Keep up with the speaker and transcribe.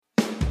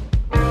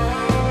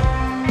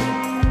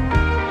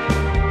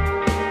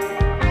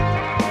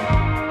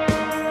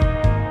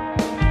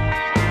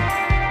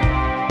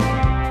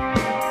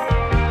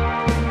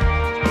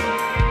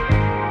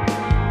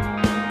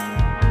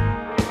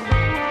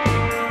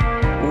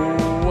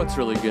What's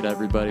really good,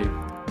 everybody?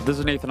 This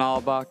is Nathan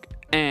Allbach,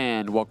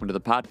 and welcome to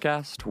the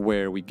podcast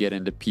where we get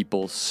into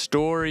people's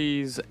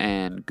stories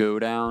and go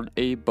down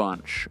a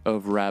bunch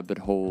of rabbit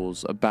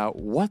holes about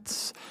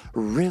what's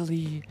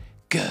really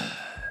good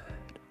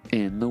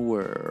in the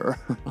world.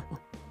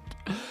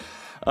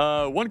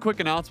 One quick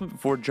announcement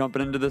before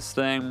jumping into this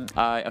thing.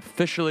 I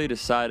officially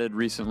decided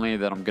recently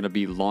that I'm going to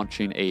be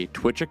launching a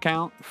Twitch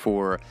account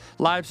for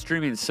live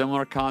streaming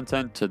similar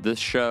content to this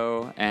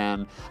show,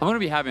 and I'm going to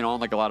be having on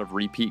like a lot of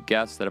repeat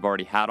guests that I've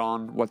already had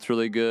on What's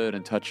Really Good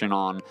and touching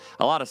on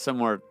a lot of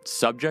similar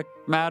subject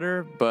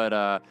matter,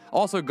 but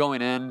also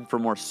going in for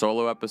more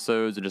solo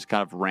episodes and just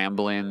kind of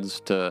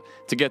ramblings to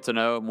get to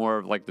know more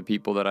of like the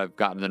people that I've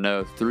gotten to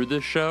know through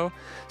this show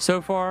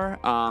so far.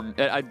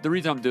 The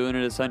reason I'm doing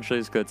it essentially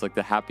is because it's like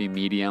the happy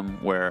medium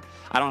where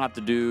I don't have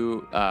to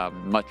do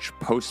much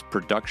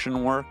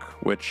post-production work,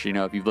 which, you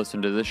know, if you've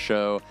listened to this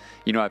show,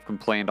 you know I've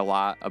complained a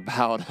lot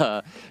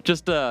about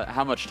just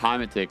how much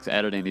time it takes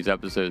editing these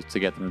episodes to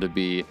get them to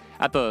be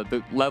at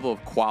the level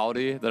of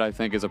quality that I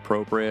think is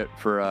appropriate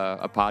for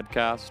a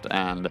podcast.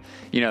 And,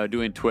 you know,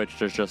 doing Twitch,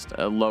 there's just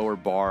a lower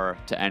bar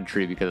to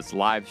entry because it's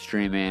live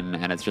streaming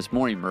and it's just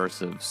more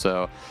immersive.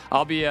 So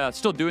I'll be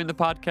still doing the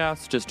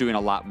podcast, just doing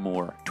a lot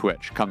more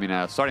Twitch coming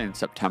starting in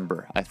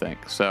September, I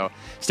think. So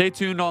stay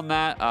tuned on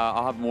that.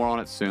 I'll have more on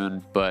it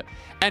soon. But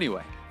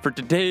anyway, for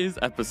today's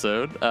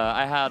episode,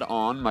 I had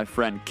on my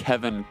friend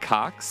Kevin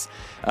Cox.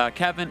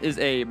 Kevin is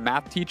a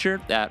math teacher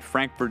at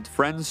Frankfurt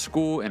Friends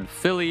School in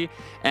Philly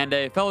and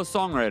a fellow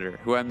songwriter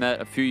who I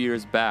met a few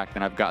years back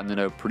and I've gotten to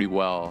know pretty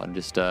well, and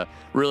just a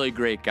really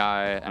great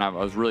guy, and I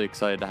was really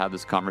excited to have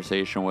this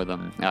conversation with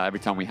him. Every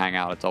time we hang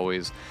out, it's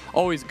always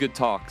good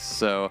talks.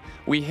 So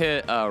we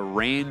hit a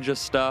range of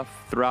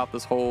stuff throughout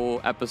this whole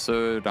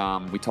episode.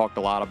 We talked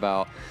a lot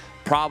about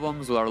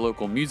problems with our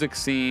local music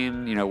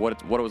scene, you know, what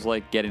it was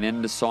like getting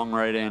into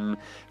songwriting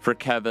for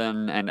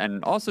Kevin,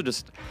 and also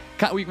just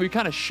we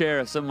kind of share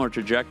a similar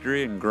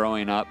trajectory in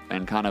growing up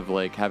and kind of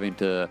like having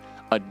to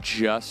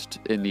adjust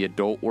in the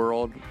adult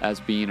world as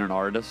being an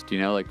artist, you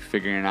know, like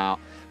figuring out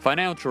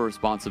financial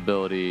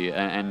responsibility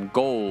and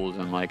goals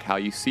and like how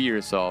you see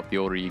yourself the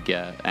older you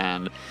get.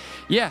 And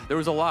yeah, there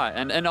was a lot.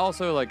 And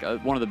also like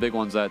one of the big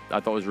ones that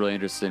I thought was really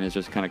interesting is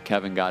just kind of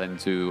Kevin got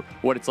into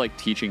what it's like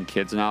teaching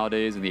kids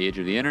nowadays in the age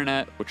of the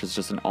internet, which is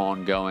just an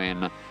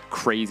ongoing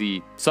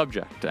crazy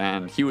subject.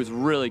 And he was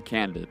really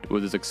candid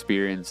with his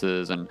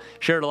experiences and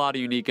shared a lot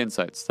of unique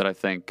insights that I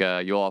think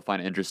you'll all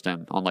find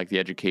interesting on like the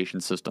education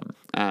system.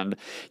 And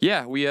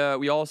yeah, we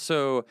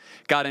also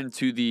got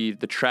into the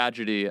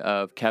tragedy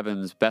of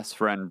Kevin's best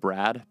friend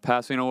Brad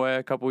passing away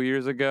a couple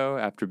years ago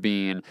after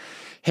being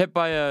hit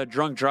by a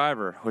drunk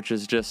driver, which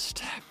is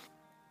just,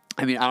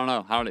 I mean, I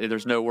don't know,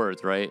 there's no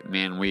words, right? I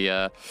mean, we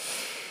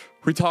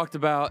talked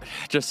about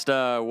just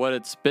what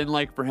it's been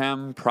like for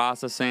him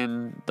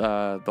processing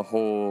the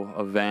whole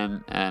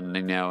event, and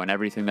you know, and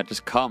everything that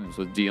just comes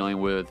with dealing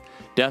with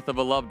death of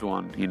a loved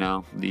one. You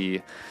know, the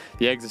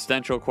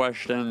existential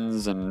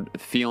questions and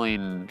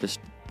feeling just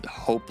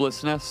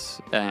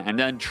hopelessness, and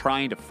then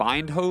trying to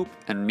find hope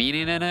and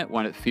meaning in it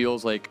when it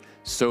feels like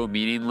so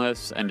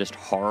meaningless and just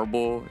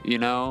horrible. You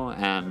know,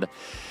 and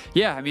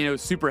yeah, I mean, it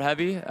was super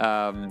heavy.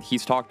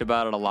 He's talked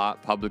about it a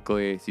lot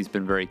publicly. He's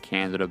been very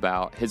candid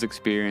about his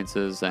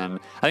experiences, and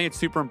I think it's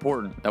super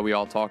important that we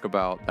all talk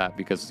about that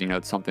because, you know,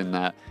 it's something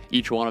that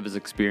each one of us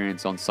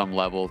experienced on some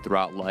level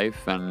throughout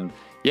life. And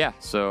yeah,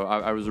 so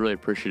I was really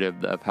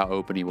appreciative of how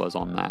open he was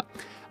on that.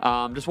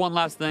 Just one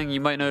last thing,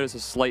 you might notice a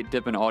slight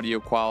dip in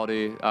audio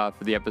quality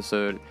for the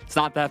episode. It's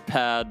not that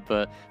bad,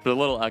 but there's a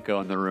little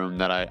echo in the room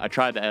that I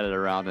tried to edit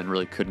around and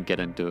really couldn't get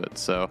into it.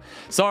 So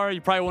sorry,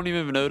 you probably wouldn't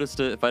even have noticed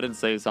it if I didn't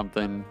say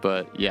something,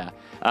 but yeah.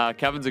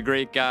 Kevin's a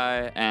great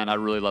guy, and I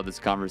really love this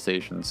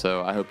conversation,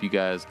 so I hope you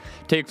guys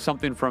take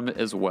something from it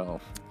as well.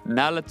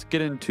 Now let's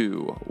get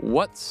into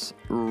what's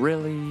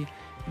really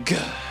good.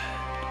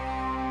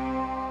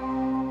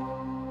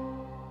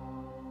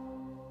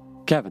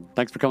 Kevin,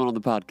 thanks for coming on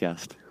the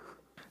podcast.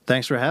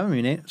 Thanks for having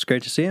me, Nate. It's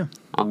great to see you.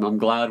 I'm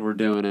glad we're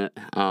doing it.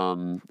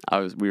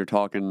 We were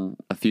talking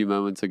a few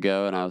moments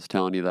ago, and I was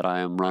telling you that I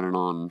am running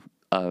on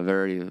a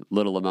very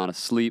little amount of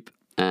sleep,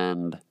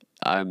 and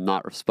I'm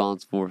not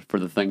responsible for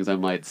the things I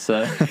might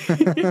say.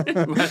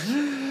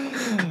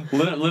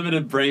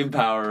 Limited brain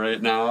power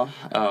right now,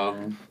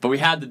 but we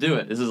had to do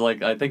it. This is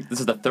like, I think this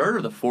is the third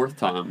or the fourth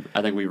time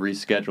I think we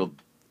rescheduled.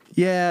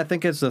 Yeah, I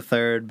think it's the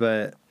third,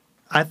 but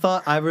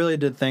I really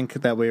did think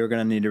that we were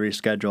going to need to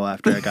reschedule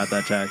after I got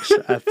that text.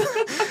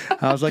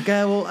 I was like,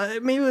 yeah,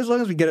 well, maybe as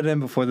long as we get it in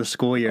before the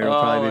school year, it'll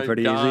probably be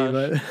pretty easy.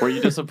 But were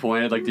you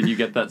disappointed? Like, did you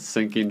get that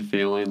sinking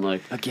feeling,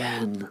 like,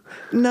 again?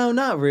 No,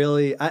 not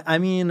really. I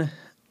mean,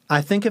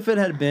 I think if it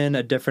had been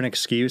a different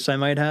excuse, I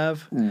might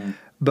have.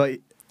 But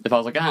if I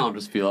was like, I don't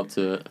just feel up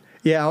to it.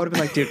 Yeah, I would have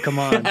been like, dude, come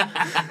on.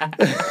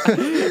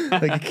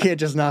 Like, you can't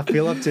just not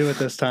feel up to it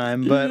this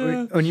time.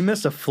 But when you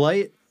miss a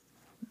flight,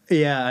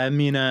 yeah, I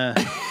mean,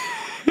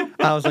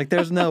 I was like,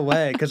 there's no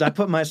way, because I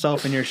put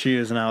myself in your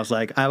shoes, and I was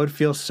like, I would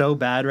feel so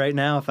bad right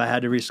now if I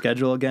had to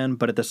reschedule again,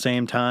 but at the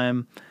same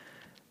time,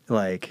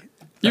 Like,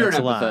 You're an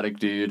that's a lot. empathetic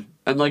dude.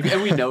 And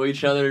we know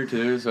each other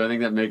too, so I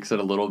think that makes it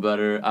a little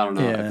better. I don't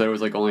know. Yeah. If there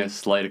was only a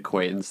slight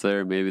acquaintance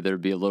there, maybe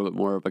there'd be a little bit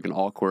more of an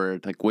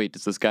awkward, wait,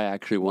 does this guy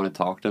actually want to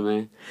talk to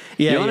me?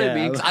 Yeah, You know what yeah. I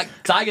mean? 'Cause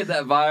I get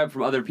that vibe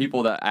from other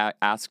people that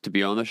ask to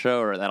be on the show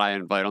or that I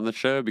invite on the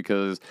show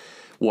because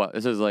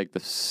this is the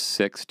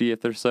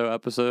 60th or so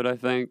episode, I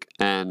think.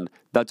 And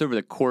that's over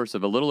the course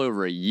of a little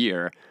over a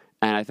year.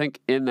 And I think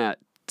in that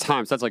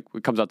time, so that's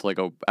it comes out to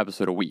a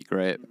episode a week,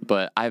 right?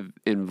 But I've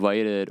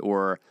invited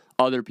or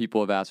other people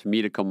have asked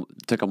me to come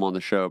on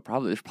the show.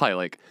 There's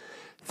probably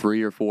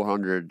 300 or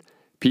 400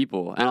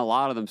 people, and a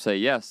lot of them say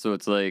yes. So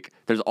it's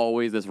there's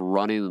always this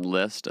running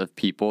list of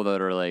people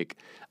that are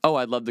oh,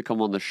 I'd love to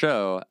come on the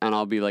show, and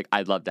I'll be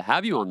I'd love to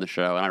have you on the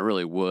show, and I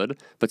really would.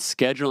 But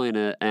scheduling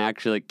it and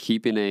actually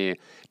keeping a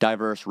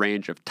diverse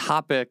range of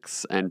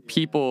topics and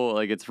people,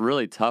 it's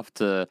really tough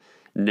to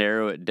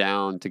narrow it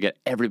down to get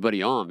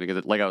everybody on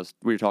because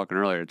we were talking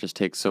earlier, it just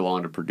takes so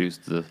long to produce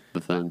the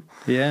thing.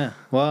 Yeah.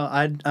 Well,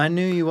 I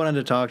knew you wanted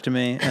to talk to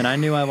me, and I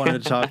knew I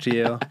wanted to talk to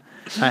you.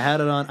 I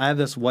have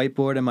this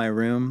whiteboard in my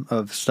room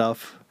of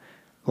stuff,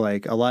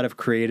 a lot of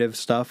creative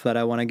stuff that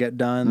I want to get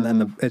done,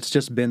 and it's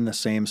just been the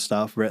same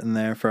stuff written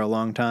there for a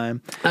long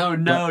time. Oh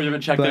no, you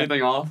haven't checked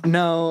anything off?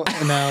 No.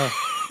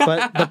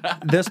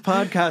 But this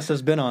podcast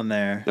has been on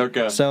there.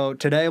 Okay. So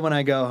today when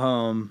I go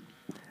home,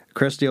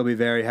 Christy will be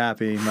very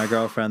happy, my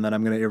girlfriend, that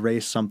I'm going to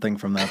erase something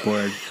from that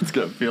board. It's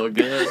going to feel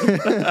good.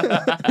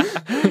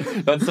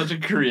 That's such a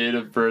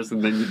creative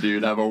person thing to do,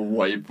 to have a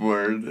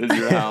whiteboard in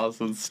your house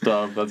and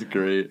stuff. That's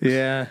great.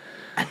 Yeah.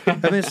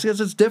 I mean,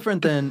 it's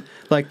different than,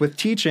 with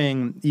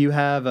teaching, you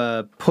have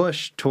a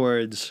push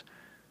towards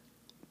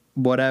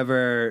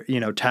whatever,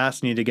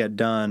 tasks need to get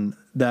done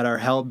that are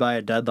held by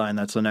a deadline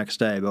that's the next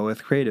day. But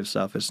with creative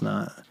stuff, it's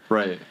not.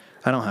 Right.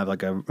 I don't have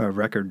a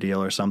record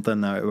deal or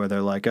something where they're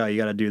oh, you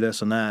got to do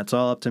this and that. It's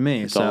all up to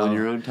me. It's all in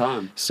your own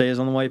time. Stays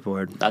on the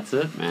whiteboard. That's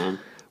it, man.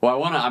 Well,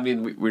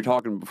 we were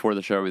talking before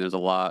the show. I mean, there's a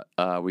lot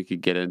we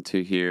could get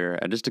into here.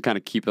 And just to kind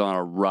of keep it on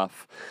a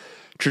rough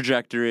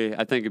trajectory,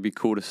 I think it'd be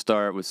cool to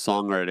start with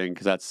songwriting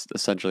because that's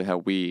essentially how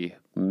we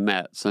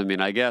met. So, I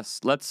mean, I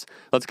guess let's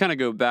kind of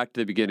go back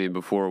to the beginning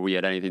before we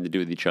had anything to do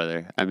with each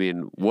other. I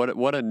mean,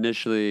 what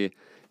initially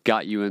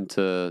got you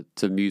into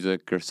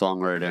music or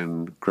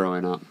songwriting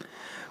growing up?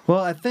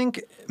 Well, I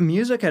think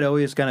music had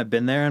always kind of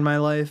been there in my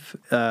life.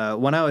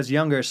 When I was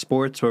younger,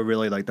 sports were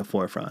really the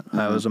forefront. Mm-hmm.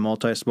 I was a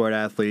multi-sport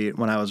athlete.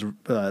 When I was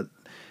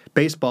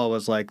baseball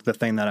was the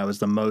thing that I was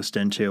the most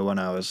into when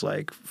I was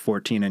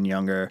 14 and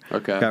younger.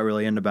 Okay. Got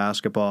really into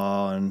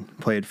basketball and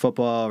played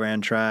football,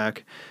 ran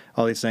track,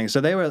 all these things.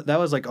 So that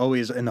was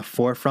always in the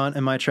forefront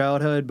in my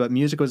childhood, but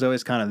music was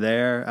always kind of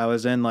there. I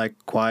was in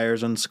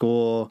choirs in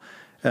school.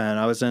 And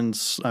I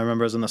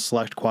remember I was in the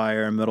select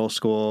choir in middle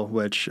school,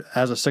 which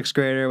as a sixth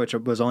grader, which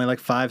was only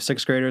 5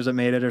 sixth graders that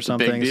made it or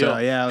something. Big deal. So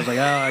yeah, I was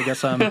I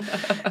guess I'm,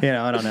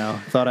 I don't know.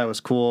 Thought I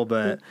was cool,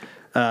 but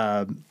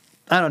I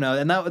don't know.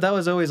 And that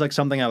was always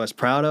something I was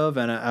proud of,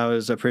 and I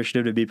was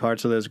appreciative to be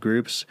parts of those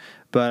groups.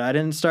 But I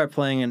didn't start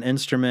playing an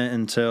instrument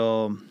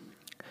until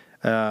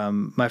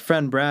my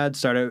friend Brad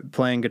started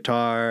playing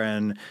guitar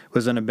and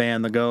was in a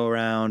band, The Go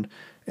Around.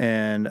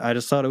 And I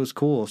just thought it was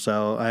cool.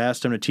 So I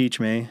asked him to teach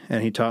me,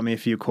 and he taught me a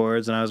few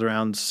chords. And I was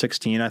around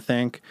 16, I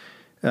think,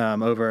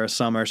 over a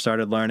summer,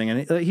 started learning.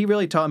 And he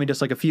really taught me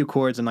just a few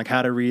chords and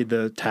how to read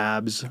the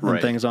tabs and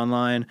things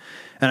online.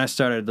 And I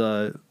started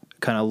to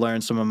kind of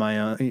learn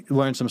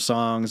some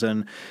songs.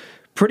 And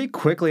pretty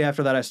quickly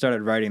after that, I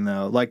started writing,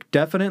 though.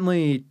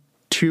 Definitely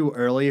too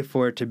early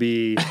for it to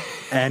be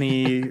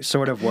any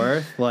sort of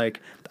worth.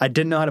 I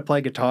didn't know how to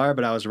play guitar,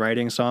 but I was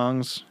writing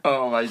songs.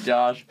 Oh my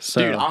gosh.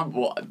 Dude,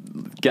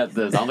 get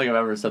this. I don't think I've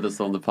ever said this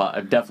on the pod.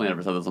 I've definitely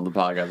never said this on the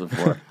podcast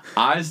before.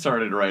 I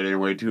started writing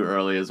way too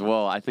early as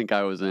well. I think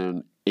I was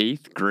in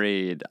 8th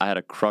grade. I had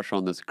a crush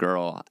on this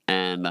girl,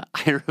 and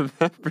I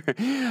remember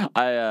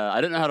I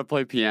didn't know how to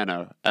play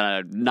piano, and I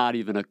had not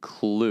even a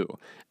clue.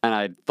 And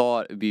I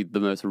thought it'd be the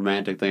most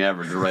romantic thing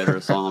ever to write her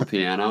a song on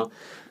piano.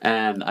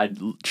 And I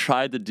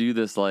tried to do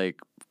this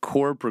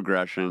chord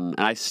progression, and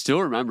I still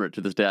remember it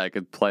to this day. I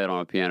could play it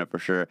on a piano for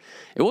sure.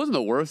 It wasn't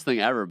the worst thing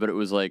ever, but it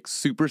was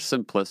super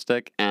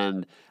simplistic,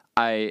 and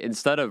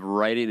instead of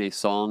writing a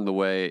song the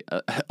way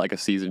a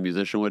seasoned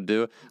musician would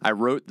do, I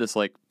wrote this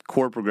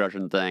chord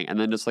progression thing and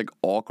then just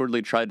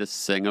awkwardly tried to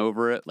sing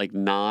over it,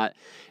 not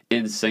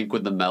in sync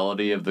with the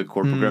melody of the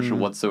chord progression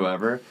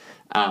whatsoever.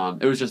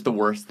 It was just the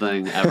worst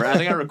thing ever. I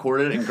think I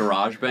recorded it in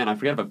GarageBand. I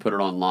forget if I put it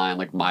online,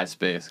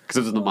 MySpace, because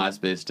it was in the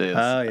MySpace days.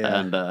 Oh, yeah.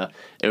 And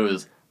it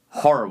was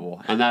horrible.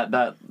 And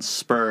that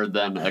spurred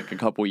then a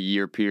couple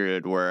year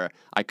period where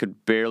I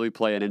could barely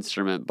play an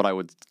instrument, but I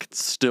would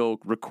still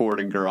record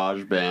in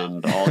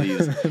GarageBand all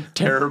these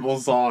terrible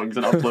songs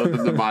and upload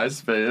them to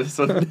MySpace.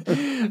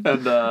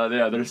 And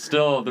yeah, there's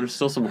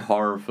still some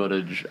horror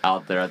footage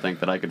out there, I think,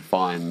 that I could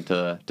find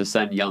to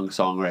send young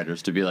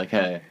songwriters to be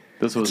hey,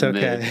 this was it's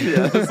okay. me.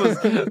 Yeah,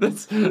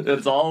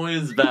 it's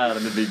always bad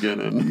in the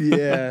beginning.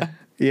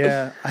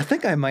 Yeah. I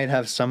think I might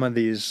have some of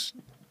these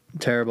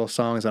terrible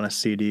songs on a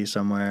CD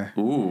somewhere.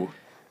 Ooh,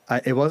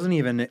 It wasn't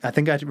even. I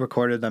think I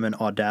recorded them in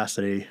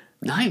Audacity.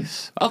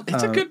 nice. Oh,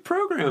 it's a good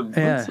program.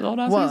 Yeah.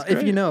 Well,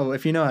 if you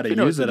know how to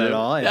use it at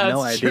all, I have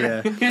no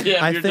idea.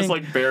 Yeah, I you're just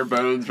like bare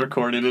bones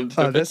recording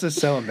into Oh, it. this is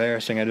so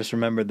embarrassing. I just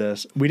remembered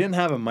this. We didn't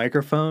have a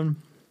microphone.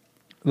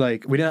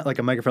 Like, we didn't have like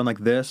a microphone like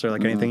this or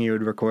like anything you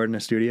would record in a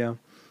studio.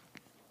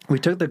 We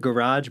took the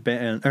Rock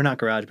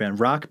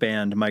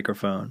Band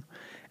microphone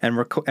and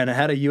it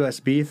had a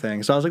USB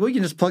thing. So I was like, we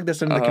can just plug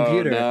this into the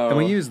computer. No. And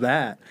we used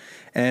that.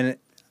 And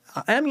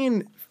I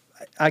mean,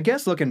 I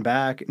guess looking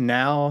back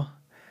now,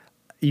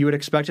 you would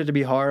expect it to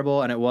be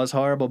horrible, and it was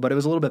horrible, but it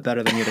was a little bit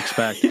better than you'd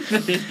expect.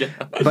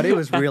 But it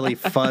was really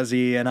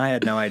fuzzy, and I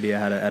had no idea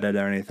how to edit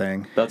or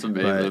anything. That's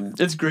amazing.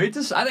 It's great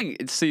to. I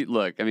think. See,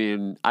 look. I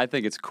mean, I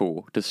think it's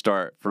cool to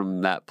start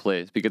from that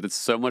place because it's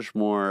so much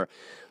more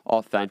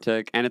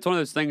authentic, and it's one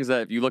of those things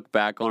that if you look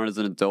back on it as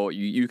an adult,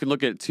 you can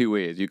look at it two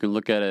ways. You can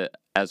look at it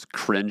as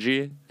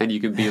cringy, and you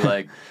can be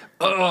like,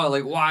 oh,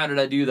 like why did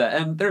I do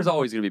that? And there's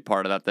always going to be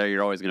part of that there.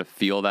 You're always going to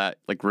feel that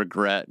like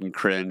regret and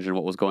cringe and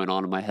what was going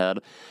on in my head.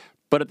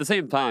 But at the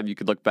same time, you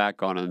could look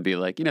back on it and be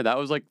like, that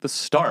was like the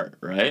start,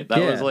 right?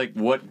 That was like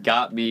what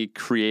got me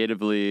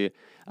creatively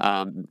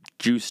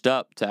juiced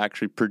up to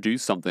actually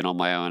produce something on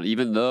my own,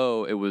 even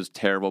though it was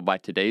terrible by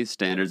today's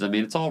standards. I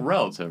mean, it's all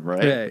relative,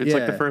 right? It's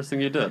like the first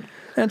thing you did.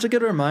 And it's a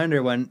good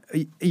reminder when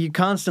you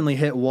constantly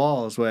hit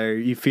walls where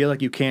you feel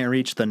like you can't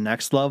reach the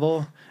next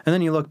level, and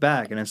then you look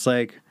back and it's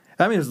like,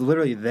 I mean, it was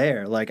literally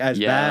there, like as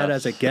bad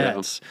as it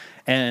gets.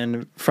 Yeah.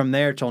 And from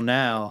there till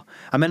now,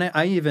 I mean,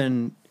 I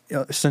even...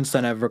 since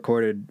then, I've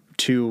recorded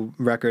 2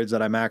 records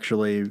that I'm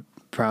actually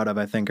proud of.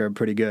 I think are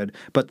pretty good.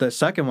 But the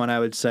second one, I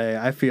would say,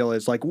 I feel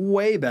is like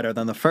way better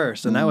than the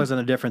first, and that was in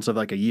a difference of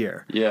like a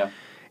year. Yeah,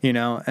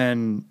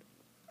 and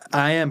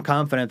I am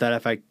confident that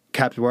if I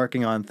kept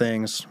working on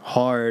things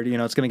hard,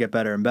 it's going to get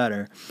better and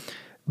better.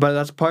 But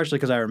that's partially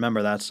because I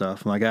remember that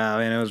stuff. I'm like,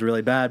 it was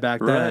really bad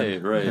back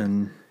then. Right.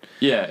 And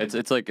yeah,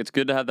 it's like it's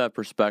good to have that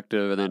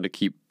perspective and then to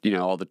keep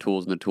all the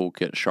tools in the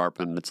toolkit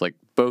sharpened. It's like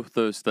both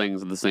those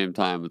things at the same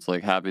time. It's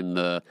like having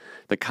the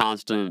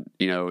constant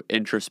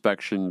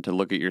introspection to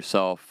look at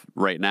yourself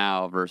right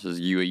now versus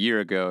you a year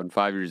ago and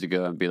 5 years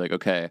ago and be like,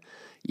 okay,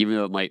 even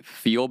though it might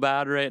feel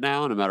bad right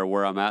now, no matter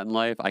where I'm at in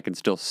life, I can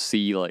still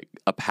see like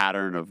a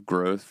pattern of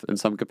growth in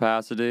some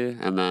capacity,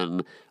 and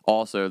then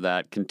also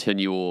that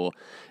continual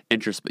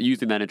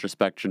using that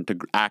introspection to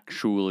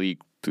actually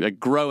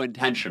grow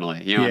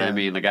intentionally, you know what I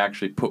mean? Like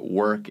actually put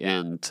work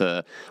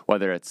into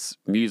whether it's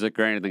music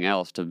or anything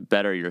else to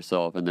better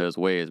yourself in those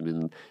ways. I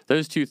mean,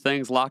 those two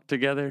things locked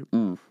together,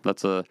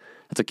 that's a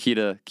key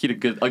to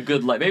a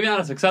good life. Maybe not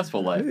a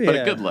successful life, but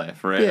a good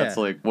life, right? Yeah. That's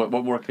like what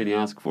more can you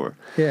ask for?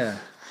 Yeah,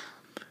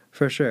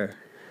 for sure.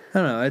 I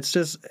don't know. It's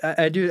just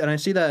I do, and I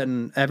see that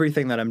in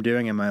everything that I'm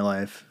doing in my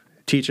life.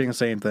 Teaching, the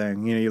same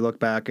thing. You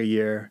look back a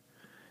year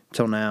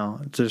till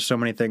now. There's so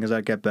many things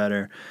that get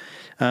better.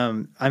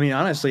 I mean,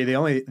 honestly, the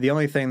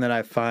only thing that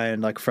I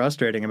find like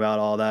frustrating about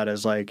all that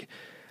is like,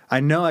 I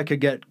know I could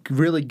get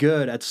really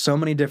good at so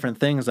many different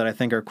things that I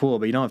think are cool,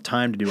 but you don't have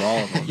time to do all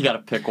of them. You got to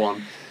pick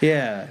one.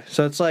 Yeah.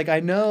 So it's like,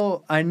 I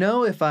know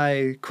if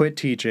I quit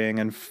teaching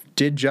and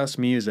did just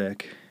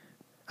music,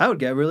 I would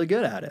get really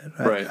good at it.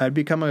 Right. I'd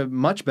become a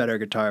much better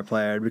guitar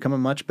player. I'd become a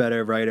much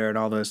better writer and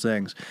all those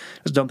things.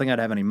 Just don't think I'd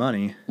have any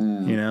money,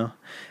 And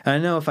I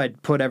know if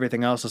I'd put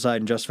everything else aside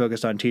and just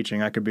focused on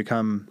teaching, I could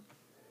become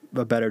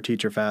a better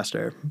teacher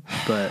faster.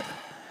 But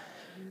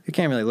you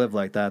can't really live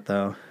like that,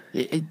 though.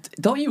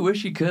 Don't you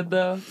wish you could,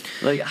 though?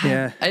 Like,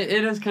 yeah.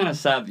 It is kind of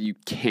sad that you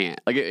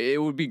can't. Like,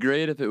 it would be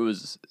great if it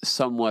was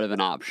somewhat of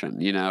an option,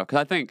 Because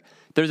I think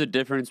there's a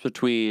difference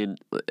between,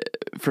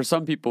 for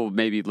some people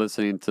maybe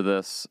listening to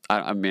this,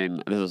 I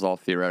mean, this is all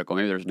theoretical.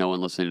 Maybe there's no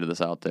one listening to this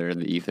out there in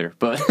the ether.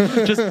 But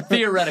just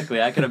theoretically,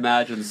 I could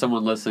imagine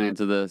someone listening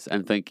to this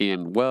and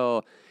thinking,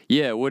 well,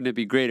 yeah, wouldn't it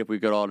be great if we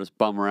could all just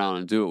bum around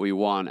and do what we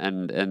want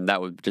and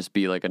that would just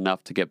be like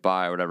enough to get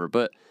by or whatever.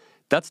 But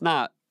that's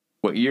not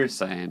what you're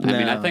saying. No. I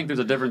mean, I think there's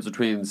a difference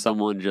between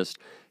someone just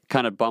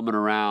kind of bumming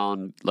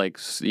around, like,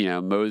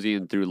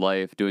 moseying through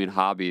life, doing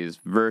hobbies,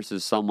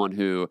 versus someone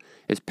who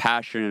is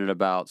passionate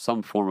about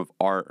some form of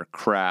art or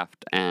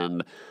craft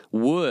and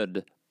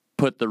would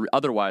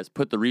otherwise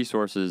put the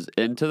resources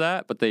into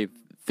that, but they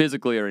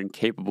physically are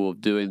incapable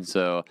of doing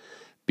so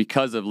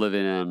because of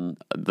living in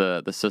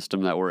the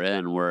system that we're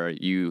in, where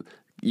you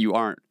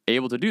aren't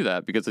able to do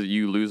that because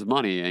you lose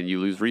money and you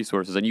lose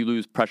resources and you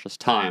lose precious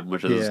time,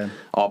 which is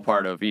all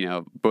part of,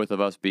 both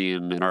of us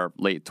being in our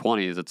late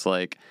 20s. It's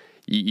like,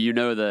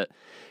 that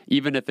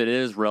even if it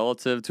is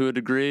relative to a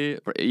degree,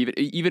 or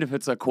even if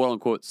it's a quote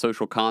unquote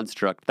social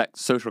construct, that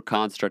social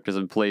construct is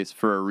in place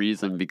for a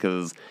reason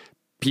because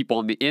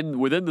people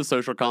within the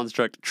social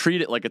construct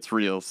treat it like it's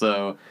real.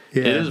 So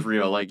it is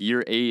real. Like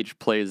your age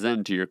plays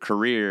into your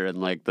career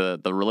and like the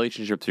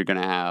relationships you're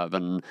going to have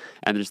and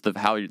just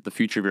how the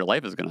future of your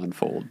life is going to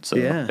unfold. So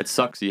it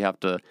sucks you have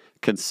to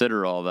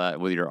consider all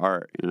that with your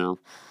art,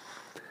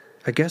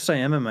 I guess I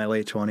am in my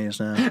late 20s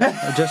now.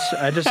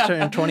 I just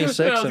turned 26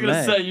 in May. I was going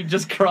to say, you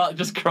just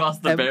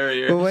crossed the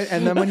barrier.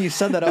 And then when you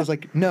said that, I was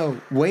like,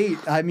 no, wait,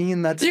 I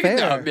mean, that's you fair. You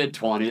can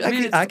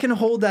mid-20s. I can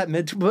hold that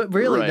but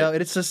really, right. though,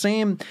 it's the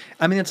same.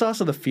 I mean, it's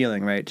also the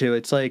feeling, right, too.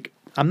 It's like,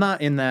 I'm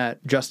not in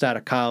that just out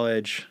of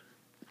college,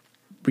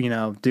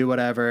 do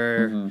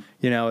whatever,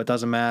 it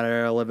doesn't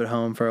matter, I'll live at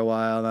home for a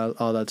while,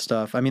 all that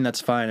stuff. I mean,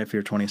 that's fine if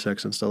you're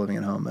 26 and still living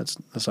at home. That's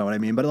not what I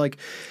mean. But, like,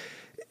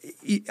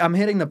 I'm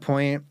hitting the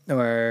point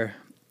where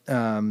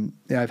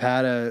I've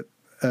had a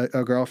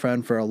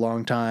girlfriend for a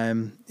long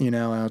time,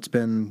 and it's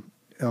been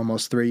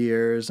almost 3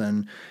 years,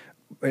 and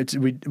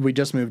we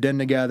just moved in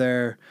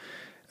together.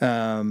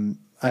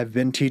 I've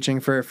been teaching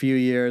for a few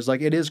years.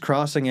 Like, it is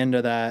crossing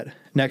into that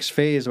next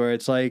phase where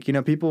it's like,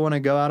 want to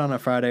go out on a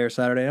Friday or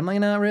Saturday. I'm like,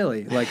 not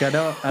really. Like, I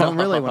don't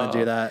really want to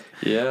do that.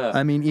 Yeah.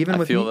 I mean, even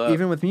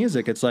with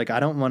music, it's like I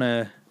don't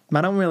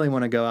really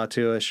want to go out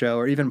to a show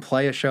or even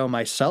play a show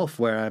myself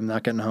where I'm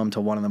not getting home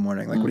till 1 a.m.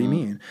 Like, what do you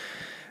mean?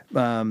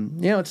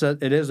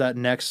 It is that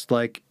next,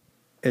 like,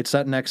 it's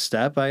that next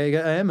step. I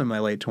am in my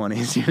late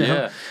 20s,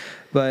 Yeah.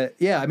 But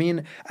yeah, I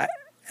mean,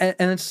 and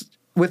it's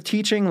with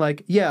teaching,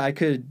 like, yeah, I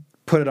could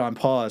put it on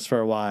pause for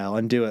a while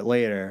and do it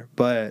later,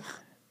 but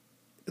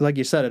like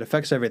you said, it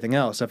affects everything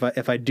else.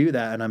 If I do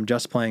that and I'm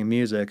just playing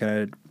music and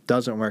it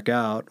doesn't work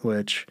out,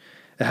 which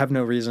I have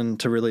no reason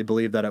to really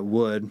believe that it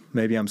would.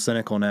 Maybe I'm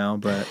cynical now,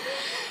 but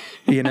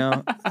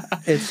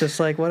it's just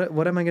like,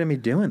 what am I going to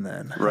be doing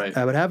then? Right.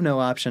 I would have no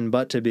option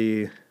but to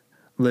be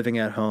living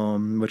at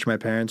home, which my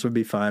parents would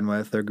be fine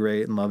with. They're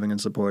great and loving and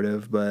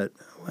supportive, but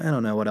I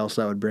don't know what else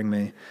that would bring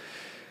me.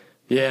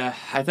 Yeah,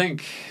 I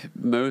think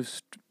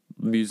most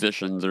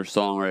musicians or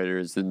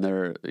songwriters in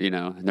their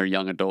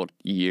young adult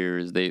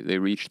years, they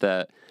reach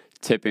that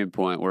tipping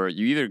point where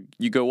you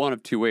go one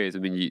of two ways. I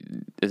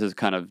mean, this is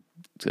kind of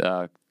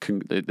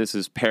this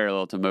is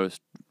parallel to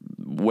most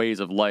ways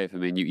of life. I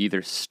mean, you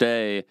either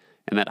stay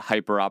in that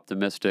hyper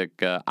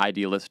optimistic,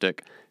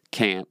 idealistic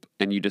camp,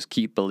 and you just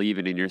keep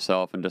believing in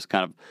yourself and just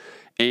kind of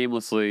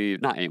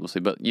not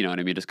aimlessly, but you know what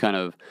I mean, just kind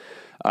of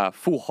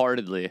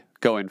foolhardily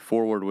going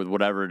forward with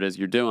whatever it is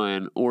you're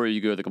doing, or you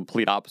go the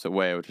complete opposite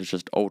way, which is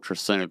just ultra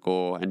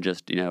cynical and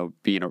just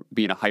being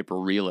a hyper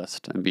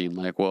realist and being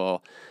like,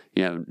 well,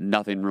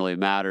 nothing really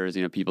matters.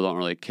 People don't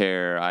really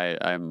care.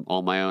 I'm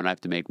on my own. I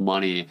have to make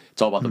money.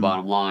 It's all about the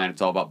bottom line.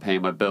 It's all about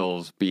paying my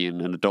bills, being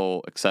an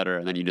adult, etc.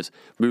 And then you just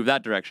move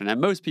that direction. And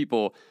most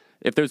people,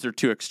 if those are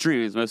two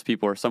extremes, most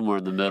people are somewhere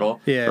in the middle,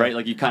 right?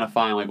 Like, you kind of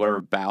find like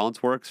whatever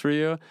balance works for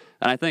you.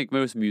 And I think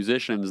most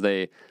musicians,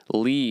 they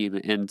lean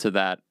into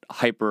that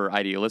hyper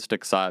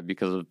idealistic side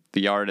because of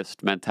the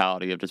artist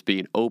mentality of just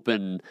being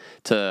open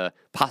to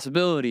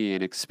possibility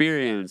and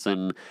experience,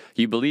 and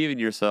you believe in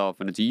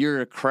yourself, and it's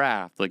your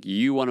craft. Like,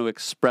 you want to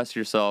express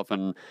yourself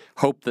and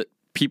hope that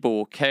people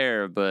will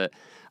care. But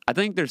I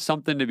think there's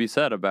something to be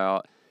said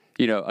about,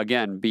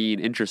 again, being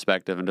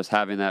introspective and just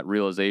having that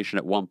realization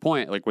at one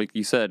point. Like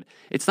you said,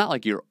 it's not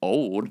like you're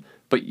old,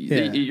 but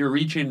you're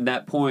reaching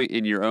that point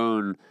in your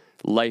own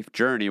life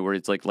journey where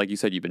it's like you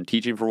said, you've been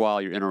teaching for a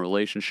while, you're in a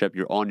relationship,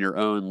 you're on your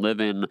own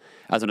living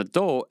as an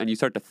adult, and you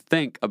start to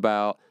think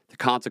about the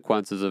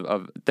consequences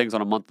of things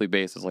on a monthly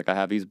basis. Like, I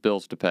have these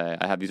bills to pay,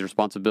 I have these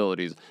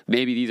responsibilities,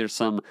 maybe these are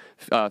some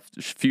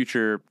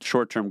future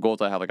short-term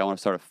goals I have, like I want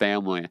to start a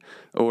family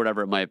or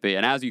whatever it might be.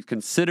 And as you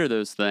consider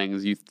those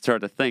things, you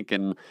start to think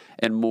in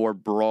more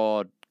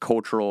broad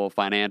cultural,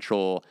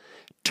 financial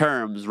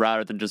terms,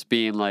 rather than just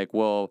being like,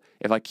 well,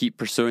 if I keep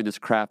pursuing this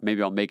craft,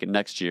 maybe I'll make it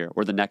next year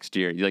or the next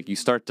year. You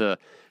start to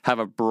have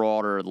a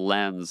broader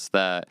lens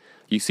that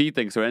you see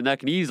things through, and that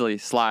can easily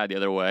slide the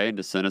other way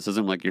into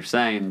cynicism, like you're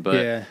saying.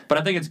 But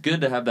I think it's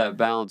good to have that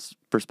balanced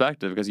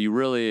perspective, because you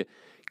really,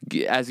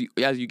 as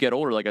you get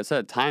older, like I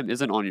said, time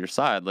isn't on your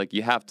side. Like,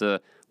 you have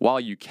to, while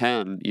you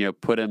can,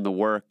 put in the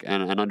work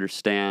and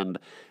understand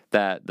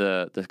that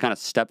the kind of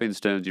stepping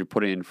stones you're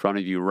putting in front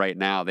of you right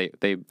now, they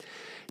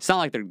it's not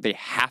like they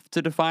have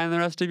to define the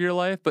rest of your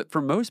life, but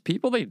for most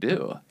people they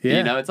do.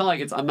 Yeah. It's not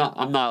like I'm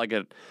not like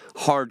a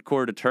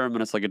hardcore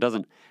determinist. Like, it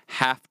doesn't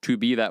have to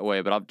be that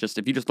way. But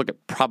if you just look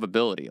at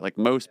probability, like,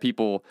 most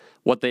people,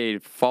 what they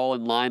fall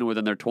in line with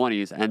in their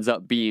 20s ends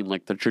up being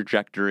like the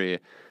trajectory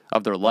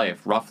of their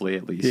life, roughly,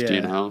 at least.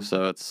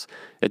 So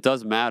it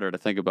does matter to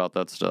think about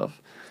that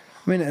stuff.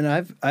 I mean,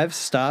 and I've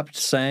stopped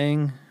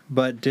saying,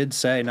 but did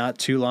say not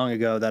too long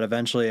ago, that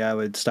eventually I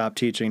would stop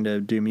teaching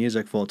to do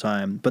music full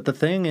time. But the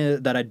thing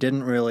is that I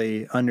didn't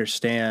really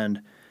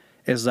understand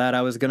is that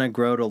I was going to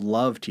grow to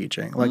love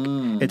teaching. Like,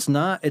 it's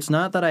not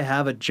that I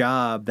have a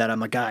job that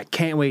I'm like, God, I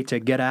can't wait to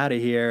get out of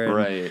here.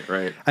 And,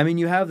 right. I mean,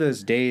 you have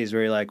those days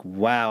where you're like,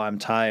 wow, I'm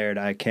tired,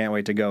 I can't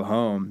wait to go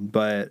home.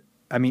 But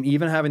I mean,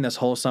 even having this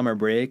whole summer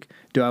break,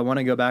 do I want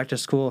to go back to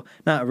school?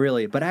 Not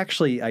really, but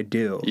actually I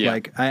do. Yeah.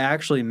 Like, I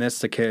actually miss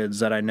the kids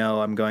that I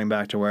know I'm going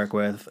back to work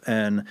with,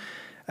 and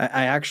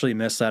I actually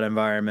miss that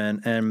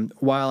environment. And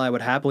while I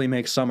would happily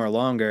make summer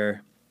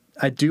longer,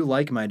 I do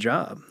like my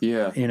job.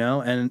 Yeah.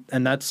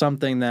 And that's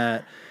something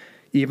that,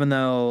 even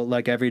though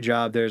like every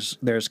job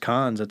there's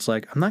cons, it's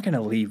like I'm not going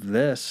to leave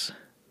this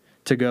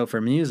to go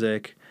for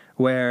music,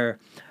 where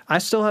I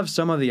still have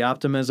some of the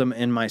optimism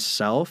in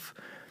myself,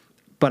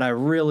 but I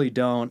really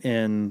don't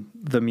in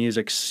the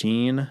music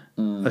scene,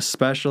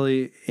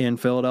 especially in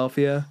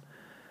Philadelphia.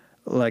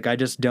 Like I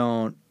just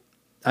don't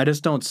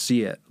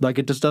see it. Like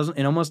it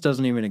almost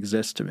doesn't even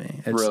exist to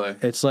me. Really?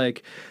 It's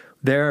like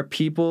there are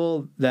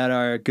people that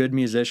are good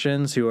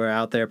musicians who are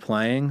out there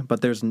playing,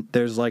 but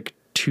there's like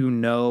to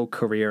no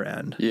career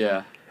end.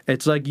 Yeah.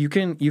 It's like you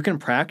can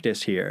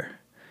practice here,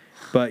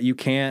 but you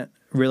can't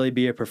really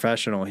be a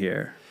professional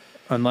here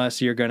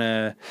unless you're going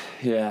to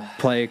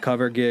play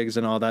cover gigs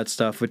and all that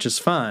stuff, which is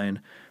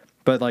fine.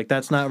 But like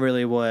that's not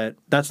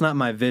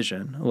my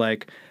vision.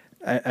 Like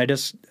I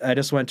just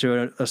went to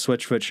a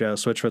Switchfoot show.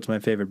 Switchfoot's my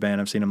favorite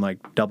band. I've seen them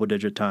like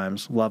double-digit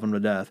times. Love them to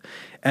death.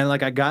 And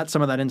like I got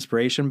some of that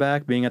inspiration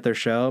back being at their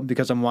show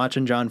because I'm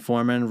watching John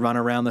Foreman run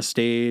around the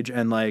stage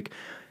and like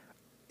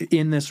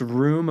in this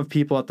room of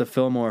people at the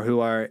Fillmore who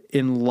are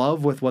in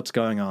love with what's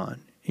going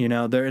on. You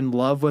know, they're in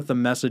love with the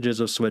messages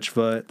of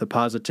Switchfoot, the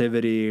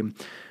positivity,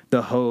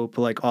 the hope,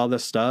 like all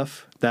this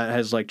stuff that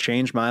has like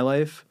changed my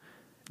life.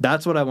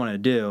 That's what I want to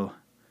do.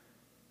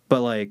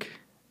 But like...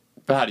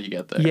 But how do you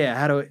get there? Yeah,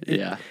 how do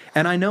yeah.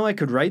 And I know I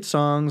could write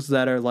songs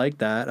that are like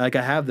that. Like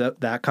I have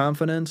that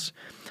confidence.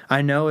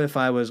 I know if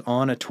I was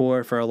on a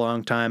tour for a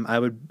long time, I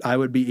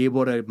would be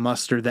able to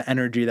muster the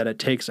energy that it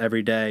takes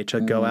every day to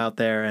go out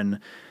there and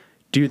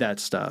do that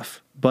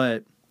stuff.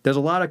 But there's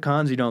a lot of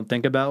cons you don't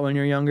think about when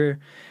you're younger.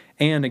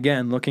 And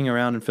again, looking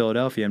around in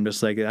Philadelphia, I'm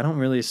just like, I don't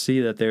really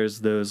see that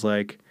there's those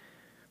like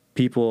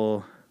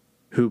people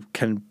who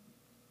can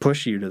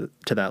push you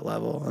to that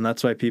level, and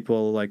that's why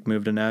people like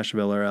move to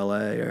Nashville or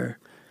LA or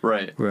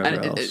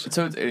wherever else.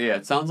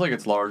 It sounds like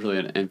it's largely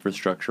an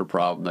infrastructure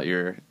problem that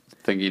you're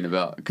thinking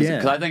about.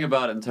 Because I think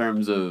about it in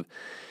terms of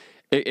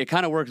it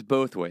kind of works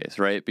both ways,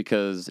 right?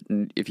 Because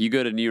if you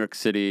go to New York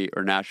City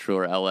or Nashville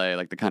or LA,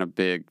 like the kind of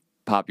big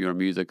popular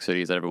music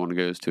cities that everyone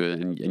goes to,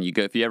 and you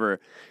go, if you ever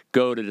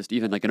go to just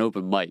even like an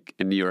open mic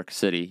in New York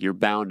City, you're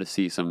bound to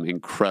see some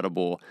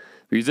incredible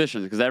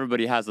musicians because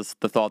everybody has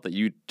the thought that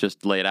you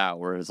just laid out,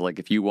 whereas like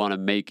if you want to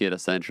make it,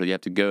 essentially you have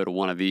to go to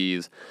one of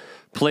these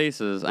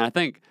places. And I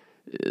think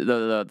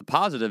the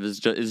positive is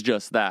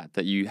just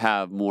that you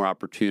have more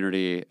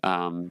opportunity.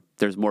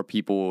 There's more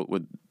people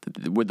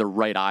with the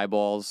right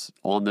eyeballs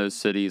on those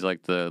cities,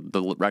 like the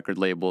record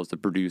labels, the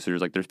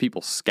producers. Like there's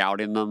people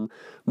scouting them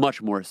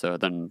much more so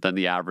than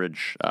the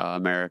average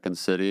American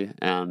city,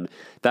 and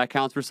that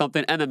counts for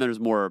something. And then there's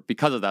more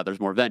because of that. There's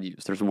more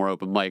venues. There's more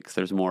open mics.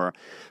 There's more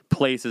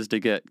places to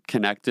get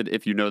connected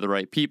if you know the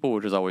right people,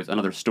 which is always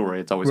another story.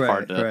 It's always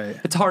hard to. Right.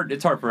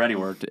 It's hard for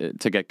anywhere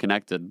to get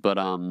connected. But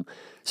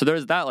so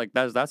there's that, like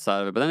there's that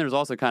side of it. But then there's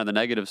also kind of the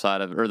negative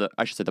side of it, or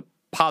I should say the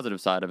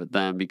positive side of it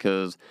then,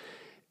 because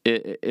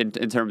in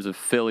terms of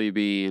Philly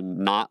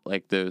being not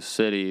like those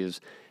cities,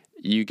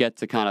 you get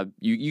to kind of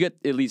you get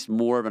at least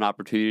more of an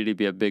opportunity to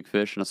be a big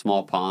fish in a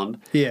small pond.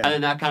 Yeah. And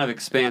then that kind of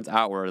expands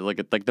outward.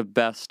 Like the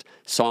best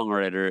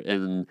songwriter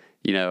in,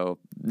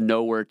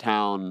 nowhere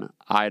town,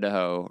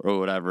 Idaho or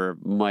whatever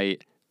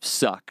might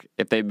suck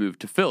if they move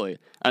to Philly.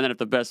 And then if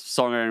the best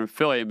songwriter in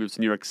Philly moves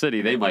to New York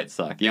City, they might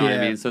suck. You know what I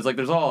mean? So it's like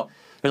there's a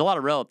lot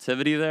of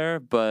relativity there,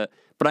 but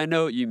I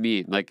know what you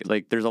mean.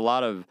 Like there's a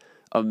lot of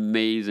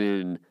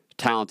amazing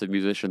talented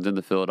musicians in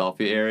the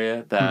Philadelphia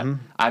area that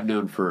I've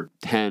known for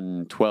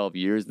 10, 12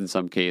 years in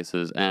some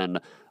cases, and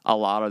a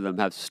lot of them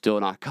have still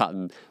not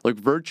gotten like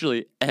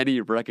virtually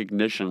any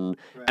recognition.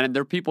 Right. And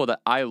they're people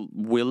that I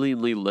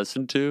willingly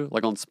listen to,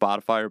 like on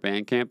Spotify or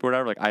Bandcamp or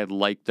whatever. Like I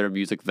like their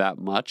music that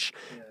much.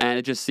 Yeah. And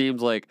it just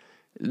seems like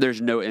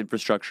there's no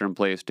infrastructure in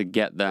place to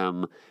get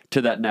them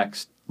to that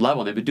next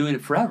level. They've been doing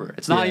it forever.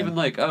 It's not even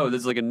like, oh,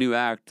 this is like a new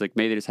act. Like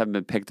maybe they just haven't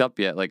been picked up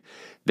yet. Like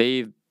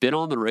they've been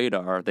on the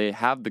radar. They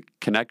have the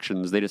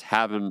connections. They just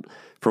haven't,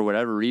 for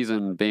whatever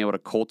reason, been able to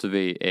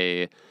cultivate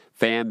a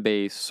fan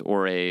base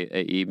or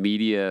a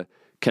media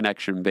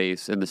connection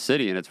base in the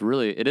city. And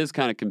it is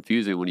kind of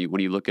confusing when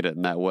you look at it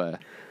in that way.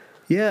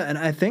 Yeah, and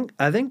I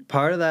think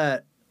part of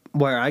that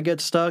where I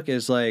get stuck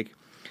is like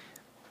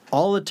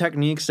all the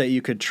techniques that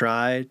you could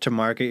try to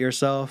market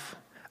yourself.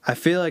 I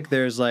feel like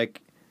there's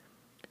like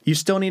you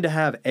still need to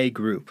have a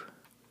group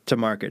to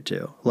market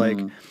to. Like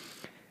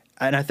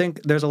and I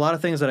think there's a lot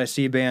of things that I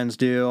see bands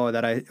do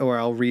or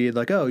I'll read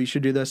like, oh, you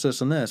should do this, this,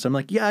 and this. I'm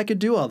like, yeah, I could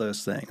do all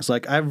those things.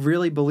 Like I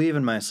really believe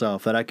in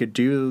myself that I could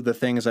do the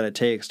things that it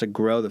takes to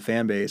grow the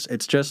fan base.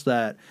 It's just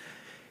that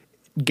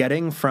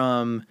getting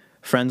from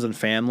friends and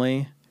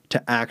family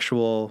to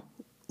actual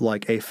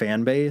like a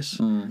fan base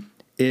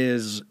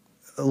is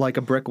like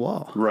a brick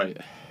wall. Right.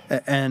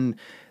 And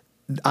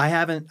I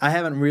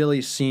haven't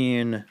really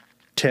seen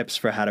tips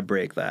for how to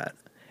break that.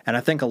 And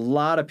I think a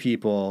lot of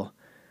people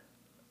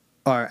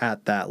are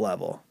at that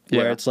level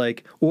where it's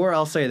like, or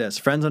I'll say this,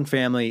 friends and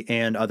family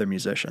and other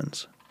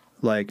musicians.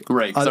 Like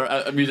right.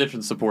 So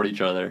musicians support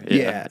each other.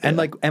 Yeah. And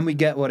like, and we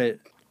get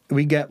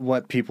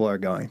what people are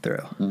going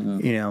through,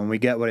 and we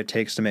get what it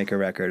takes to make a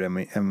record,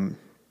 and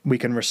we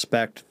can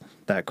respect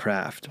that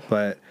craft.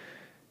 But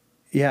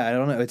yeah, I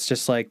don't know. It's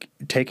just like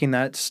taking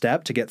that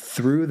step to get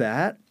through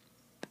that.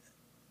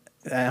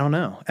 I don't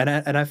know. And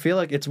I feel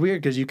like it's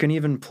weird because you can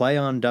even play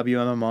on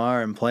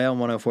WMMR and play on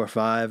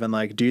 104.5 and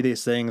like do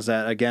these things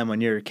that, again,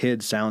 when you're a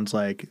kid sounds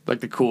like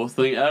the coolest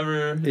thing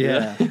ever.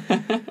 Yeah.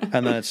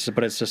 And then it's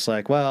just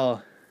like,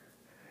 well,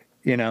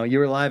 you know, you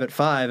were live at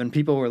 5 and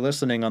people were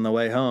listening on the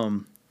way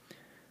home,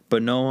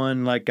 but no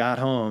one like got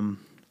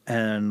home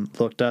and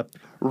looked up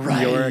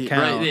your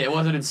account. Right, it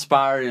wasn't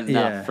inspiring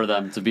enough for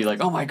them to be like,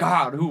 oh my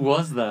God, who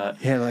was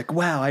that? Yeah, like,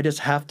 wow, I just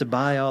have to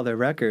buy all their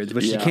records,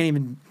 which you can't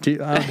even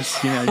do. I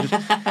just,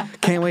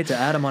 just can't wait to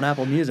add them on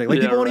Apple Music. Like,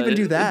 people won't even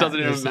do that. It doesn't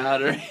even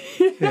matter.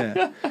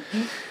 Yeah.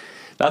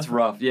 That's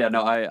rough. Yeah,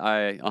 no,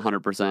 I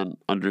 100%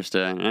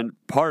 understand.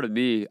 And part of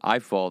me, I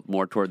fall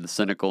more toward the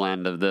cynical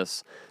end of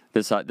this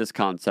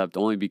concept,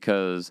 only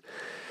because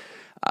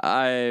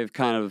I've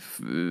kind of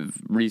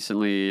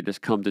recently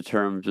just come to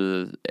terms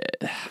with,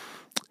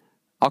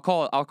 I'll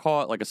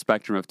call it like a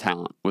spectrum of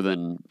talent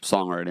within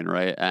songwriting,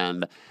 right?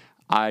 And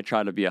I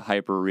try to be a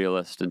hyper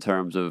realist in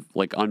terms of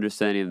like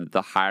understanding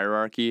the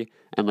hierarchy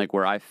and like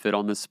where I fit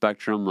on this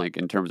spectrum, like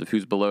in terms of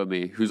who's below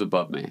me, who's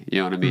above me. You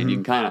know what I mean? Mm-hmm. You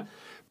can kind of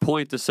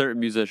point to certain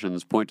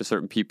musicians, point to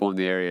certain people in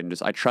the area, and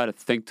just I try to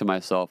think to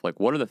myself, like,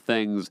 what are the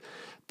things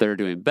that are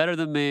doing better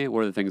than me?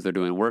 What are the things they're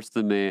doing worse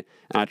than me? And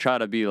I try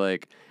to be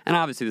like, and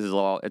obviously this is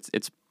all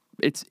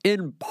it's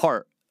in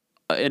part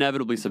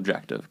inevitably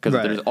subjective because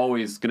there's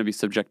always going to be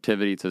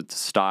subjectivity to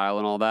style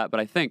and all that. But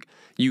I think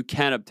you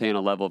can obtain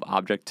a level of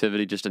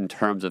objectivity just in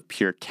terms of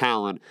pure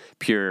talent,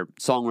 pure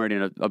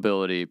songwriting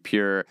ability,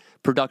 pure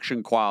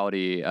production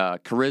quality,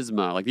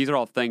 charisma. Like these are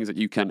all things that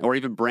you can, or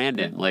even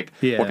branding, like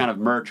what kind of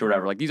merch or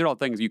whatever. Like these are all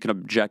things you can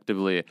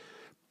objectively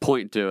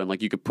point to, and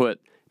like you could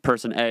put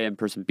person A and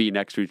person B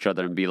next to each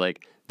other and be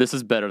like, this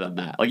is better than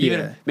that. Like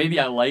even maybe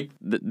I like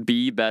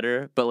B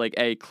better, but like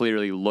A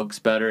clearly looks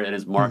better and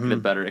is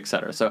marketed better,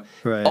 etc. So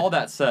all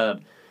that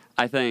said,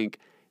 I think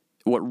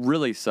what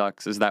really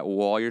sucks is that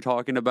wall you're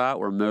talking about,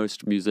 where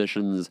most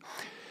musicians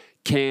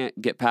can't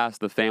get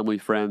past the family,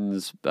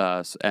 friends,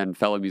 and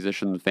fellow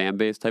musician fan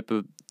base type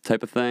of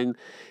thing.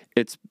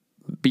 It's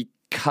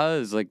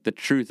because like the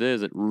truth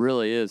is, it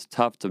really is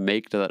tough to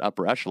make to that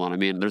upper echelon. I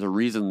mean, there's a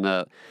reason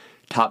that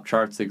top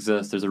charts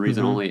exist. There's a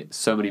reason only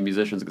so many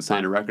musicians get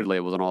signed to record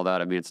labels and all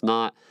that. I mean, it's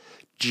not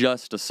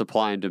just a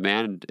supply and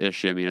demand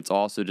issue. I mean, it's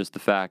also just the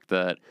fact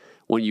that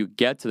when you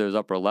get to those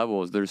upper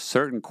levels, there's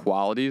certain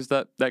qualities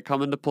that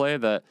come into play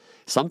that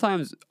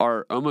sometimes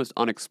are almost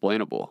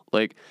unexplainable.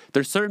 Like,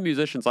 there's certain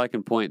musicians I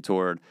can point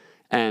toward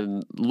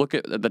and look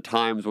at the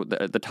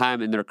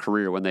time in their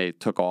career when they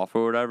took off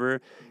or whatever,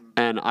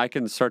 and I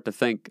can start to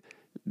think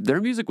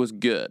their music was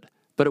good,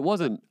 but it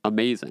wasn't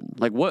amazing.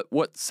 Like,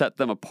 what set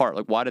them apart?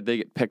 Like, why did they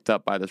get picked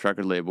up by this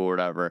record label or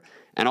whatever?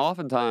 And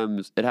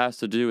oftentimes, it has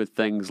to do with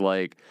things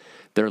like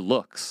their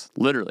looks,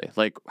 literally.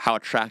 Like, how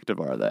attractive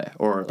are they?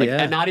 Or, like,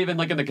 and not even,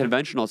 like, in the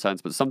conventional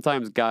sense, but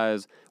sometimes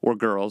guys or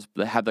girls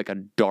that have, like, a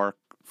dark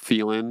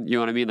feeling, you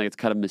know what I mean? Like, it's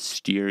kind of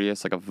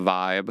mysterious, like a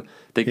vibe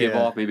they give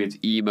off. Maybe it's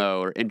emo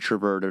or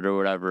introverted or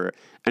whatever.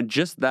 And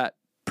just that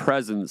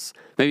presence,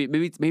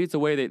 maybe it's the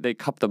way they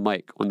cup the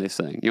mic when they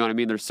sing. You know what I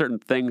mean? There's certain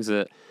things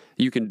that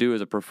you can do as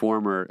a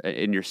performer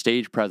in your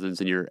stage presence,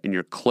 in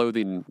your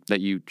clothing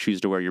that you choose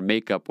to wear, your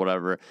makeup,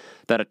 whatever,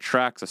 that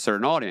attracts a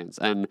certain audience.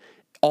 And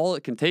all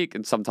it can take,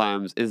 and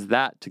sometimes, is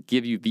that to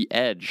give you the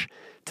edge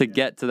to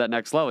get to that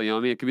next level. You know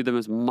what I mean? It could be the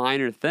most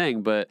minor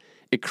thing, but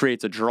it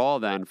creates a draw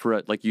then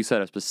for, like you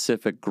said, a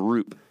specific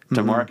group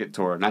to market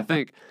toward. And I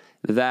think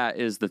that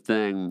is the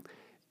thing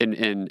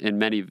in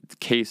many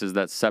cases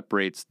that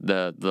separates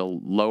the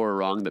lower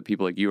rung that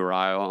people like you or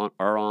I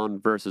are on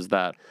versus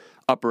that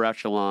upper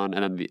echelon,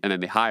 and then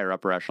the higher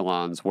upper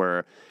echelons,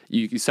 where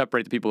you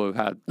separate the people who've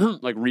had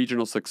like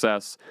regional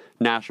success,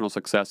 national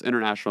success,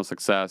 international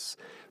success.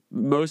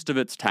 Most of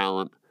it's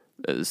talent,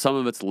 some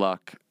of it's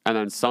luck, and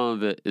then some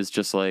of it is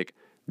just like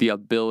the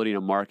ability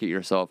to market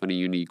yourself in a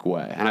unique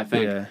way. And I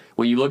think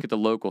when you look at the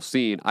local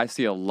scene, I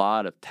see a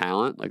lot of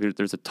talent. Like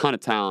there's a ton of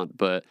talent,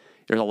 but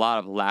there's a lot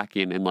of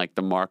lacking in like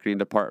the marketing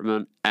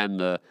department and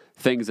the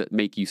things that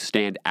make you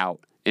stand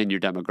out in your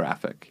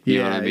demographic. You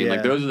know what I mean?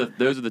 Like those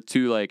are the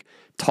two like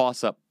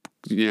toss-ups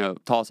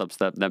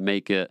that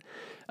make it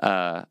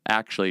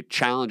actually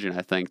challenging,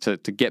 I think, to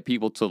get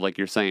people to, like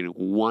you're saying,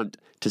 want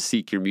to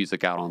seek your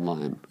music out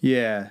online.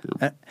 Yeah.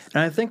 And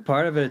I think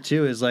part of it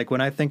too is like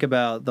when I think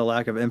about the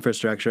lack of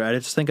infrastructure, I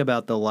just think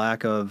about the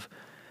lack of,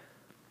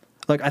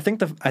 like, I think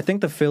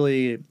the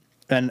Philly,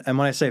 and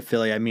when I say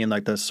Philly, I mean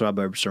like the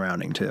suburbs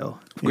surrounding too.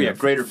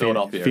 Greater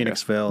Philadelphia,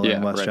 Phoenixville,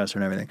 and Westchester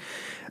and everything.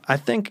 I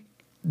think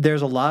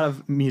there's a lot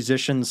of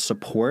musicians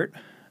support,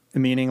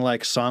 meaning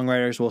like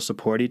songwriters will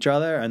support each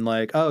other and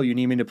like, oh, you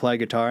need me to play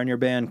guitar in your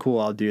band? Cool,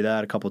 I'll do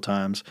that a couple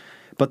times.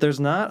 But there's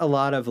not a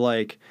lot of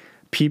like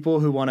people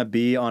who want to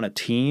be on a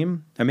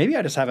team. And maybe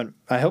I just haven't,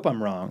 I hope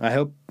I'm wrong. I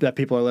hope that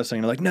people are listening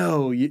and are like,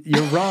 no,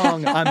 you're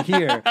wrong. I'm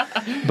here.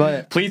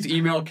 But please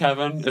email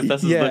Kevin if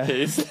this is the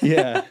case.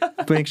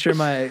 Make sure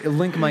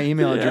link my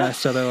email address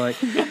so they're like,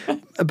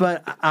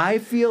 But I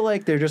feel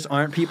like there just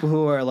aren't people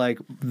who are like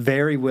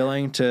very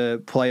willing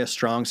to play a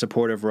strong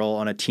supportive role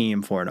on a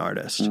team for an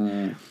artist.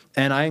 And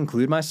I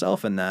include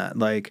myself in that.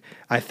 Like,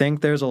 I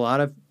think there's a lot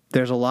of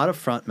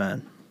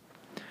frontmen.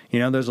 You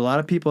know, there's a lot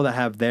of people that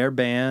have their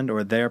band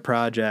or their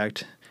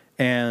project,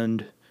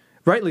 and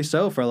rightly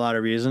so for a lot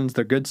of reasons.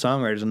 They're good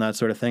songwriters and that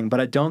sort of thing.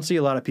 But I don't see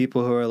a lot of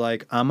people who are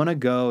like, I'm going to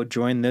go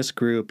join this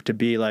group to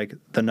be like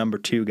the number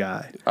 2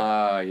 guy.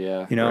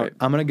 Yeah. You know, right.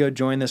 I'm going to go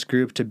join this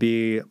group to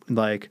be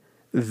like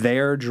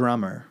their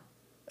drummer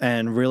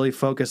and really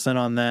focus in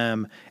on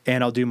them,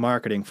 and I'll do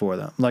marketing for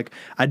them. Like,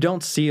 I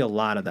don't see a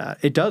lot of that.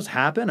 It does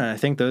happen, and I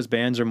think those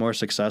bands are more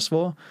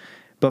successful.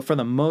 But for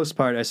the most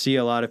part, I see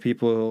a lot of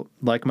people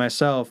like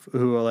myself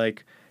who are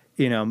like,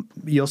 you know,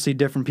 you'll see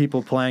different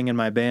people playing in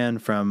my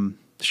band from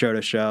show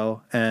to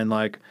show. And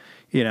like,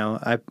 you know,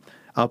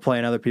 I'll play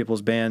in other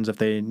people's bands if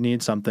they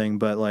need something.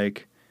 But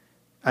like,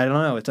 I don't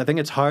know. I think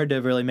it's hard to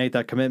really make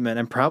that commitment,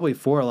 and probably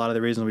for a lot of the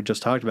reasons we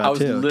just talked about I was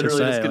too. literally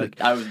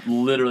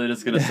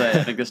just gonna say,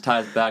 I think this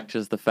ties back to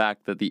just the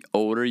fact that the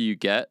older you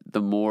get, the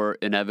more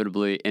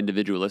inevitably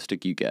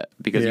individualistic you get,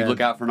 because you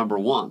look out for number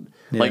one.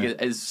 Yeah. Like,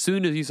 as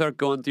soon as you start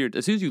going through,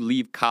 as soon as you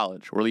leave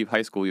college or leave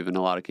high school, even in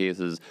a lot of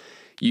cases,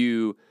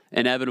 you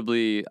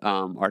inevitably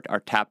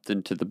are tapped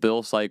into the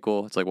bill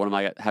cycle. It's like, what am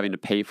I having to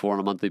pay for on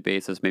a monthly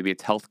basis? Maybe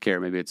it's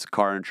healthcare, maybe it's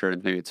car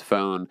insurance, maybe it's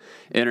phone,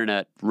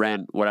 internet,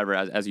 rent, whatever.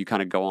 As you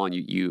kind of go on,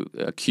 you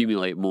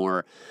accumulate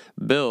more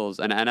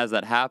bills. And as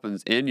that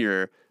happens in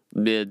your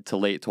mid to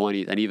late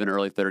 20s and even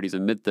early 30s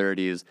and mid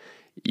 30s,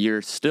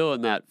 you're still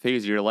in that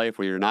phase of your life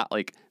where you're not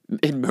like,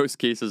 in most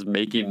cases,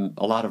 making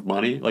a lot of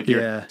money. Like,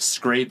 you're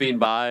scraping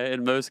by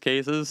in most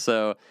cases.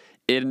 So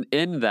in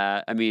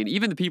that, I mean,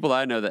 even the people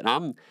that I know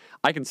that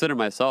I consider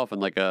myself in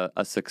like a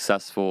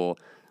successful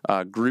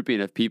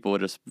grouping of people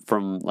just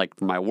from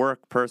my work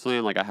personally,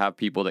 and like I have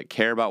people that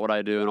care about what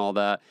I do and all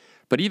that.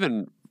 But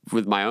even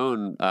with my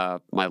own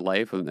my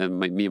life and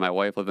me and my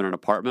wife live in an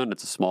apartment.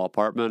 It's a small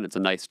apartment. It's a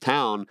nice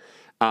town.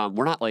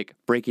 We're not like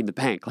breaking the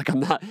bank. Like I'm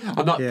not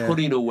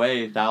putting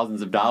away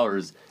thousands of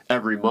dollars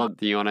every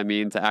month. You know what I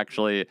mean? To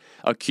actually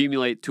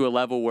accumulate to a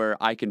level where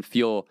I can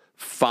feel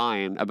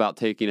fine about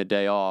taking a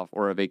day off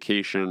or a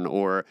vacation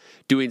or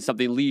doing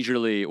something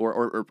leisurely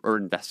or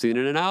investing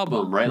in an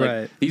album, right?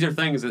 Like these are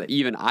things that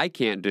even I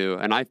can't do,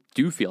 and I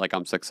do feel like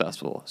I'm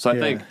successful. So I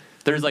think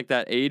there's like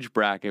that age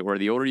bracket where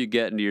the older you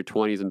get into your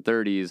 20s and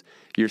 30s,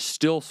 you're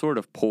still sort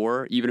of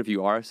poor, even if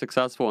you are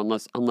successful,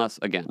 unless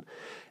again,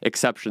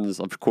 exceptions.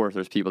 Of course,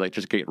 there's people that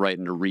just get right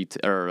into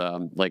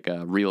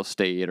real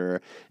estate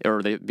or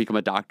they become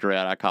a doctor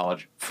out of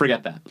college.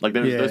 Forget that. Like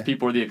those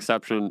people are the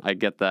exception. I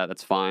get that.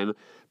 That's fine.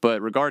 But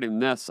regarding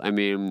this, I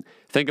mean,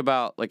 think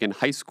about like in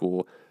high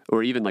school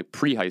or even like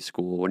pre-high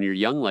school, when you're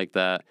young like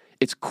that,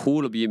 it's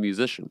cool to be a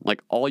musician.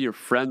 Like all your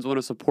friends want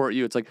to support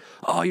you. It's like,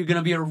 oh, you're going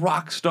to be a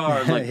rock star.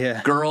 And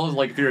like girls,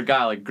 like if you're a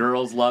guy, like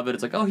girls love it.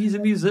 It's like, oh, he's a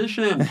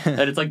musician.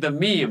 And it's like the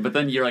meme. But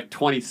then you're like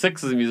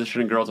 26 as a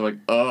musician and girls are like,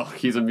 oh,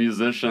 he's a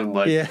musician.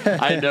 Like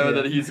I know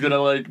that he's going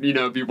to like, you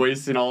know, be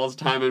wasting all his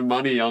time and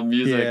money on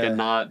music and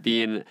not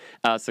being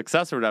a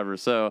success or whatever.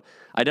 So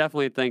I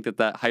definitely think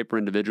that hyper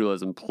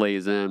individualism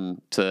plays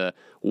in to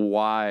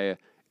why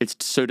it's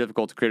so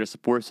difficult to create a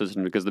support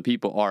system, because the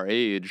people our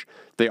age,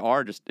 they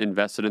are just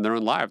invested in their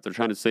own life. They're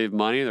trying to save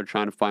money. They're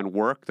trying to find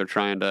work. They're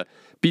trying to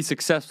be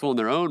successful in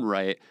their own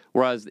right.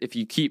 Whereas if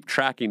you keep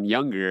tracking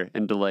younger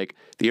into like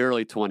the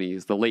early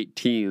 20s, the late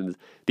teens,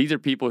 these are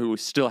people who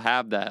still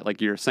have that, like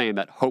you're saying,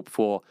 that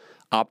hopeful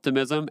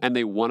optimism, and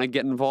they want to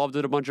get involved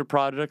in a bunch of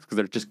projects because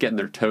they're just getting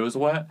their toes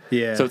wet.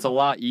 Yeah. So it's a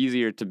lot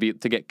easier to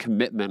get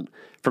commitment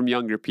from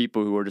younger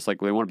people who are just like,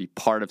 they want to be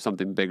part of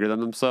something bigger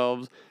than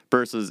themselves,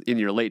 versus in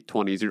your late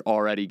 20s, you're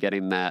already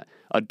getting that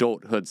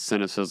adulthood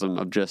cynicism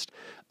of just,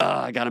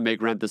 I got to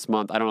make rent this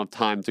month. I don't have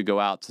time to go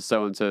out to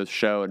so-and-so's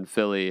show in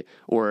Philly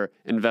or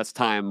invest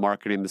time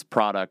marketing this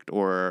product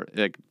or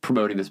like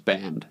promoting this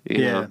band. You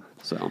know?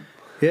 So.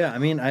 Yeah, I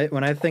mean,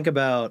 when I think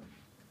about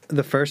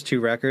the first 2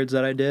 records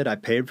that I did, I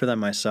paid for them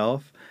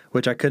myself,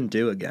 which I couldn't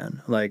do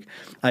again. Like,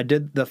 I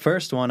did the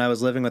first one, I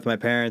was living with my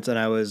parents, and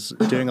I was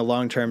doing a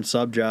long-term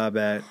sub job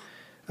at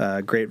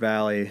Great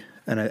Valley,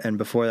 and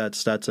before that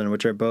Stetson,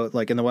 which are both,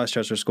 like, in the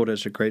Westchester School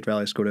District, Great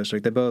Valley School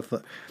District. They both,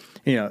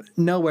 you know,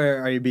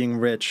 nowhere are you being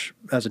rich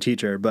as a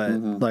teacher, but,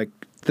 like,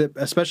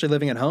 especially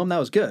living at home, that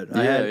was good.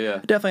 I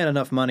definitely had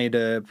enough money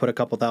to put a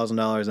couple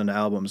 $1,000s into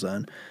albums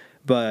then.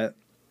 But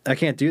I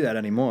can't do that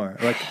anymore.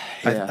 Like,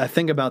 I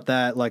think about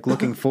that, like,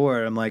 looking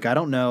forward. I'm like, I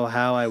don't know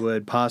how I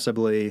would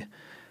possibly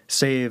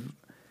save.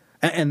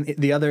 And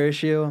the other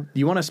issue,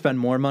 you want to spend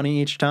more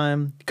money each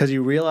time because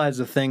you realize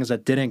the things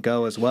that didn't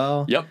go as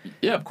well. Yep.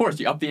 Yeah, of course.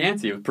 You up the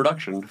ante with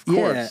production. Of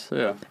course.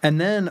 Yeah. And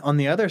then on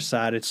the other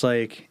side, it's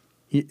like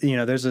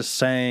there's this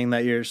saying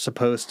that you're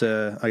supposed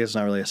to, I guess it's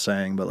not really a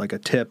saying, but like a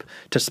tip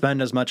to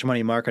spend as much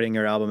money marketing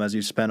your album as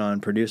you spend on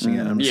producing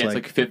it. And I'm just it's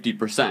like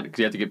 50% because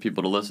you have to get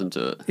people to listen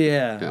to it.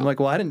 Yeah. I'm like,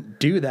 well, I didn't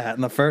do that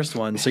in the first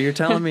one. So you're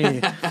telling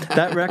me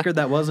that record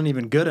that wasn't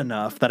even good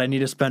enough that I need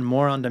to spend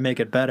more on to make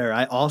it better.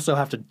 I also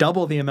have to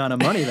double the amount of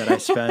money that I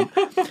spent.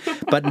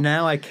 But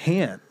now I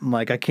can't.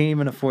 Like, I can't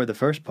even afford the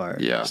first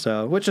part. Yeah.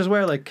 So, which is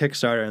where like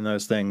Kickstarter and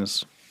those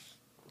things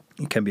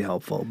can be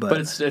helpful, but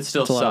it still it's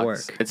sucks. a lot of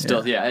work. It's still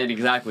and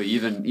exactly.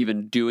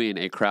 Even doing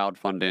a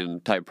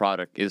crowdfunding type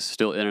product is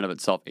still in and of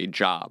itself a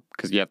job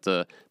because you have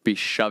to be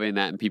shoving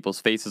that in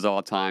people's faces all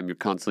the time. You're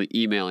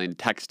constantly emailing,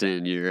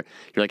 texting. You're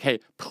like, hey,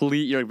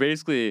 please. You're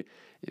basically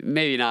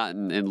maybe not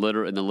in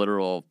the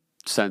literal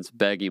sense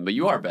begging, but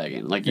you are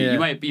begging. Like you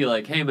might be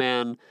like, hey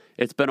man,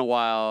 it's been a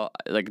while.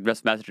 Like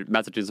just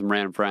messaging some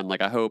random friend.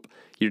 Like I hope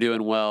you're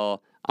doing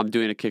well. I'm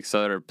doing a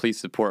Kickstarter, please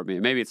support me.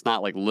 Maybe it's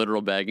not like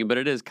literal begging, but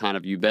it is kind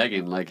of you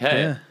begging. Like,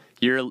 hey,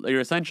 you're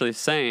essentially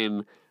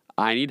saying,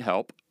 I need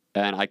help,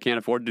 and I can't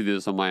afford to do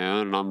this on my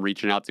own, and I'm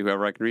reaching out to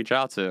whoever I can reach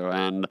out to.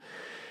 And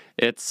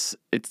it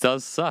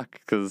does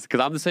suck, because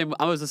I'm the same.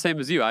 I was the same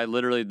as you. I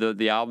literally,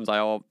 the albums,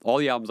 all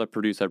the albums I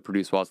produced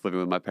while I was living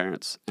with my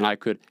parents, and I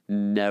could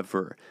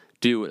never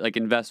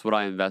invest what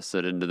I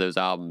invested into those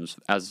albums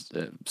as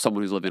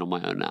someone who's living on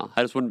my own now.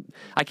 I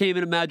can't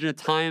even imagine a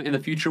time in the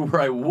future where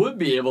I would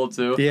be able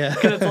to. Yeah.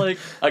 Because it's like,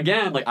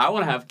 again, like I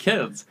want to have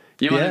kids.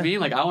 You know what I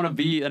mean? Like I want to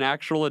be an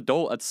actual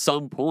adult at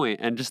some point,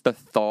 and just the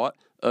thought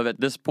of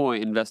at this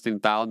point investing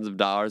thousands of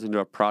dollars into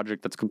a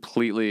project that's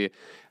completely,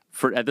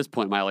 at this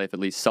point in my life at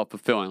least,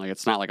 self-fulfilling. Like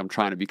it's not like I'm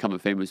trying to become a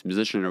famous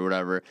musician or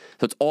whatever.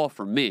 So it's all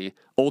for me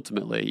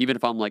ultimately. Even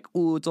if I'm like,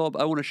 oh, it's all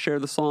I want to share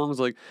the songs.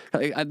 Like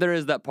there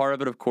is that part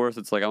of it. Of course,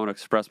 it's like I want to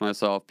express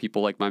myself.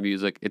 People like my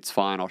music. It's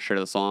fine. I'll share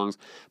the songs.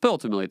 But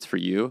ultimately, it's for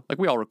you. Like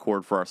we all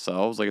record for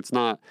ourselves. Like it's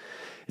not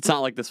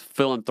like this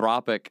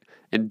philanthropic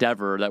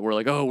endeavor that we're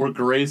like, oh, we're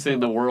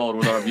gracing the world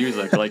with our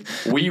music. Like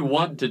we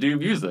want to do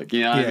music,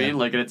 you know what I mean?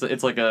 Like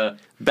it's like a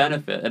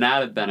benefit, an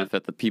added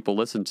benefit that people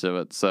listen to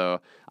it.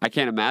 So I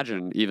can't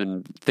imagine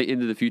even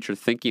into the future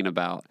thinking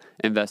about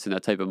investing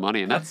that type of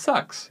money, and that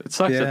sucks. It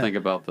sucks to think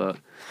about that.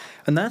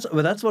 And that's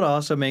what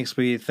also makes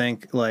me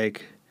think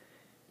like,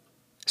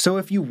 so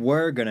if you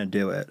were gonna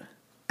do it,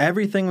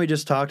 everything we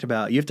just talked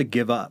about, you have to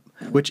give up,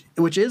 which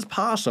is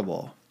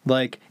possible.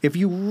 Like if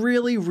you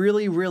really,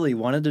 really, really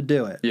wanted to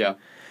do it,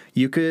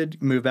 you could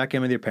move back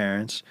in with your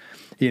parents.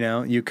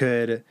 You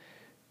could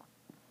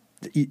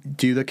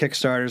do the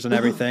Kickstarters and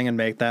everything and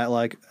make that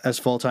like as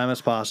full time as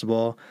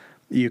possible.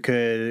 You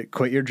could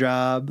quit your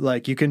job.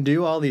 Like you can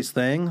do all these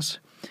things,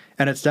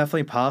 and it's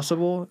definitely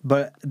possible.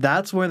 But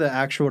that's where the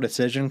actual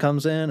decision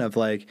comes in of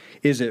like,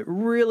 is it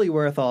really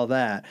worth all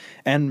that?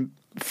 And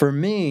for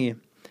me,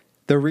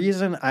 the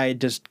reason I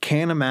just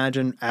can't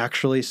imagine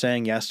actually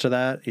saying yes to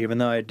that, even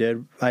though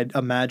I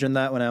imagined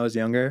that when I was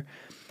younger,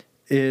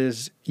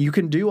 is you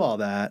can do all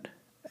that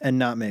and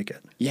not make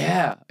it.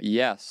 Yeah.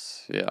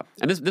 Yes. Yeah.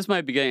 And this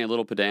might be getting a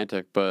little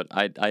pedantic, but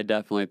I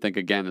definitely think,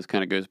 again, this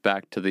kind of goes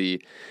back to the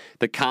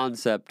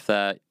concept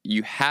that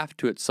you have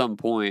to, at some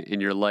point in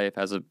your life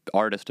as an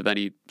artist of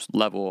any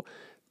level,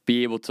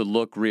 be able to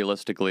look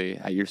realistically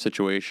at your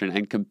situation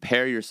and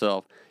compare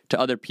yourself to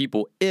other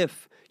people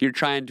if you're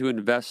trying to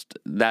invest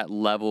that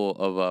level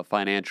of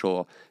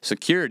financial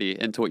security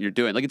into what you're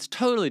doing. Like, it's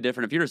totally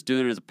different if you're just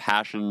doing it as a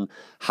passion,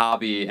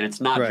 hobby, and it's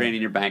not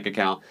draining your bank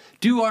account.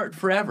 Do art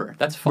forever.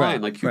 That's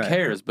fine. Like, who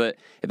cares? But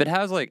if it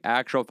has, like,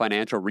 actual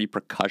financial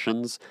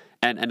repercussions,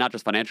 and not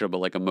just financial, but,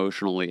 like,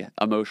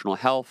 emotional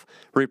health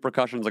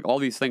repercussions, like, all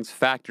these things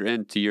factor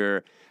into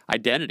your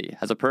identity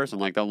as a person.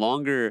 Like, the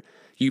longer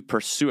you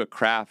pursue a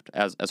craft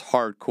as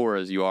hardcore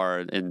as you are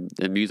in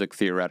music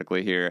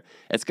theoretically here,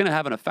 it's going to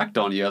have an effect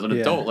on you as an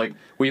adult. Like,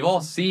 we've all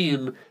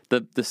seen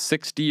the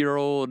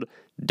 60-year-old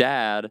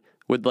dad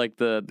with like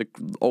the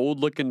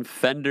old looking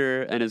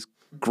Fender and his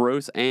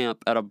gross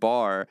amp at a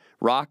bar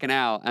rocking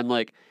out, and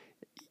like,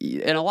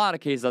 in a lot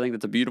of cases, I think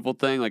that's a beautiful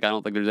thing. Like, I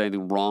don't think there's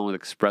anything wrong with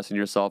expressing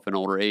yourself in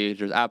older age.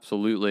 There's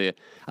absolutely,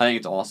 I think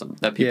it's awesome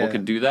that people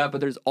can do that, but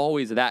there's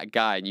always that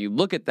guy, and you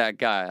look at that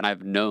guy, and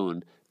I've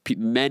known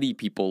many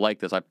people like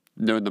this. I've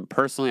known them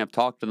personally. I've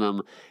talked to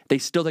them. They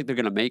still think they're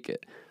going to make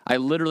it. I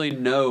literally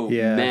know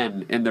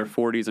men in their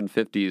 40s and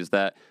 50s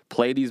that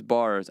play these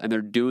bars, and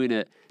they're doing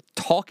it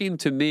talking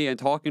to me and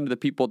talking to the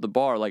people at the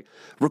bar, like,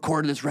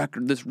 recording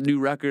this new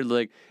record,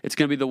 like, it's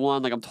gonna be the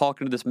one, like, I'm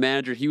talking to this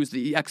manager, he was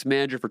the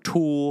ex-manager for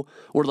Tool,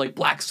 or like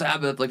Black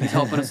Sabbath, like, he's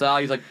helping us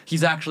out,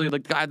 he's actually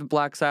like the guy at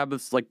Black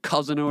Sabbath's like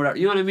cousin or whatever,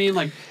 you know what I mean?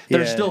 Like,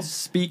 they're still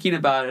speaking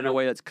about it in a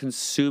way that's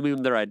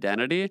consuming their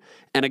identity.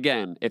 And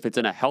again, if it's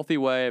in a healthy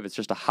way, if it's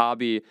just a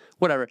hobby,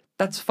 whatever,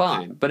 that's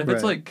fine. But if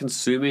it's like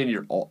consuming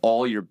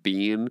all your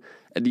being,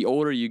 and the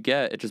older you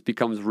get, it just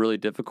becomes really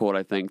difficult,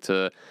 I think,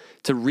 to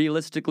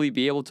realistically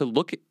be able to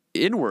look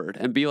inward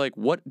and be like,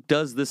 what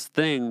does this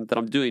thing that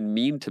I'm doing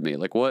mean to me?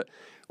 Like,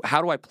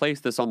 how do I place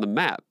this on the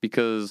map?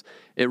 Because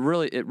it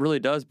really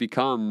does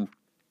become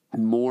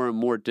more and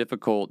more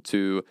difficult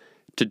to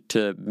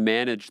to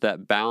manage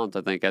that balance,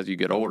 I think, as you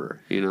get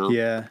older, you know?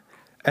 Yeah.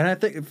 And I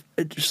think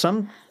to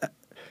some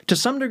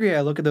degree,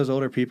 I look at those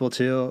older people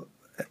too,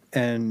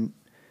 and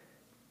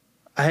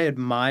I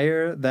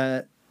admire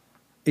that,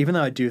 even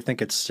though I do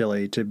think it's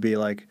silly to be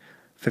like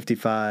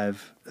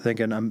 55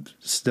 thinking I'm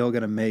still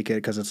going to make it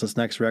because it's this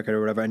next record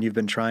or whatever, and you've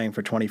been trying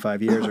for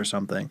 25 years or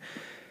something.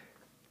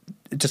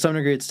 To some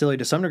degree, it's silly.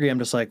 To some degree, I'm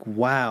just like,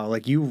 wow,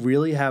 like you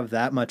really have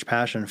that much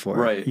passion for it,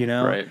 Right, you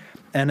know? right.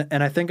 And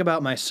I think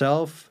about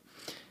myself,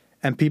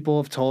 and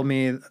people have told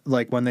me,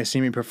 like, when they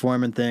see me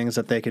perform and things,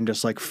 that they can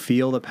just, like,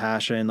 feel the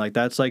passion. Like,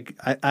 that's, like,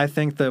 I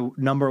think the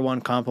number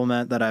one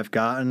compliment that I've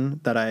gotten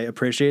that I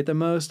appreciate the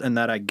most and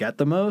that I get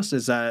the most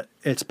is that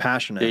it's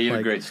passionate. Yeah, you have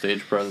like, a great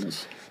stage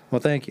presence.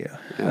 Well, thank you.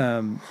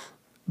 Yeah.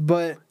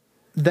 But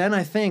then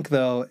I think,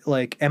 though,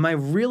 like, am I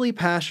really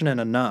passionate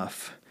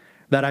enough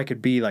that I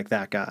could be like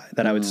that guy,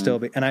 that I would still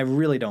be? And I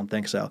really don't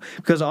think so.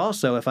 Because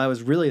also, if I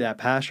was really that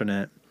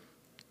passionate,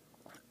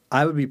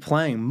 I would be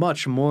playing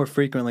much more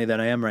frequently than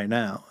I am right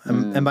now.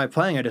 And by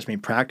playing, I just mean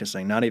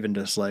practicing, not even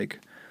just like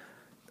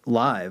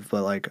live,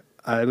 but like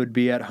I would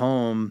be at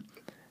home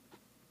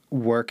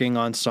working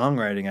on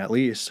songwriting at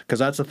least, because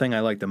that's the thing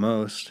I like the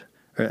most,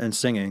 and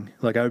singing.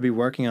 Like I would be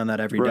working on that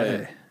every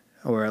day,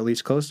 or at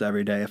least close to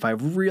every day, if I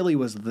really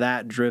was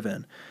that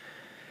driven.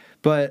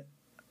 But,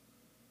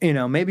 you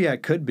know, maybe I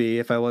could be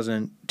if I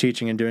wasn't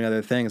teaching and doing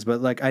other things,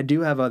 but like I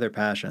do have other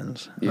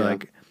passions. Yeah.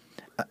 Like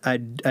I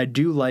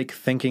do like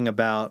thinking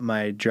about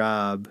my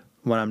job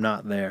when I'm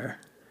not there.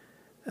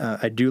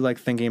 I do like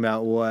thinking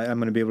about what I'm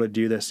going to be able to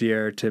do this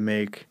year to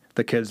make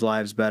the kids'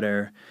 lives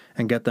better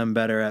and get them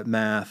better at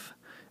math.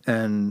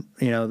 And,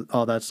 you know,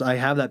 all that's, I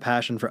have that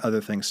passion for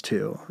other things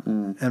too,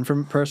 and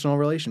from personal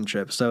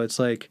relationships. So it's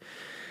like,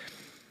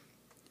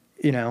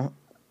 you know,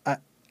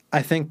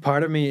 I think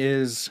part of me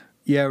is,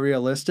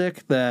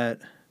 realistic that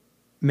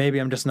maybe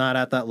I'm just not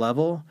at that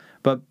level.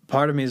 But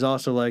part of me is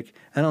also like,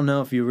 I don't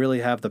know if you really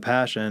have the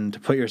passion to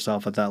put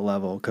yourself at that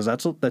level, because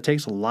that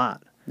takes a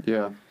lot.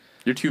 Yeah.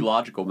 You're too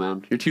logical,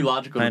 man. You're too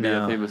logical to be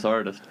a famous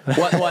artist.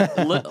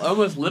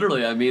 Almost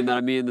literally, I mean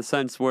in the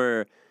sense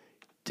where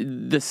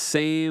the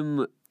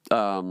same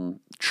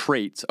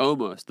traits,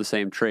 almost the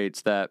same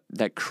traits that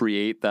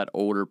create that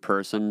older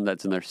person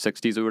that's in their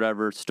 60s or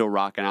whatever, still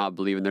rocking out,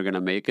 believing they're going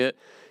to make it.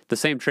 The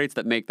same traits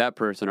that make that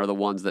person are the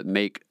ones that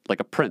make like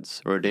a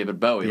Prince or a David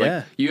Bowie. Yeah.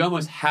 Like you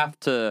almost have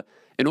to,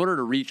 in order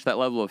to reach that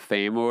level of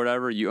fame or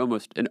whatever, you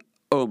almost, in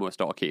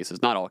almost all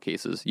cases, not all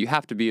cases, you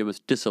have to be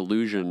almost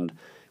disillusioned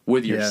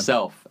with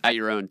yourself at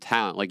your own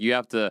talent. Like you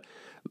have to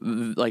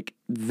like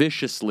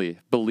viciously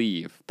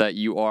believe that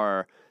you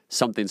are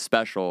something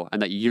special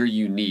and that you're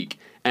unique.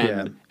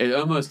 And it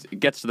almost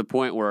gets to the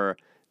point where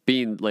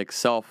being like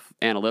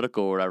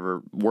self-analytical or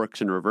whatever works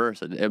in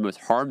reverse. It almost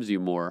harms you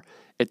more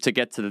to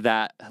get to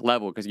that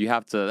level, because you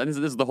have to, and this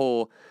is the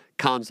whole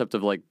concept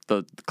of like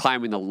the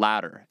climbing the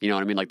ladder, you know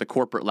what I mean? Like the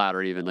corporate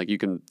ladder even, like you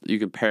can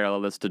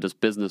parallel this to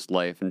just business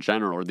life in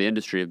general, or the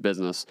industry of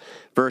business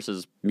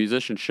versus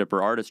musicianship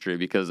or artistry,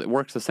 because it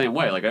works the same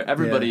way. Like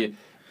everybody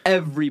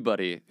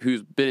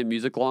who's been in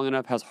music long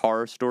enough has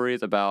horror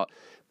stories about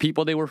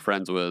people they were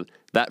friends with.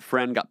 That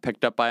friend got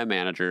picked up by a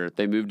manager.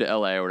 They moved to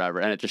LA or whatever,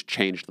 and it just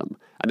changed them.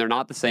 And they're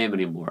not the same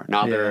anymore.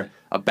 Now they're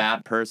a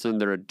bad person.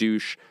 They're a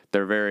douche.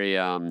 They're very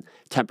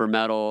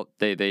temperamental.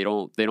 They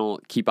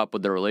don't keep up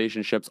with their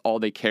relationships. All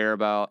they care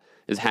about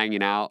is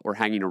hanging out or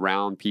hanging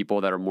around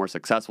people that are more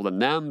successful than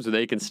them, so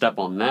they can step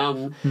on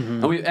them.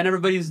 And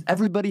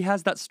everybody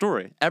has that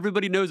story.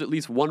 Everybody knows at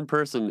least one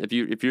person, if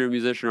you're a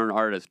musician or an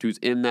artist, who's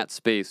in that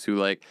space, who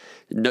like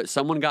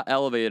someone got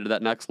elevated to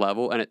that next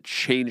level and it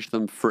changed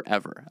them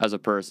forever as a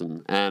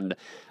person. And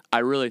I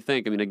really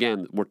think, I mean,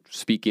 again, we're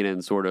speaking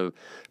in sort of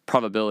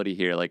probability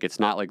here. Like it's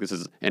not like this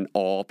is an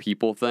all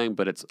people thing,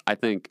 but I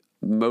think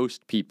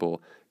most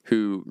people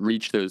who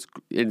reach those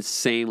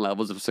insane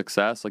levels of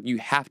success, like you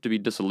have to be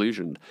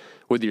disillusioned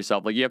with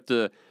yourself. Like you have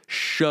to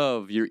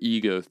shove your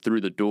ego through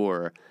the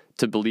door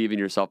to believe in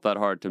yourself that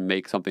hard to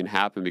make something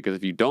happen. Because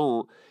if you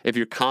don't, if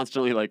you're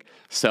constantly like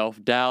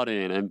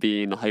self-doubting and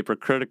being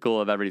hypercritical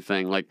of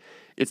everything, like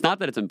it's not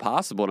that it's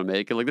impossible to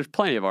make it. Like there's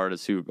plenty of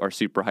artists who are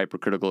super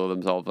hypercritical of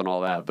themselves and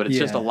all that, but it's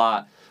just a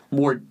lot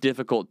more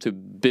difficult to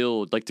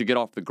build, like to get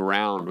off the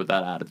ground with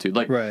that attitude.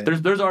 Like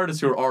there's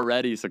artists who are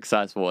already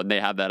successful and they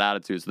have that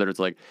attitude, so that it's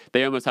like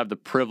they almost have the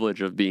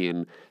privilege of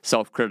being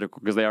self-critical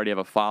because they already have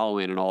a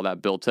following and all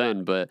that built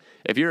in. But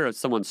if you're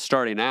someone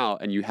starting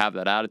out and you have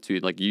that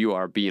attitude, like you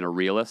are being a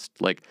realist,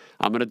 like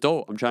I'm an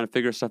adult, I'm trying to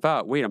figure stuff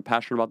out. Wait, I'm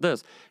passionate about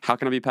this. How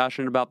can I be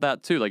passionate about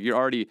that too? Like you're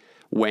already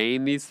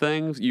weighing these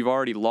things. You've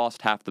already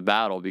lost half the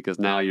battle because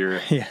now you're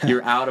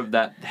out of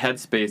that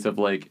headspace of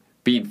like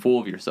being full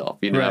of yourself,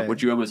 you know,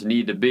 which you almost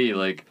need to be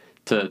like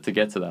to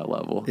get to that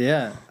level.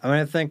 Yeah. I mean,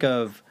 I think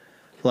of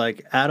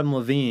like Adam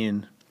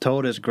Levine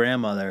told his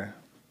grandmother,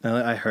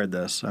 I heard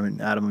this. I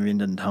mean, Adam Levine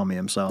didn't tell me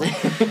himself,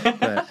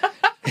 but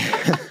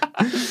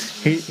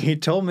he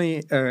told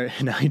me, or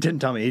no, he didn't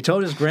tell me. He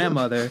told his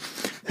grandmother.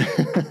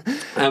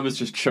 I was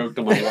just choked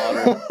on my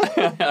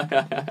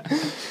water.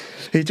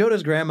 He told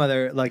his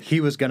grandmother, like,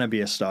 he was going to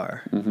be a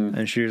star. Mm-hmm.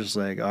 And she was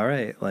like, all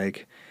right.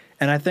 Like,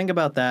 and I think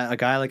about that, a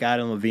guy like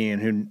Adam Levine,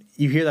 who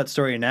you hear that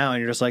story now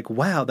and you're just like,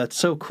 wow, that's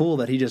so cool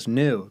that he just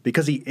knew.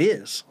 Because he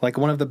is, like,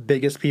 one of the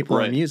biggest people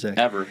in music.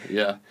 Ever,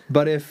 yeah.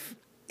 But if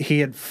he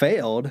had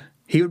failed,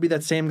 he would be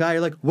that same guy.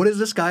 You're like, what is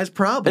this guy's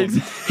problem?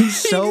 He's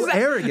so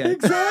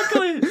arrogant.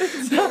 Exactly.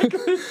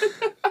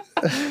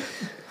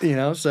 You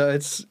know, so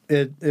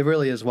it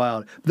really is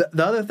wild.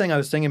 The other thing I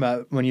was thinking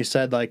about when you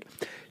said, like,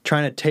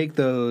 trying to take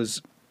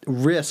those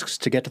risks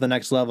to get to the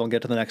next level and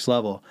get to the next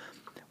level.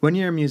 When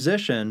you're a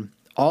musician,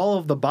 all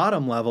of the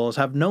bottom levels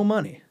have no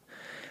money.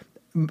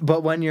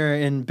 But when you're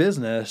in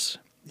business,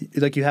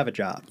 like, you have a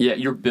job. Yeah,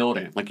 you're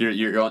building. Like,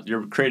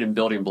 you're creating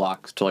building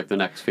blocks to, like, the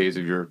next phase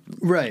of your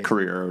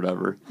career or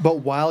whatever. But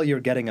while you're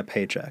getting a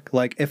paycheck.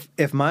 Like,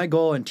 if my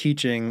goal in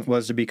teaching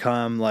was to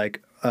become,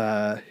 like,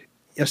 a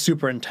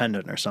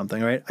superintendent or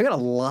something, right? I got a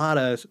lot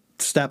of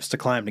steps to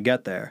climb to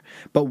get there.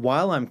 But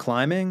while I'm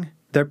climbing,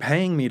 they're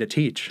paying me to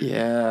teach.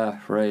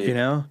 Yeah, right. You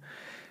know?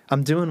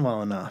 I'm doing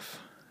well enough.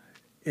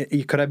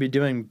 Could I be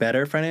doing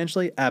better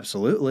financially?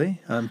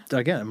 Absolutely.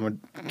 Again,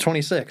 I'm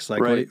 26.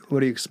 Like, what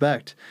do you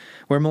expect?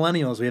 We're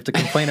millennials. We have to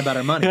complain about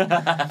our money.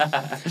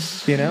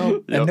 You know?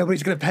 Yep. And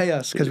nobody's going to pay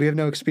us because we have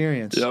no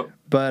experience. Yep.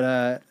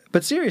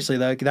 But seriously,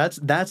 like, that's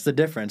the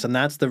difference, and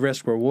that's the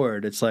risk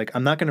reward. It's like,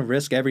 I'm not going to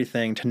risk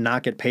everything to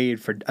not get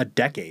paid for a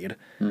decade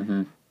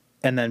and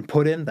then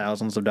put in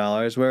thousands of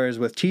dollars. Whereas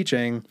with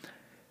teaching,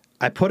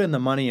 I put in the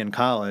money in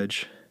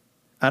college.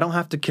 I don't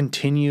have to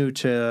continue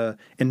to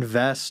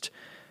invest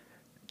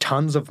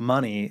tons of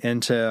money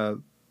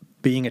into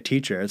being a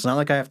teacher. It's not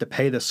like I have to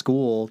pay the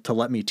school to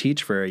let me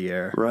teach for a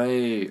year.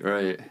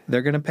 Right.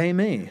 They're going to pay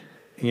me,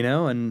 you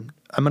know, and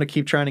I'm going to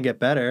keep trying to get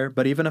better.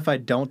 But even if I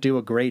don't do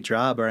a great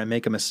job or I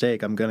make a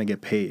mistake, I'm going to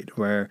get paid.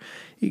 Where,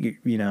 you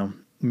know,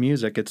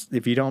 music, if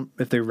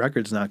the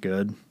record's not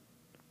good,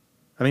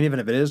 I mean, even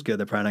if it is good,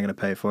 they're probably not going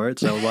to pay for it.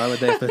 So why would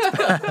they if it's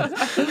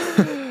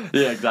bad?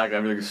 Yeah, exactly.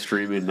 Everything's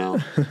streaming now.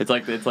 It's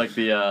like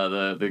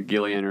the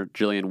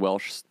Gillian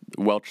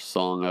Welch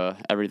song.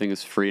 Everything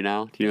is free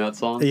now. Do you know that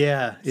song?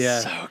 Yeah.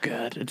 So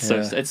good.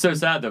 It's so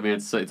sad though. I mean,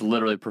 it's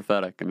literally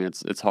prophetic. I mean,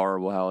 it's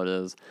horrible how it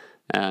is,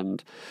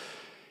 and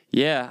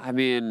yeah, I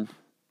mean,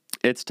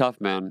 it's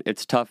tough, man.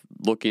 It's tough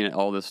looking at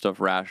all this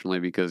stuff rationally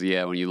because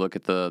when you look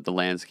at the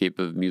landscape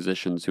of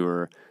musicians who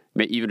are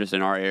even just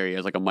in our area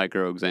as like a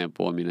micro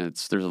example. I mean,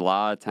 there's a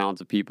lot of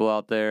talented people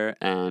out there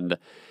and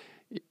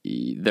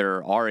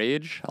they're our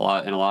age. In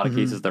a lot of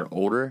cases, they're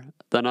older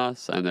than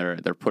us, and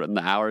they're putting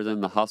the hours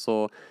in, the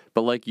hustle.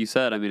 But like you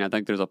said, I mean, I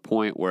think there's a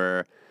point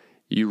where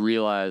you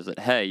realize that,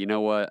 hey, you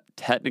know what?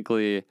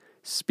 Technically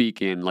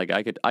speaking, like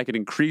I could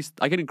increase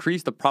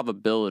the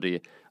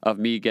probability of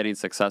me getting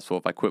successful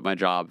if I quit my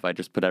job, if I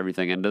just put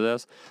everything into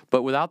this.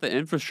 But without the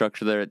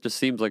infrastructure there, it just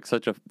seems like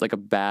such a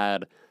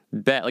bad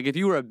bet. Like if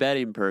you were a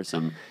betting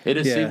person, it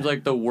just seems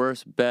like the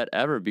worst bet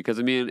ever because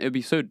I mean, it'd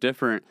be so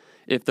different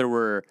if there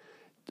were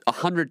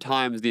 100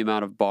 times the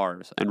amount of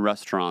bars and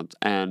restaurants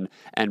and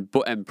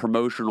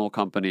promotional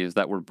companies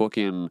that were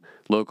booking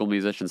local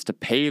musicians to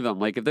pay them.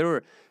 Like if there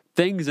were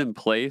things in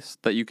place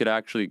that you could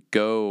actually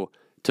go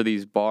to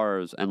these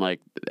bars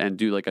and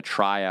do like a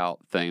tryout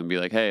thing and be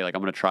like, hey, like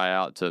I'm going to try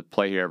out to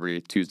play here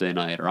every Tuesday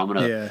night, or I'm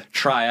going to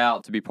try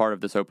out to be part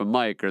of this open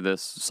mic or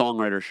this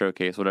songwriter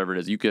showcase, whatever it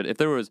is. You could, if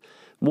there was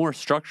more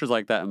structures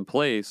like that in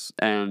place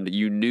and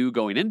you knew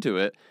going into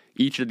it,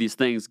 each of these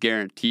things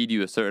guaranteed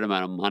you a certain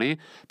amount of money,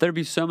 there'd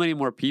be so many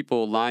more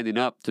people lining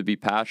up to be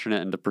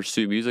passionate and to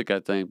pursue music, I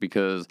think,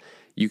 because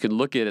you can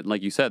look at it,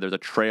 like you said, there's a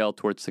trail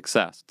towards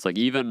success. It's like,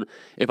 even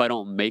if I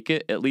don't make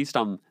it, at least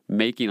I'm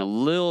making a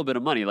little bit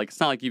of money. Like, it's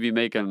not like you'd be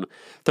making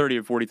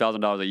 $30,000 or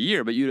 $40,000 a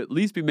year, but you'd at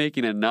least be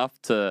making enough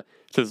to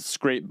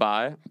scrape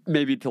by,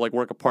 maybe to like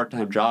work a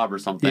part-time job or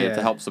something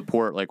to help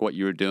support like what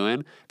you were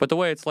doing. But the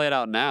way it's laid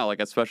out now,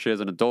 like especially as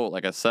an adult,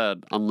 like I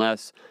said,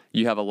 unless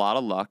you have a lot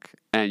of luck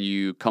and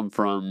you come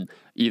from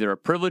either a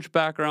privileged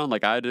background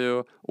like I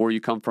do, or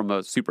you come from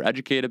a super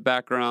educated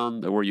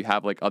background where you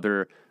have like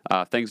other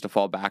things to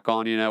fall back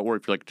on, you know, or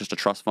if you're like just a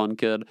trust fund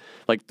kid,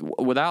 like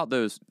without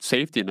those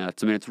safety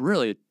nets, I mean, it's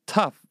really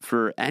tough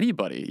for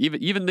anybody,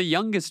 even the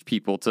youngest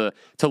people, to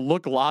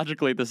look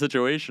logically at the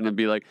situation and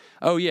be like,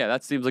 oh yeah,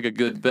 that seems like a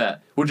good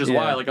bet. Which is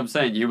why, like I'm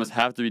saying, you must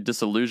have to be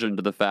disillusioned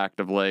to the fact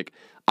of like,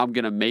 I'm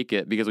gonna make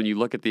it, because when you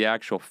look at the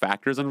actual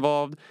factors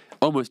involved,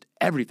 almost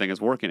everything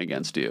is working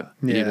against you.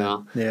 Yeah. You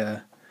know? Yeah.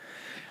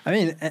 I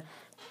mean,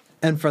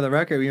 and for the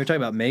record, when you're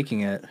talking about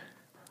making it,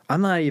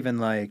 I'm not even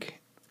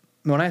like,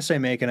 when I say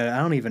making it, I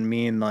don't even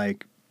mean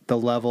like the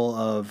level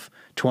of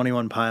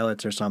 21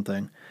 Pilots or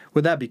something.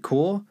 Would that be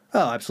cool?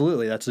 Oh,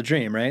 absolutely. That's the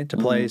dream, right? To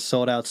play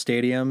sold out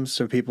stadiums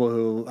for people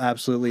who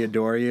absolutely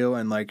adore you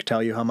and like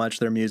tell you how much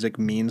their music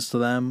means to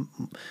them.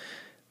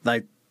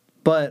 Like,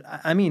 but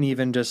I mean,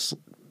 even just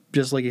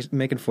like he's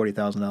making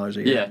 $40,000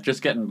 a year. Yeah,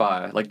 just getting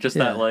by. Like just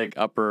that like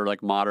upper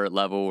like moderate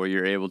level where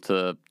you're able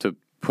to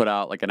put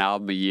out like an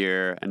album a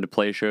year and to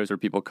play shows where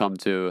people come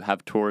to,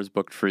 have tours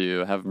booked for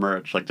you, have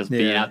merch, like just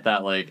being at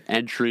that like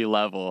entry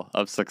level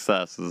of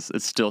success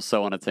it's still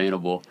so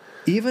unattainable.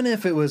 Even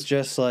if it was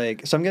just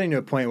like, so I'm getting to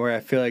a point where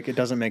I feel like it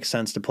doesn't make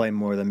sense to play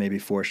more than maybe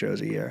 4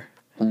 shows a year.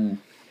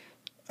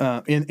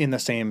 In the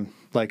same,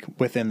 like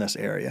within this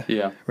area.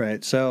 Yeah.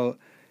 Right. So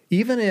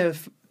even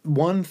if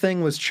one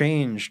thing was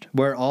changed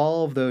where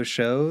all of those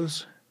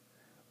shows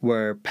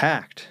were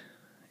packed,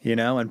 you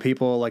know, and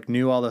people like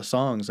knew all the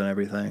songs and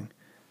everything,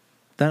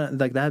 then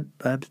like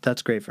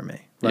that's great for me.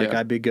 Like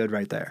I'd be good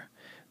right there.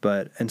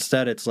 But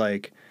instead it's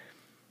like,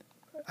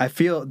 I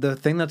feel the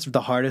thing that's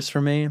the hardest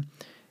for me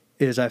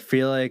is I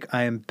feel like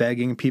I am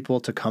begging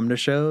people to come to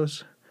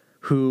shows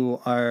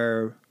who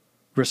are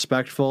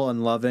respectful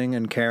and loving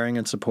and caring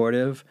and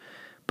supportive,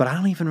 but I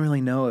don't even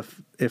really know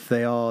if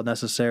they all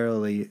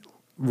necessarily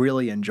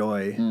really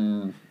enjoy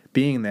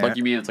being there. Like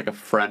you mean it's like a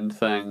friend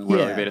thing where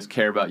like they just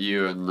care about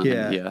you and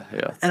yeah.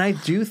 And I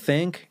do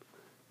think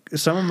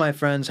some of my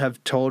friends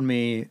have told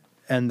me,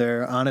 and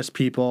they're honest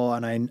people,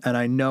 and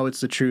I know it's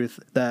the truth,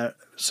 that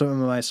some of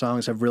my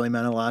songs have really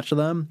meant a lot to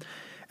them,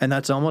 and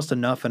that's almost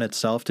enough in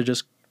itself to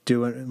just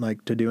do it,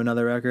 like to do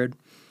another record.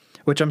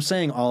 Which I'm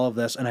saying all of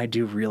this, and I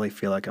do really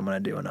feel like I'm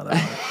going to do another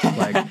one.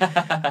 Like,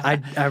 I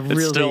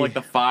really... It's still like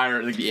the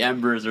fire, like the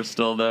embers are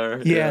still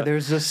there. Yeah,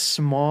 there's this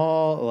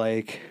small,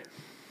 like...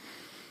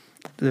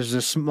 There's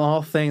this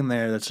small thing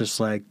there that's just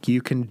like,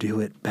 you can do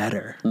it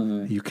better.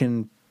 Mm-hmm.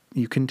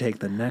 You can take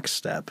the next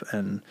step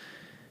and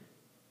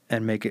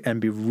make it,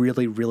 and be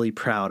really, really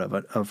proud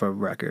of a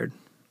record.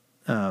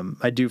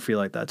 I do feel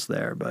like that's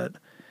there, but...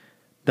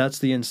 That's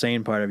the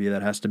insane part of you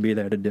that has to be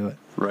there to do it.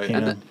 Right.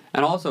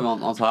 And also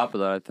on top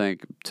of that, I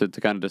think to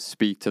kind of just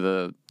speak to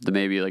the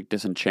maybe like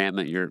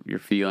disenchantment you're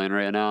feeling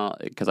right now,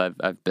 because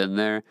I've been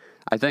there.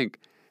 I think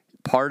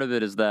part of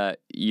it is that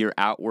your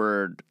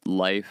outward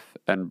life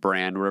and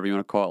brand, whatever you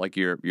want to call it, like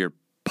your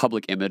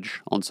public image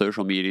on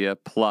social media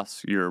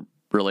plus your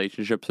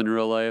relationships in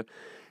real life,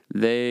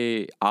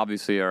 they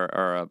obviously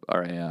are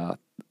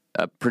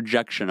a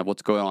projection of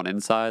what's going on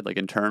inside, like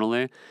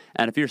internally.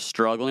 And if you're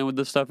struggling with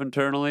this stuff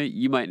internally,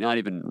 you might not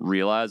even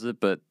realize it,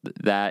 but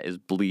that is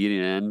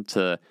bleeding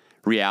into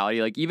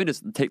reality. Like even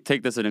just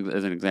take this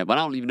as an example. I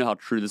don't even know how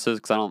true this is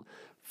because I don't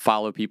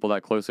follow people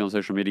that closely on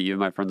social media, even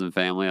my friends and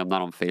family. I'm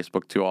not on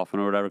Facebook too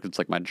often or whatever because it's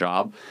like my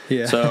job.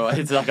 Yeah. So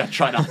it's like I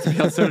try not to be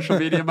on social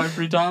media in my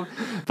free time.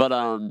 But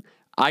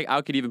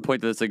I could even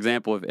point to this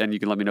example, and you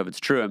can let me know if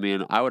it's true. I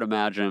mean, I would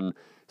imagine,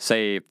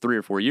 say 3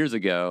 or 4 years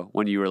ago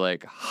when you were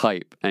like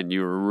hype and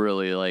you were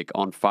really like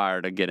on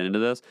fire to get into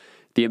this,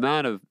 the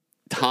amount of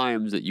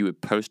times that you would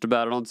post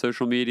about it on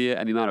social media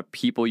and the amount of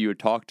people you would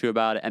talk to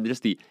about it and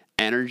just the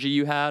energy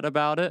you had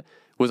about it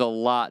was a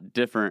lot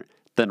different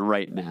than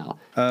right now.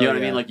 You know what I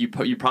mean? Like you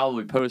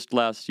probably post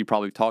less, you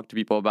probably talk to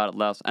people about it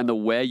less, and the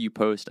way you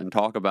post and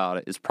talk about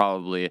it is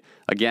probably,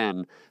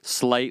 again,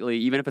 slightly,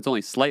 even if it's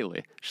only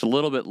slightly, just a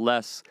little bit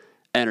less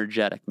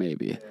energetic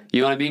maybe.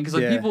 You know what I mean? Because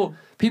like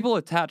people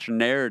attach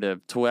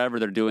narrative to whatever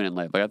they're doing in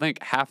life. Like I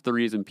think half the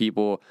reason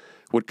people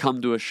would come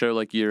to a show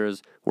like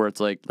yours, where it's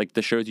like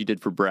the shows you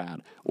did for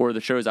Brad, or the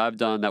shows I've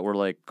done that were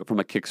like from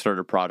a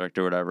Kickstarter project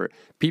or whatever,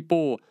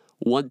 people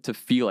want to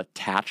feel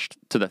attached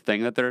to the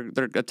thing that they're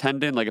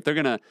attending. Like if they're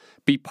gonna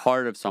be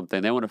part of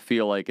something, they want to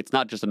feel like it's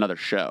not just another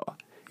show.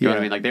 You know what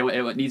I mean? Like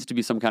it needs to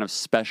be some kind of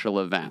special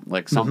event,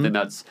 like something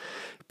that's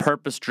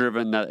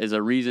purpose-driven, that is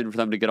a reason for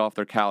them to get off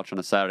their couch on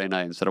a Saturday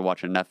night instead of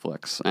watching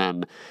Netflix.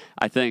 And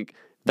I think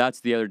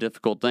that's the other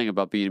difficult thing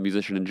about being a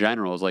musician in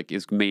general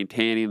is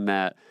maintaining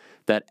that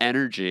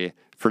energy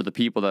for the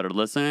people that are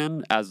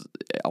listening, as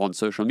on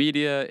social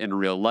media, in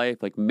real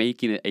life, like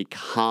making it a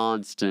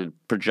constant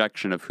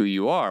projection of who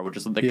you are, which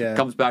is something that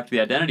comes back to the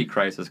identity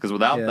crisis. Because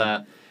without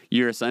that,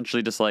 you're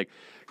essentially just like,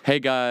 hey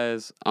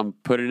guys, I'm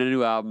putting a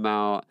new album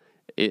out.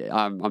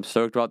 I'm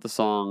stoked about the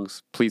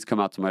songs. Please come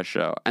out to my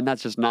show. And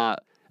that's just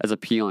not as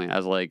appealing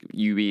as like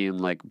you being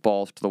like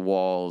balls to the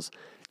walls.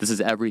 This is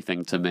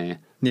everything to me.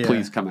 Yeah.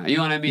 Please come out. You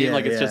know what I mean? Yeah,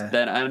 like it's just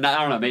that. And I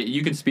don't know. Maybe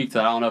you can speak to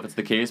that. I don't know if it's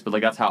the case, but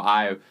like that's how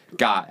I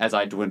got as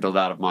I dwindled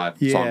out of my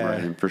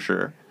songwriting for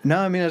sure. No,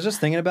 I mean I was just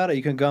thinking about it.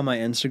 You can go on my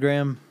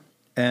Instagram,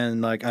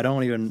 and like I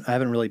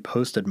haven't really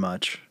posted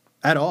much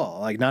at all.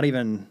 Like not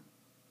even.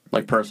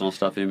 Like personal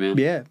stuff, you mean?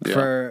 Yeah.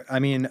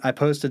 I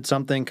posted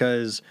something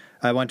because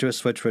I went to a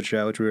Switchfoot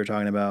show, which we were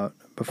talking about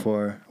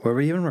before. Were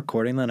we even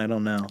recording then? I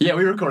don't know. Yeah,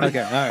 we recorded.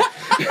 Okay, all right.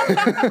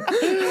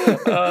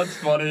 That's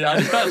funny. I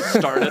just got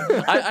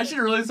started. I should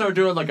really start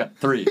doing like a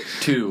 3,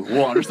 2,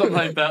 1 or something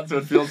like that so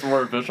it feels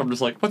more official. I'm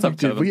just like, what's up,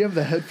 Kevin? Did we have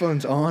the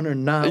headphones on or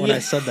not when I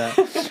said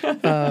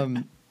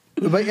that?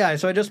 But yeah,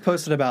 so I just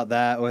posted about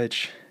that,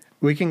 which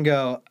we can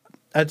go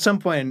at some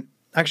point.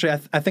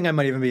 Actually, I think I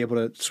might even be able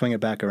to swing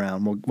it back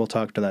around. We'll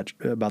talk to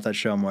about that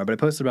show more. But I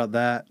posted about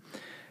that.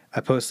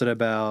 I posted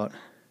about.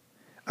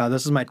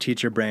 This is my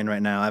teacher brain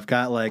right now.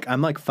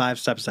 I'm like 5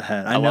 steps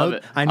ahead.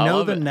 I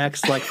know the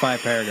next like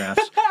 5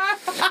 paragraphs.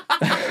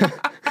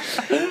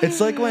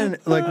 It's like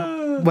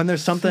when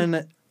there's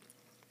something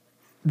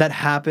that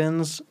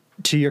happens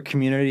to your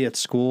community at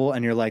school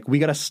and you're like, we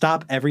got to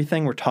stop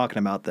everything, we're talking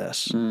about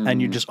this.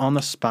 And you're just on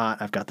the spot,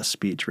 I've got the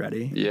speech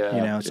ready. Yeah.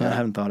 You know, so I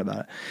haven't thought about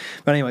it.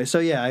 But anyway, so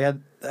yeah,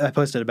 I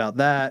posted about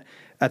that.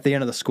 At the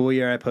end of the school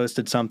year, I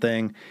posted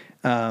something.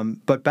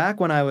 But back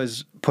when I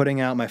was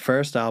putting out my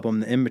first album,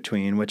 The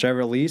In-Between, which I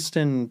released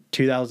in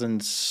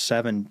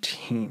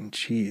 2017,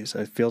 jeez,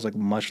 it feels like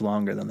much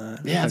longer than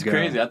that. Yeah, it's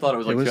crazy. I thought it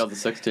was like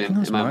 2016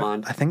 in my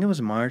mind. I think it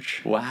was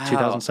March. Wow.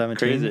 2017.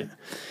 Crazy.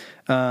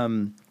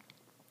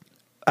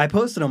 I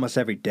posted almost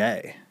every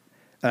day.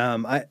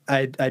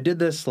 I did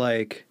this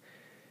like,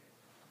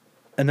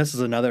 and this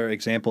is another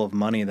example of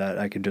money that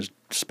I could just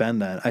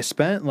spend. That I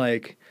spent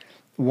like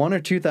 $1,000 or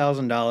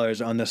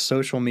 $2,000 on this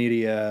social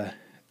media.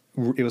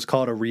 It was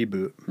called a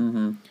Reboot.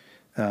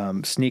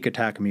 Mm-hmm. Sneak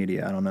Attack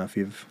Media. I don't know if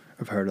you've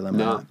heard of them.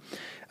 No.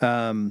 Or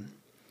not.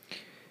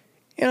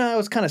 You know, I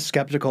was kind of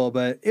skeptical,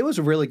 but it was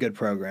a really good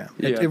program.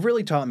 It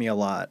really taught me a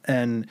lot.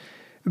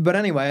 But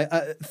anyway,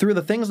 through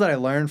the things that I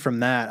learned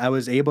from that, I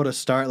was able to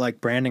start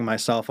like branding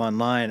myself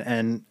online.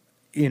 And,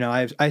 you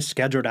know, I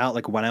scheduled out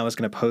like when I was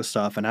going to post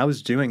stuff, and I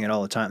was doing it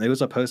all the time. It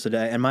was a post a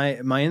day. And my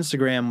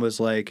Instagram was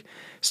like,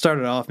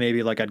 started off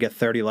maybe like I'd get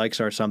 30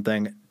 likes or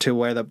something, to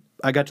where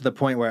I got to the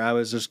point where I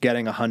was just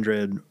getting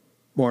 100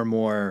 or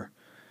more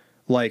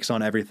likes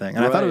on everything.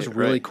 And I thought it was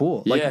really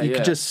cool. Like you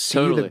could just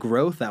see the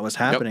growth that was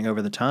happening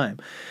over the time.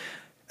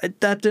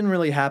 That didn't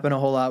really happen a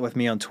whole lot with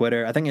me on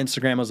Twitter. I think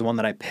Instagram was the one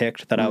that I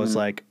picked that I was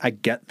like, I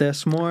get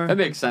this more. That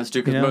makes sense,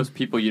 too, because most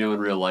people you know in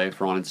real life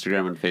are on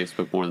Instagram and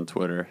Facebook more than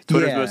Twitter.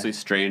 Twitter's mostly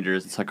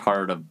strangers. It's like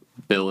hard to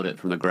build it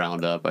from the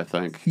ground up, I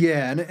think.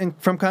 Yeah, and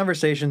from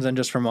conversations and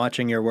just from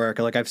watching your work,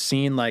 like I've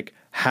seen like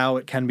how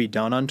it can be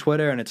done on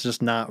Twitter, and it's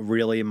just not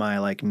really my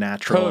like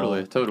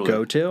natural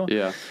go-to.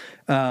 Yeah.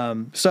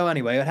 So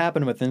anyway, it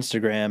happened with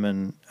Instagram,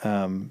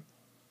 and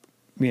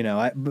you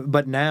know,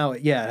 but now,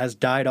 it has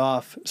died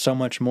off so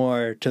much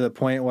more, to the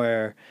point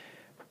where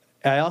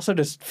I also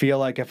just feel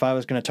like if I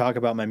was going to talk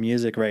about my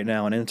music right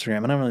now on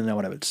Instagram, I don't really know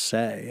what I would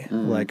say.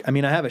 Like, I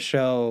mean, I have a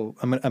show,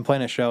 I'm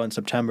playing a show in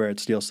September at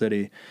Steel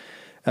City.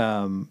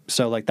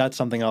 So like that's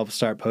something I'll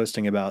start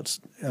posting about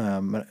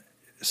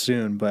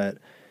soon. But,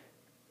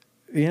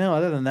 you know,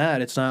 other than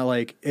that, it's not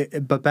like,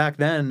 but back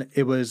then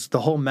it was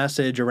the whole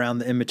message around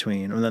the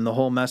In-Between, and then the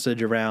whole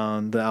message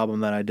around the album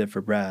that I did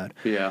for Brad.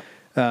 Yeah.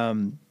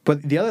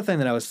 But the other thing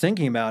that I was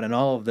thinking about in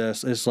all of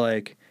this is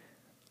like,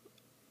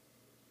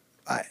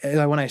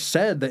 when I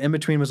said the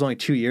In-Between was only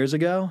 2 years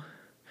ago,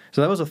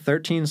 so that was a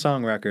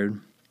 13-song record.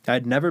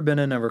 I'd never been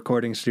in a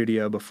recording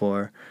studio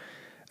before.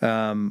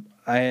 I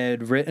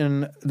had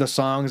written the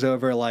songs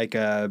over like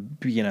a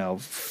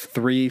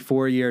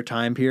 3-4 year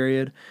time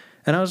period,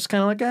 and I was just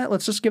kind of like,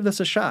 let's just give this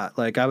a shot.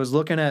 Like, I was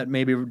looking at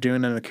maybe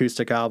doing an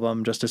acoustic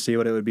album just to see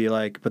what it would be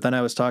like. But then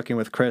I was talking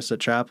with Chris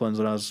at Chaplin's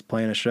when I was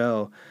playing a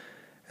show.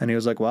 And he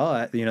was like,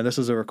 well, this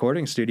is a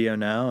recording studio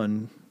now,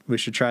 and we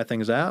should try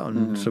things out.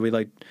 And so we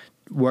like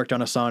worked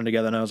on a song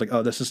together, and I was like,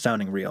 oh, this is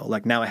sounding real.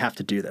 Like, now I have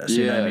to do this.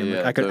 You know what I mean?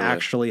 Like, I could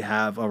actually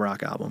have a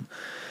rock album.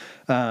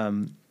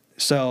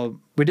 So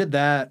we did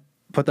that,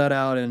 put that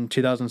out in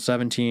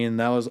 2017.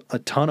 That was a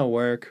ton of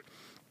work.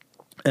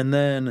 And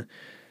then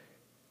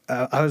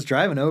I was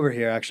driving over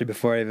here, actually,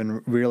 before I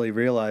even really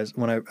realized,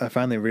 when I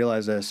finally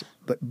realized this.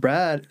 But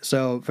Brad,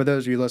 so for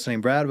those of you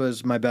listening, Brad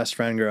was my best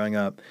friend growing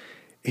up.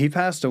 He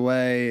passed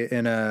away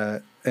in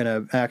a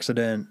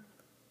accident.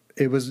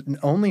 It was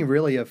only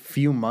really a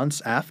few months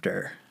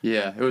after.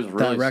 Yeah, it was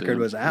really that record soon.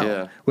 Was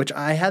out. Which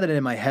I had it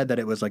in my head that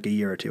it was like a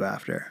year or two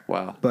after.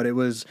 Wow. But it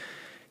was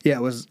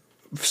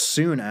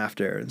soon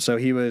after. And so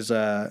he was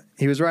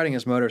riding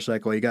his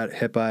motorcycle. He got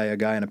hit by a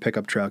guy in a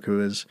pickup truck who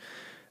was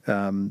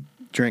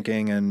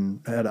drinking and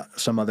had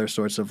some other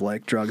sorts of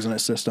like drugs in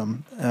his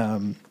system.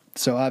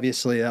 So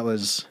obviously that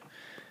was,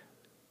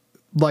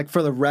 like,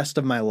 for the rest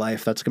of my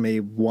life, that's going to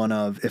be one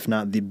of, if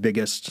not the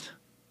biggest,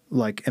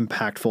 like,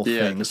 impactful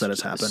things that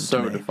has happened to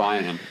me. So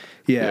defining.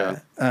 Yeah.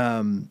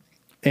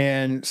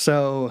 And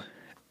so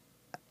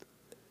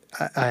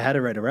I had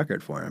to write a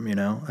record for him, you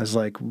know? I was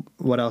like,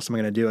 what else am I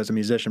going to do as a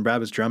musician?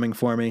 Brad was drumming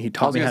for me. He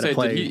taught me how to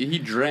play. He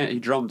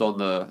drummed on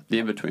the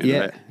In-Between,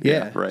 right?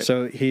 Yeah, right.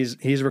 So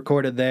he's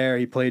recorded there.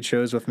 He played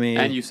shows with me.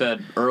 And you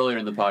said earlier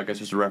in the podcast,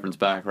 just a reference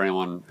back for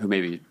anyone who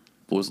maybe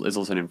is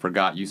listening and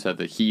forgot, you said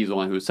that he's the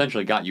one who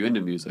essentially got you into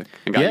music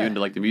and got you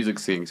into like the music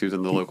scene, because he was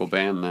in the local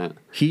band that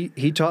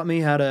he taught me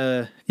how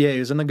to. He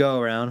was in the Go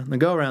Around. The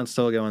Go Around's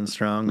still going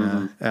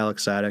strong.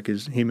 Alex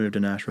Sadek he moved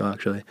to Nashville,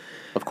 actually.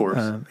 Of course.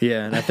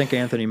 And I think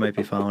Anthony might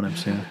be following him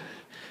soon.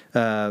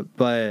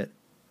 But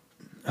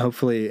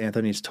hopefully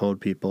Anthony's told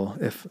people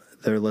if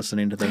they're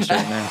listening to this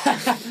right now.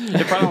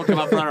 It probably won't come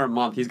up for another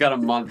month. He's got a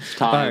month's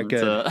time. All right,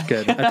 good.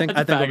 I think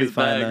we'll be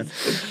fine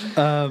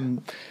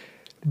then.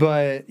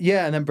 But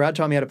yeah, and then Brad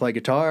taught me how to play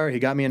guitar. He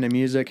got me into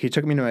music. He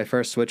took me to my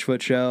first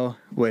Switchfoot show,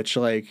 which,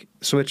 like,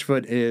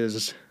 Switchfoot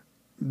is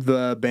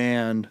the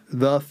band,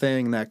 the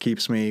thing that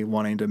keeps me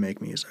wanting to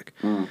make music.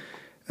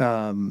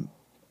 And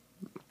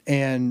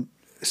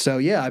so,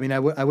 yeah, I mean, I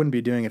wouldn't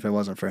be doing it if it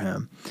wasn't for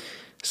him.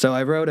 So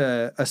I wrote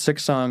a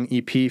 6-song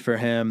EP for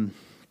him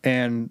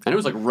And it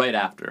was like right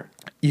after.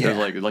 Yeah.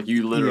 It was like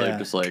you literally Yeah.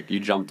 just like, you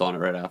jumped on it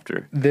right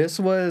after. this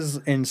was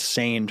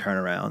insane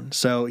turnaround.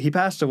 So he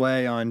passed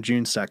away on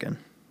June 2nd,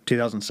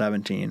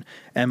 2017.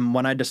 And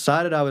when I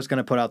decided I was going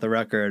to put out the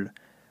record,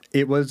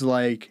 it was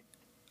like,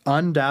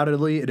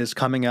 undoubtedly, it is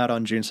coming out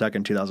on June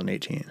 2nd,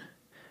 2018.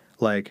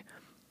 Like,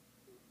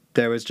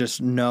 there was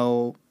just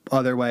no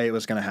other way it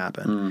was going to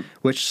happen,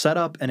 which set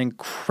up an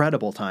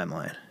incredible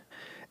timeline.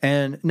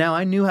 And now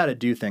I knew how to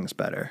do things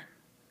better.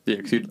 Yeah,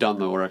 because you'd done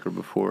the record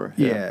before.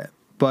 Yeah.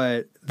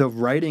 But the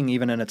writing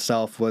even in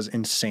itself was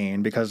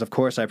insane because, of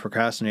course, I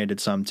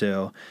procrastinated some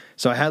too.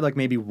 So I had like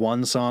maybe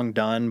one song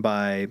done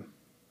by,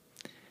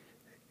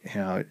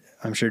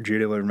 I'm sure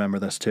Judah would remember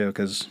this too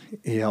because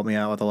he helped me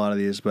out with a lot of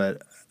these,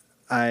 but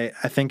I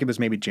think it was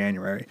maybe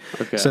January.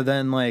 Okay. So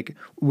then like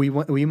we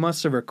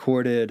must have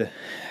recorded,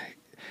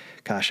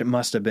 gosh, it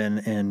must have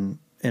been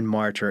in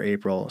March or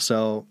April.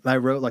 So I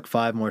wrote like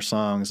 5 more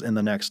songs in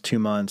the next 2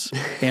 months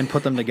and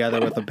put them together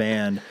with a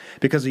band.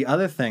 Because the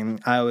other thing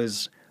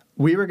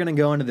we were going to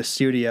go into the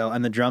studio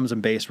and the drums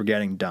and bass were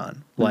getting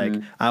done. Like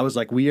I was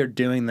like, we are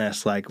doing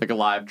this like a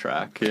live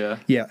track. Yeah.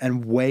 Yeah.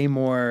 And way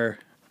more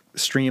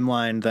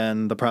streamlined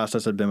than the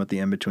process had been with the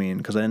in-between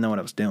because I didn't know what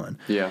I was doing.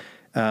 Yeah.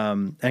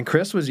 And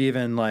Chris was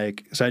even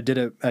like, so I did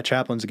it at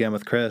Chaplin's again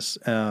with Chris.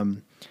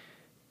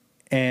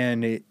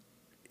 And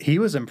he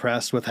was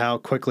impressed with how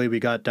quickly we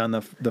got done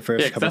the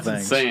first couple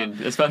that's things.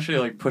 Insane, especially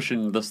like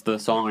pushing the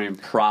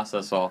songwriting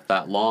process off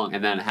that long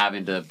and then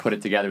having to put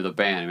it together with a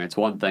band. I mean, it's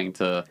one thing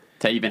to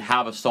even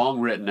have a song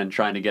written and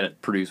trying to get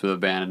it produced with a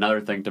band.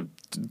 Another thing to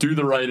do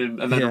the writing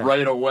and then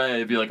right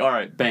away be like, all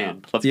right,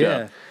 band, let's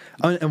go.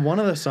 And one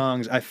of the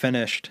songs I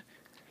finished,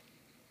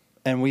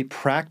 and we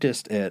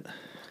practiced it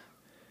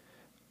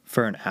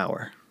for an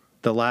hour.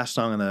 The last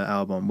song on the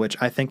album, which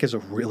I think is a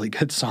really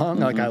good song.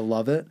 Like I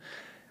love it.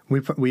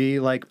 We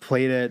like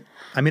played it.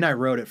 I mean, I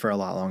wrote it for a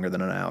lot longer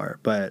than an hour,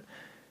 but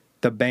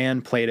the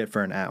band played it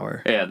for an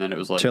hour. Yeah, and then it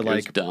was like, to it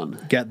was like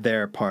done. Get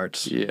their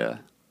parts. Yeah.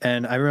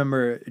 And I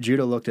remember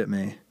Judah looked at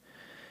me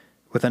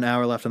with an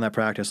hour left in that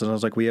practice, and I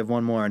was like, "We have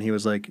one more," and he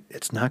was like,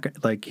 "It's not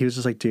like." He was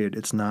just like, "Dude,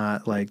 it's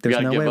not like there's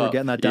no way we're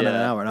getting that done in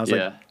an hour." And I was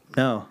like,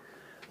 "No,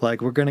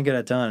 like we're gonna get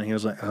it done." And he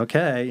was like,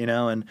 "Okay,"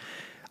 and.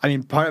 I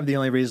mean, part of the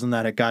only reason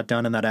that it got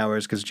done in that hour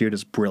is because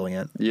Judah's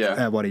brilliant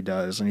at what he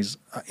does, and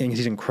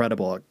he's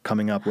incredible at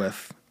coming up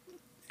with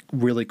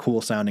really cool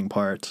sounding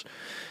parts.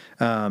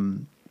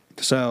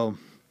 So,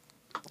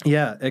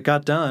 yeah, it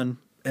got done,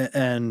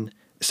 and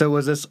so it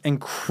was this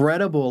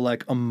incredible,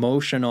 like,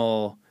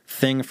 emotional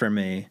thing for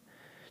me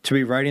to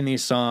be writing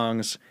these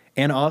songs,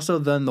 and also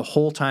then the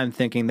whole time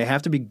thinking they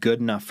have to be good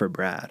enough for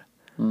Brad.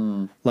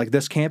 Like,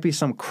 this can't be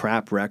some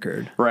crap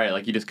record. Right,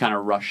 like you just kind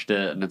of rushed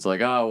it, and it's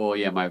like, oh, well,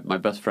 yeah, my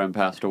best friend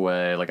passed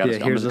away. Like, I'm just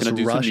going to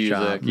do some music.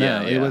 Job.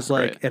 No, it was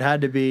like, it had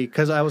to be,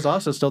 because I was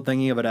also still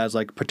thinking of it as,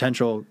 like,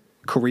 potential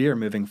career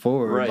moving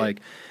forward. Right. Like,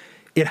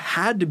 it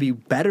had to be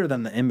better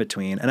than the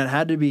in-between, and it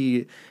had to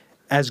be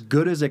as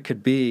good as it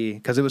could be,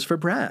 because it was for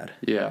Brad.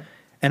 Yeah.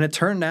 And it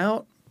turned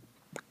out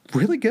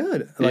really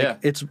good. Like,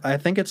 I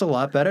think it's a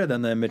lot better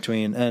than the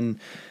in-between, and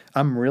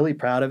I'm really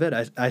proud of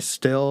it. I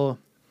still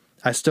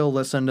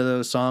listen to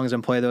those songs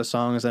and play those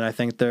songs, and I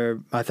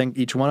think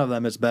each one of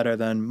them is better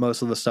than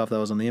most of the stuff that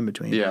was on the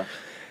in-between. Yeah.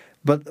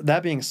 But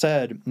that being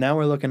said, now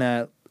we're looking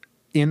at,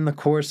 in the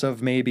course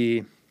of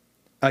maybe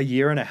a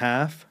year and a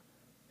half,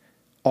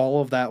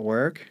 all of that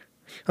work.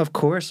 Of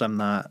course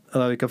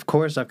of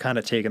course I've kind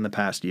of taken the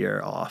past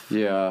year off.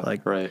 Yeah,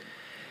 like, right.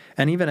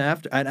 And even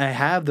after, I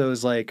have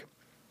those, like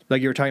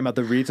you were talking about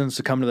the reasons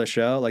to come to the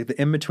show, like the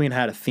in-between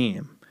had a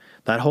theme.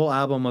 That whole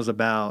album was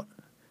about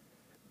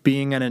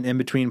being in an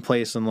in-between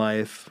place in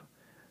life,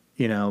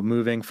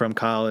 moving from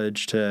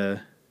college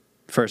to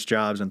first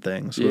jobs and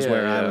things was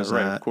where I was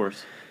right, at. Of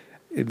course.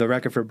 The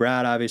record for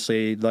Brad,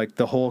 obviously, like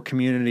the whole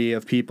community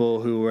of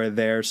people who were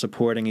there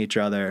supporting each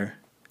other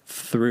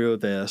through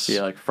this.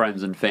 Yeah, like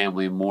friends and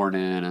family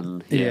mourning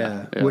and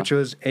which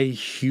was a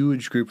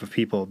huge group of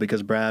people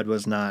because Brad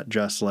was not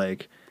just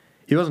like,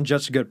 he wasn't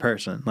just a good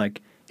person.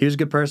 Like, he was a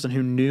good person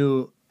who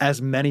knew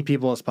as many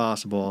people as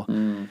possible.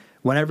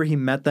 Whenever he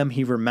met them,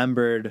 he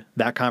remembered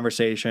that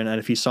conversation, and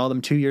if he saw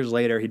them 2 years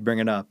later, he'd bring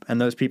it up, and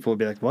those people would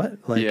be like, "What?"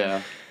 Like,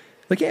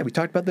 we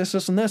talked about this,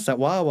 and this at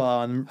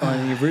Wawa on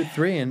Route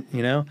 3, and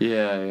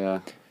Yeah.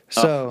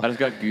 So I just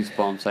got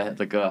goosebumps. I had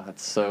like,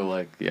 it's so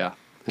like, yeah.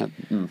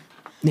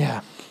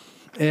 Yeah,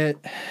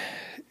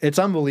 it's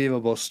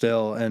unbelievable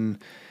still, and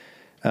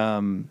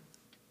but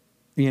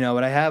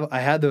I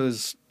had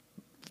those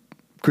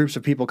groups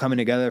of people coming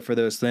together for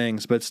those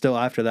things, but still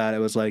after that it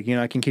was like,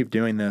 I can keep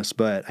doing this,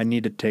 but I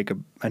need to take a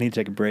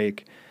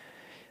break.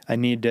 I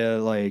need to,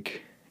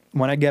 like,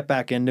 when I get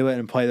back into it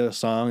and play those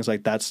songs,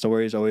 like, that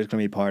story is always going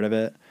to be part of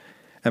it,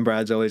 and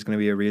Brad's always going to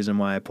be a reason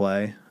why I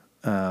play.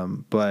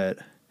 But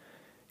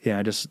yeah,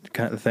 I just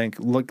kind of think,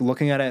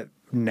 looking at it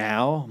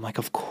now, I'm like,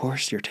 of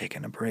course you're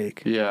taking a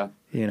break. Yeah.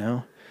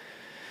 Yeah,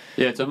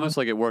 it's almost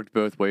like it worked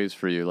both ways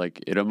for you.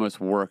 Like, it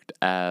almost worked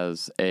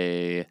as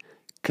a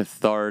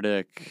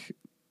cathartic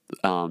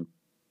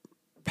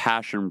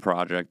passion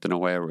project in a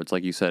way where it's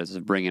like you said, it's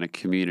bringing a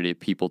community of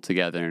people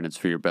together, and it's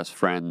for your best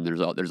friend.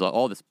 And there's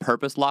all this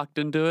purpose locked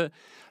into it.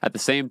 At the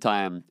same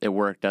time, it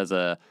worked as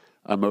a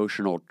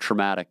emotional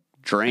traumatic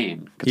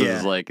drain,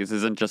 because this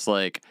isn't just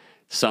like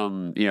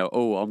some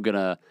I'm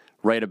gonna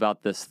write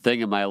about this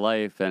thing in my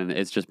life and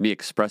it's just me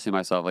expressing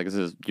myself. Like, this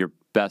is your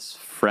best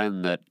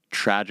friend that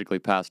tragically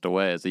passed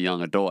away as a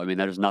young adult. I mean,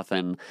 there's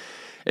nothing.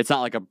 It's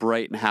not like a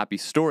bright and happy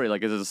story.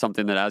 Like, this is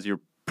something that as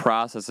you're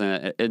processing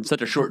it in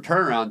such a short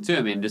turnaround too.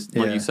 I mean, just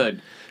like you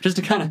said, just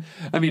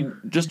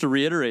to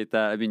reiterate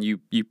that. I mean,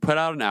 you put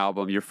out an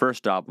album, your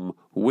first album,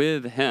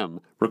 with him,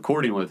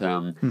 recording with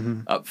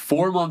him.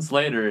 4 months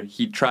later,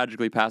 he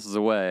tragically passes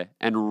away,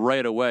 and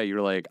right away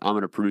you're like, I'm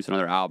going to produce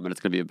another album, and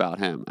it's going to be about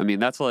him. I mean,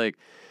 that's like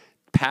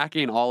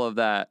packing all of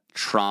that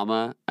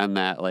trauma and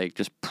that like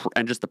just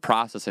the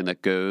processing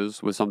that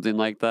goes with something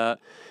like that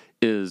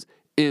is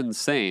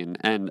insane.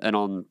 And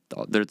on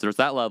there's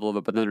that level of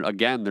it, but then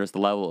again there's the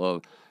level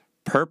of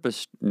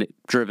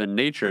purpose-driven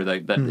nature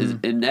that is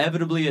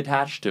inevitably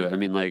attached to it. I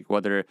mean, like,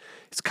 whether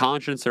it's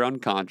conscious or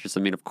unconscious, I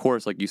mean, of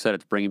course, like you said,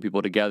 it's bringing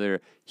people together.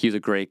 He's a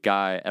great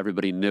guy.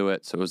 Everybody knew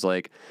it. So it was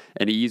like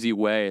an easy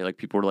way. Like,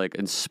 people were like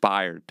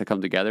inspired to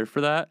come together for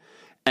that.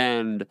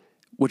 And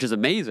which is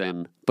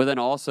amazing. But then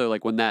also,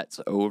 like, when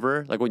that's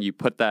over, like when you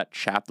put that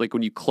chapter, like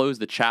when you close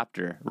the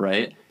chapter,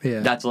 right?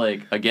 Yeah. That's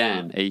like,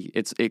 again,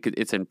 it's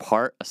in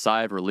part a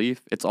sigh of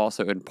relief. It's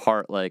also in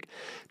part like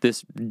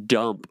this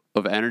dump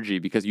of energy,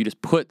 because you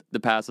just put the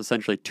past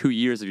essentially 2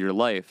 years of your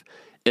life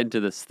into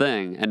this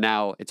thing, and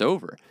now it's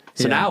over.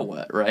 So now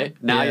what, right?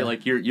 Now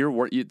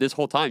you're this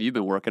whole time you've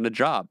been working a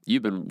job,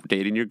 you've been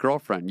dating your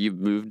girlfriend, you've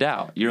moved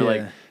out. You're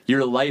like,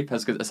 your life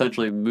has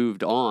essentially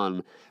moved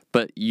on,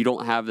 but you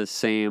don't have the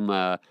same.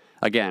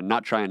 Again,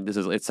 not trying.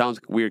 It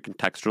sounds weird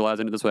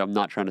contextualizing it this way. I'm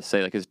not trying to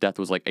say like his death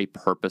was like a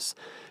purpose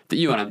that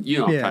I'm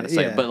trying to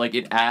say, but like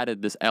it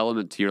added this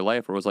element to your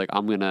life where it was like,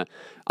 I'm gonna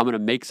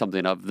make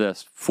something of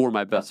this for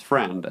my best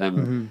friend,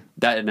 and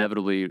that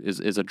inevitably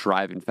is a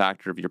driving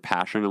factor of your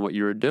passion and what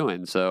you were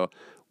doing. So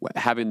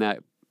having that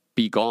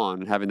be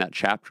gone, having that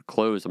chapter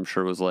closed, I'm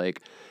sure was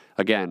like,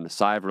 again, a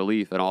sigh of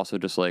relief, and also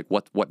just like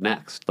what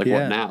next? Like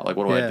what now? Like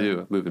what do I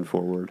do moving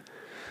forward?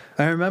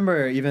 I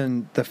remember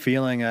even the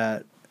feeling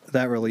at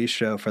that release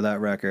show for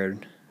that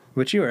record,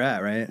 which you were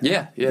at, right?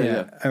 Yeah.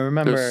 I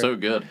remember. It was so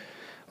good.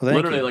 Well,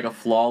 literally like a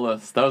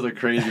flawless. That was a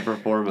crazy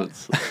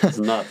performance. It's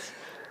nuts.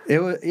 It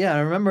was. Yeah, I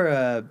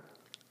remember.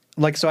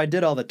 So I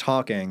did all the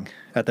talking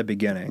at the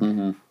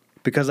beginning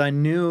because I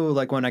knew,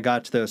 like, when I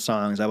got to those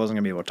songs, I wasn't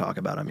gonna be able to talk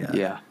about them yet.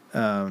 Yeah.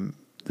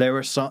 There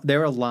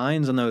were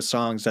lines in those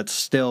songs that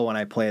still, when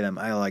I play them,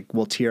 I like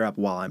will tear up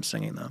while I'm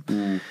singing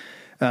them.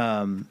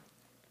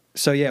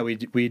 So yeah, we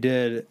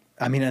did.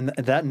 I mean, and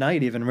that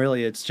night, even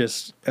really, it's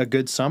just a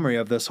good summary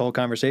of this whole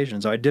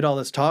conversation. So I did all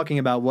this talking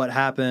about what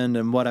happened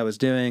and what I was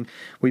doing.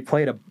 We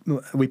played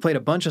a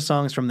bunch of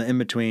songs from the In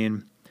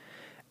Between,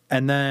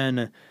 and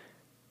then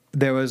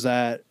there was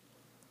that,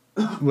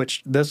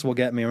 which this will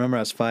get me. Remember,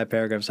 I was 5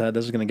 paragraphs ahead.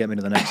 This is going to get me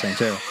to the next thing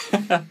too.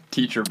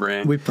 Teacher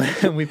brain. We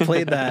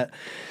played that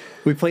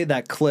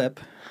clip,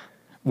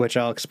 which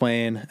I'll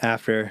explain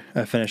after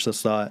I finish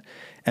this thought,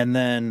 and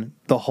then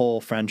the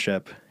whole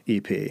Friendship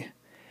EP.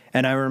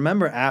 And I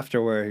remember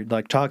afterward,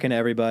 like, talking to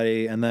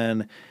everybody, and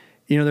then,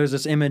 there's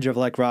this image of,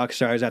 like, rock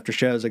stars after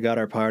shows that got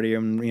our party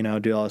and,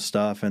 do all this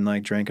stuff and,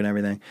 like, drink and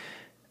everything.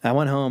 I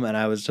went home and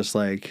I was just,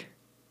 like,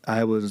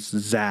 I was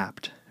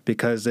zapped,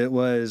 because it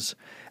was,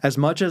 as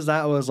much as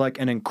that was, like,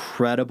 an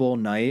incredible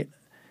night,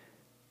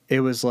 it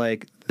was,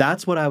 like,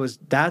 that's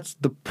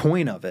the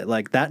point of it.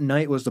 Like, that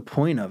night was the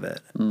point of it.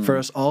 For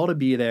us all to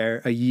be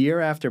there a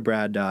year after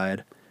Brad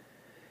died,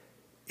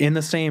 in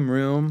the same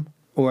room,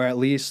 or at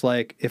least,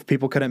 like, if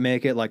people couldn't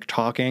make it, like,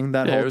 talking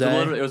that whole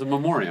day. It was a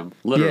memoriam,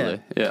 literally.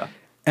 Yeah.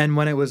 And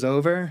when it was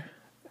over,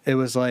 it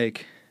was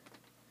like,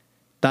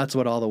 that's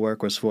what all the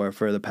work was for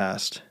the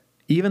past.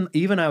 Even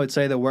I would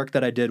say the work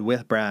that I did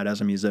with Brad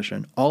as a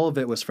musician, all of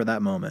it was for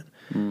that moment,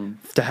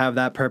 to have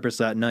that purpose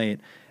that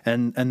night.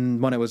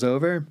 And when it was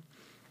over,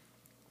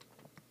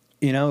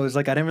 it was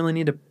like I didn't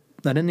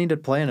need to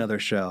play another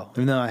show,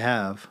 even though I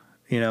have.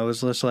 It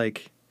was just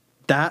like,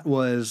 that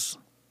was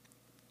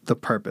the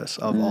purpose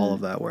of all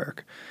of that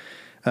work.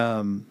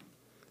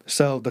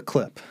 So the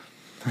clip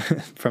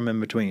from In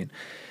Between.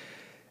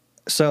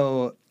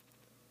 So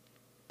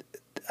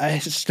I'm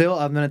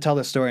going to tell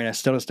this story, and I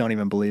still just don't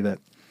even believe it.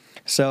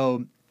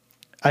 So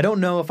I don't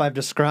know if I've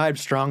described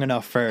strong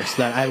enough first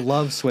that I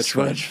love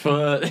Switchfoot.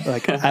 Switchfoot.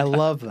 Like, I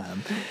love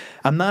them.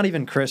 I'm not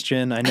even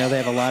Christian. I know they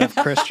have a lot of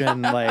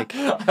Christian, like,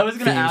 I was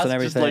going to ask, and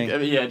everything.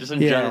 just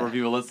in general, for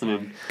people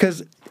listening.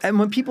 Because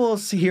when people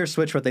hear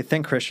Switchfoot, they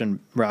think Christian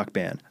rock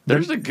band. They're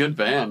just a good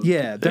band.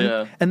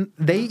 Yeah. And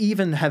they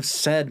even have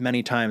said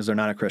many times they're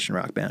not a Christian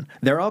rock band.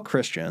 They're all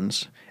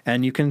Christians,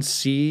 and you can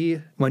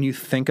see, when you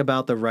think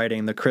about the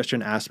writing, the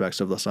Christian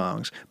aspects of the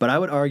songs. But I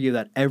would argue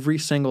that every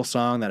single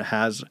song that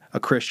has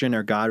a Christian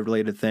or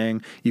God-related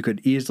thing, you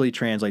could easily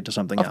translate to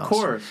something else. Of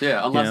course,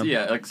 yeah.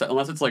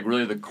 Unless it's, like,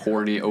 really the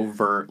corny,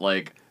 overt,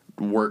 like,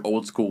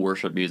 old school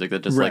worship music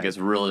that just Right. like is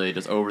really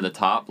just over the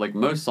top. Like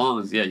most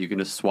songs, yeah, you can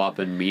just swap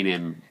in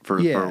meaning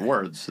for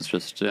words. It's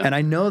just And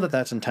I know that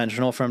that's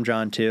intentional from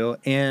John too,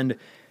 and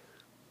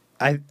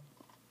I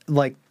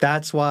like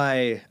that's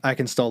why I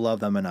can still love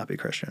them and not be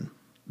Christian.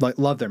 Like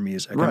love their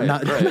music, right,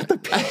 not, right. not the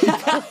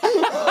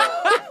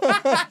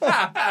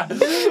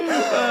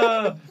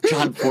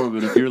John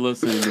Foreman, if you're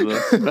listening to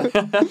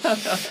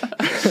this.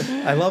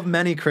 I love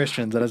many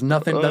Christians. That has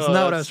nothing. That's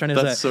not what I was trying to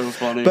say. That's so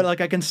funny. But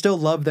like, I can still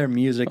love their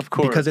music Of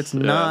course, because it's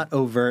yeah. not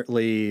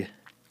overtly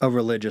a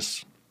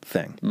religious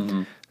thing.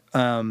 Mm-hmm.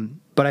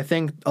 But I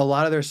think a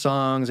lot of their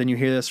songs, and you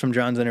hear this from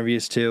John's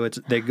interviews too.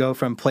 They go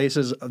from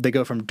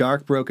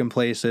dark, broken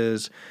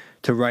places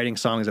to writing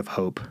songs of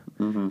hope.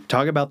 Mm-hmm.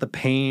 Talk about the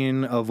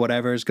pain of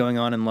whatever is going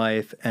on in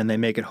life, and they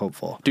make it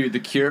hopeful. Dude, The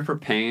Cure for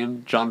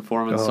Pain, John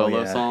Foreman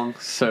solo song,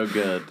 so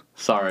good.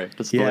 Sorry,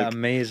 just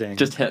amazing.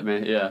 Just hit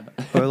me, yeah.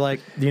 Or like,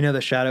 you know,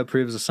 The Shadow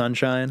Proves the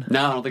Sunshine.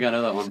 No, I don't think I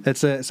know that one.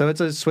 It's a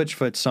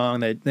Switchfoot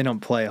song. They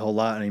don't play a whole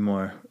lot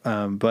anymore,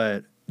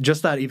 but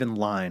just that even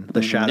line,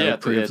 The Shadow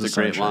Proves the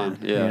Sunshine. It's a great line.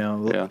 Yeah, you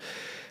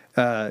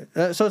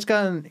know, so it's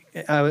gotten.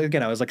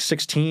 Again, I was like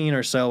 16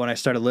 or so when I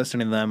started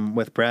listening to them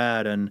with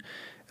Brad, and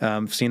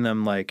seen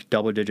them like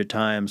double-digit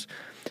times.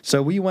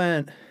 So we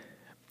went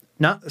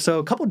a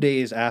couple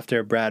days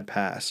after Brad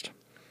passed.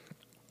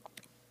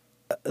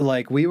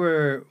 Like we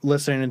were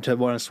listening to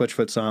one of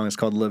Switchfoot's songs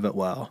called "Live It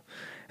Well,"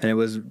 and it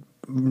was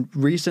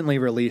recently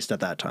released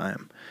at that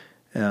time.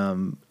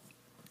 And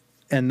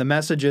the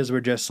messages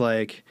were just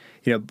like,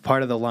 you know,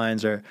 part of the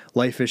lines are,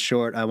 "Life is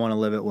short, I want to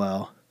live it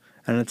well,"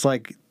 and it's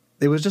like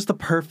it was just the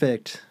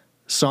perfect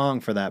song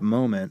for that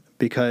moment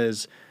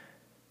because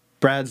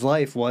Brad's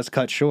life was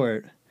cut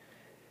short,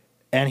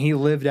 and he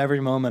lived every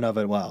moment of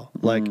it well.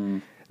 Like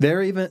there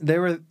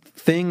were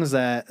things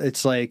that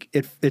it's like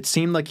it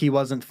seemed like he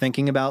wasn't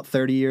thinking about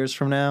 30 years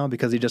from now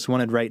because he just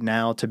wanted right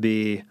now to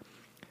be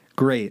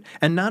great,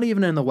 and not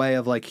even in the way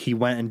of like he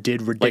went and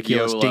did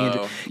ridiculous like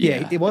danger.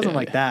 Yeah, it wasn't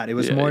like that. It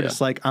was more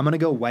just like, I'm gonna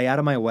go way out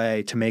of my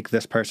way to make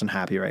this person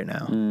happy right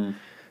now.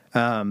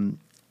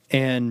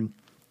 And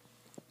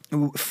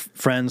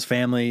friends,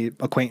 family,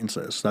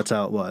 acquaintances. That's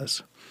how it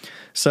was.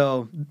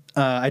 So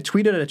I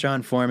tweeted at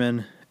John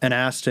Foreman and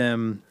asked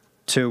him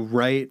to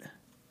write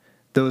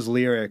those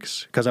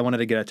lyrics because I wanted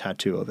to get a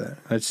tattoo of it.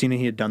 I'd seen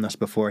he had done this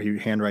before. He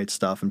handwrites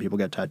stuff and people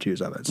get tattoos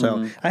of it.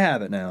 So I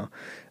have it now.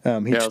 I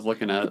was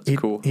looking at it.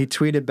 It's cool. He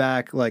tweeted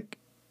back like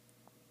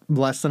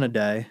less than a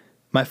day.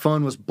 My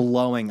phone was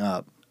blowing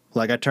up.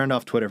 Like I turned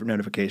off Twitter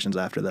notifications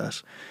after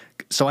this.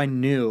 So I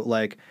knew,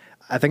 like,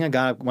 I think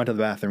went to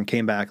the bathroom,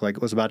 came back,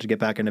 like was about to get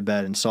back into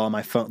bed and saw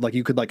my phone. Like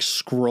you could like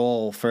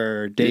scroll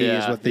for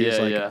days with these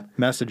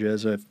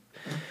messages.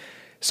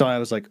 So I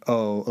was like,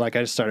 oh, like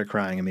I just started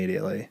crying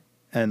immediately.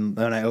 And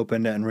then I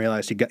opened it and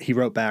realized he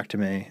wrote back to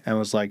me and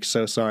was like,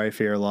 so sorry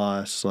for your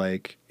loss.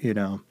 Like, you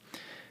know,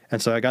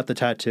 and so I got the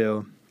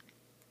tattoo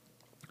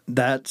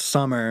that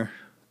summer.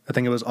 I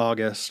think it was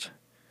August.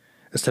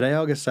 Is today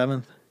August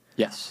 7th?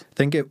 Yes. I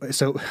think it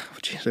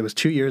was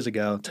 2 years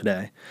ago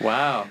today.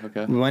 Wow.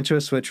 Okay. We went to a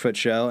Switchfoot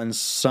show, and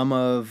some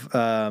of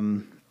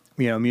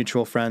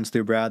mutual friends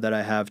through Brad that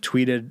I have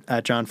tweeted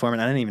at John Foreman.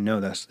 I didn't even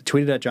know this.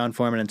 Tweeted at John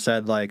Foreman and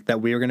said like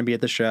that we were going to be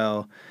at the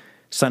show.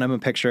 Sent him a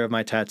picture of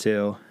my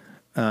tattoo,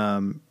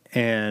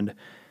 and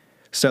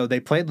so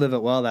they played "Live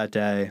It Well" that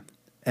day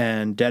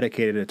and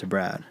dedicated it to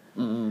Brad.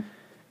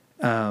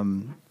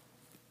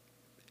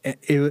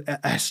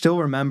 I still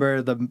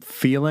remember the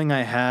feeling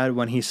I had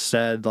when he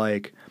said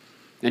like.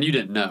 And you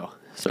didn't know.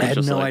 So I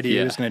had no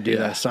idea he was going to do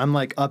this. So I'm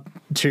like up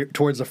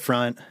towards the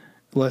front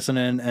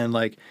listening, and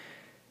like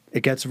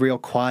it gets real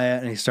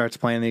quiet and he starts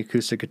playing the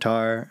acoustic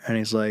guitar and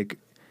he's like,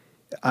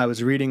 I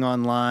was reading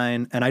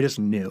online and I just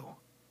knew.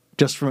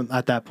 Just from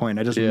at that point,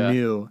 I just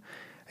knew.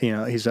 You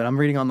know, he said, I'm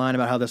reading online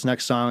about how this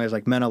next song has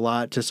like meant a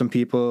lot to some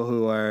people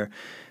who are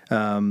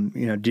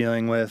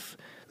dealing with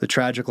the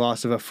tragic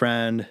loss of a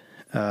friend.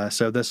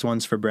 So this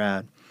one's for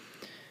Brad.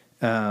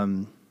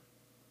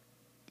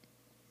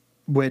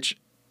 Which,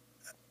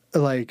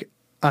 like,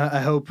 I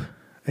hope,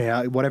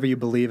 whatever you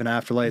believe in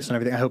afterlife and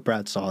everything, I hope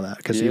Brad saw that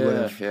because he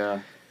would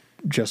have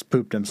just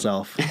pooped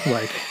himself.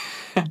 Like,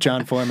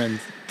 John Foreman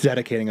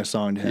dedicating a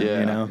song to him,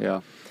 you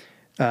know?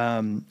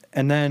 Yeah.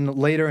 And then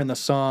later in the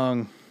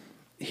song,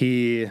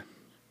 it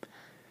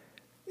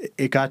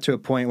got to a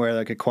point where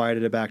like it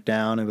quieted it back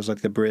down. It was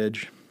like the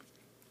bridge.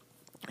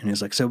 And he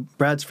was like, so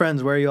Brad's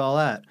friends, where are you all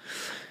at?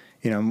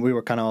 You know, we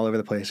were kind of all over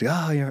the place. Like,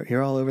 oh,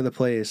 you're all over the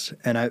place.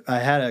 And I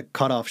had a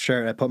cut-off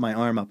shirt. I put my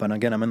arm up, and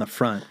again, I'm in the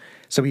front.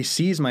 So he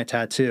sees my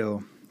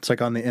tattoo. It's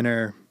like on the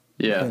inner,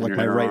 like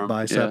my right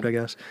bicep, I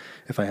guess,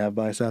 if I have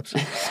biceps.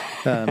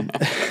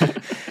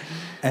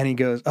 And he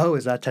goes, oh,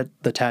 is that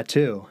the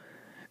tattoo?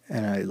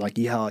 And I like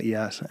yell out,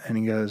 yes. And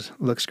he goes,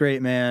 looks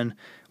great, man.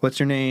 What's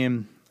your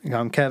name? I go,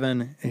 I'm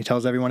Kevin. And he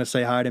tells everyone to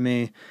say hi to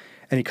me.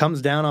 And he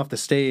comes down off the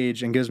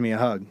stage and gives me a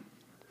hug.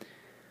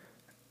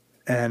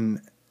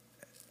 And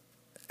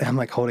I'm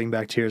like holding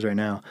back tears right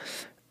now.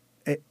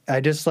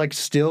 I just like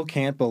still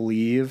can't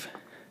believe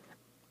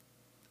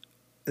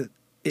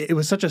it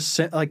was such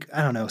a like,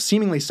 I don't know,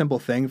 seemingly simple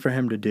thing for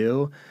him to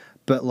do,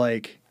 but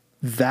like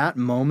that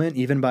moment,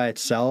 even by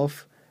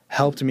itself,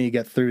 helped me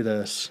get through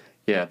this.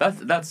 Yeah,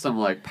 that's some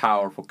like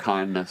powerful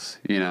kindness,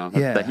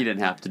 that he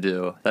didn't have to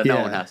do, that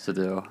no one has to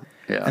do.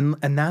 Yeah.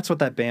 And that's what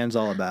that band's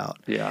all about.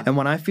 Yeah. And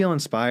when I feel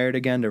inspired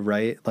again to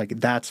write, like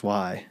that's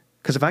why.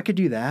 Because if I could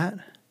do that,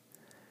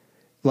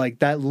 like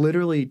that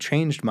literally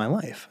changed my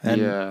life.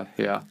 And,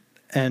 yeah.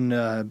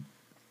 And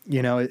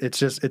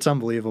it's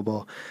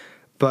unbelievable.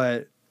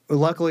 But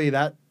luckily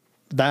that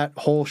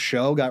whole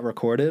show got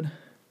recorded.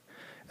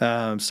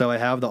 So I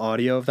have the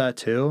audio of that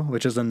too,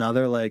 which is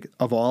another, like,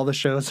 of all the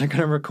shows I'm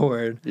going to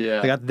record.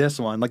 Yeah. I got this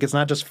one. Like, it's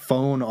not just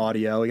phone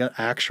audio. We got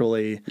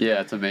actually.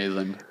 Yeah, it's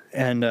amazing.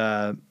 And,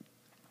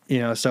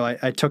 so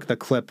I took the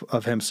clip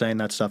of him saying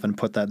that stuff and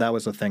put that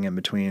was the thing in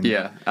between.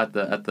 Yeah, at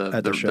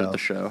the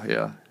show,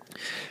 yeah.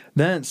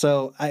 Then,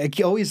 so I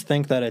always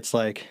think that it's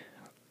like,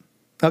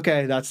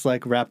 okay, that's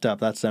like wrapped up.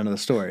 That's the end of the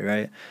story,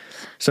 right?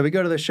 So we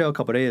go to the show a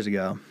couple days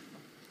ago,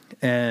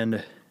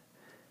 and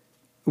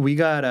we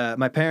got,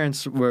 my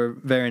parents were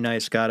very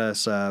nice, got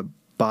us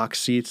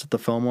box seats at the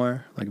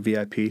Fillmore, like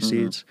VIP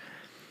seats.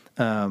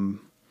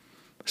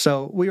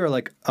 So we were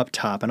like up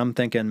top, and I'm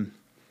thinking,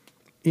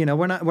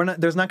 we're not,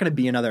 there's not going to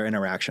be another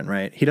interaction,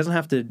 right? He doesn't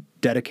have to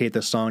dedicate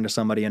this song to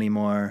somebody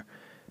anymore.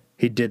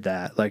 He did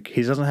that. Like,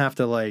 he doesn't have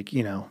to, like,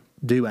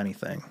 do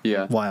anything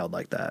wild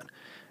like that.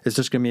 It's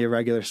just going to be a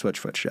regular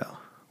Switchfoot show,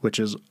 which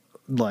is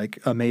like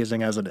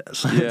amazing as it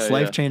is. Yeah, it's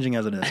life-changing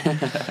as it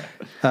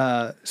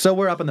is. So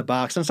we're up in the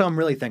box, and so I'm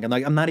really thinking,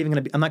 like, I'm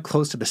not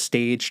close to the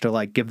stage to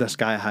like give this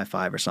guy a high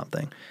five or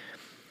something.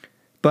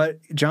 But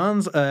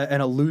John's an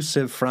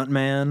elusive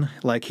frontman.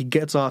 Like, he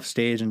gets off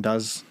stage and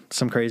does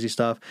some crazy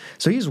stuff.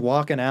 So he's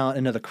walking out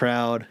into the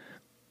crowd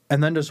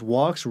and then just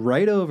walks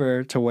right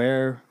over to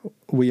where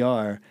we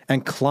are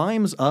and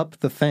climbs up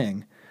the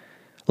thing.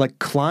 Like,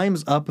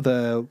 climbs up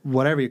the,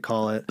 whatever you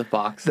call it. The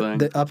box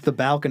thing. Up the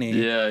balcony.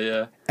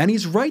 Yeah. And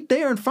he's right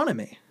there in front of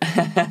me.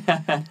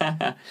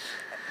 And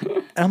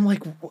I'm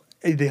like,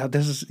 you got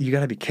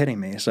to be kidding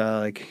me. So I,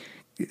 like,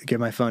 give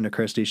my phone to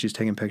Christy. She's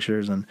taking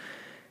pictures, and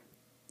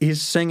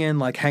he's singing,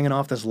 like, hanging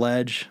off this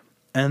ledge.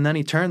 And then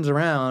he turns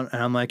around,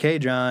 and I'm like, hey,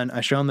 John.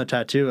 I show him the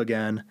tattoo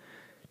again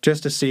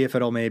just to see if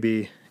it'll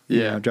maybe,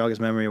 jog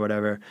his memory or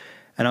whatever.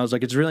 And I was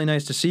like, it's really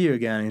nice to see you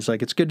again. And he's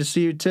like, it's good to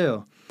see you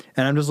too.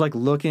 And I'm just like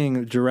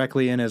looking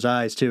directly in his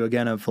eyes too,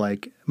 again, of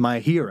like my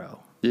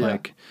hero. Yeah.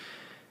 Like,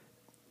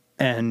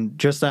 and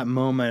just that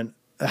moment,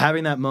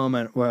 having that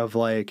moment where of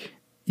like,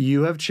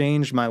 you have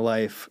changed my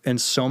life in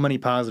so many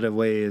positive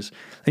ways.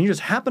 And you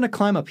just happen to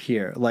climb up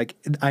here. Like,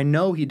 I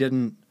know he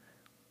couldn't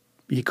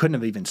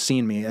have even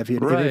seen me if he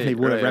would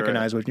have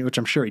recognized me, which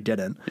I'm sure he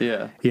didn't.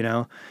 Yeah.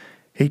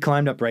 He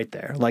climbed up right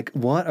there. Like,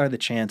 what are the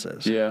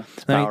chances? Yeah,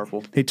 it's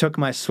powerful. He took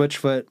my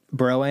Switchfoot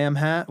Bro-Am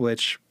hat,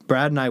 which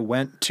Brad and I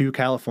went to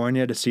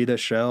California to see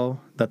this show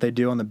that they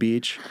do on the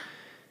beach.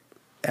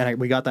 And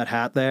we got that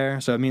hat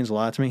there, so it means a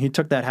lot to me. He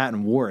took that hat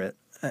and wore it.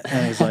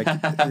 And he's like,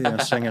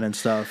 singing and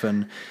stuff.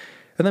 And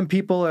then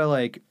people are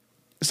like,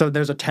 so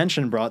there's a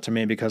tension brought to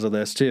me because of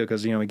this too,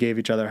 because, we gave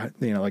each other,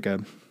 like a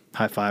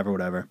high five or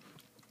whatever.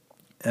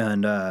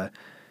 And,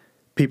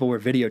 people were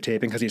videotaping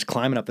because he's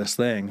climbing up this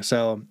thing.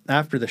 So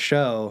after the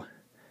show,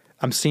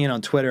 I'm seeing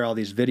on Twitter all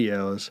these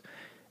videos,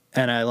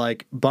 and I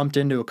like bumped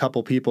into a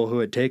couple people who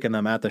had taken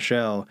them at the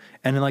show,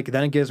 and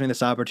then it gives me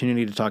this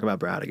opportunity to talk about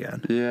Brad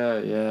again.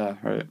 Yeah,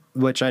 right.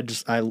 Which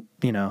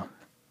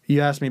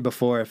you asked me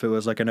before if it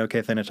was like an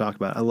okay thing to talk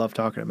about. I love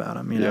talking about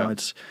him.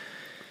 It's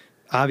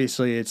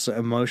obviously it's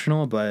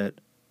emotional, but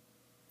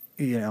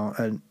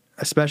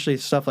especially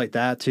stuff like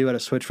that too at a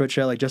Switchfoot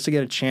show, like just to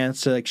get a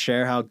chance to like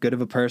share how good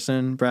of a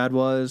person Brad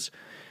was,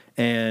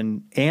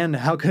 and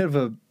how good of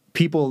a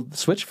people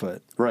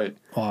Switchfoot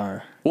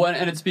are. Well,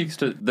 and it speaks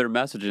to their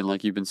messaging,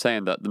 like you've been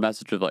saying, that the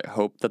message of like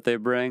hope that they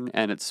bring,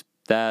 and it's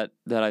that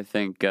I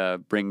think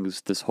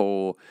brings this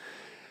whole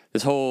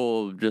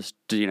just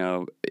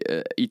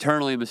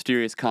eternally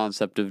mysterious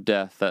concept of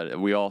death that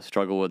we all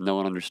struggle with. No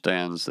one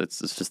understands. It's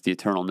just the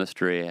eternal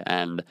mystery,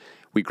 and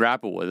we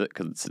grapple with it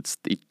because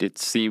it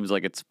seems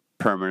like it's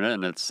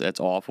permanent and it's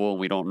awful, and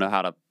we don't know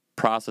how to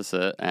process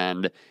it.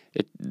 And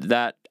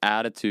that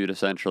attitude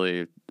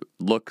essentially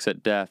looks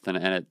at death and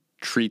it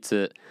treats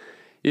it.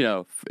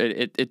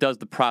 It does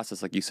the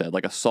process, like you said,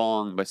 like a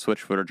song by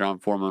Switchfoot or John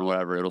Foreman,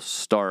 whatever. It'll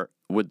start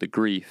with the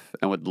grief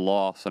and with the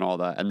loss and all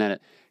that, and then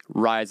it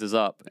rises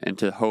up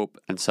into hope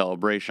and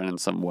celebration in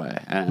some way.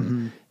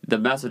 And the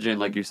messaging,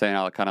 like you're saying,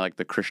 how kind of like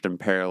the Christian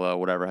parallel,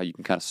 whatever, how you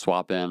can kind of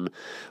swap in,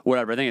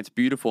 whatever. I think it's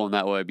beautiful in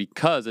that way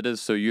because it is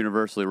so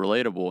universally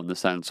relatable in the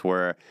sense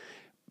where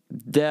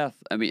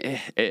death, I mean,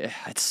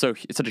 it's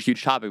such a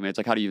huge topic. I mean, it's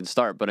like, how do you even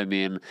start? But I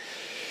mean,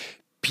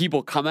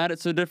 people come at it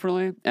so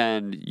differently,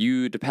 and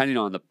you, depending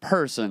on the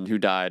person who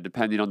died,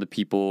 depending on the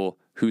people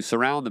who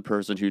surround the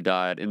person who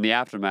died in the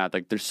aftermath,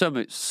 like there's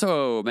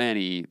so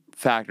many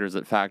factors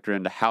that factor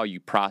into how you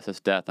process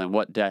death and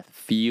what death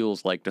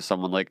feels like to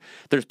someone. Like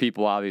there's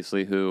people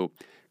obviously who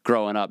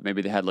growing up,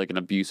 maybe they had like an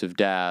abusive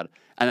dad,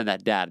 and then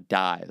that dad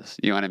dies.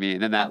 You know what I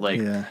mean? And that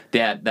like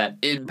that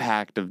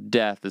impact of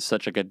death is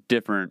such like a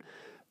different,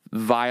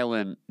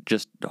 violent,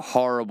 just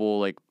horrible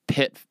like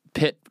pit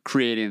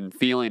creating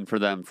feeling for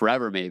them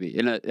forever, maybe.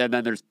 And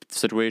then there's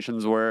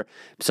situations where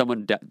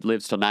someone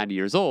lives till 90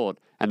 years old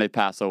and they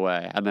pass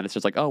away, and then it's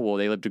just like, oh well,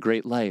 they lived a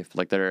great life,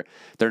 like they're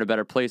in a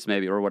better place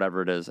maybe, or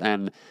whatever it is.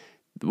 And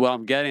what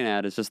I'm getting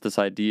at is just this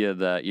idea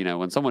that, you know,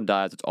 when someone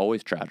dies, it's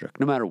always tragic,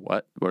 no matter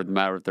what, or no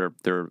matter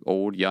if they're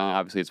old, young.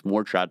 Obviously, it's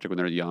more tragic when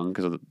they're young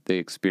because of the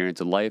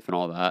experience of life and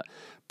all that.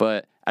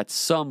 But at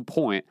some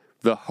point,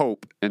 the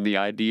hope and the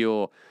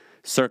ideal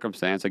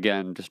circumstance,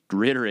 again, just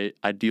reiterate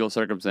ideal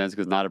circumstance,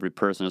 because not every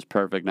person is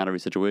perfect, not every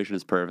situation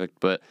is perfect,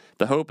 but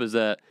the hope is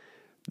that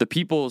the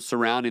people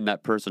surrounding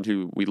that person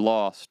who we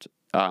lost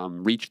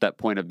reach that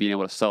point of being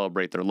able to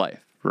celebrate their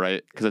life,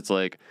 right? Because it's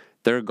like,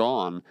 they're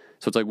gone.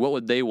 So it's like, what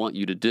would they want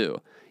you to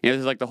do? You know,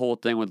 this is like the whole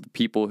thing with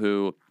people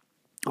who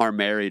are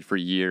married for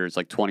years,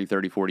 like 20,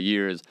 30, 40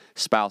 years,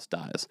 spouse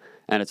dies.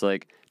 And it's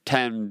like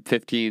 10,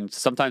 15,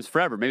 sometimes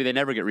forever. Maybe they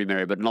never get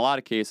remarried, but in a lot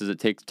of cases, it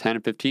takes 10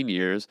 and 15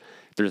 years.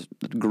 There's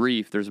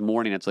grief, there's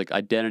mourning. It's like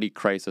identity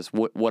crisis.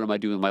 What am I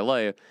doing with my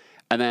life?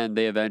 And then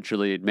they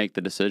eventually make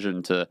the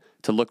decision to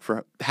look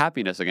for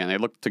happiness again. They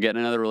look to get in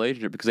another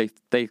relationship because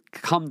they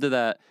come to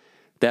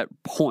that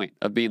point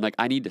of being like,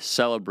 I need to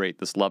celebrate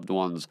this loved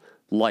one's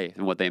life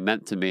and what they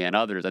meant to me and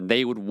others, and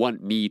they would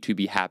want me to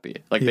be happy.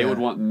 Like they would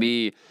want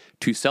me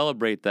to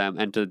celebrate them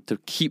and to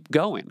keep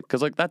going,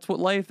 because like that's what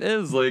life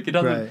is. Like it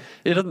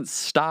doesn't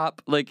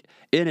stop. Like,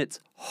 and it's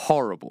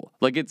horrible.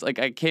 Like it's like,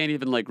 I can't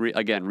even like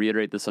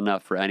reiterate this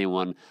enough for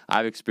anyone.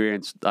 I've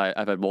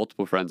had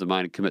multiple friends of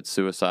mine commit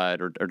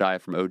suicide or die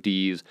from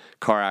ODs,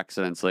 car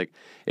accidents. Like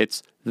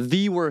it's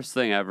the worst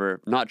thing ever.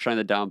 Not trying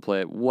to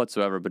downplay it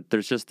whatsoever, but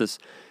there's just this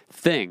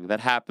thing that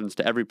happens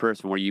to every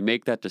person where you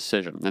make that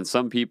decision, and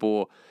some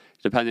people,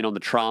 depending on the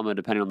trauma,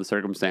 depending on the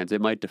circumstance, it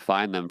might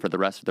define them for the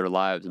rest of their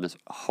lives in this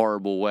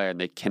horrible way,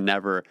 and they can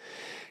never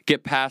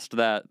get past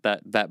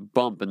that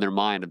bump in their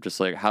mind of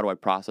just like, how do I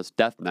process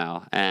death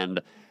now?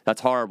 And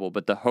that's horrible.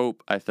 But the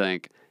hope, I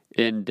think,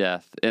 in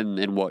death,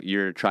 in what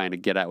you're trying to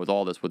get at with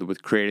all this,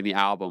 with creating the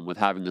album, with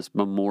having this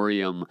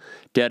memoriam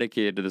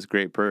dedicated to this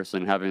great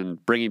person,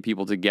 bringing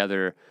people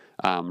together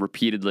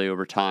repeatedly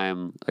over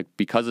time, like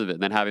because of it,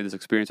 and then having this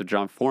experience with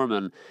Jon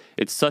Foreman,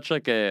 it's such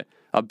like a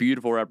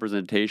beautiful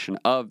representation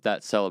of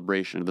that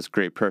celebration of this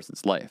great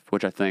person's life,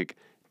 which I think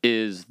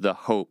is the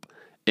hope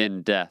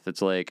in death.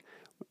 It's like,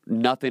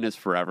 nothing is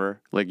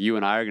forever. Like you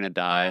and I are going to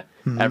die.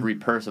 Mm-hmm. Every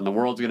person, the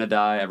world's going to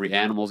die. Every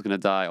animal's going to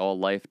die. All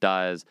life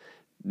dies.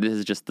 This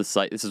is just the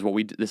site. This is what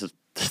we. This is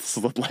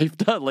what life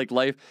does. Like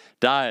life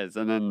dies,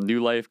 and then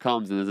new life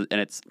comes, and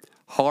it's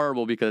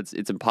horrible because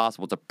it's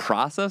impossible to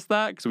process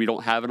that because we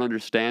don't have an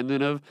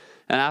understanding of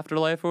an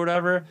afterlife or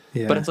whatever.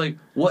 Yeah. But it's like,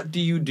 what do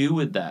you do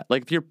with that?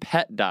 Like if your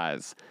pet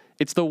dies,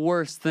 it's the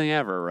worst thing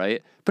ever,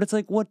 right? But it's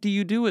like, what do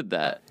you do with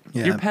that?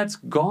 Yeah. Your pet's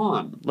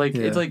gone. Like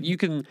it's like you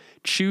can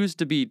choose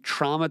to be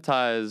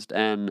traumatized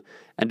and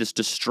just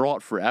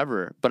distraught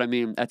forever. But I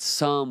mean, at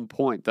some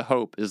point, the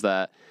hope is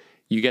that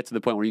you get to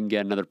the point where you can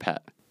get another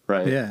pet,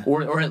 right? Yeah.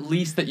 Or at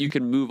least that you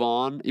can move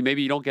on.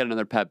 Maybe you don't get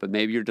another pet, but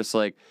maybe you're just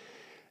like,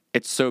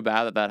 it's so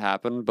bad that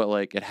happened, but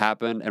like it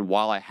happened, and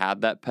while I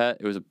had that pet,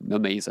 it was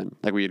amazing.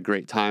 Like we had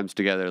great times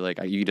together.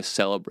 Like you just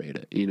celebrate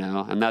it, you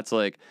know? And that's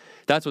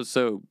what's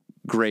so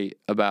great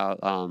about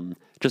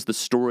just the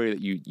story that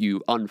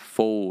you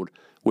unfold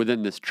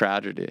within this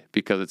tragedy,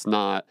 because it's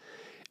not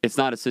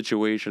a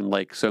situation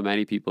like so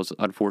many people's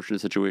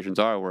unfortunate situations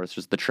are, where it's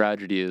just the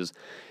tragedy is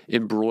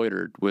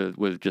embroidered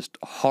with just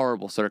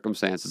horrible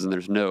circumstances and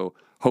there's no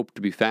hope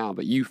to be found.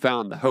 But you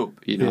found the hope,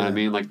 you know what I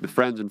mean? Like the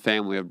friends and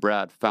family of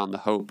Brad found the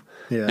hope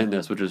in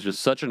this, which is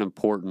just such an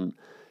important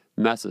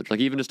message. Like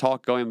even just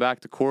going back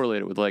to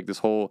correlate it with like this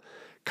whole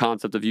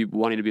concept of you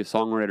wanting to be a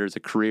songwriter as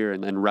a career,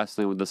 and then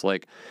wrestling with this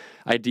like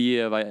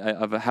idea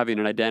of having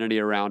an identity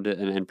around it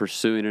and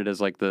pursuing it as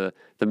like the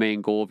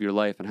main goal of your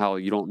life, and how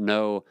you don't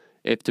know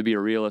if to be a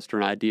realist or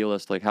an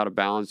idealist, like how to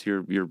balance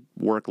your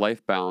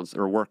work-life balance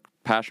or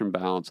work-passion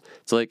balance.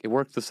 It's like it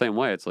works the same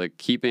way. It's like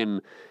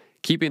keeping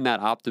that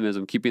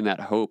optimism, keeping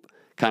that hope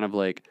kind of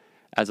like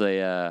as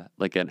a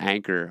like an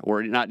anchor,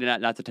 or not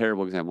a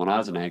terrible example, not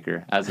as an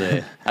anchor, as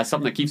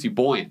something that keeps you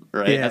buoyant,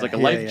 right? As like a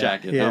life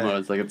jacket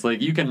almost. Like it's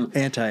like you can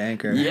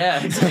anti-anchor.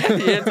 Yeah,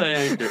 exactly,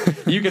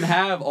 anti-anchor. You can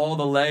have all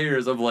the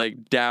layers of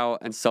like doubt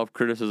and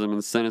self-criticism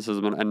and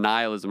cynicism and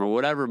nihilism or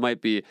whatever it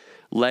might be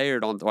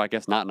layered on. Well, I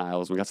guess not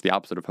nihilism. That's the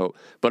opposite of hope.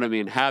 But I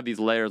mean, have these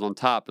layers on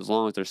top, as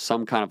long as there's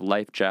some kind of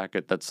life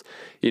jacket that's,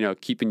 you know,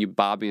 keeping you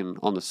bobbing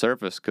on the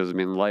surface. Because I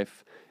mean,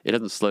 life, it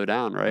doesn't slow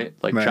down, right?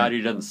 Like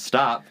tragedy doesn't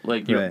stop.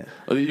 Like the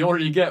older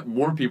you get,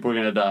 more people are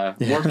gonna die.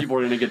 More people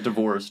are gonna get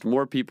divorced.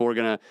 More people are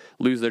gonna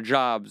lose their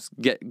jobs,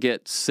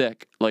 get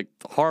sick. Like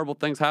horrible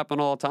things happen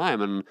all the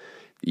time, and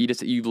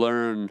you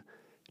learn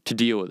to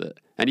deal with it.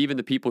 And even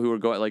the people who are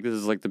going, like, this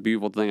is like the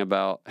beautiful thing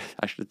about,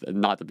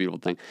 not the beautiful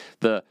thing,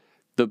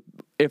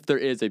 if there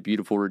is a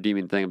beautiful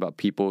redeeming thing about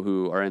people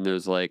who are in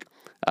those like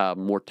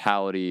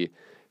mortality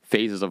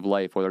phases of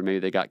life, whether maybe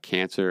they got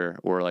cancer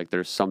or like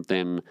there's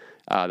something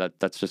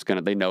that's just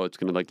they know it's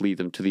gonna like lead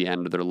them to the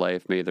end of their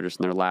life. Maybe they're just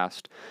in their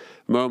last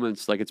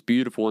moments. Like, it's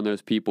beautiful when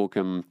those people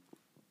can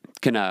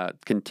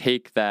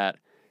take that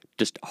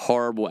just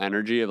horrible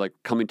energy of like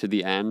coming to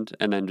the end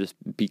and then just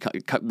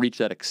reach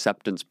that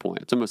acceptance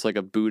point. It's almost like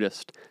a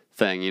Buddhist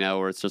thing,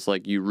 where it's just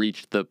like you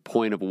reach the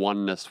point of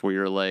oneness where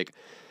you're like,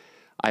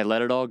 I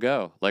let it all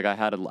go. Like, I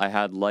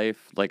had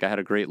life. Like, I had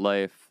a great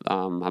life.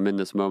 I'm in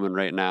this moment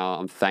right now.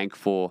 I'm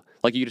thankful.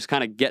 Like, you just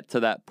kind of get to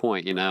that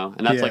point, and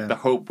that's like the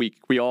hope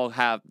we all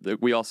have,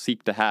 that we all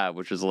seek to have,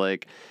 which is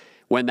like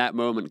when that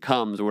moment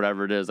comes or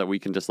whatever it is, that we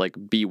can just like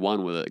be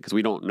one with it, because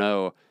we don't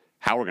know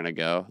how we're gonna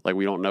go. Like,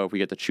 we don't know if we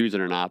get to choose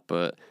it or not.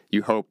 But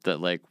you hope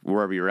that like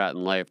wherever you're at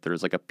in life,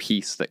 there's like a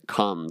peace that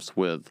comes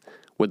with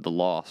the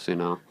loss.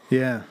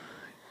 Yeah,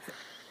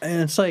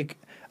 and it's like,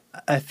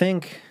 I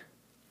think,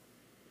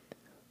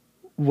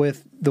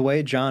 with the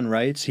way John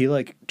writes, he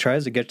like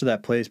tries to get to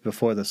that place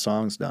before the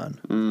song's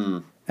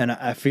done. And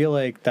I feel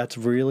like that's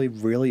really,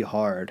 really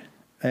hard.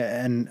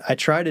 And I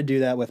try to do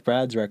that with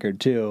Brad's record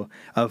too,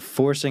 of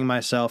forcing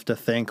myself to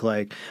think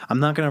like, I'm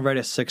not going to write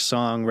a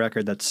 6-song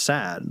record that's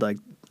sad. Like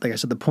I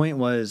said, the point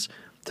was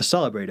to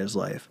celebrate his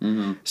life.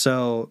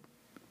 So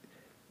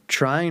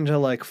trying to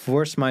like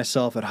force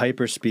myself at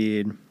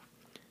hyperspeed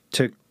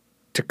to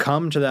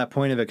come to that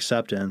point of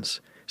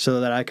acceptance so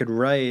that I could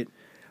write,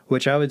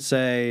 which I would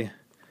say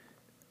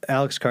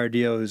Alex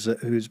Cardillo,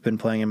 who's been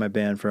playing in my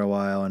band for a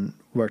while and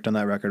worked on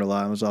that record a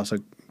lot and was also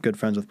good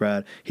friends with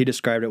Brad, he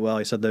described it well.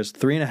 He said there's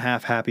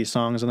 3.5 happy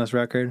songs on this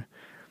record,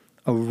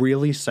 a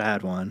really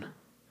sad one,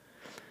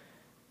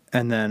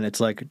 and then it's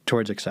like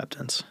towards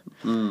acceptance.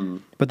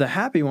 But the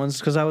happy ones,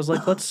 because I was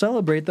like, let's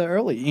celebrate the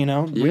early,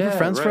 we were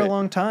friends for a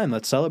long time.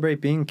 Let's celebrate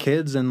being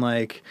kids and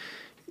like,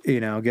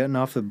 getting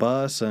off the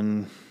bus,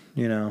 and,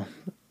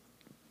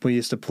 we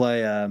used to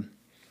play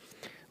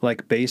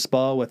like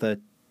baseball with a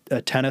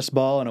tennis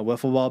ball and a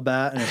wiffle ball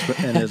bat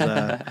in his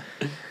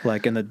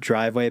like in the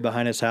driveway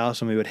behind his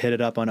house, and we would hit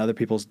it up on other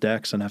people's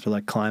decks and have to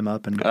like climb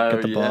up and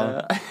get the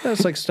ball.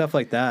 It's like stuff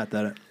like that's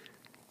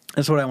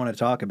what I want to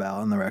talk about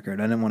on the record.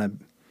 I didn't want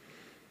to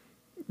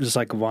just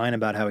like whine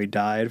about how he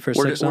died for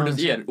 6 songs.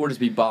 Or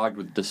just be bogged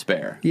with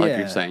despair, like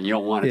you're saying. You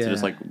don't want it to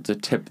just like to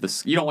tip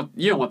the. You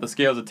don't want the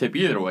scales to tip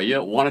either way. You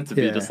don't want it to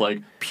be just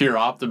like pure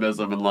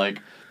optimism and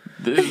like.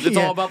 It's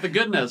all about the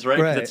goodness, right?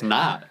 'Cause it's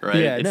not, right?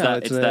 Yeah,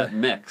 it's that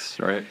mix,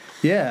 right?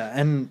 Yeah,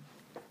 and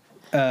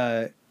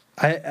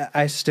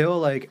I still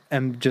like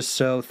am just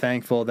so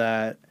thankful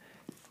that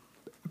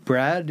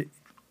Brad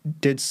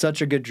did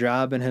such a good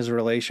job in his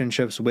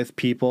relationships with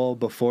people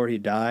before he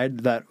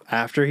died, that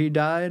after he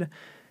died,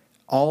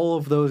 all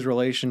of those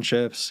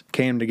relationships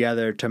came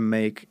together to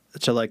make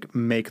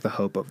the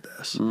hope of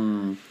this.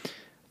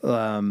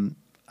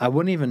 I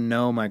wouldn't even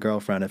know my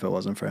girlfriend if it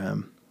wasn't for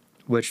him.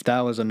 Which that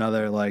was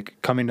another, like,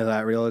 coming to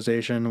that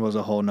realization was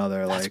a whole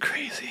nother, like... That's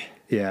crazy.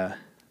 Yeah.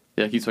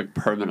 Yeah, he's, like,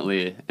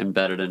 permanently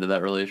embedded into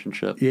that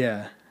relationship.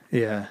 Yeah,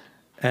 yeah.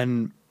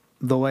 And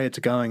the way it's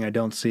going, I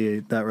don't see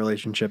that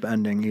relationship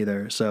ending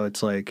either. So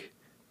it's, like,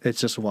 it's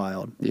just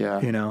wild.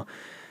 Yeah.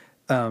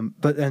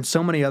 And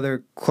so many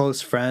other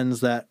close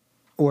friends that...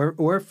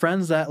 Or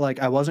friends that, like,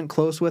 I wasn't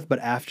close with, but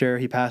after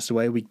he passed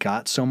away, we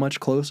got so much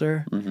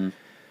closer.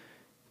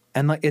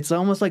 And, like, it's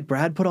almost like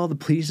Brad put all the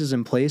pieces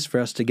in place for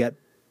us to get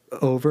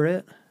over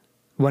it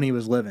when he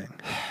was living.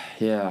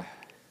 Yeah.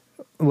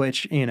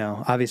 Which,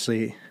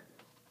 obviously,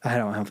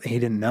 he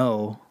didn't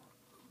know,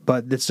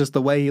 but it's just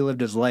the way he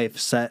lived his life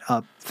set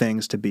up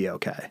things to be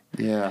okay.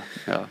 Yeah.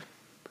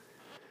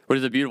 Which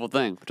is a beautiful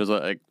thing, which is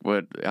like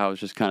what I was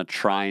just kind of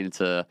trying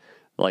to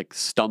like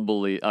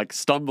stumbling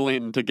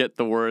to get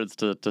the words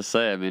to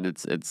say. I mean,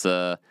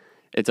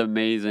 it's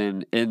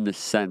amazing in the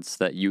sense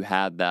that you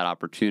had that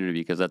opportunity,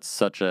 because that's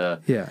such a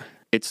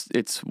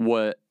it's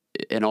what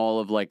in all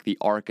of like the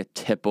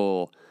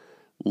archetypal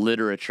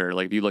literature,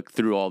 like if you look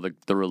through all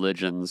the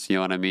religions, you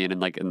know what I mean, and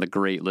like in the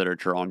great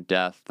literature on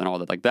death and all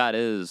that, like that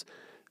is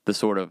the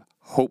sort of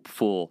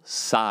hopeful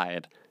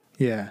side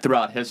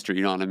throughout history,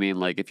 you know what I mean?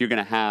 Like if you're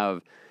going to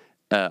have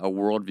a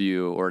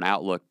worldview or an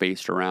outlook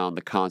based around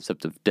the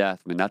concept of death,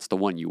 I mean, that's the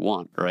one you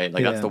want, right?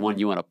 Like that's the one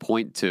you want to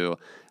point to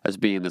as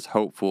being this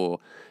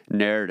hopeful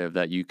narrative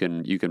that you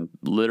can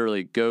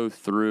literally go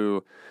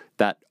through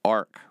that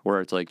arc where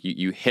it's like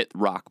you hit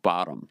rock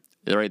bottom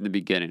right in the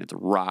beginning. It's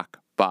rock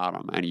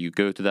bottom, and you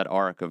go through that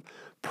arc of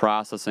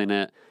processing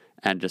it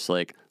and just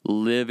like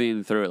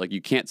living through it. Like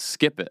you can't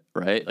skip it,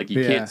 right? Like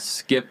you can't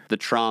skip the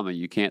trauma.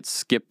 You can't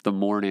skip the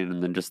morning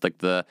and then just like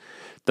the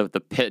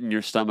pit in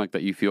your stomach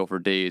that you feel for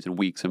days and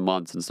weeks and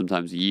months and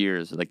sometimes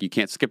years. Like you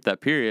can't skip that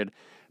period.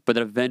 But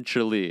then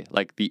eventually,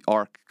 like, the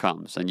arc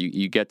comes, and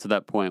you get to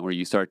that point where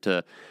you start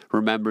to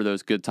remember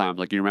those good times.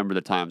 Like, you remember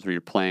the times where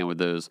you're playing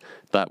with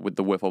with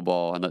the wiffle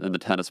ball and the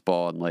tennis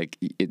ball, and, like,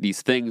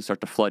 these things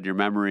start to flood your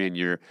memory and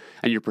your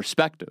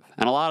perspective.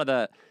 And a lot of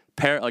that,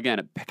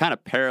 it kind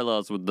of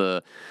parallels with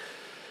I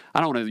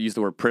don't want to use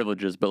the word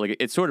privileges, but, like,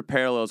 it sort of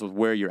parallels with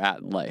where you're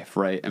at in life,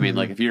 right? I mean,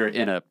 like, if you're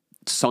in a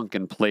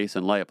sunken place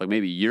in life. Like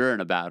maybe you're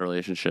in a bad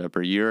relationship,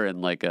 or you're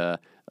in like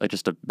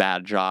just a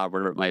bad job,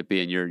 whatever it might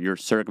be, and your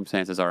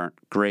circumstances aren't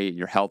great,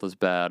 your health is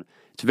bad.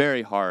 It's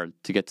very hard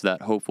to get to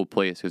that hopeful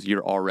place because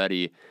you're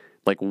already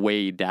like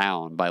weighed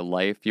down by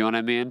life. You know what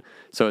I mean?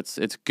 So it's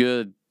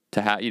good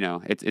to have,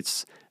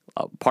 it's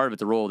part of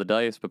it's a roll of the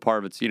dice, but part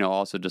of it's,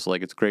 also just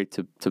like it's great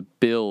to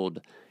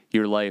build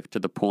your life to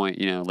the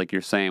point, like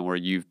you're saying, where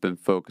you've been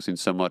focusing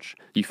so much,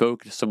 you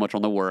focus so much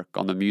on the work,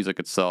 on the music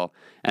itself,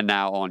 and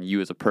now on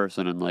you as a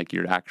person and like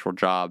your actual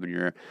job and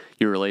your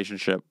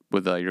relationship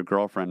with your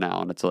girlfriend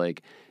now. And it's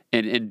like,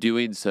 in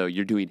doing so,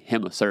 you're doing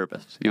him a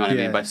service. You know what I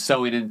mean? By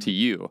sewing into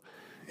you,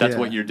 that's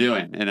what you're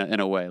doing in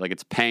a way. Like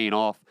it's paying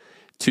off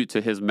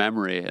to his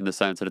memory in the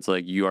sense that it's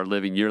like you are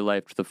living your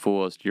life to the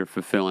fullest. You're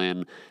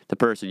fulfilling the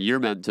person you're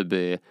meant to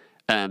be.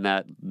 And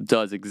that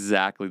does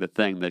exactly the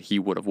thing that he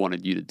would have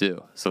wanted you to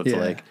do. So it's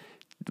like,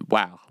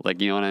 wow, like,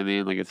 you know what I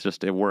mean? Like, it's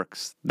just, it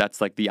works. That's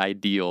like the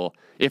ideal,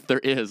 if there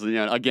is,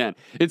 again,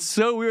 it's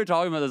so weird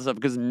talking about this stuff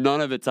because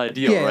none of it's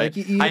ideal, right?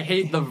 Like I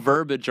hate the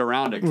verbiage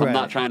around it because I'm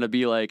not trying to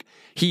be like,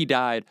 he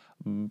died,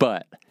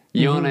 but,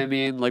 you know what I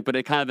mean? Like, but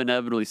it kind of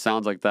inevitably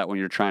sounds like that when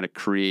you're trying to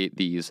create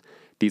these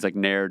like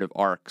narrative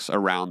arcs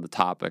around the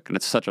topic. And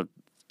it's a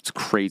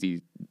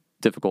crazy,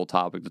 difficult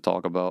topic to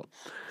talk about.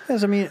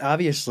 Yes, I mean,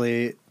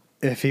 obviously,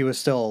 if he was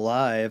still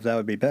alive, that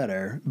would be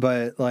better.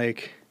 But,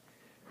 like,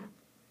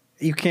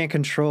 you can't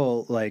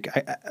control, like,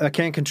 I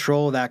can't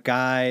control that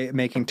guy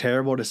making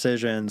terrible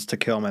decisions to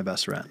kill my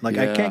best friend. Like,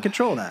 I can't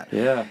control that.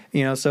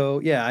 Yeah. So,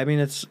 yeah, I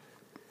mean,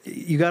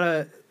 you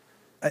gotta,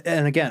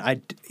 and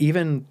again,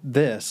 even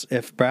this,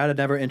 if Brad had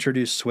never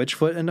introduced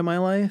Switchfoot into my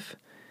life,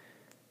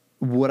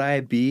 would I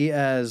be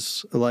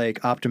as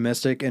like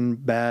optimistic in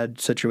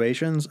bad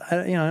situations?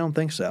 I don't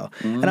think so.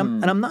 And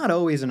I'm not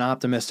always an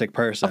optimistic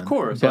person. Of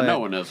course, but, no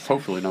one is.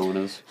 Hopefully, no one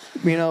is.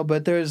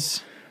 But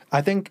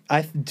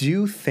I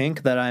do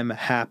think that I'm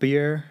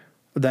happier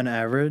than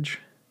average,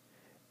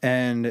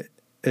 and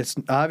it's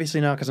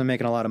obviously not because I'm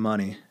making a lot of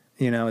money.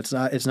 It's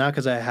not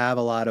because I have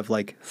a lot of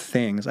like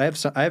things. I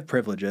have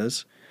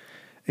privileges.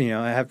 I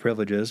have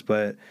privileges,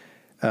 but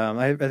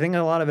I think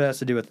a lot of it has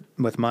to do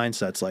with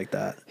mindsets like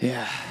that.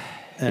 Yeah.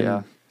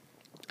 And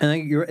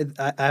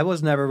I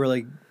was never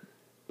really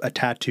a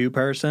tattoo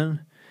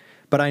person,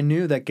 but I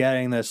knew that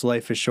getting this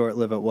 "Life is Short,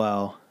 Live It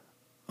Well"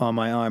 on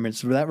my arm, it's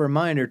that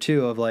reminder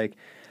too of like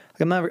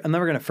I'm never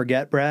going to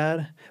forget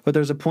Brad, but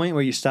there's a point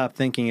where you stop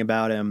thinking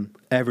about him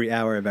every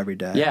hour of every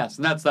day. Yes,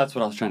 and that's what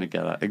I was trying to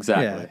get at.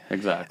 Exactly.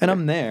 And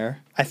I'm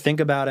there. I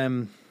think about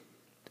him,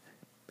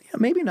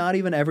 maybe not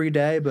even every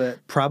day,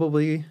 but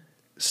probably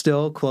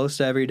still close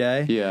to every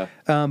day. Yeah.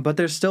 But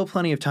there's still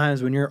plenty of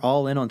times when you're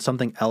all in on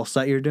something else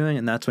that you're doing,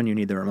 and that's when you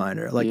need the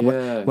reminder. Like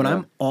when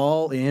I'm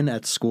all in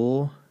at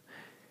school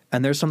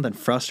and there's something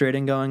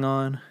frustrating going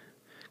on,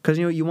 because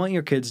you want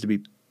your kids to be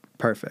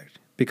perfect,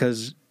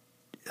 because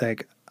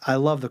like I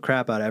love the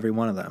crap out of every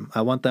one of them.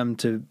 I want them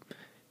to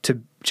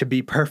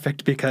be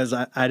perfect because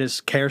I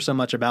just care so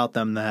much about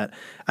them that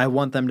I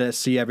want them to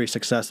see every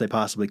success they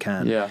possibly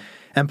can. Yeah.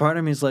 And part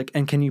of me is like,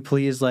 and can you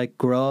please like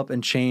grow up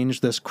and change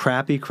this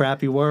crappy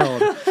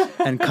world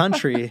and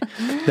country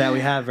that we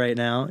have right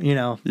now?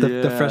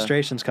 The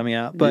frustrations coming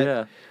out.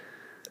 But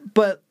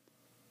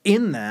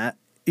in that,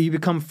 you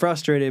become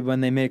frustrated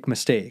when they make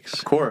mistakes.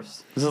 Of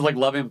course. This is like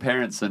loving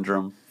parent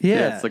syndrome.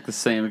 Yeah. It's like the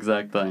same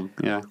exact thing.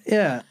 Yeah.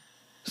 Yeah.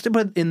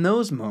 But in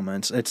those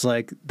moments, it's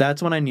like,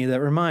 that's when I need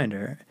that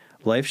reminder.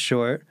 Life's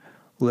short.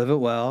 Live it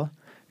well.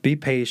 Be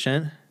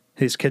patient.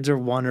 These kids are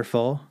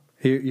wonderful.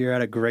 You're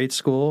at a great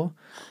school.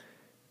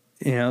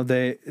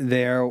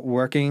 They are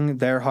working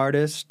their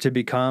hardest to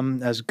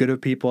become as good of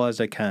people as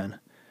they can,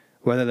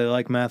 whether they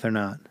like math or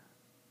not.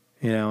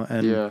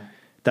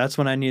 That's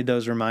when I need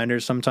those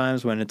reminders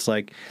sometimes, when it's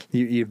like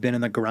you've been in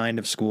the grind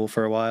of school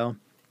for a while.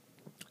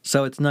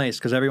 So it's nice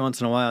because every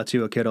once in a while,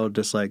 too, a kid will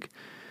just like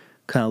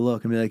kind of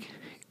look and be like,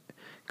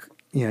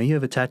 you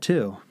have a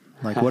tattoo.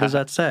 Like, what does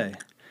that say?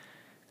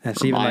 And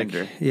it's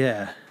reminder. Even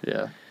like,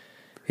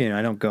 yeah.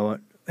 I don't go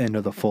into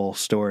the full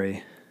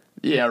story.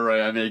 Yeah,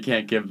 right. I mean, you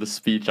can't give the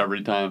speech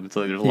every time. It's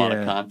like there's a lot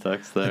of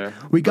context there.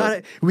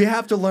 We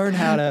have to learn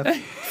how to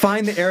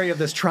find the area of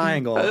this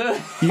triangle.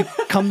 You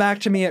come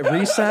back to me at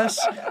recess.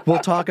 We'll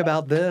talk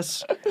about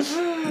this.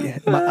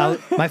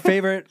 My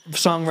favorite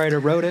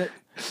songwriter wrote it.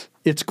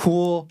 It's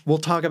cool. We'll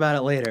talk about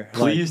it later.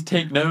 Please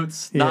take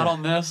notes. Not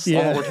on this. On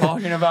what we're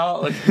talking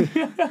about.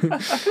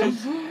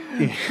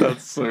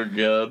 That's so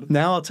good.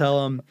 Now I'll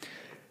tell him.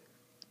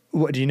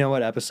 Do you know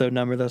what episode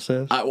number this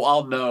is?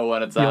 I'll know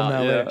when it's You'll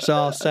out. Know it. So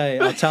I'll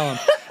tell him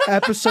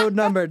episode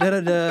number.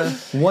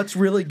 What's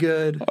really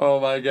good? Oh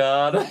my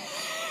god.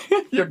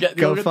 You'll get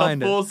the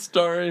full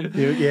story.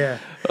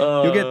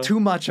 You'll get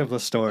too much of the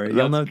story.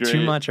 You'll know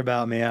too much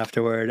about me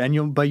afterward, and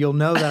you'll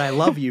know that I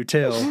love you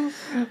too.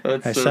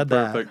 I said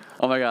perfect. That.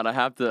 Oh my god, I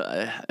have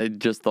to.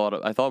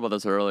 I thought about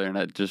this earlier, and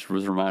it just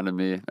was reminding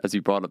me as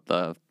you brought up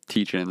the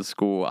teaching in the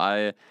school.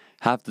 I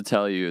have to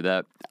tell you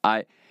that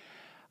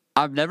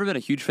I've never been a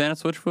huge fan of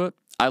Switchfoot.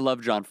 I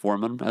love John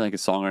Foreman. I think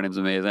his songwriting's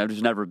amazing. I'm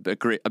just never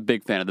a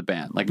big fan of the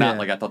band. Like, not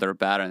like I thought they were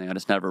bad or anything. I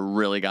just never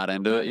really got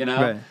into it, you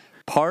know? Right.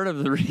 Part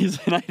of the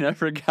reason I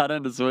never got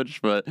into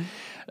Switchfoot,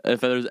 I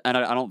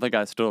don't think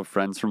I still have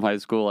friends from high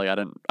school. Like,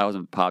 I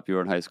wasn't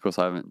popular in high school,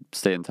 so I haven't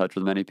stayed in touch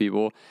with many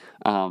people.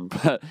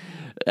 But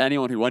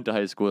anyone who went to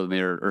high school with me,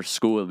 or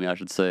school with me, I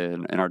should say,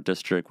 in our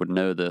district would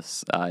know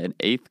this. In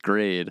 8th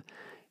grade,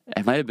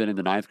 it might have been in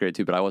the 9th grade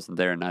too, but I wasn't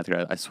there in 9th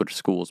grade. I switched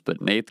schools.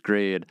 But in 8th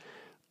grade,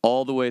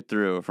 all the way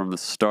through, from the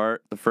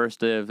start, the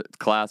first day of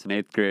class in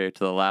 8th grade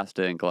to the last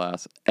day in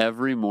class,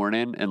 every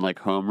morning in like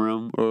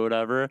homeroom or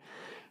whatever,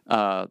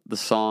 the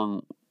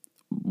song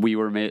 "We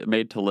Were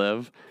Made to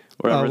Live,"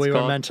 whatever it's we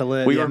called. were meant to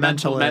live. We were meant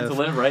to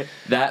live, right?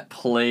 That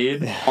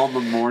played on the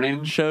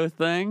morning show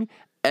thing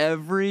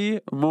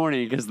every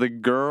morning because the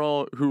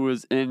girl who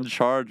was in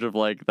charge of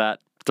like that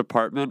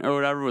department or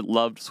whatever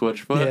loved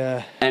Switchfoot.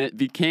 Yeah. And it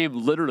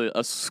became literally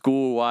a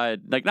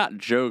school-wide, like, not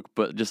joke,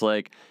 but just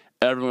like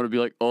everyone would be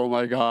like, "Oh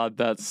my God,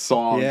 that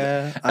song!"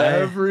 Yeah,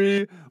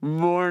 every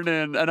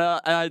morning, and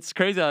it's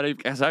crazy how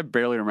because I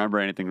barely remember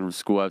anything from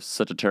school. I have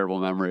such a terrible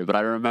memory, but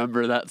I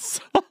remember that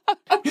song.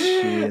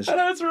 Jeez.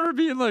 And I just remember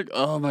being like,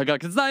 "Oh my God,"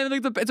 because it's not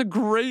even like it's a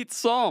great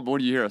song. But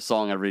when you hear a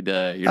song every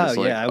day, you're just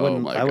like, I "Oh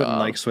wouldn't. my I wouldn't God."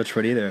 like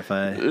Switchfoot either if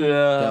I dealt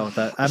Yeah, with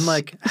that. I'm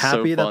like So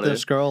happy that funny.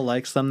 this girl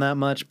likes them that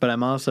much, but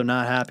I'm also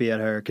not happy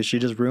at her because she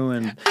just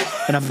ruined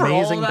an For all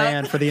amazing that?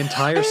 band for the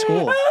entire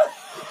school.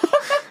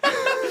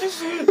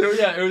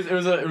 Yeah, it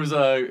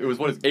was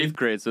what is 8th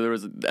grade. So there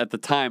was at the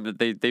time that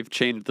they've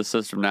changed the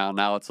system now.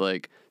 Now it's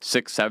like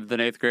 6th, 7th,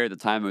 and 8th grade. At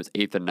the time it was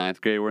 8th and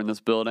 9th grade were in this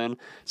building.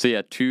 So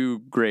yeah, 2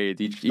 grades.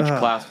 Each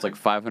class was like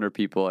 500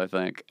 people, I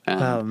think.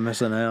 And I'm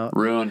missing out.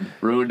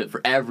 ruined it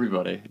for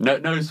everybody. No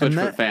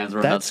Switchfoot fans were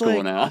in that school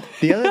like, now.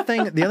 the other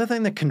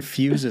thing that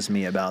confuses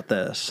me about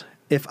this,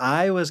 if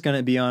I was going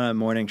to be on a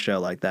morning show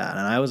like that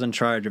and I was in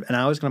charge of, and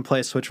I was going to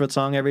play a Switchfoot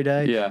song every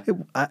day,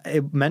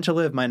 Meant to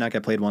Live might not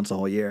get played once the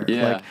whole year.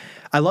 Yeah. Like,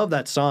 I love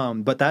that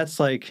song, but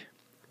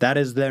that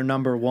is their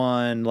number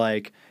one,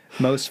 like,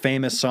 most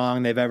famous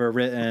song they've ever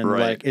written, Right.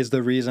 like, is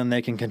the reason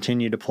they can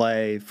continue to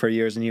play for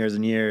years and years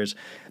and years.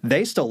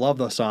 They still love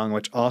the song,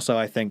 which also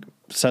I think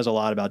says a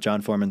lot about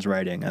John Foreman's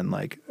writing and,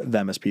 like,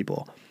 them as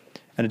people.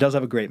 And it does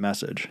have a great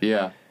message.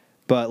 Yeah.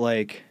 But,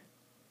 like,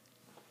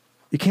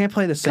 you can't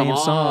play the same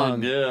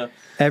song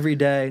every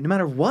day, no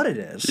matter what it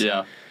is.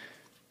 Yeah.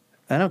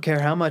 I don't care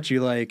how much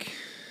you, like,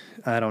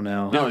 I don't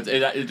know. No, it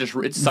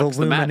sucks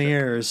the magic.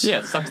 Lumineers. Yeah,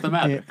 it sucks the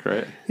magic,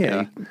 right?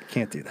 Yeah, you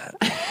can't do that.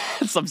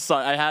 I'm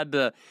sorry. I had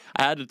to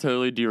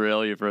totally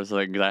derail you for a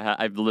second because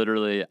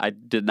I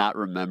did not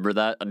remember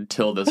that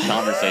until this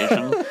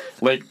conversation.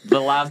 Like the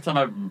last time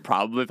I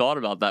probably thought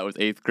about that was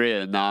 8th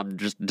grade, and now I'm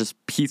just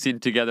piecing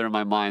together in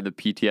my mind the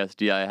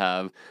PTSD I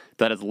have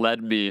that has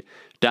led me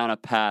down a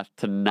path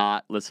to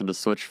not listen to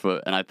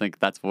Switchfoot, and I think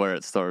that's where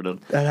it started.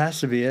 That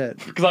has to be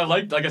it. Because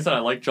I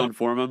like John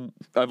Foreman.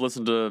 I've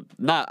listened to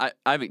I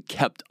haven't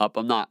kept up.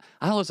 I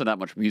don't listen to that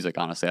much music,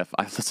 honestly.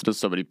 I've listened to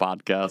so many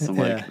podcasts and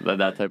like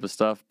that type of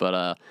stuff.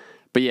 But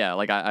yeah,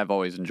 like I've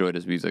always enjoyed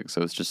his music,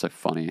 so it's just a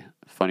funny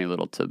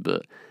little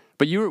tidbit.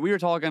 But we were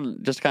talking,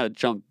 just to kind of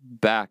jump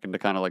back into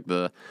kind of like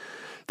the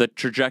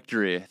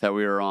trajectory that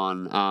we were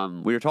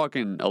on. We were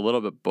talking a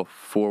little bit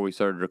before we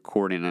started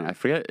recording, and I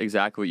forget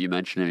exactly what you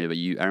mentioned to me,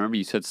 but I remember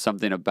you said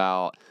something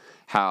about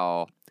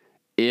how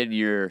in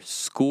your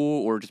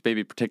school, or just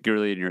maybe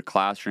particularly in your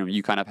classroom,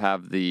 you kind of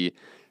have the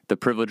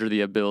privilege or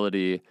the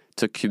ability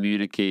to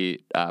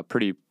communicate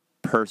pretty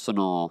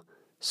personal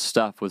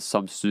stuff with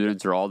some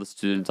students or all the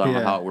students. I don't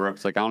know how it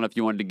works. Like, I don't know if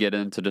you wanted to get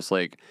into just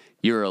like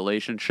your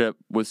relationship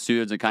with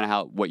students and kind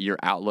of what your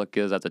outlook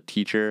is as a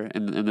teacher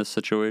in this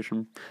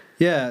situation.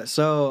 Yeah,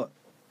 so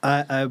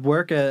I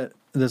work at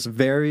this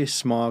very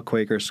small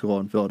Quaker school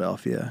in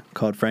Philadelphia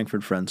called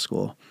Frankfurt Friends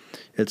School.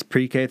 It's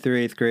pre-K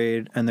through 8th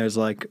grade, and there's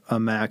like a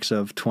max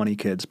of 20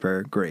 kids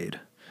per grade.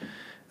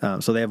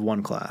 So they have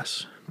one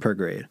class per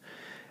grade.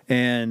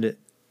 And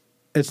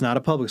it's not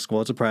a public school,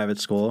 it's a private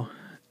school.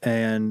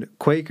 And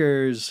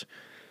Quakers,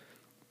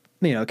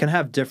 can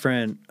have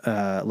different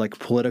like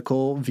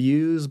political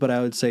views, but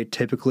I would say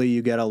typically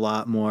you get a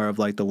lot more of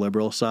like the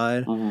liberal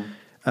side.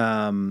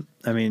 Mm-hmm.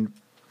 I mean,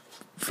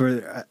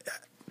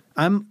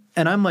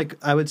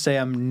 I would say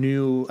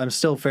I'm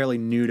still fairly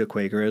new to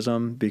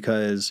Quakerism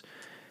because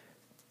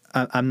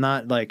I'm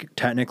not like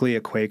technically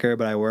a Quaker,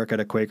 but I work at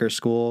a Quaker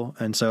school,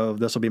 and so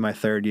this will be my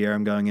 3rd year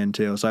I'm going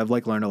into. So I've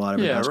like learned a lot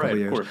over the past couple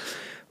years. Of course.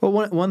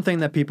 Well, one thing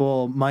that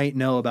people might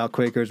know about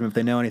Quakerism, if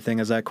they know anything,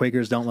 is that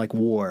Quakers don't like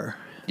war.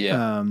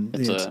 Yeah,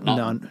 it's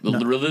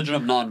the religion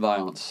of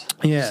nonviolence.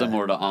 Yeah,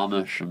 similar to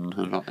Amish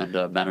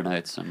and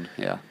Mennonites, and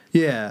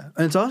yeah,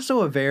 and it's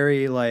also a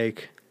very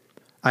like,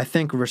 I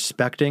think,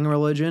 respecting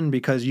religion,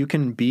 because you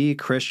can be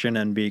Christian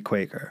and be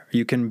Quaker.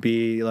 You can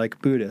be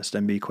like Buddhist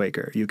and be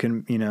Quaker. You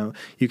can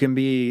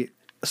be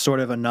sort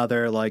of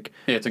another like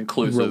it's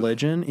inclusive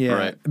religion. Yeah,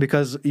 right.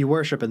 Because you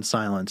worship in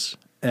silence,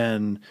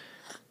 and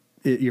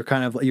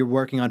you're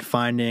working on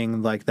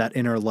finding like that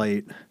inner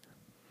light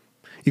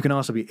you can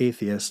also be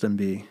atheist and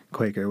be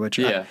Quaker, which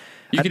you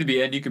could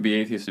be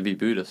atheist and be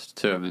Buddhist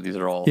too. I mean, these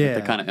are all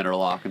they kind of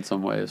interlock in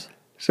some ways.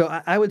 So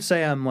I would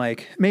say I'm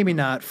like maybe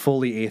not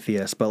fully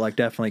atheist, but like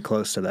definitely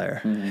close to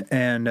there. Mm-hmm.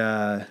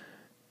 And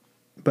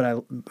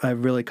but I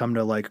really come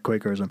to like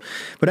Quakerism.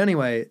 But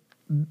anyway,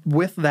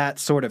 with that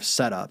sort of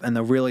setup and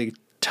the really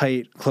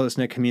tight,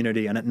 close-knit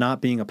community and it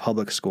not being a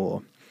public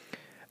school,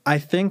 I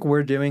think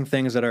we're doing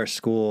things at our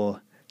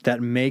school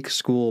that make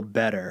school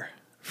better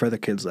for the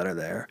kids that are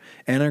there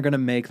and are going to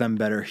make them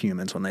better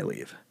humans when they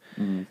leave.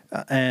 Mm-hmm.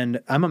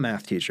 And I'm a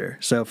math teacher.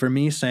 So for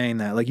me saying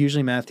that, like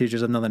usually math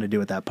teachers have nothing to do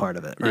with that part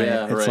of it, right?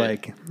 Yeah, it's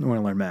like, I want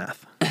to learn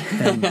math.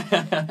 And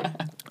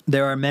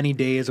there are many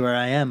days where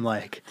I am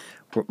like,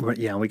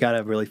 we got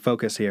to really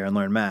focus here and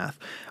learn math.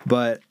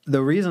 But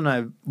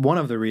one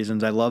of the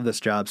reasons I love this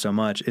job so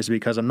much is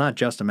because I'm not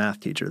just a math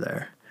teacher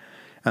there.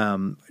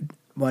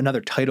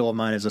 Another title of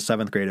mine is a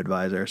 7th grade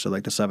advisor. So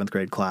like the 7th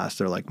grade class,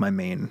 they're like my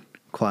main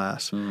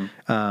class.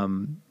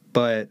 Mm.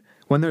 But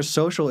when there's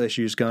social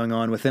issues going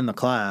on within the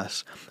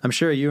class, I'm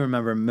sure you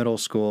remember middle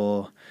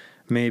school.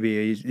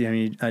 Maybe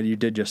you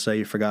did just say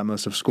you forgot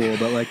most of school,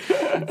 but like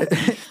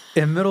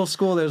in middle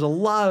school, there's a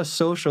lot of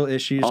social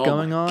issues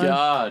going on. Oh my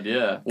God,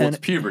 yeah. Well, it's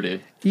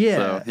puberty.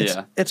 Yeah,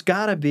 so, it's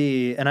gotta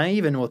be. And I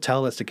even will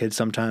tell this to kids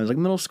sometimes. Like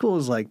middle school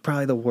is like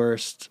probably the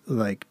worst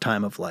like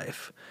time of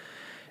life.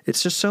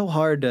 It's just so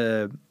hard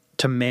to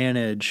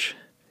manage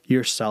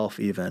yourself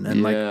even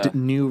and like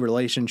new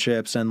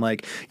relationships and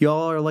like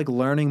y'all are like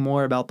learning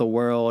more about the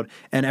world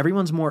and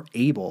everyone's more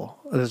able.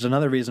 There's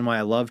another reason why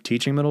I love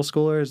teaching middle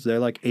schoolers. They're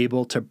like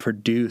able to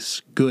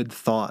produce good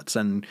thoughts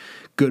and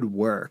good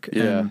work.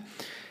 Yeah.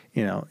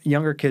 And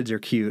younger kids are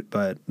cute,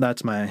 but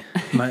that's my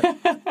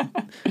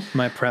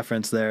my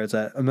preference there is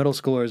that middle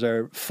schoolers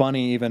are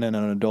funny even in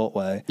an adult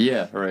way.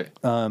 Yeah, right.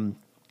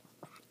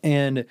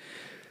 And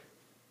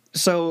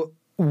so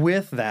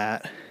with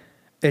that,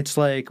 it's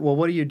like, well,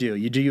 what do?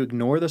 Do you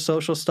ignore the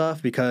social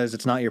stuff because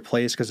it's not your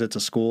place because it's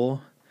a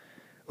school,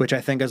 which I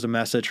think is a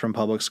message from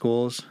public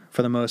schools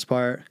for the most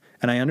part.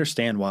 And I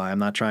understand why. I'm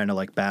not trying to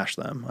like bash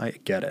them. I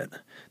get it.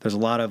 There's a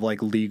lot of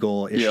like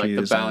legal issues. Yeah, like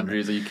the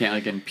boundaries that you can't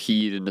like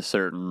impede into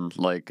certain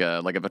like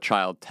if a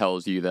child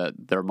tells you that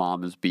their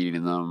mom is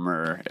beating them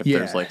or if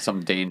there's like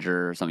some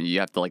danger or something, you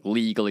have to like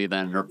legally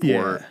then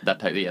report that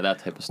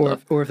type of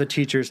stuff. Or if the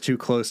teacher's too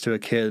close to a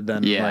kid,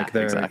 then like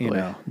they're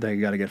they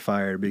got to get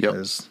fired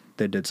because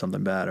they did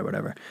something bad or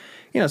whatever.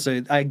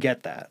 So I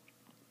get that.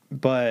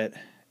 But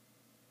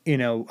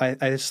I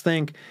just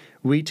think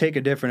we take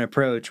a different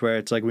approach where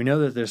it's like we know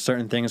that there's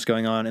certain things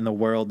going on in the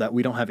world that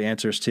we don't have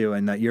answers to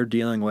and that you're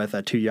dealing with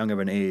at too young of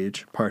an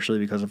age, partially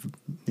because of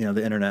the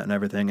internet and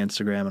everything,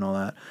 Instagram and all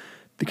that.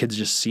 The kids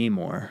just see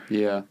more.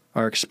 Yeah.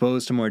 Are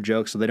exposed to more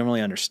jokes so they don't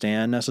really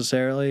understand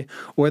necessarily.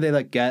 Or they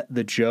like get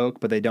the joke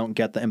but they don't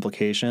get the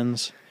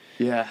implications.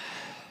 Yeah.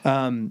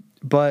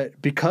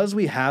 But because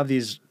we have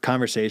these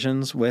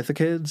conversations with the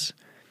kids,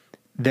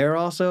 they're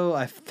also,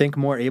 I think,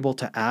 more able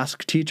to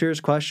ask teachers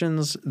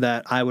questions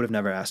that I would have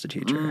never asked a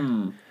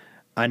teacher.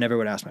 I never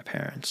would ask my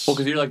parents. Well,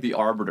 because you're like the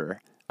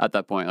arbiter at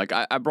that point. Like,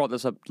 I brought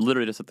this up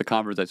literally just at the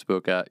conference I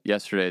spoke at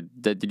yesterday.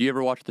 Did you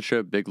ever watch the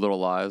show Big Little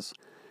Lies?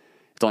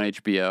 It's on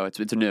HBO. It's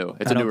a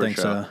newer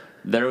show. So.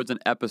 There was an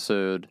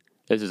episode.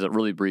 This is a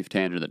really brief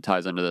tangent that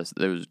ties into this.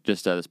 There was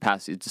just this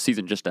past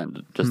season just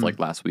ended, like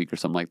last week or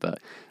something like that.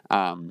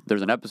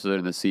 There's an episode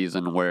in the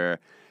season where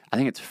I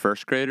think it's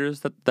first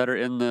graders that are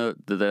in the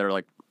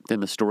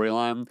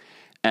storyline,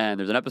 and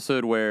there's an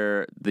episode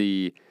where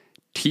the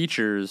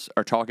teachers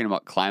are talking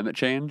about climate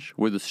change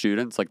with the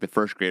students, like the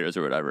first graders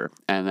or whatever,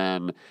 and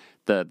then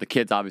the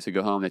kids obviously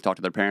go home. They talk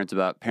to their parents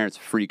about. Parents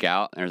freak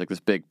out. And there's like this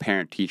big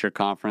parent-teacher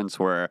conference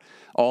where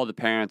all the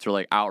parents are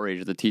like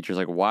outraged at the teachers,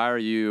 like, why are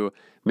you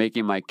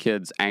making my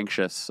kids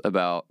anxious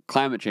about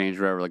climate change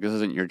or whatever? Like, this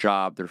isn't your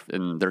job.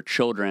 They're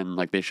children.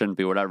 Like, they shouldn't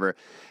be, whatever.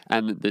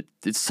 And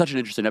it's such an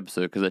interesting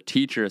episode because the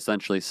teacher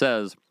essentially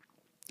says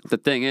the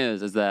thing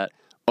is that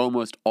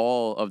almost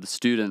all of the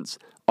students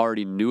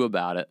already knew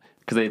about it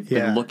because they've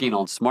been looking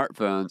on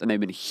smartphones and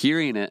they've been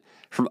hearing it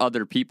from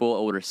other people,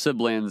 older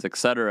siblings,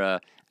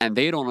 etc., and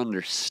they don't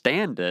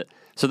understand it.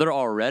 So they're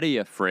already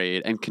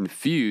afraid and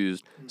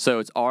confused. So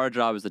it's our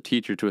job as the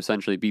teacher to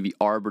essentially be the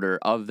arbiter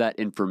of that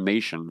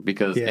information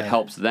because it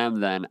helps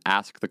them then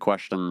ask the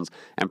questions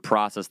and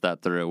process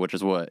that through, which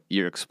is what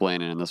you're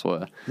explaining in this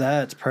way.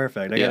 That's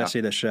perfect. I got to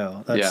see the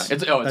show. That's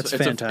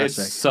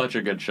fantastic. It's such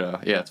a good show.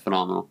 Yeah, it's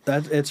phenomenal.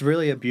 It's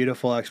really a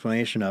beautiful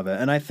explanation of it.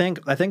 And I think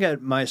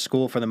at my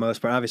school, for the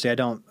most part, obviously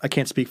I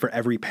can't speak for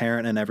every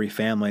parent and every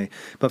family,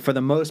 but for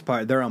the most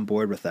part, they're on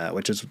board with that,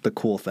 which is the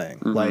cool thing.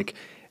 Mm-hmm. Like,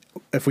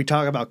 if we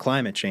talk about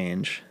climate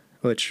change,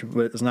 which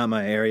is not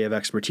my area of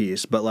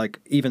expertise, but like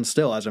even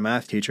still as a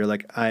math teacher,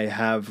 like I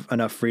have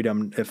enough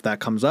freedom if that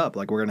comes up,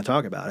 like we're going to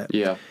talk about it.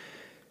 Yeah.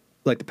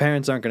 Like the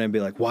parents aren't going to be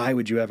like, why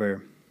would you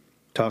ever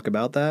talk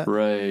about that?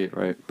 Right.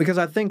 Because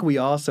I think we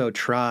also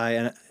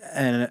try,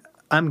 and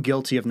I'm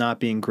guilty of not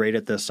being great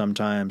at this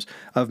sometimes,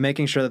 of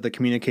making sure that the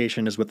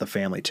communication is with the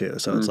family too.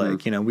 So it's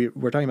like,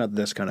 we're talking about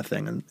this kind of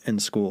thing in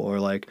school, or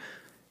like,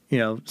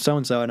 so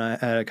and so and I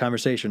had a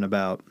conversation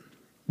about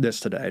this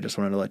today. I just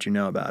wanted to let you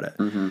know about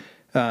it.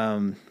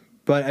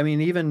 But I mean,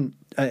 even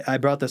I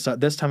brought this up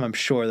this time. I'm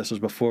sure this was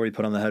before we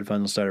put on the headphones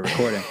and started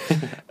recording.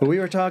 But we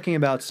were talking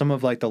about some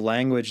of like the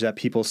language that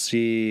people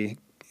see,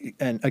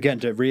 and again,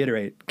 to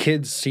reiterate,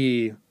 kids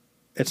see.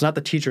 It's not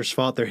the teacher's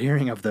fault they're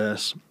hearing of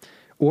this,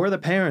 or the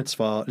parents'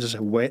 fault. It's just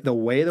the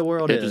way the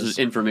world is. There's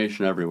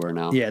information everywhere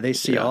now. Yeah, they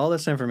see all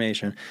this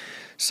information.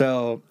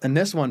 So, and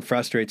this one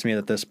frustrates me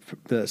that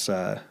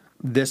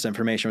this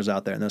information was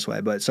out there in this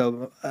way. But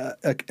so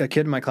a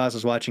kid in my class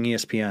was watching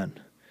ESPN,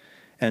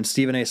 and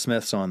Stephen A.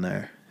 Smith's on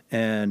there.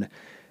 And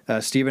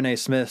Stephen A.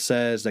 Smith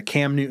says that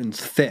Cam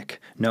Newton's thick,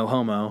 no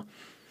homo.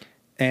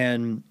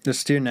 And the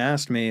student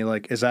asked me,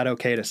 like, is that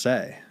okay to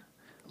say?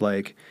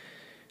 Like,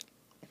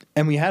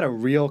 and we had a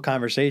real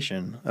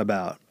conversation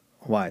about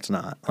why it's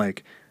not.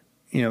 Like,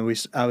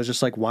 I was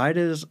just like, why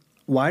does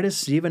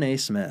Stephen A.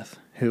 Smith,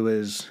 who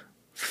is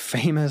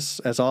famous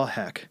as all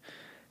heck,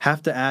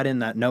 have to add in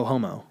that no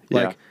homo?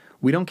 Like,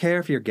 we don't care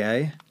if you're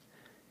gay.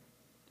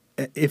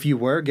 If you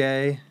were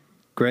gay,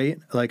 great.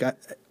 Like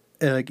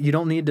you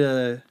don't need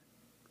to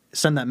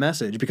send that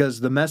message,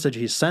 because the message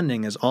he's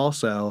sending is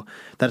also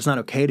that it's not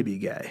okay to be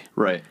gay.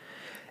 Right.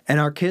 And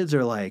our kids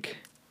are like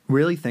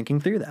really thinking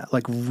through that,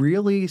 like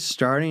really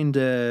starting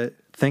to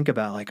think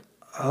about like,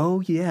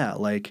 oh yeah,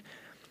 like,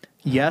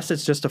 yes,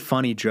 it's just a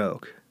funny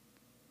joke,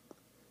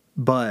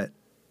 but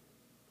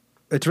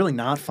it's really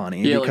not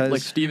funny. Yeah, because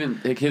like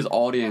Steven, like his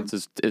audience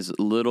is a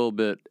little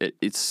bit,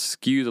 it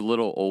skews a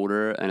little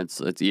older, and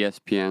it's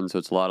ESPN, so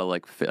it's a lot of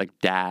like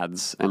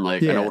dads and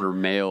and older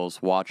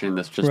males watching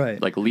this just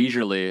like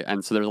leisurely,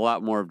 and so there's a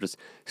lot more of just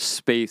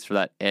space for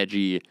that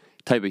edgy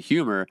type of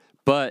humor.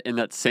 But in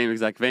that same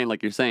exact vein,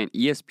 like you're saying,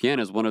 ESPN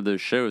is one of those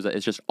shows that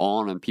is just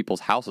on in people's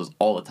houses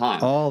all the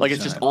time.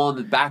 It's just on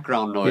the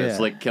background noise. Yeah.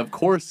 Like, of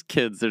course,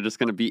 kids are just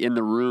going to be in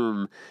the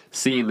room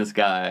seeing this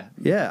guy.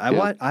 Yeah,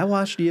 I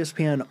watched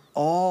ESPN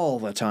all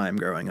the time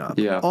growing up.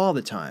 Yeah. All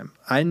the time.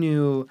 I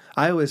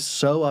was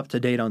so up to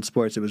date on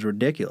sports, it was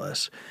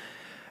ridiculous.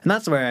 And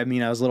that's where, I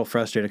was a little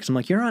frustrated, because I'm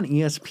like, you're on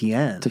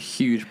ESPN. It's a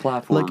huge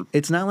platform. Like,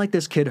 it's not like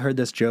this kid heard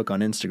this joke on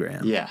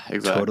Instagram. Yeah,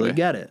 exactly. Totally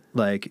get it.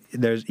 Like,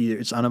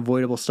 it's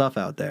unavoidable stuff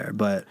out there.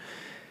 But,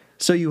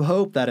 so you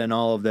hope that in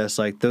all of this,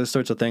 like, those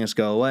sorts of things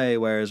go away,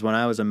 whereas when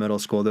I was in middle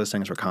school, those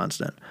things were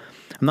constant.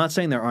 I'm not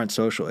saying there aren't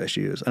social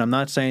issues, and I'm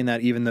not saying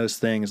that even those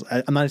things,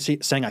 I'm not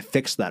saying I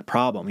fixed that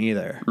problem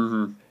either.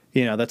 Mm-hmm.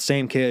 That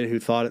same kid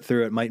who thought it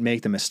through, it might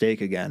make the mistake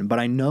again. But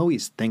I know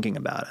he's thinking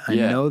about it. I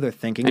know they're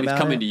thinking about it. And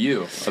he's coming to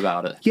you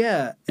about it.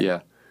 Yeah. Yeah.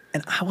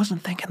 And I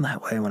wasn't thinking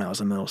that way when I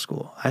was in middle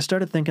school. I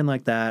started thinking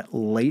like that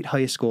late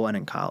high school and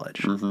in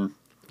college. Mm-hmm.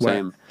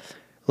 Same.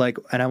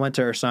 And I went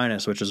to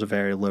Ursinus, which is a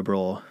very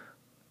liberal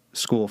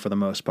school for the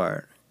most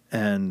part,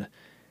 and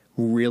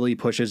really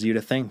pushes you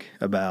to think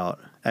about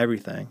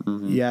everything.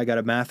 Mm-hmm. Yeah, I got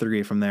a math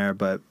degree from there,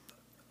 but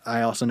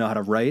I also know how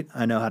to write.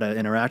 I know how to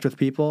interact with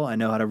people. I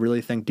know how to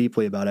really think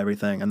deeply about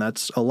everything. And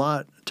that's a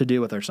lot to do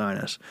with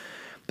Ursinus.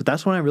 But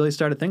that's when I really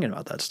started thinking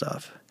about that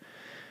stuff.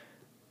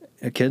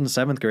 A kid in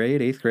 7th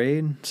grade, 8th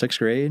grade, 6th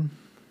grade.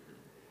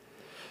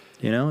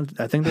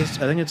 I think it's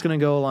going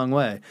to go a long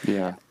way.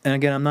 Yeah. And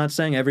again, I'm not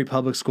saying every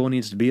public school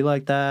needs to be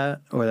like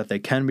that or that they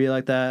can be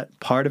like that.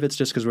 Part of it's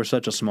just because we're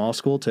such a small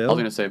school too. I was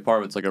going to say part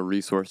of it's like a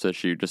resource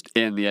issue just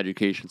in the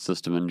education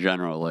system in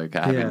general. Like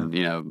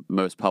having,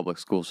 most public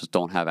schools just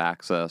don't have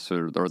access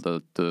or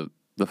the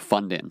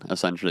funding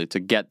essentially to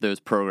get those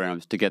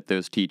programs, to get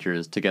those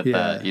teachers, to get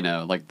that,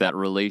 like that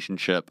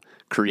relationship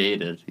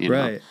created.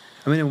 Right.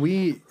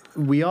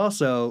 We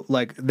also,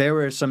 like, there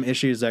were some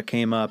issues that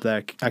came up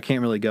that I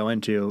can't really go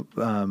into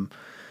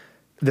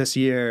this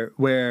year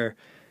where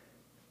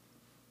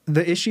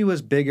the issue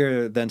was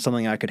bigger than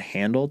something I could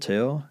handle,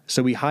 too.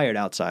 So we hired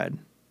outside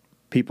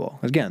people.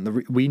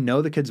 Again, we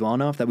know the kids well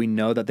enough that we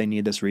know that they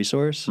need this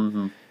resource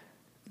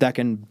that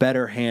can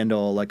better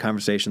handle, like,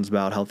 conversations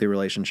about healthy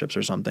relationships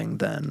or something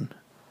than,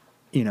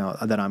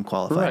 that I'm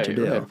qualified to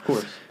do. Right, of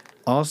course.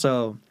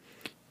 Also,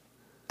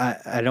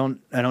 I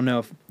don't know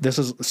if this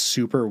is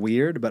super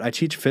weird, but I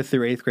teach 5th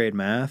through 8th grade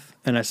math,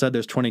 and I said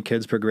there's 20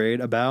 kids per grade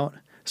about.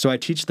 So I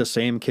teach the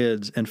same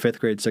kids in 5th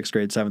grade, 6th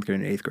grade, 7th grade,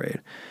 and 8th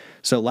grade.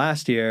 So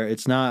last year,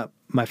 it's not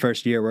my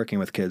first year working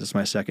with kids, it's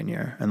my second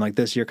year. And like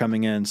this year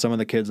coming in, some of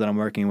the kids that I'm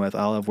working with,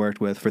 I'll have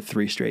worked with for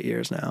 3 straight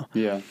years now.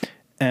 Yeah.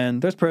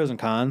 And there's pros and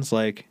cons.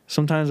 Like,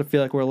 sometimes I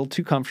feel like we're a little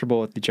too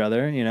comfortable with each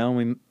other,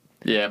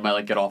 Yeah, it might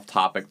like get off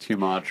topic too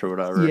much or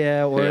whatever.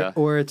 Yeah,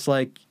 or it's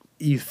like,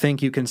 you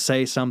think you can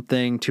say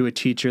something to a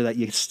teacher that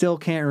you still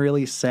can't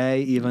really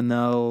say, even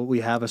though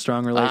we have a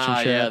strong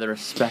relationship. Yeah, the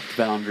respect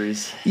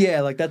boundaries.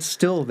 Yeah, like that's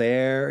still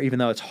there, even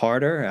though it's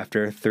harder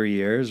after 3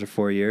 years or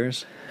 4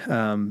 years.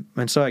 And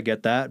so I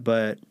get that,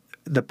 but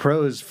the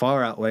pros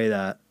far outweigh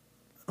that.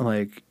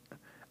 Like,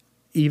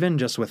 even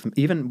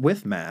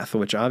with math,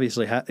 which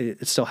obviously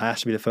it still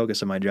has to be the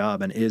focus of my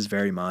job and is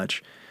very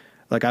much.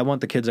 Like, I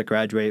want the kids that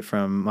graduate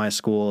from my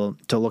school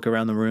to look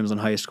around the rooms in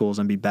high schools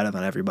and be better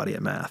than everybody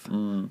at math.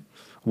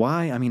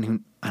 Why?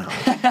 I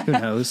don't know. Who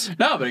knows?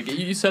 No, but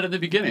you said at the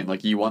beginning,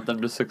 like, you want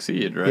them to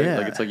succeed, right? Yeah.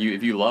 Like, it's like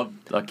if you love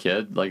a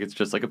kid, like, it's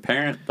just like a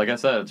parent. Like I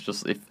said, it's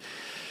just if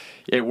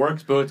it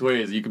works both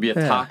ways. You can be a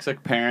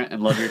toxic parent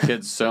and love your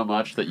kids so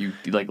much that you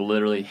like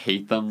literally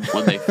hate them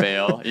when they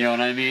fail. You know what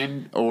I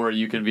mean? Or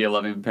you can be a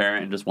loving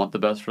parent and just want the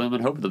best for them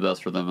and hope the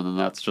best for them, and then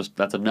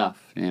that's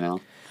enough. You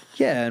know?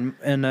 Yeah,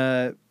 and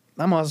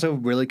I'm also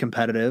really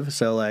competitive,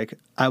 so like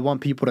I want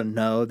people to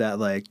know that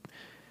like,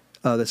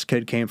 oh, this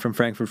kid came from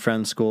Frankfurt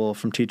Friends School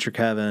from Teacher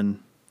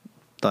Kevin,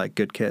 like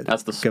good kid.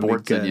 That's the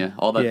sports in you.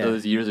 All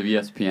those years of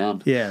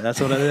ESPN. Yeah,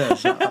 that's what it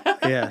is.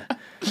 Yeah,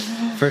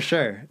 for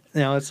sure. You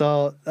know,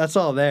 that's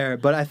all there.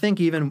 But I think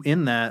even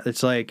in that,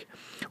 it's like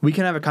we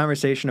can have a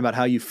conversation about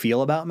how you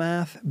feel about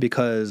math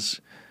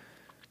because,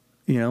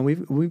 you know,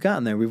 we've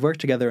gotten there. We've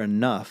worked together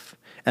enough,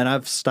 and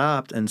I've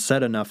stopped and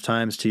said enough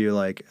times to you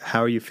like,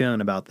 how are you feeling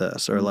about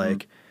this, or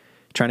like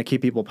trying to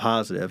keep people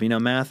positive. You know,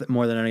 math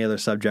more than any other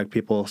subject,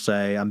 people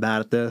say I'm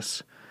bad at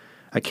this.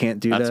 I can't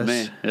do this. That's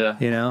me. Yeah.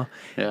 You know?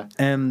 Yeah.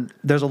 And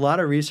there's a lot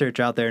of research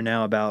out there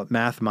now about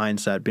math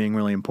mindset being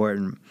really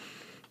important.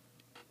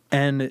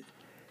 And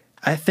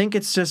I think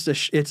it's just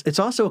it's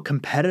also a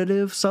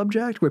competitive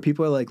subject where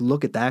people are like,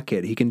 look at that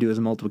kid. He can do his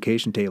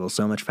multiplication table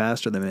so much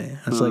faster than me.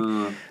 It's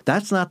like,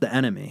 that's not the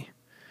enemy.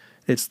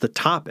 It's the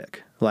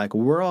topic. Like,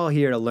 we're all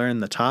here to learn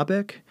the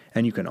topic,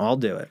 and you can all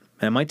do it.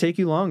 And it might take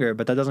you longer,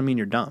 but that doesn't mean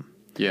you're dumb.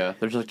 Yeah,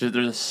 there's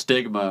a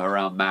stigma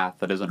around math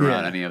that isn't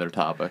around any other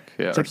topic,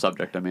 or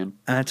subject, I mean.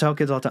 And I tell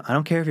kids all the time, I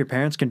don't care if your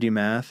parents can do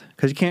math,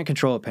 because you can't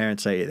control what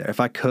parents say either. If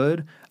I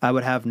could, I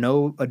would have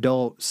no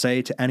adult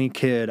say to any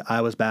kid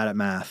I was bad at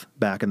math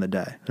back in the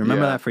day.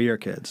 Remember that for your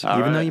kids.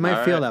 Even though you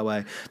might feel that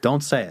way,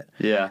 don't say it.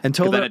 Yeah,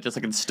 until then it just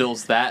like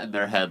instills that in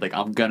their head, like,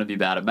 I'm going to be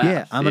bad at math.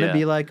 Yeah, I'm going to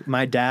be like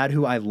my dad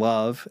who I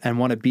love and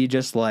want to be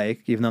just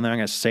like, even though they're not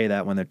going to say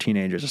that when they're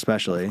teenagers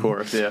especially. Of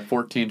course,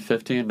 14,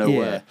 15, no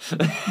way.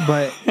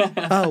 But,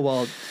 oh,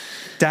 well,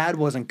 Dad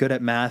wasn't good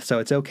at math, so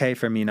it's okay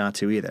for me not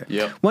to either.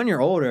 Yep. When you're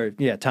older,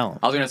 tell them.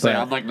 I was going to say,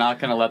 I'm like not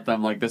going to let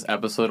them, like, this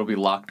episode will be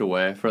locked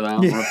away for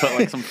them. I'm going to put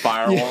like some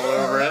firewall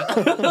over it.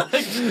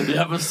 Like, the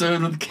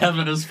episode with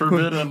Kevin is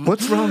forbidden.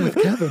 What's wrong with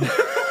Kevin?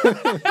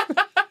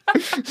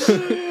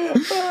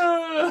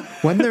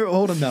 When they're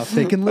old enough,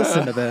 they can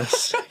listen to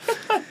this.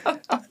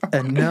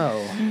 And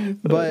no.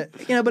 But,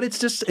 but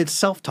it's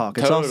self-talk.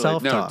 It's all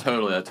self-talk. No,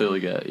 totally. I totally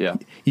get it. Yeah.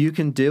 You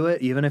can do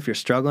it, even if you're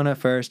struggling at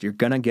first. You're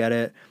going to get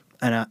it.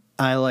 And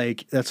I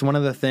like, that's one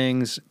of the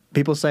things,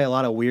 people say a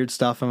lot of weird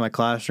stuff in my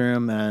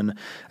classroom, and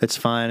it's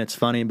fine, it's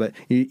funny, but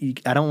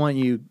I don't want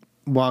you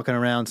walking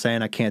around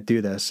saying I can't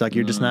do this. Like,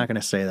 you're just not going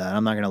to say that.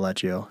 I'm not going to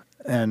let you.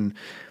 And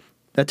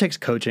that takes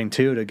coaching,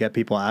 too, to get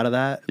people out of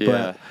that. Yeah.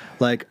 But,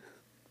 like,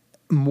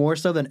 more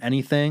so than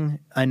anything,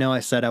 I know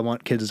I said I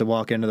want kids to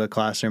walk into the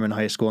classroom in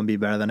high school and be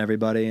better than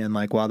everybody, and,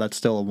 like, while that's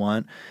still a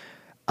want,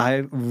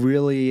 I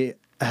really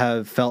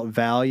have felt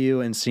value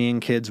in seeing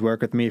kids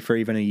work with me for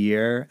even a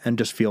year and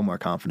just feel more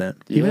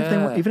confident, even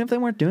if they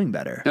weren't doing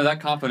better. That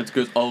confidence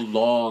goes a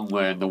long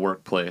way in the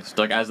workplace,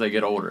 like as they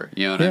get older.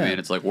 You know what I mean?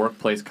 It's like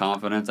workplace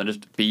confidence, and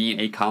just being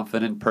a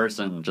confident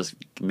person just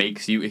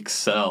makes you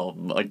excel.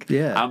 Like,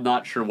 I'm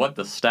not sure what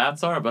the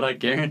stats are, but I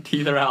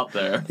guarantee they're out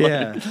there.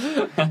 Yeah,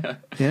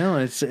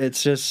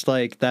 it's just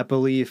like that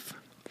belief.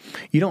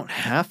 You don't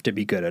have to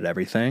be good at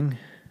everything,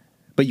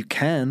 but you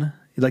can.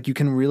 Like, you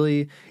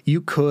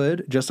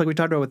could, just like we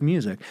talked about with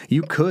music,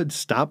 you could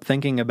stop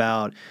thinking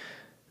about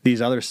these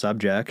other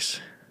subjects,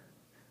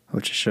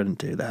 which I shouldn't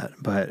do that,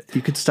 but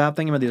you could stop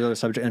thinking about these other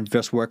subjects and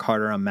just work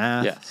harder on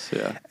math. Yes,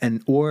 yeah.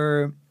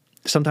 Or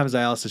sometimes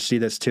I also see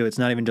this too. It's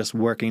not even just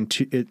working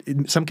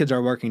some kids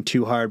are working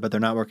too hard, but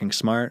they're not working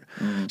smart.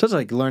 So it's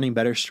like learning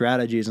better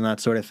strategies and that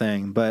sort of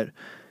thing. But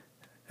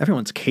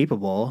everyone's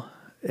capable.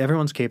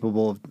 Everyone's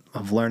capable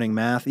of learning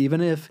math,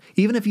 even if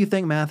you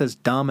think math is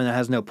dumb and it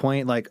has no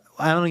point. Like,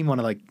 I don't even want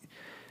to, like,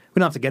 we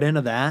don't have to get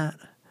into that.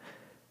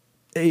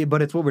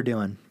 But it's what we're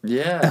doing.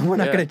 Yeah. And we're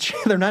not going to,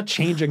 they're not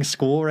changing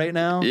school right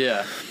now.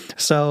 Yeah.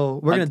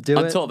 So we're going to do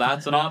it. Until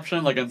that's an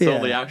option, like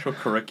until the actual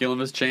curriculum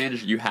is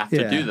changed, you have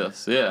to do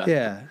this. Yeah.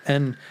 Yeah.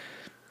 And,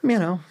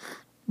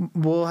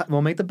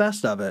 we'll make the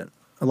best of it.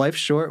 Life's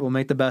short, we'll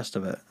make the best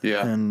of it.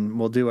 Yeah. And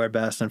we'll do our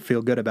best and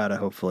feel good about it,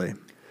 hopefully.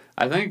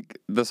 I think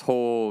this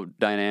whole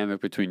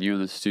dynamic between you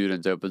and the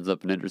students opens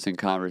up an interesting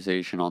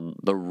conversation on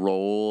the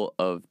role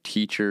of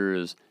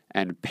teachers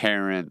and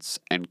parents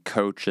and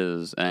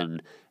coaches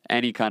and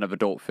any kind of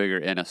adult figure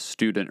in a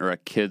student or a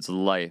kid's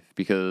life.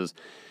 Because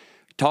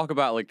talk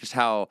about like just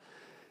how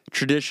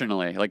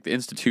traditionally, like the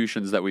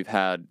institutions that we've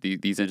had,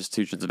 these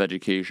institutions of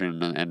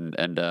education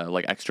and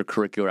like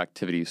extracurricular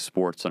activities,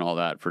 sports and all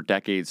that for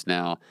decades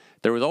now,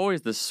 there was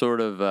always this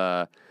sort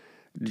of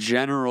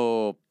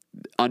general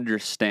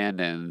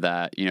understanding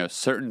that,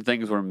 certain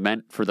things were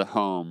meant for the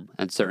home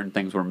and certain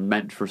things were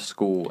meant for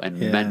school and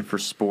meant for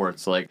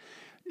sports. Like,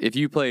 if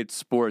you played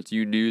sports,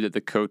 you knew that the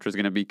coach was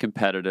going to be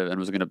competitive and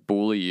was going to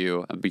bully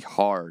you and be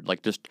hard.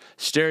 Like just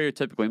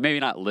stereotypically,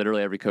 maybe not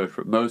literally every coach,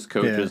 but most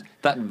coaches,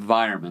 that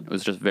environment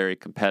was just very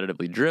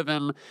competitively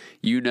driven.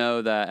 You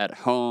know that at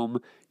home,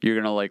 you're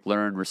going to like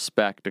learn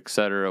respect, et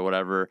cetera,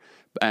 whatever.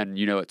 And,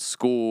 you know, at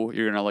school,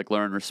 you're going to like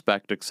learn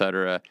respect, et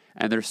cetera.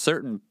 And there's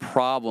certain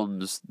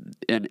problems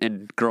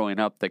in growing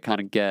up that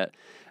kind of get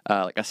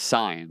like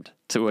assigned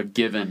to a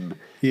given,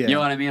 you know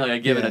what I mean? Like a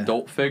given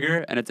adult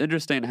figure. And it's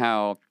interesting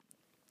how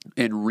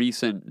in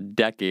recent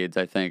decades,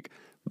 I think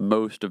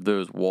most of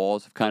those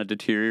walls have kind of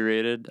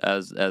deteriorated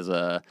as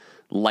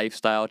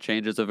lifestyle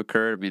changes have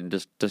occurred. I mean,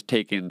 just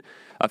taking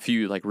a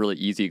few like really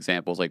easy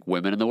examples, like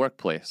women in the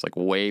workplace, like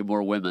way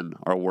more women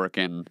are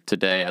working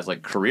today as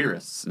like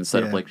careerists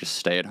instead of like just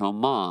stay-at-home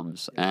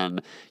moms.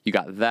 And you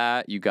got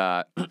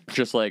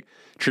just like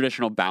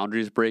traditional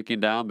boundaries breaking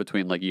down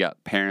between like you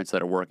got parents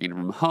that are working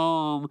from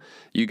home,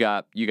 you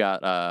got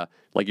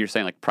like you're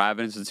saying, like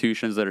private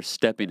institutions that are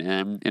stepping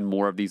in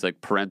more of these like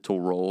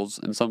parental roles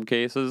in some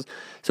cases.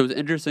 So it's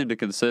interesting to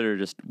consider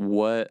just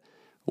what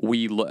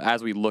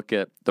as we look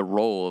at the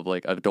role of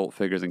like adult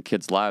figures in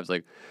kids' lives,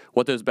 like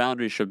what those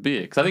boundaries should be.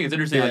 Because I think it's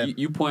interesting how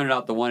you pointed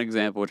out the one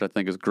example, which I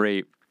think is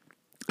great,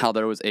 how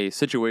there was a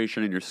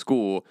situation in your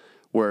school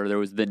where there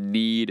was the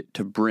need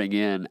to bring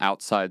in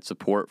outside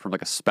support from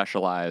like a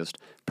specialized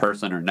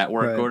person or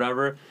network or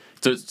whatever.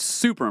 So it's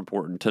super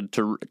important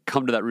to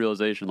come to that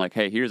realization, like,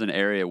 hey, here's an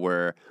area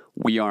where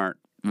we aren't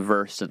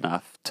versed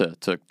enough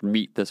to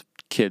meet this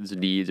kid's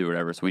needs or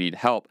whatever, so we need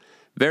help.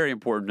 Very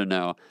important to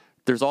know.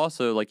 There's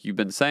also, like you've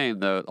been saying,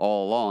 though,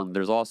 all along,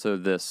 there's also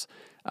this,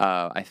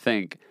 I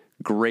think,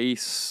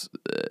 grace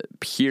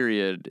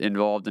period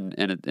involved in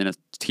a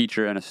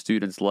teacher and a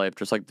student's life,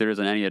 just like there is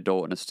in any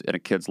adult in a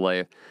kid's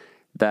life,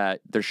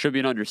 that there should be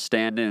an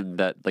understanding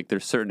that like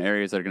there's certain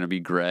areas that are going to be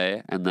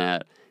gray, and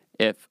that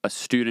if a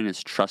student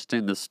is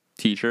trusting this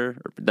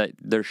teacher, that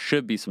there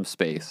should be some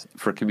space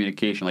for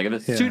communication. Like if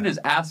a student is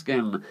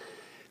asking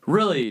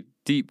really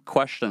deep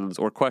questions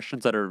or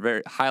questions that are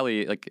very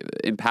highly like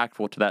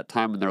impactful to that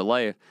time in their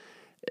life,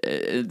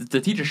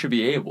 the teacher should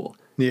be able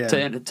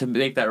to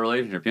make that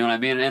relationship. You know what I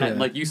mean? And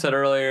like you said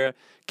earlier,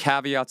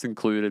 caveats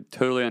included,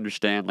 totally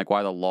understand like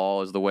why the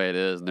law is the way it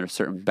is, and there's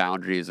certain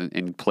boundaries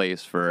in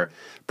place for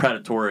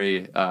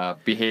predatory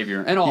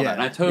behavior and all that.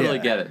 And I totally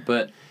get it.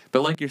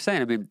 But like you're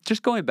saying, I mean,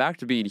 just going back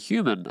to being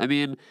human, I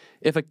mean,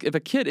 if a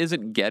kid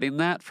isn't getting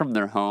that from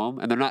their home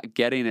and they're not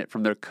getting it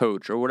from their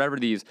coach or whatever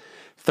these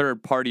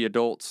third-party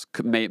adults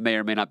may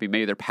or may not be,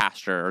 maybe their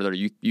pastor or their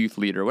youth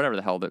leader, whatever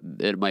the hell that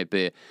it might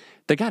be,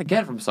 they got to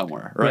get it from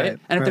somewhere, right?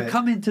 And if they're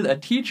coming to a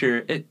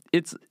teacher,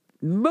 it's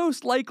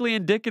most likely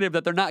indicative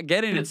that they're not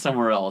getting it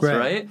somewhere else,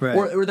 right?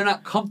 Or they're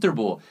not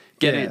comfortable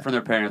getting it from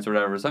their parents or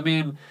whatever. So, I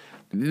mean,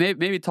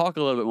 maybe talk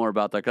a little bit more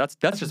about that.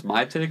 That's just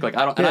my take. Like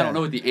I don't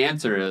know what the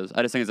answer is.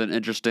 I just think it's an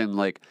interesting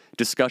like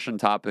discussion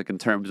topic in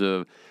terms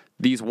of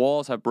these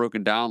walls have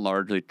broken down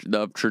largely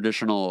of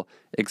traditional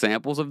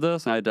examples of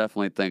this, and I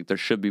definitely think there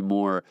should be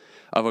more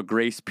of a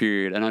grace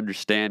period and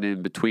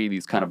understanding between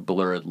these kind of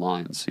blurred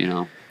lines. You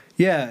know?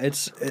 Yeah,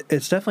 it's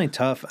definitely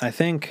tough. I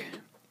think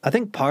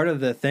part of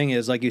the thing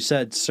is, like you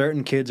said,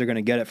 certain kids are going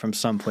to get it from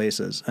some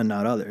places and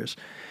not others,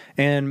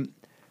 and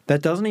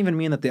that doesn't even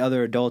mean that the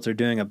other adults are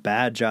doing a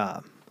bad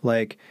job.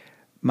 Like,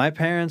 my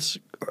parents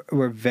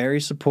were very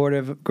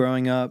supportive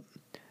growing up.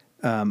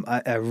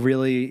 I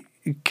really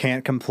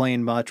can't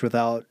complain much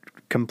without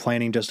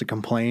complaining just to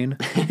complain.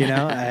 You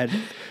know,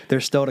 they're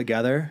still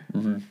together,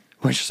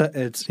 which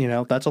it's, you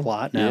know, that's a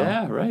lot now.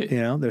 Yeah, right.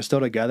 You know, they're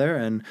still together,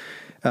 and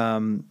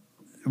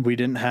we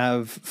didn't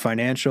have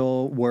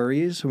financial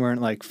worries. We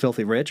weren't like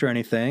filthy rich or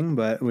anything,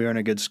 but we were in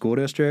a good school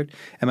district,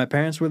 and my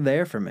parents were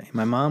there for me.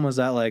 My mom was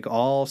at like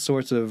all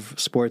sorts of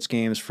sports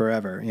games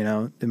forever. You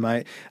know,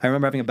 I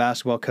remember having a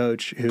basketball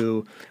coach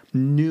who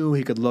knew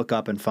he could look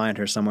up and find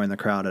her somewhere in the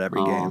crowd at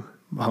every game,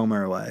 home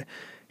or away.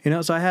 You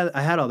know, so I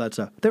had all that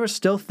stuff. There were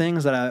still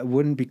things that I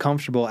wouldn't be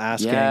comfortable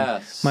asking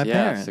my parents.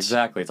 Yes,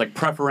 exactly. It's like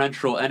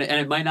preferential, and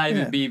it might not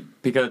even be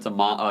because it's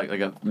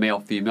like a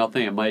male-female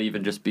thing. It might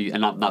even just be,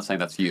 and I'm not saying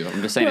that's you.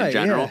 I'm just saying in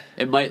general,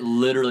 it might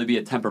literally be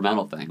a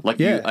temperamental thing.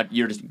 Like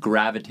you're just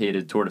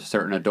gravitated toward a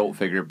certain adult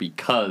figure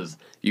because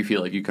you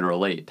feel like you can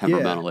relate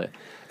temperamentally. Yeah.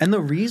 And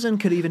the reason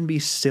could even be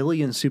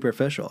silly and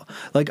superficial.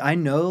 Like, I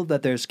know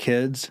that there's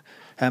kids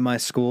at my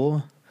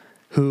school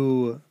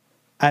who,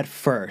 at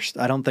first,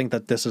 I don't think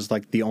that this is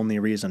like the only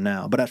reason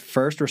now, but at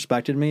first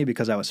respected me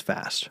because I was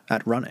fast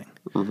at running.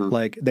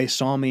 Like, they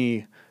saw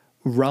me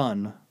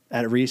run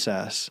at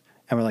recess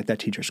and were like, that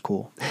teacher's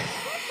cool.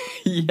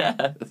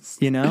 Yes.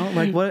 You know,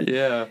 like what?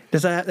 Yeah.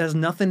 That has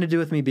nothing to do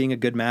with me being a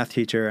good math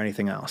teacher or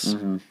anything else.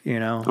 You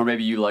know, or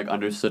maybe you like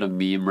understood a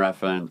meme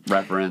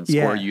reference,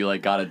 or you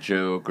like got a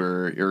joke,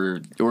 or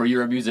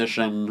you're a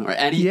musician, or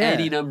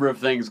any number of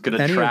things could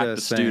attract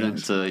the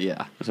student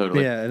to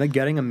totally. Yeah, and then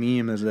getting a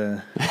meme is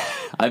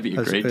I'd be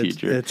a great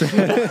teacher.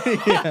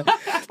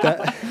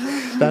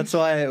 That's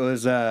why it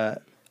was.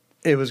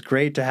 it was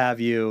great to have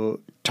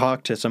you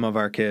talk to some of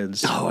our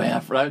kids. Oh yeah, I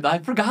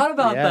forgot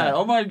about that.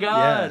 Oh my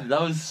god,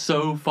 that was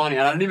so funny.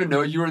 And I didn't even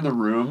know you were in the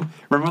room.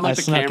 Remember when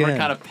the camera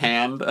kind of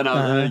panned and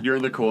I was you're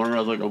in the corner. I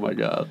was like, oh my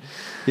god.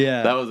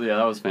 Yeah, that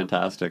was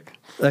fantastic.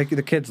 Like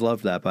the kids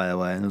loved that, by the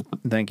way. And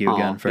thank you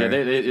again for. Yeah,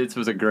 it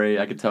was a great.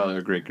 I could tell they're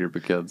a great group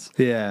of kids.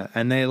 Yeah,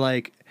 and they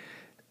like.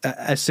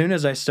 As soon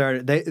as I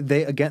started,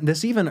 they again.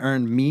 This even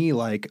earned me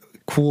like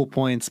cool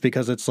points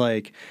because it's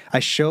like I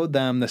showed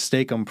them the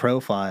Steak-'em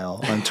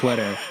profile on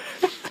Twitter.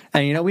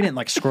 And, we didn't,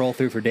 like, scroll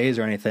through for days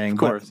or anything. Of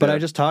course, but I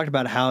just talked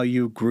about how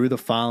you grew the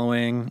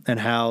following and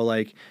how,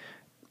 like,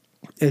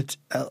 it's,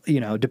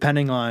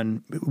 depending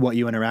on what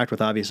you interact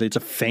with, obviously, it's a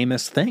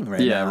famous thing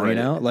right now, right.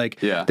 Like,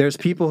 there's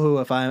people who,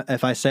 if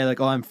I say, like,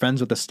 oh, I'm friends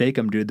with the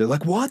Steak-'em dude, they're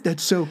like, what?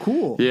 That's so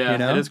cool.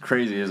 Yeah, it is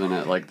crazy, isn't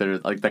it? Like,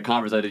 the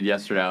conference I did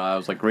yesterday, I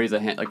was like, raise a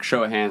hand, like,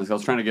 show of hands. I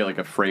was trying to get, like,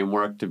 a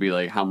framework to be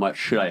like, how much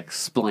should I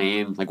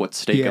explain, like, what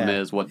Steak-'em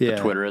is, what the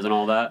Twitter is and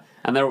all that.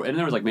 And there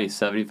was, like, maybe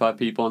 75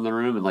 people in the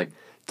room, and, like,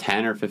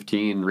 10 or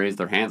 15 raised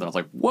their hands, and I was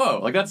like,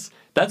 whoa, like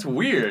that's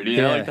weird,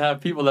 like to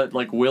have people that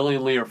like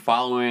willingly are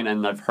following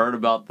and I've heard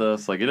about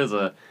this, like it is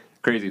a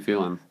crazy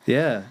feeling.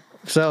 Yeah.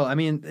 So, I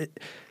mean,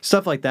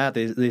 stuff like that,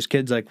 these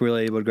kids like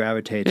really would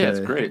gravitate it's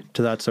great.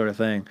 To that sort of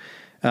thing.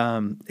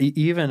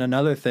 Even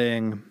another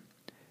thing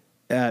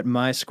at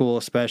my school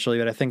especially,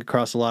 but I think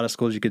across a lot of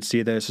schools you could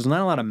see this, there's not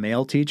a lot of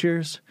male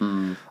teachers,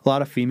 a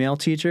lot of female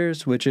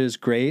teachers, which is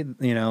great,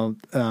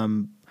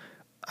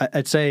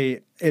 I'd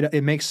say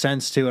it makes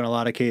sense too in a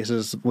lot of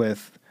cases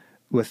with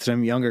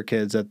some younger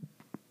kids that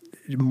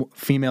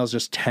females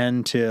just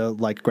tend to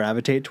like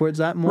gravitate towards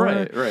that more.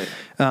 Right.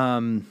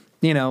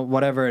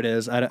 Whatever it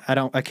is,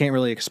 I can't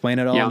really explain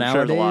it all nowadays.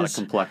 Sure there's a lot of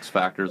complex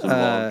factors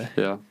involved.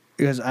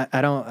 Because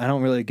I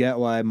don't really get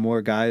why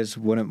more guys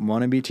wouldn't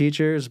want to be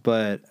teachers,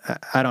 but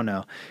I don't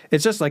know.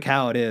 It's just like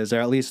how it is,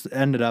 or at least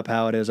ended up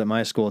how it is at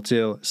my school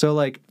too. So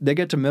like they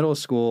get to middle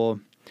school.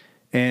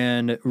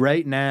 And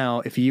right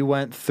now, if you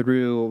went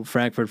through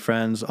Frankfurt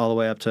Friends all the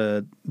way up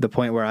to the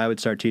point where I would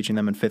start teaching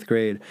them in 5th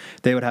grade,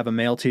 they would have a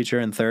male teacher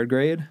in 3rd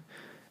grade,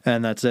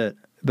 and that's it.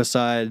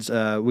 Besides,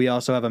 we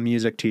also have a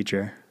music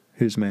teacher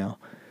who's male.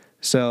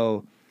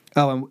 So,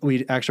 and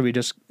we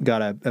just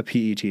got a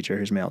PE teacher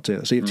who's male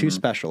too. So you have 2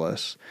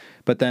 specialists.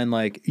 But then,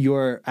 like,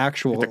 your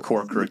actual... Like the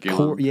core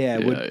curriculum.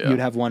 You'd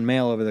have 1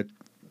 male over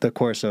the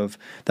course of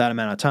that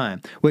amount of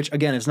time, which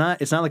again, it's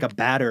not like a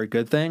bad or a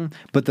good thing,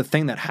 but the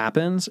thing that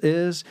happens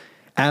is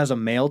as a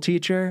male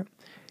teacher,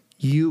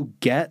 you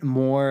get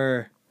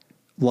more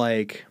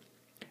like,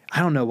 I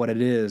don't know what it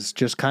is,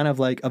 just kind of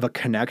like of a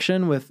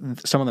connection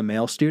with some of the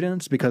male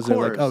students because they're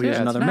like, oh, here's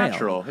another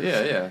male.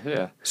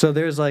 Yeah. So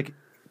there's like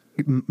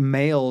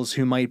males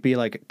who might be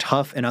like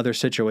tough in other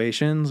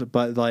situations,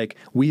 but like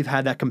we've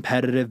had that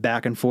competitive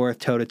back and forth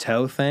toe to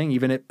toe thing,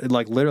 even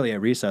like literally at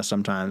recess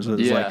sometimes.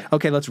 It's like,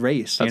 okay, let's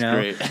race, That's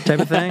great.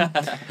 type of thing.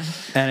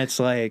 And it's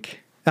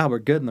like, oh, we're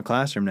good in the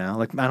classroom now.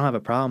 Like I don't have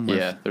a problem with.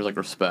 Yeah, there's like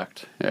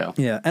respect. Yeah.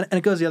 Yeah, and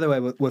it goes the other way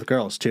with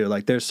girls too.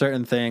 Like there's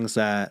certain things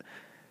that,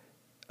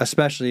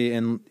 especially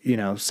in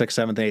 6th,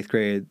 7th, 8th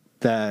grade,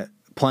 that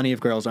plenty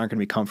of girls aren't going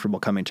to be comfortable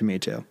coming to me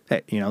to.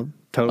 Hey,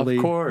 totally.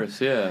 Of course,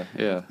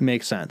 yeah.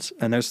 Makes sense.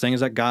 And there's things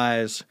that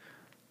guys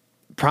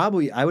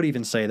probably, I would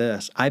even say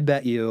this, I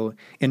bet you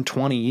in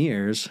 20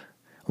 years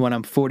when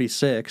I'm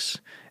 46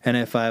 and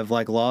if I've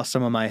like lost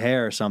some of my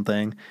hair or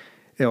something,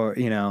 or,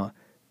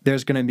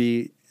 there's going to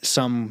be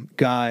some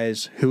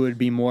guys who would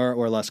be more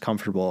or less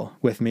comfortable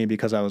with me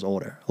because I was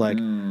older. Like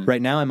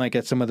right now I might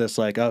get some of this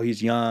like, oh,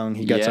 he's young,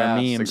 he gets our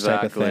memes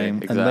type of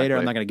thing. And later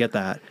I'm not going to get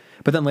that.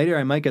 But then later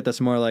I might get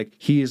this more like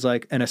he's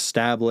like an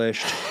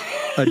established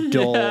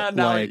adult.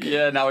 Now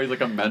he's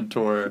like a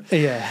mentor.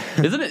 Yeah.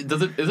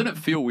 Doesn't it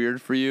feel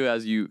weird for you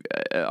as you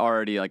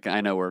already, like, I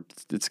know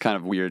it's kind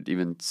of weird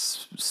even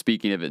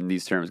speaking of it in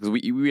these terms because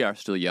we are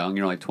still young.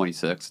 You're only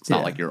 26. It's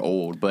not like you're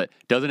old, but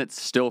doesn't it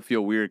still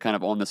feel weird kind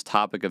of on this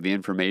topic of the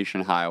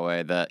information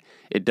highway that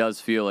it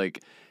does feel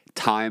like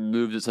time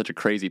moves at such a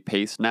crazy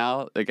pace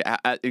now, like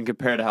in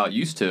compared to how it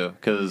used to,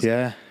 because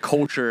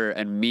culture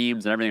and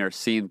memes and everything are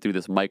seen through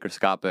this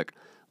microscopic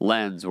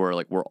lens where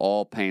like we're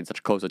all paying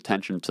such close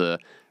attention to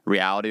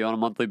reality on a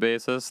monthly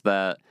basis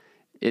that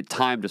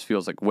time just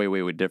feels like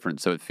way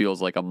different. So it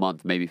feels like a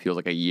month maybe feels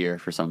like a year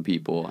for some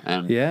people.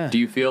 And do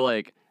you feel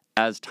like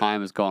as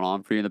time has gone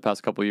on for you in the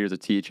past couple of years of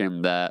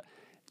teaching that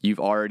you've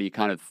already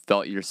kind of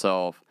felt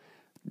yourself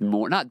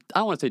more, not, I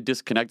don't want to say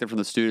disconnected from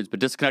the students,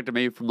 but disconnected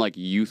maybe from like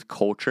youth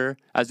culture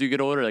as you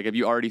get older? Like have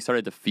you already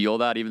started to feel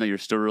that even though you're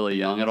still really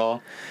young at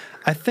all?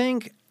 I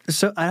think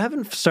so. I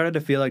haven't started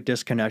to feel like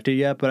disconnected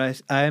yet,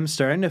 but I am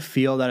starting to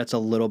feel that it's a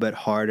little bit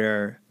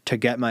harder to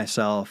get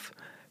myself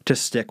to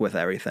stick with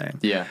everything.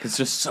 Yeah, it's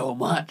just so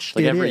much.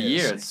 Like every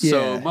year, it's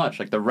so much.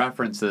 Like the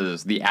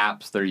references, the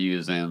apps they're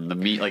using,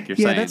 the like you're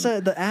saying. Yeah, that's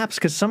the apps,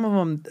 because some of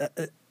them,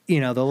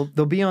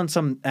 they'll be on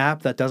some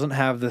app that doesn't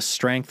have the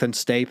strength and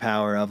stay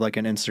power of like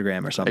an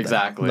Instagram or something.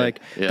 Exactly.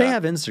 Like they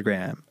have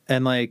Instagram,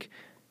 and like,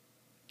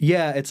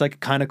 Yeah, it's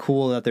like kind of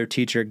cool that their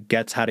teacher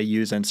gets how to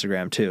use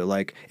Instagram too.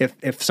 Like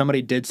if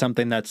somebody did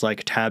something that's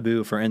like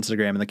taboo for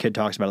Instagram and the kid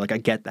talks about it, like I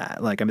get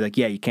that. Like I'd be like,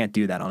 yeah, you can't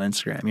do that on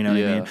Instagram. You know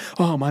what I mean?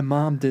 Oh, my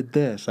mom did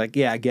this. Like,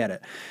 yeah, I get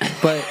it.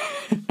 But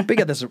we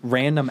got this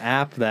random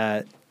app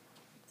that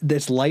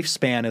this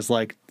lifespan is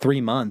like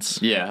 3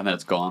 months. Yeah, and then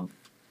it's gone.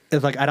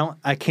 It's like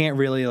I can't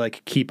really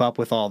like keep up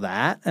with all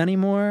that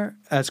anymore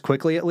as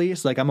quickly, at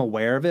least. Like I'm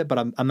aware of it, but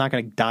I'm not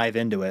going to dive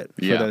into it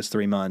for those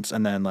 3 months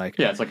and then like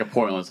it's like a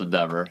pointless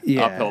endeavor.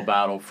 Yeah. Uphill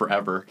battle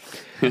forever.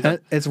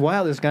 It's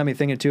wild. It's got me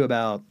thinking too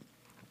about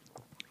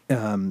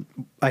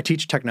I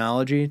teach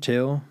technology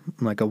too,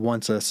 like a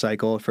once a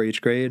cycle for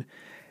each grade.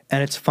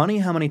 And it's funny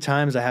how many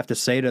times I have to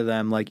say to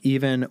them, like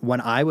even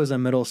when I was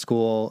in middle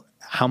school,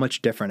 how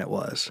much different it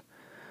was.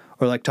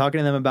 Or like talking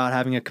to them about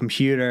having a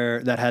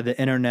computer that had the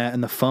internet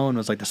and the phone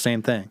was like the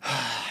same thing.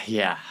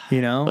 Yeah.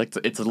 You know? Like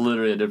it's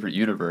literally a different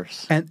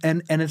universe.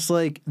 And it's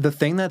like the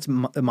thing that's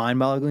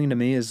mind-boggling to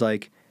me is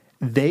like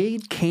they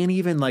can't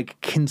even like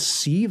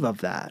conceive of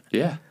that.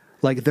 Yeah.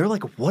 Like they're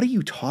like, what are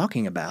you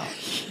talking about?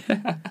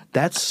 Yeah.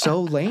 That's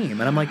so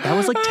lame. And I'm like, that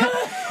was like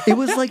it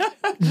was like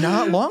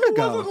not long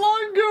ago. It wasn't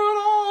long ago at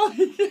all.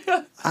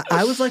 Yeah.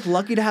 I was like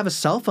lucky to have a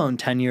cell phone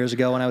 10 years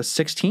ago when I was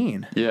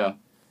 16. Yeah.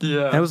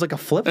 Yeah. And it was like a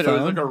flip phone. It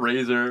was like a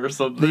razor or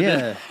something.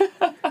 Yeah.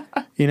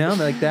 You know,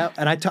 like that.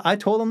 And I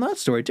told them that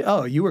story too.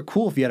 Oh, you were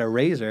cool if you had a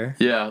razor.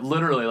 Yeah,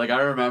 literally. Like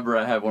I remember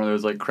I had one of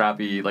those like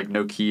crappy like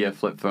Nokia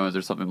flip phones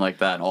or something like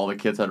that, and all the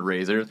kids had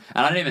razors.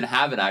 And I didn't even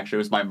have it actually. It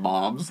was my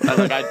mom's. And,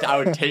 like I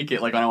would take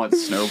it like when I went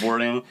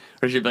snowboarding,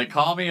 or she'd be like,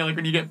 "Call me like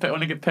when you get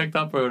picked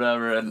up or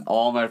whatever." And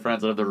all my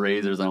friends would have the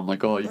razors, and I'm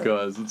like, "Oh, you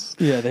guys, it's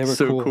they were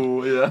so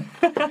cool." Yeah.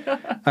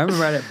 I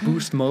remember I had a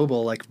Boost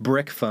Mobile like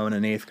brick phone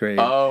in 8th grade.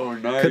 Oh,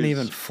 nice. Couldn't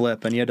even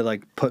flip, and you had to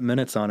like put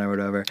minutes on it or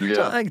whatever. Yeah.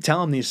 So I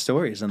tell them these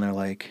stories, and they're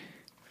like.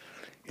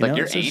 Like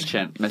you're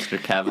ancient,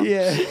 Mr. Kevin.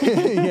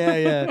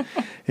 Yeah.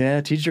 Yeah,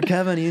 Teacher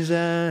Kevin, he's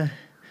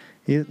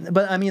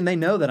but I mean they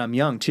know that I'm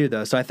young too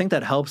though, so I think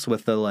that helps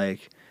with the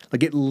like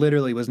it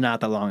literally was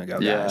not that long ago,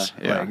 guys.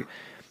 Yeah. Like,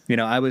 you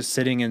know, I was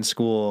sitting in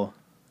school,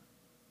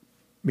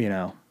 you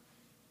know,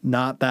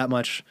 not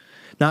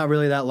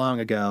really that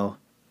long ago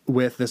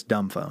with this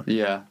dumb phone.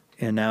 Yeah.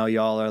 And now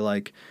y'all are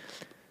like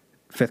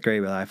 5th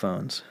grade with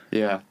iPhones.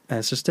 Yeah. And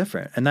it's just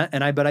different.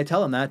 But I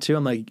tell them that too.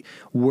 I'm like,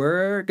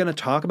 we're going to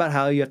talk about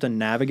how you have to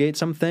navigate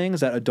some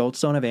things that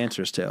adults don't have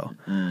answers to.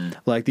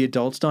 Like the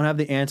adults don't have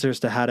the answers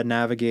to how to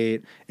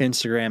navigate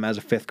Instagram as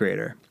a 5th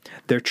grader.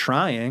 They're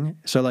trying.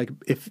 So like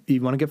if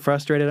you want to get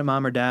frustrated at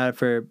mom or dad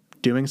for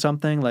doing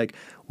something, like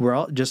we're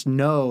all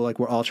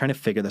trying to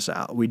figure this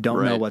out. We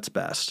don't know what's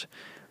best.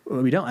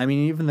 We don't. I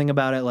mean, even think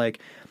about it like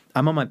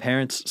I'm on my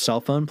parents'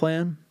 cell phone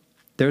plan.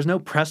 There's no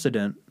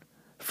precedent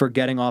for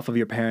getting off of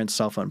your parents'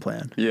 cell phone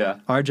plan. Yeah.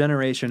 Our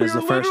generation is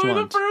the first one.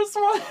 The first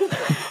one.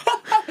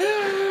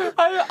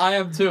 I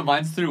am too.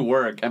 Mine's through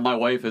work, and my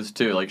wife is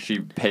too. Like she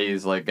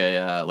pays like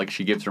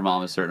she gives her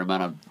mom a certain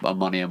amount of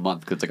money a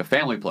month because it's like a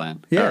family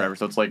plan. Yeah. Or whatever.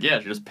 So it's like she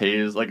just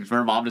pays like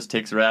her mom just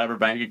takes it right out of her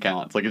bank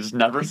account. It's like it just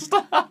never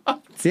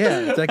stops.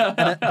 Yeah. It's like,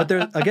 but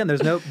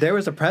there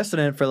was a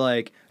precedent for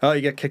like, oh,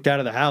 you get kicked out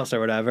of the house or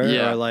whatever.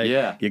 Yeah. Or like,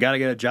 you got to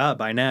get a job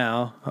by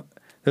now.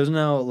 There's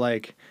no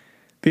like.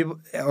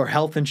 People or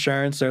health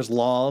insurance, there's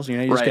laws, you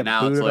know, you just get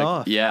booted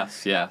off.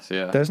 Yes.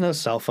 There's no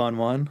cell phone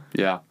one.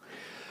 Yeah.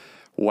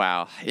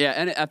 Wow. Yeah,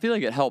 and I feel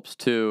like it helps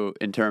too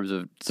in terms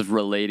of sort of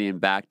relating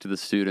back to the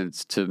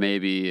students to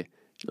maybe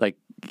like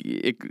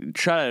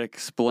try to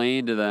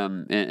explain to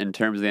them in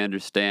terms they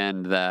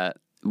understand that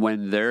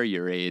when they're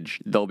your age,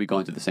 they'll be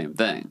going through the same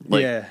thing.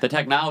 Like the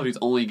technology's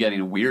only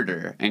getting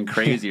weirder and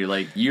crazier.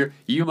 Like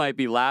you might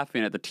be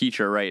laughing at the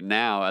teacher right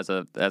now as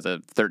a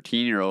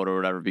 13-year-old or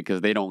whatever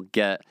because they don't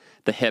get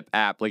the hip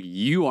app. Like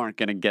you aren't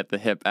going to get the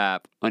hip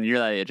app when you're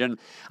that age. And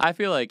I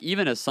feel like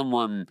even as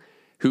someone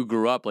who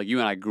grew up like you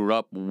and I grew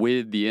up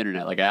with the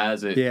internet, like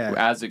as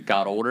it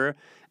got older,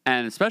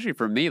 and especially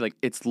for me, like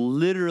it's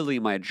literally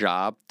my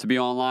job to be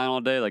online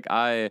all day. Like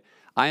I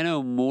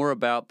know more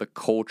about the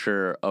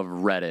culture of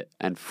Reddit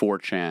and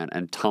 4chan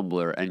and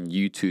Tumblr and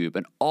YouTube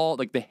and all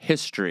like the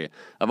history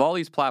of all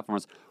these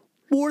platforms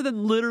more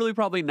than literally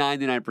probably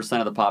 99%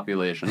 of the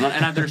population.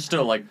 And there's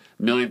still like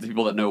millions of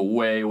people that know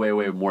way, way,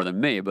 way more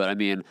than me. But I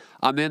mean,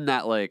 I'm in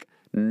that like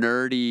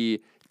nerdy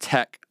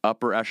tech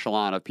upper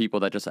echelon of people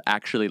that just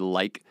actually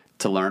like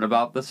to learn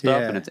about this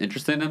stuff and it's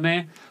interesting to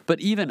me. But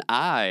even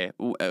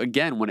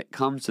again, when it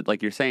comes to,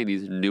 like you're saying,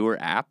 these newer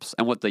apps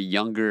and what the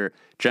younger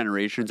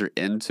generations are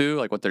into,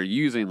 like what they're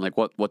using, like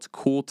what's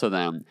cool to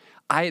them,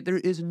 there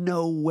is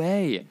no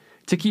way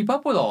to keep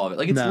up with all of it.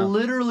 Like it's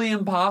literally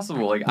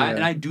impossible. Like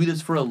I do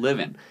this for a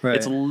living. Right.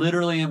 It's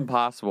literally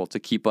impossible to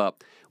keep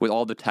up with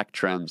all the tech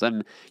trends.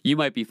 And you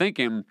might be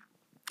thinking,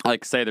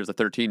 like, say there's a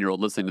 13-year-old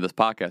listening to this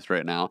podcast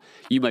right now.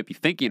 You might be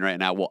thinking right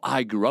now, well,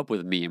 I grew up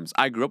with memes.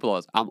 I grew up with all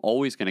this. I'm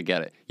always going to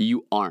get it.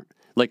 You aren't.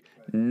 Like,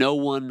 no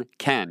one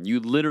can. You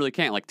literally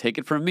can't. Like, take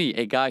it from me,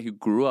 a guy who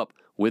grew up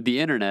with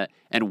the internet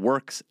and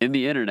works in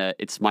the internet.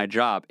 It's my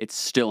job. It's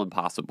still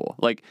impossible.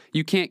 Like,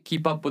 you can't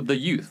keep up with the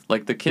youth.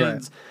 Like, the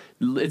kids,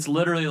 it's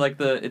literally like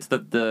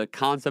the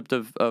concept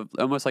of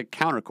almost like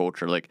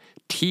counterculture. Like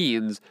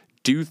teens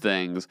do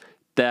things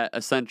that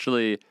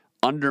essentially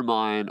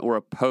undermine or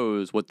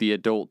oppose what the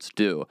adults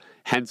do.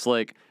 Hence,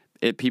 like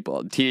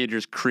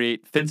teenagers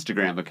create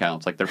Finstagram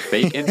accounts, like they're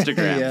fake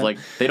Instagrams. Yeah. Like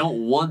they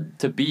don't want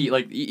to be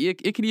like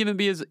it can even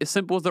be as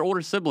simple as their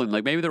older sibling.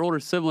 Like maybe their older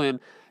sibling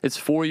is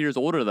 4 years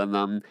older than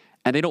them.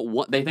 And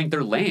they think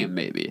they're lame,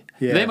 maybe.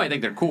 Yeah. They might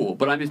think they're cool,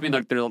 but I just mean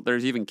like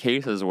there's even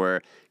cases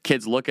where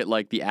kids look at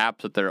like the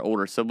apps that their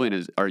older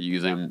sibling are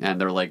using, and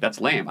they're like, "That's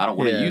lame. I don't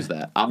want to use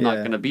that. I'm not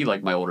going to be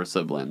like my older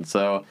sibling."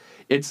 So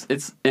it's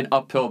an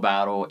uphill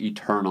battle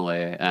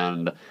eternally,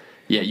 and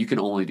yeah, you can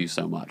only do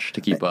so much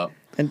to keep up.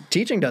 And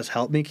teaching does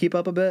help me keep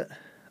up a bit.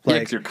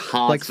 Like, 'cause you're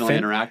constantly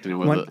interacting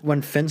with it.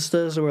 When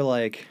Finstas were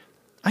like,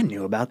 I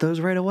knew about those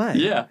right away.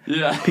 Yeah.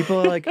 People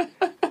are like,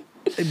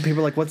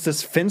 what's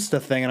this Finsta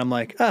thing? And I'm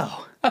like,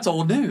 oh. That's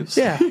old news.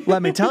 Yeah,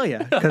 let me tell you.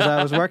 Because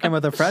I was working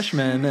with a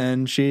freshman,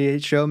 and she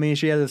showed me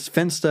she had this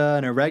Finsta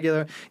and a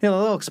regular.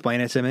 They'll explain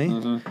it to me.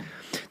 Mm-hmm.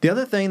 The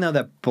other thing, though,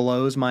 that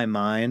blows my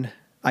mind,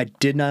 I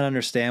did not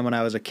understand when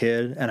I was a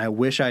kid, and I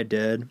wish I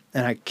did,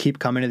 and I keep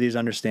coming to these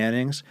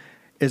understandings,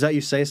 is that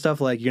you say stuff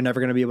like, you're never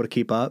going to be able to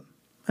keep up.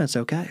 That's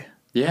okay.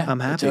 Yeah, I'm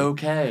happy. It's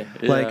okay.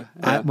 Like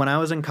when I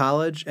was in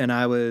college and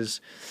I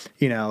was,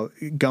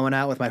 going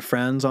out with my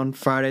friends on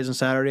Fridays and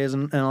Saturdays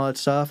and all that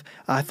stuff,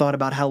 I thought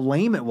about how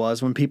lame it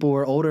was when people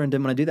were older and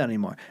didn't want to do that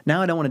anymore.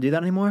 Now I don't want to do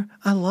that anymore.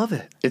 I love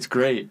it. It's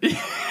great.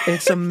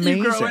 It's amazing.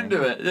 You grow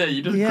into it. Yeah,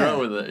 you just grow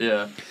with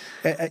it.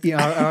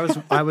 Yeah.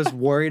 I was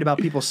worried about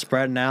people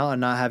spreading out and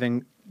not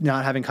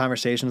having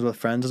conversations with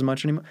friends as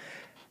much anymore.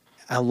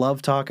 I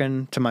love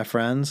talking to my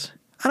friends.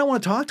 I don't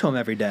want to talk to them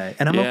every day,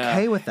 and I'm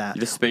okay with that.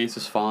 The space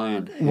is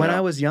fine. When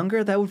I was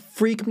younger, that would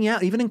freak me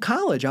out. Even in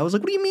college, I was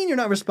like, what do you mean you're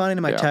not responding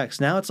to my text?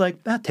 Now it's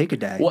like, take a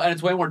day. Well, and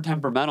it's way more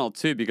temperamental,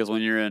 too, because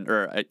when you're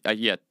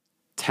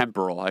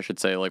temporal, I should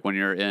say, like when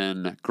you're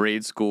in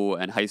grade school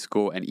and high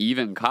school and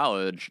even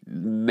college,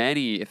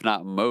 many, if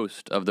not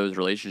most, of those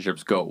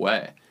relationships go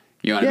away.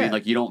 You know what I mean?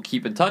 Like, you don't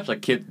keep in touch.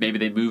 Like, kids, maybe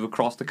they move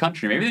across the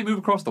country. Maybe they move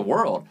across the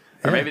world.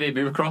 Or maybe they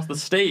move across the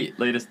state.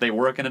 They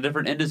work in a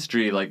different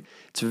industry. Like,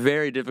 it's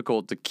very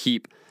difficult to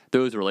keep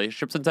those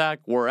relationships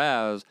intact,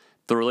 whereas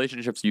the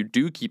relationships you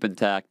do keep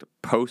intact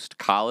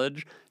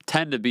post-college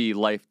tend to be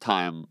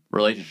lifetime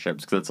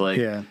relationships, because it's like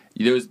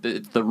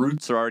the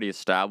roots are already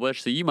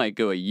established. So you might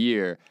go a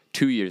year,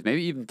 2 years,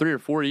 maybe even 3 or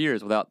 4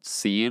 years without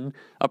seeing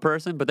a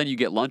person, but then you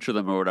get lunch with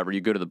them or whatever, you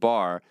go to the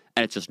bar,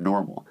 and it's just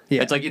normal.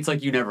 Yeah. It's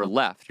like you never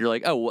left. You're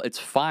like, oh, well, it's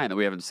fine that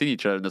we haven't seen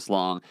each other this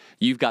long.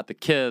 You've got the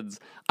kids.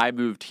 I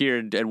moved here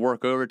and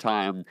work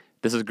overtime.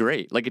 This is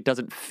great. Like, it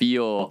doesn't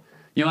feel...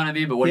 You know what I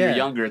mean? But when you're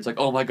younger, it's like,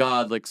 oh my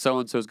God, like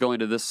so-and-so's going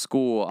to this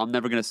school. I'm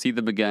never going to see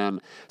them again.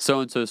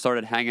 So-and-so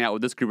started hanging out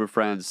with this group of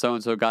friends.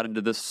 So-and-so got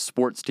into this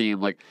sports team.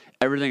 Like,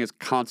 everything is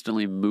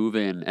constantly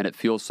moving, and it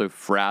feels so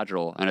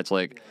fragile. And it's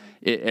like,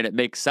 it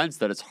makes sense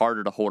that it's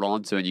harder to hold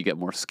on to and you get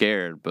more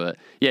scared. But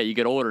yeah, you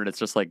get older and it's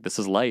just like, this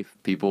is life.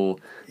 People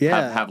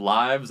have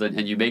lives,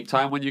 and you make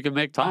time when you can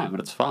make time, and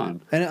it's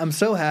fine. And I'm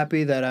so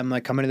happy that I'm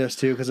like coming to this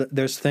too, because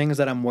there's things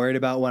that I'm worried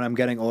about when I'm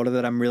getting older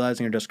that I'm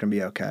realizing are just going to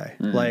be okay.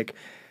 Mm-hmm. Like,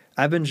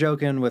 I've been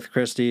joking with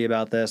Christy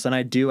about this, and I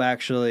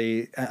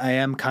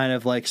am kind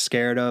of like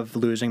scared of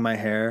losing my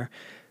hair,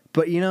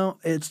 but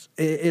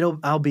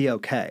I'll be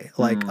okay.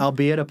 Like, I'll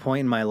be at a point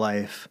in my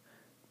life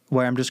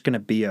where I'm just going to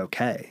be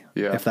okay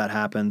if that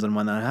happens and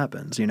when that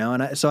happens,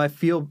 And so I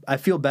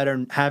feel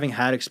better having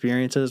had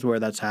experiences where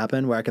that's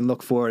happened, where I can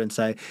look forward and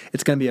say,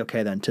 it's going to be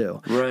okay then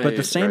too. Right, but at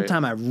the same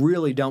time, I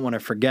really don't want to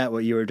forget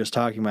what you were just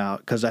talking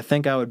about, because I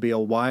think I would be a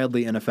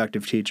wildly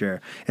ineffective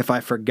teacher if I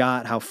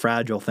forgot how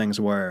fragile things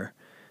were,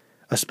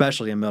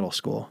 especially in middle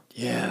school.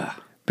 Yeah.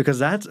 Because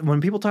that's when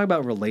people talk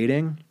about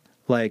relating,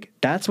 like,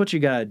 that's what you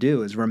got to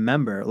do is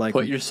remember, like,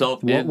 put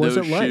yourself in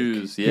those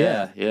shoes.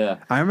 Yeah.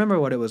 I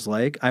remember what it was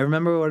like. I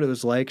remember what it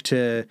was like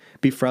to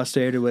be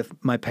frustrated with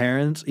my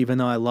parents, even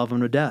though I love them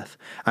to death.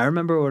 I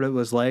remember what it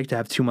was like to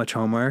have too much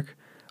homework,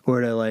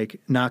 or to, like,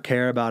 not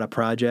care about a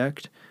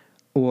project,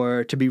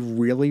 or to be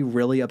really,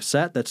 really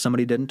upset that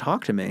somebody didn't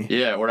talk to me.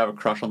 Yeah, or to have a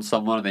crush on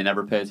someone and they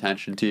never pay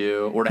attention to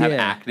you, or to have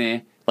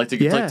acne. Like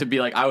to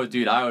be like, I would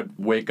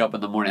wake up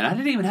in the morning, and I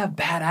didn't even have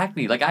bad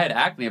acne. Like, I had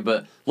acne,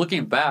 but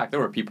looking back, there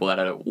were people that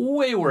had it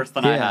way worse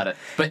than I had it.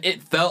 But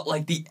it felt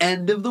like the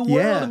end of the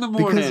world in the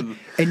morning.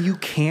 And you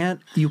can't,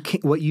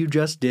 what you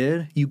just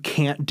did, you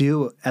can't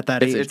do at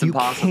that age. It's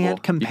impossible. You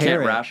can't compare You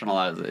can't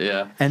rationalize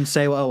it, and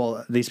say,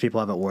 well, these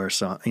people have it worse,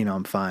 so,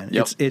 I'm fine.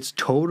 Yep. It's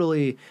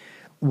totally...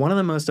 One of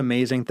the most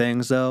amazing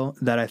things, though,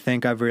 that I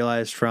think I've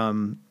realized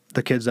from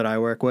the kids that I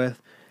work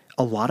with,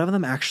 a lot of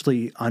them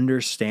actually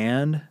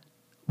understand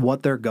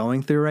what they're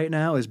going through right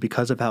now is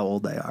because of how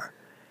old they are.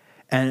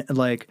 And,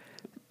 like,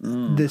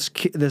 this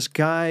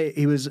guy,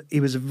 he was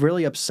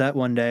really upset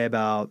one day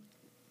about,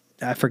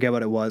 I forget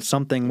what it was,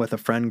 something with a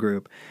friend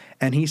group.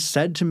 And he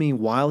said to me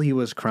while he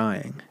was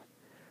crying,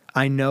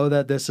 I know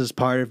that this is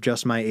part of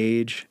just my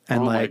age.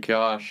 And, oh my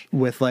gosh.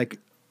 With, like,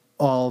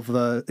 all of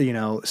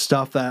the,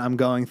 stuff that I'm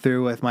going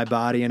through with my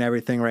body and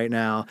everything right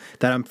now,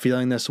 that I'm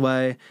feeling this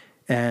way.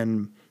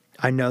 And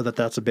I know that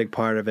that's a big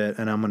part of it,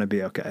 and I'm going to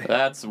be okay.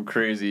 That's some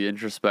crazy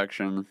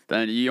introspection.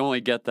 And you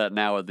only get that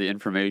now with the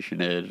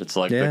information age. It's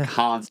like the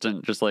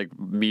constant just like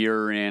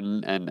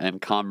mirroring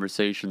and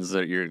conversations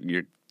that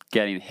you're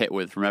getting hit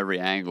with from every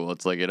angle.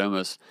 It's like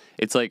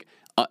it's like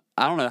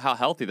I don't know how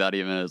healthy that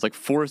even is. Like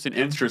forcing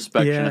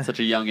introspection at such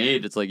a young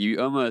age. It's like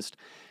you almost,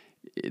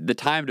 the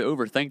time to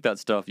overthink that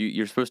stuff,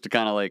 you're supposed to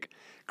kind of like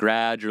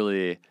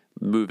gradually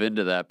move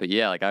into that. But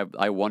yeah, like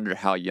I wonder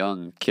how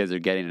young kids are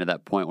getting to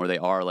that point where they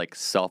are like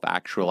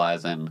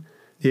self-actualizing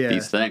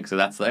these things. So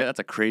that's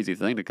a crazy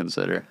thing to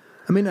consider.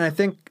 I mean, I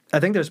think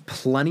there's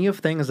plenty of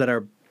things that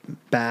are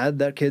bad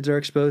that kids are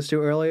exposed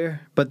to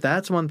earlier, but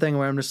that's one thing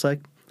where I'm just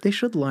like, they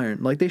should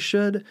learn. Like they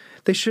should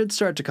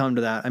start to come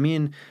to that. I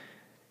mean,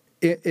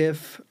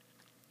 if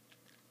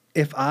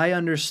I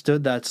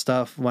understood that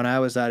stuff when I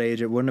was that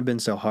age, it wouldn't have been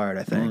so hard,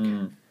 I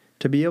think.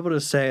 To be able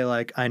to say,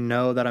 like, I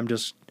know that I'm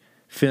just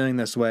feeling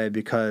this way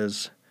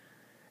because,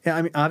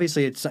 I mean,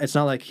 obviously it's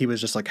not like he was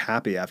just, like,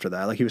 happy after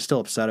that. Like, he was still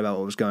upset about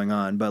what was going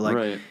on. But,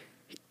 like,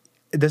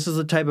 this is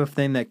the type of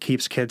thing that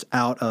keeps kids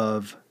out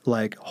of,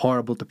 like,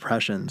 horrible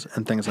depressions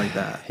and things like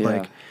that.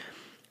 Like,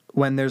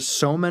 when there's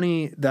so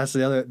many, that's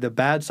the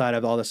bad side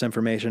of all this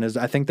information is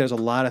I think there's a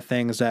lot of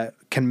things that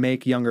can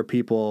make younger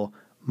people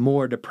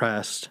more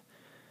depressed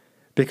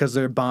because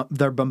they're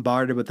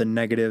bombarded with the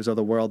negatives of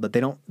the world that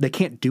they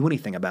can't do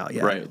anything about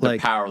yet. Right, they're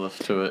powerless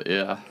to it,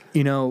 yeah.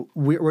 You know,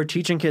 we're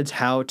teaching kids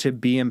how to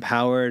be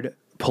empowered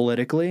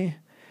politically,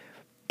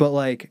 but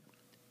like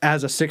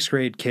as a 6th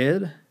grade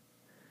kid,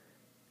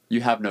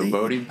 you have no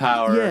voting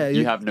power. Yeah,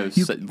 you have no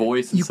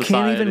voice in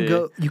society.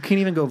 You can't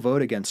even go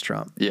vote against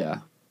Trump. Yeah.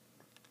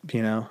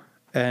 You know,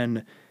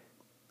 and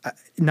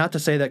not to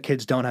say that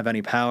kids don't have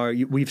any power.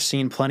 We've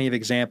seen plenty of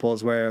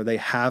examples where they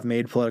have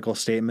made political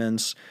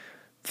statements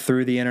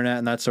through the internet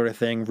and that sort of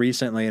thing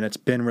recently, and it's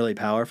been really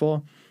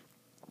powerful.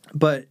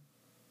 But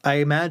I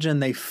imagine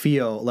they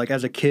feel like,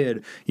 as a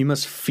kid, you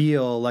must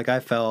feel like I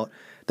felt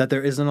that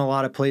there isn't a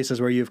lot of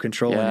places where you have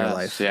control in your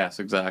life. Yes,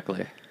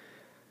 exactly.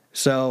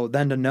 So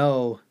then to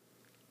know,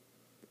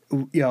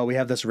 we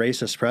have this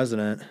racist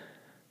president,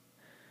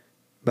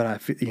 but I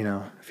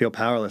feel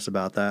powerless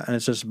about that. And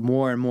it's just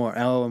more and more,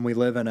 and we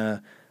live in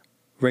a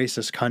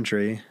racist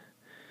country.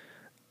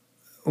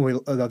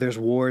 There's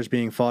wars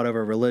being fought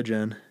over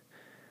religion.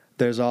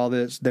 There's all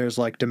this, there's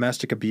like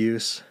domestic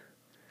abuse.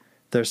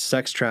 There's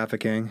sex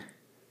trafficking.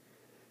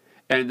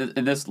 And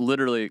this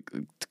literally,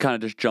 to kind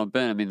of just jump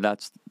in, I mean,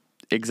 that's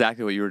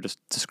exactly what you were just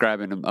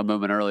describing a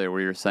moment earlier,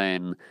 where you're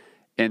saying,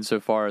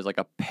 insofar as like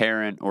a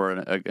parent or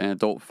an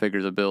adult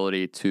figure's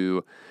ability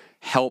to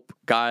help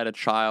guide a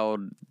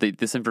child,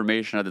 this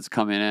information that's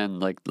coming in,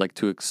 like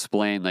to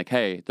explain, like,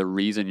 hey, the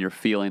reason you're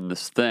feeling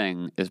this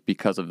thing is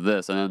because of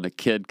this. And then the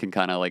kid can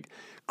kind of like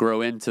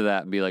grow into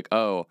that and be like,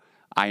 oh,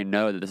 I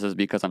know that this is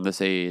because I'm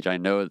this age. I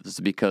know that this is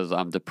because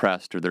I'm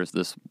depressed, or there's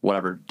this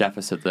whatever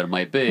deficit that it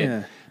might be.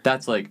 Yeah.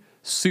 That's like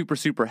super,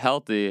 super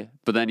healthy.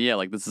 But then, yeah,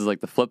 like this is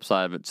like the flip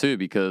side of it too,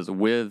 because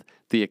with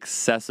the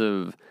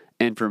excessive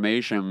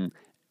information,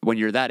 when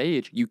you're that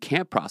age, you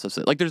can't process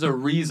it. Like there's a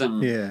reason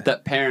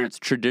that parents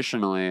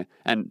traditionally,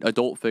 and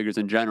adult figures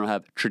in general,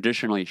 have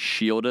traditionally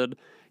shielded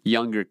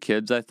younger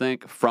kids, I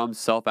think, from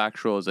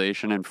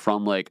self-actualization and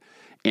from like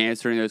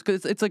answering those,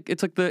 because it's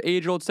like the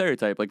age-old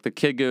stereotype. Like the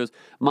kid goes,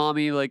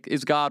 "Mommy, like,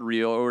 is God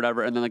real?" or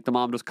whatever, and then like the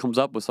mom just comes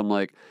up with some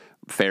like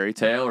fairy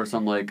tale or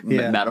some like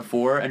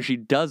metaphor, and she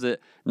does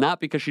it not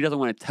because she doesn't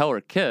want to tell her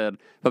kid,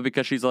 but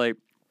because she's like,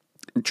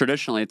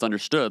 traditionally it's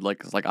understood, like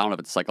it's like, I don't know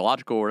if it's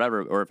psychological or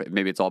whatever, or if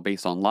maybe it's all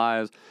based on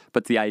lies,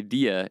 but the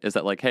idea is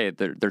that like, hey,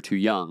 they're too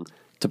young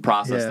to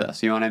process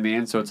this. You know what I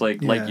mean? So it's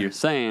like you're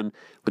saying,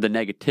 with the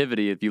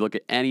negativity, if you look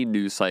at any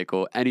news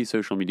cycle, any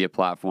social media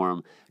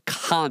platform,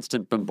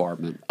 constant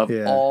bombardment of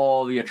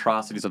all the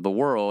atrocities of the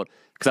world,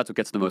 because that's what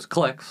gets the most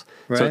clicks.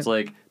 Right. So it's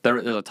like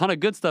there's a ton of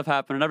good stuff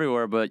happening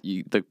everywhere, but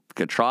the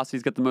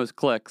atrocities get the most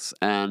clicks,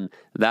 and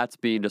that's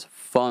being just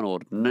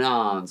funneled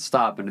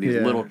nonstop into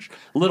these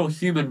little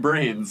human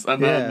brains.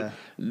 And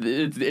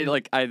then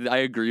like I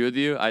agree with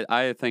you.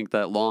 I think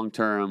that long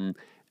term,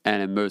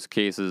 and in most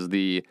cases,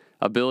 the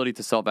ability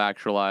to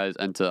self-actualize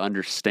and to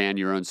understand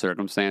your own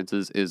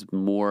circumstances is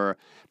more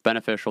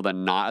beneficial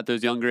than not at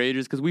those younger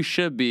ages, because we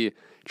should be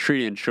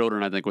treating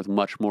children, I think, with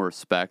much more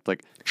respect,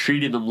 like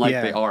treating them like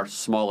they are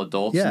small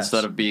adults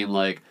instead of being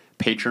like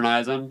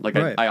patronizing. Like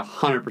I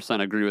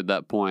 100% agree with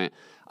that point.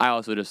 I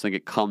also just think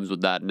it comes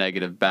with that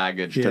negative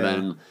baggage to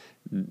then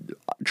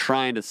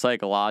trying to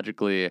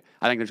psychologically,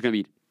 I think there's going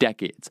to be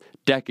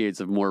decades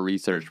of more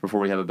research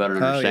before we have a better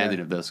understanding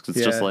of this, because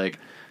it's just like,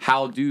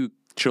 how do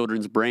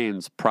children's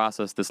brains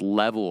process this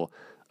level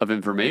of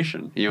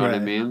information? You know what I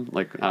mean?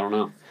 Like, I don't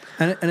know.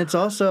 And it's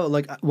also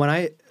like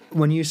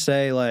when you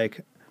say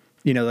like,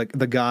 you know, like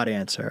the God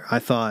answer, I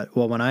thought,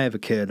 well, when I have a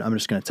kid, I'm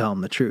just going to tell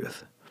him the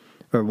truth,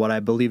 or what I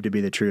believe to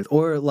be the truth,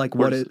 or like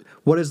what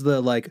is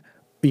the, like,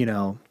 you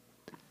know,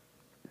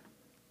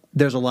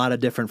 there's a lot of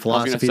different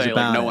philosophies say,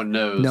 about like, no it. one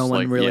knows. No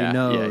one Like, really yeah,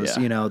 knows.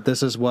 yeah. You know,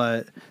 this is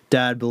what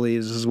dad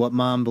believes. This is what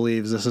mom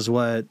believes. This is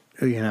what,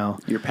 you know.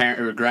 Your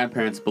parent or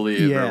grandparents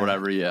believe or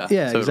whatever. Yeah.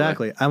 Yeah, totally.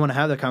 exactly. I want to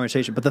have that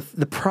conversation. But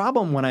the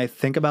problem when I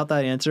think about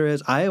that answer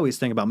is I always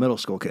think about middle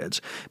school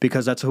kids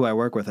because that's who I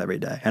work with every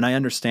day. And I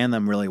understand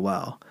them really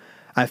well.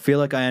 I feel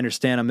like I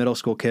understand a middle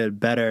school kid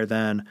better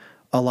than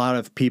a lot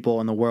of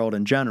people in the world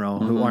in general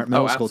who aren't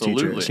middle school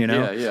teachers, you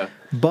know? Yeah.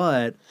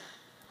 But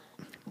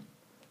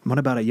what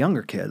about a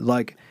younger kid?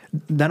 Like,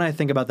 then I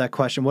think about that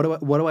question.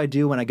 What do I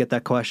do when I get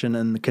that question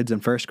and the kid's in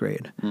first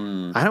grade?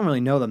 I don't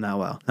really know them that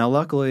well. Now,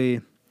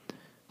 luckily,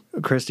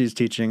 Christy's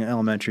teaching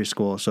elementary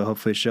school, so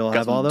hopefully she'll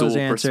have all those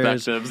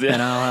answers,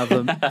 and I'll have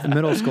the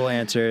middle school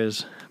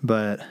answers.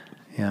 But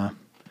yeah,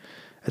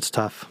 it's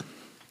tough.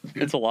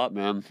 It's a lot,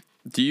 man.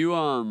 Do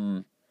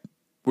you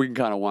we can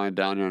kind of wind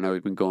down here. I know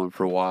we've been going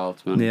for a while.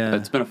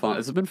 It's been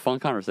a fun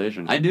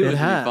conversation. I knew it would be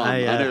fun.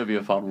 I knew it would be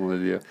a fun one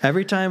with you.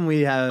 Every time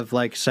we have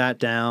like sat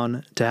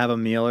down to have a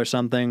meal or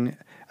something,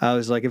 I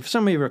was like, if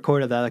somebody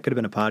recorded that could have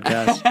been a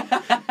podcast.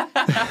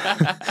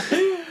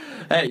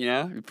 Hey,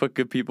 you put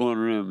good people in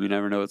a room. You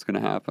never know what's going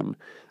to happen.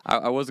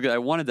 I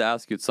wanted to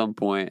ask you at some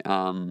point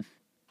on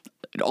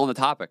the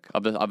topic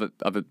of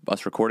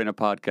us recording a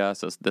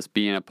podcast, this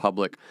being a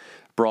public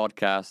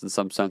broadcast in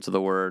some sense of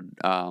the word.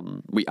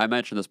 I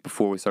mentioned this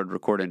before we started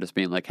recording, just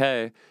being like,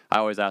 hey, I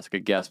always ask a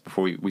guest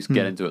before we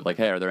get into it, like,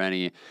 hey, are there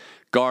any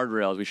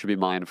guardrails we should be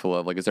mindful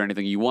of? Like, is there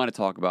anything you want to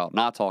talk about,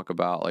 not talk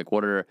about? Like,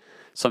 what are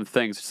some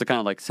things just to kind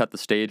of like set the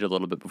stage a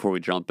little bit before we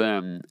jump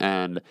in?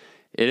 And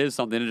it is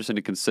something interesting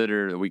to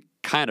consider that we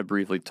kind of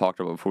briefly talked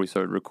about before we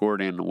started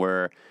recording,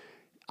 where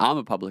I'm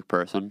a public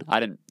person. I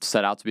didn't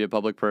set out to be a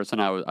public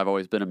person. I've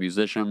always been a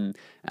musician,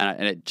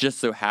 and it just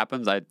so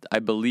happens I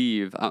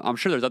believe I'm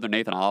sure there's other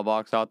Nathan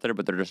Alabaks out there,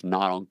 but they're just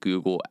not on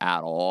Google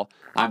at all.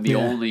 I'm the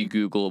only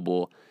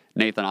Googleable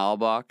Nathan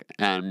Alabak,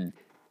 and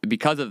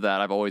because of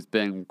that, I've always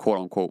been quote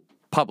unquote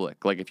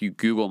public. Like, if you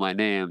Google my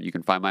name, you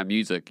can find my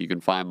music, you can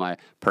find my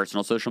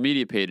personal social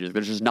media pages.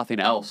 There's just nothing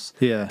else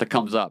that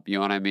comes up. You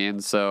know what I mean?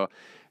 So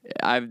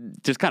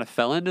I've just kind of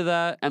fell into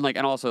that, and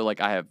also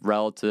I have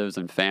relatives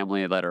and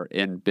family that are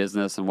in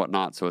business and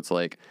whatnot, so it's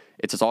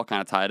just all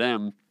kind of tied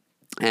in.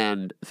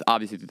 And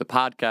obviously through the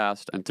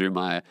podcast and through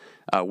my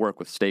work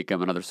with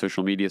Steakum and other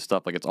social media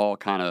stuff, it's all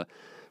kind of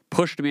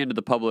pushed me into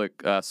the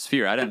public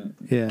sphere. I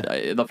didn't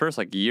the first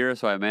year or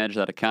so I managed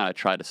that account. I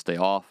tried to stay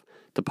off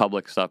the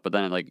public stuff, but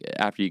then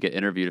after you get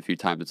interviewed a few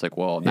times, it's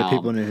well, now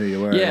people knew who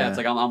you were. Yeah, it's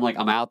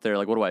I'm out there.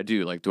 What do I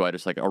do? Do I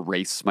just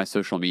erase my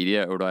social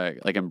media, or do I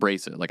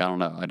embrace it? I don't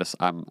know.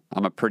 I'm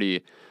a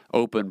pretty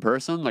open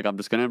person. I'm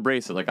just gonna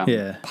embrace it. I'm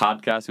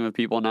podcasting with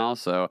people now.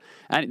 So,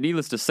 and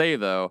needless to say,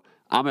 though,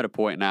 I'm at a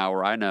point now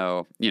where I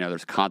know,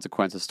 there's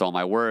consequences to all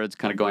my words.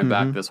 Kind of going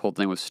back to this whole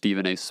thing with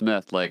Stephen A.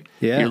 Smith.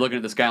 You're looking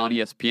at this guy on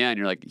ESPN.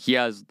 You're he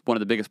has one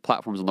of the biggest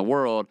platforms in the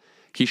world.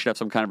 He should have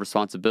some kind of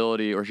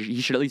responsibility, or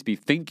he should at least be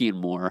thinking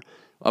more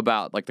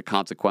about the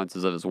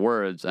consequences of his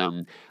words.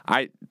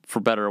 For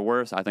better or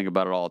worse, I think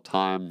about it all the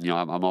time.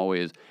 I'm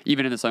always,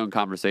 even in this own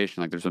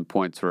conversation, there's been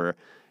points where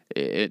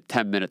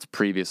 10 minutes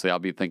previously, I'll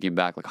be thinking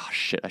back oh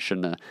shit, I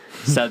shouldn't have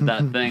said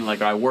that thing.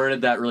 Or I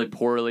worded that really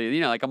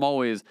poorly. I'm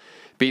always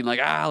being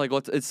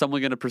is someone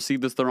going to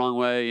perceive this the wrong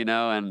way?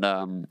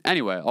 And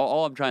anyway,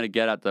 all I'm trying to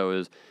get at though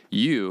is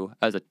you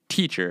as a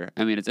teacher.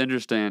 I mean, it's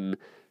interesting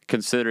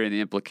considering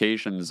the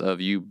implications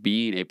of you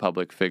being a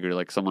public figure,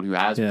 someone who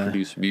has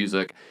produced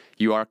music.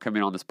 You are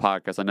coming on this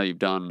podcast. I know you've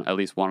done at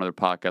least one other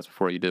podcast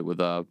before. You did with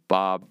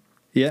Bob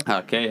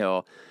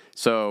Cahill.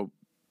 So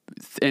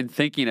in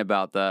thinking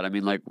about that, I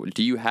mean,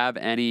 do you have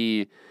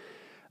any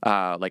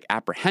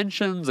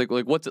apprehensions?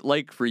 What's it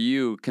like for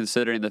you,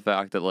 considering the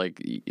fact that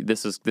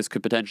this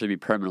could potentially be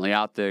permanently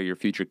out there? Your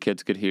future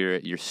kids could hear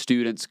it, your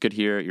students could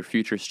hear it, your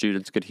future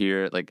students could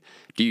hear it.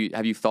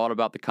 Have you thought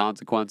about the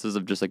consequences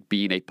of just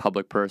being a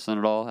public person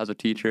at all as a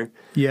teacher?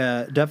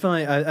 Yeah,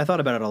 definitely. I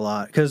thought about it a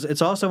lot, because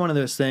it's also one of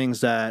those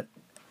things that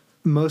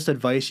most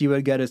advice you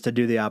would get is to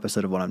do the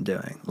opposite of what I'm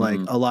doing.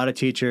 A lot of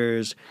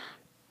teachers,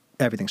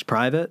 everything's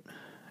private.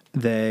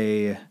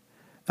 They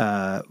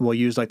will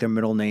use their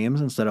middle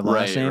names instead of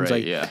last names,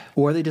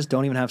 or they just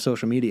don't even have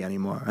social media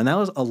anymore. And that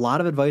was a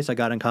lot of advice I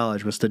got in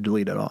college, was to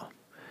delete it all.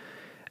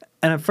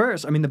 And at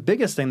first, I mean, the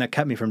biggest thing that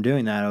kept me from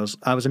doing that was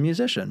I was a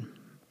musician,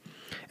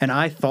 and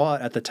I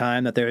thought at the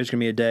time that there was going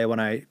to be a day when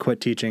I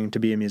quit teaching to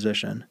be a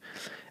musician,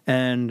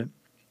 and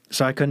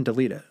so I couldn't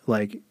delete it.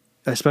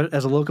 Especially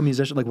as a local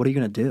musician, what are you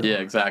going to do? Yeah,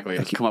 exactly.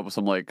 Come up with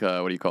some what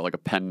do you call it, a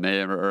pen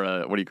name,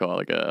 or what do you call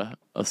it,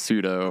 a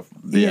pseudo?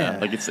 Yeah.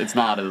 It's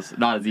not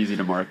as easy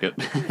to market.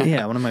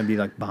 Yeah, one of them might be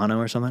Bono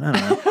or something. I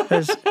don't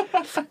know.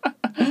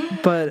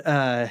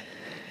 But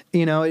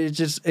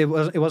it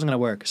wasn't going to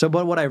work. So,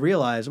 but what I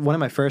realized, one of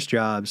my first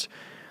jobs,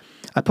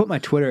 I put my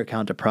Twitter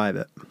account to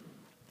private,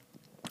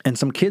 and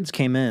some kids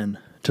came in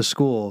to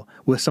school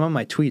with some of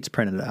my tweets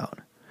printed out,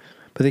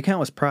 but the account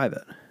was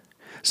private.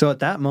 So at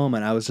that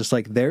moment, I was just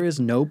there is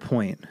no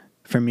point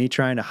for me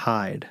trying to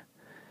hide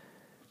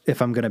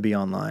if I'm going to be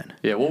online.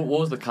 Yeah, what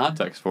was the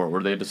context for it?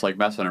 Were they just like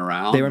messing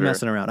around? They were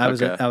messing around. I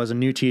Okay. was a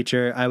new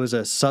teacher. I was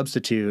a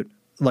substitute.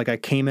 Like I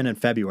came in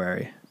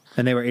February,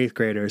 and they were 8th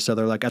graders, so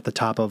they're like at the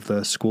top of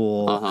the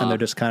school, and they're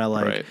just kind of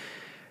like. Right.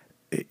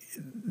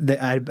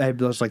 I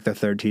was like their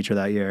 3rd teacher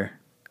that year.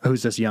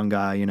 Who's this young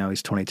guy?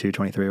 He's 22,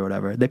 23 or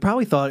whatever. They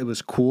probably thought it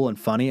was cool and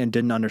funny and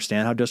didn't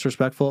understand how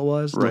disrespectful it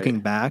was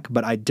looking back,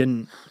 but I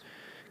didn't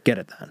get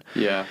it then.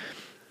 Yeah.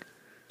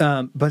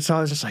 But so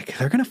I was just like,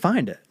 they're going to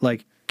find it.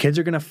 Like, kids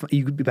are going to,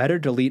 you better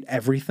delete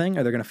everything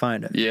or they're going to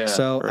find it. Yeah.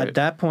 So at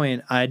that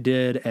point, I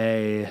did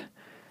a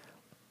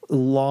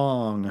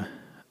long,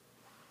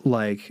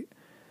 like,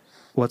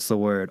 what's the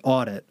word?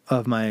 Audit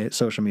of my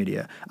social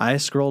media. I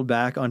scrolled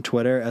back on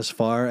Twitter as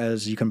far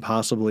as you can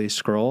possibly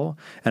scroll,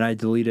 and I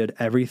deleted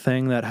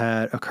everything that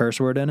had a curse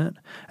word in it.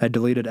 I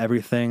deleted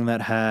everything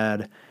that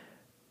had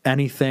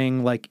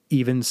anything like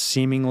even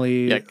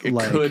seemingly it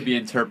could be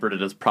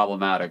interpreted as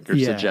problematic or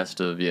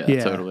suggestive. Yeah,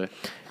 totally.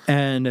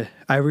 And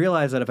I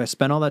realized that if I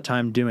spent all that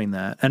time doing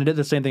that, and I did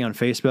the same thing on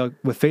Facebook.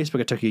 With Facebook,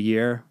 it took a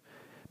year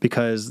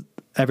because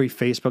every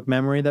Facebook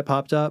memory that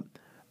popped up,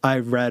 I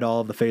read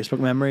all of the Facebook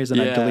memories and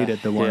I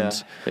deleted the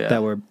ones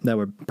that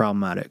were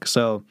problematic.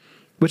 So,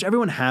 which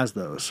everyone has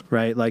those,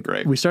 right? Like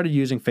we started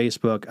using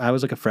Facebook. I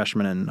was like a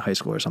freshman in high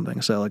school or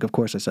something. So like, of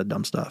course I said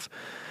dumb stuff.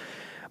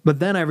 But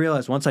then I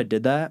realized once I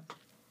did that,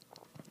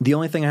 the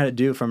only thing I had to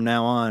do from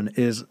now on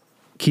is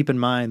keep in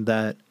mind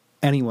that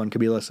anyone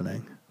could be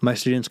listening. My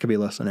students could be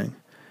listening.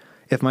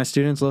 If my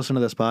students listen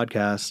to this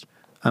podcast,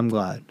 I'm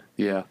glad.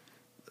 Yeah.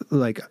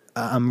 Like,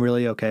 I'm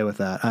really okay with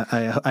that.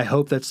 I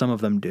hope that some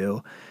of them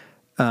do.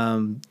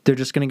 They're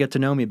just going to get to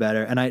know me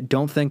better. And I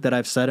don't think that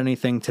I've said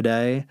anything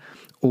today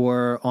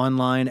or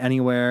online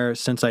anywhere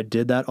since I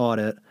did that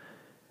audit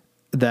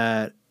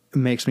that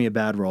makes me a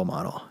bad role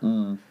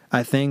model.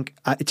 I think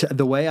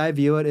the way I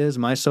view it is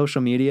my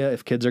social media,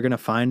 if kids are going to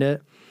find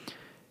it,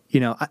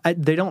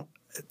 they don't,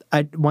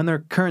 when they're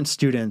current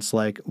students,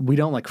 like we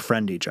don't like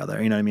friend each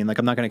other. You know what I mean? Like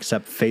I'm not going to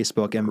accept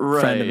Facebook and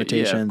friend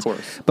invitations. Yeah, of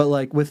course. But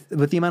like with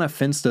the amount of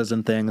Finstas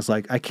and things,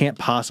 like I can't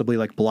possibly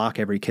like block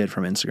every kid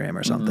from Instagram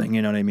or something.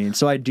 You know what I mean?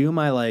 So I do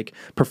my like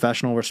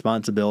professional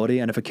responsibility.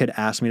 And if a kid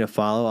asks me to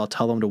follow, I'll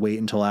tell them to wait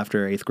until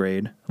after 8th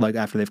grade, like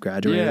after they've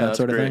graduated, that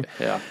sort of thing.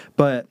 Yeah.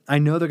 But I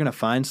know they're going to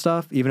find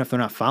stuff, even if they're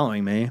not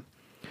following me.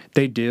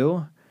 They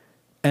do.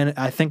 And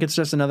I think it's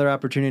just another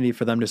opportunity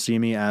for them to see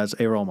me as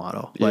a role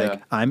model.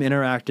 Like I'm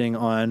interacting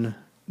on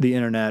the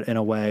internet in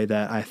a way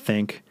that I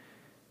think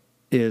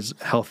is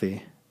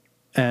healthy.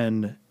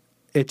 And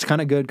it's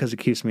kind of good because it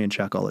keeps me in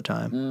check all the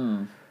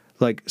time.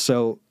 Like,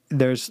 so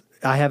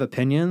I have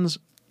opinions.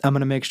 I'm going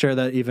to make sure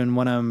that even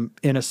when I'm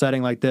in a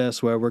setting like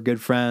this where we're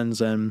good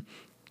friends and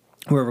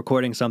we're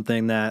recording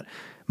something, that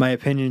my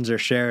opinions are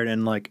shared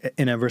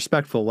in a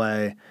respectful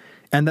way,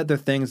 and that they're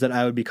things that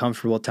I would be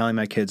comfortable telling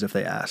my kids if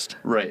they asked.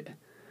 Right.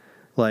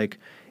 Like,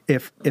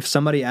 if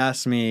somebody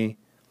asks me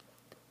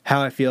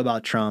how I feel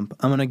about Trump,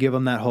 I'm going to give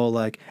them that whole,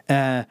 like,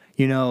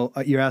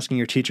 you're asking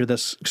your teacher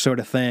this sort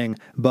of thing,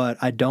 but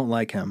I don't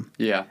like him.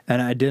 Yeah.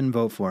 And I didn't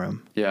vote for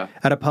him. Yeah.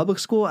 At a public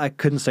school, I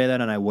couldn't say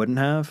that, and I wouldn't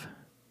have.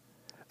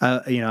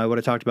 I would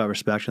have talked about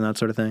respect and that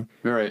sort of thing.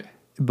 Right.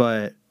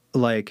 But,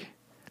 like,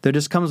 there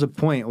just comes a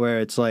point where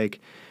it's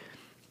like,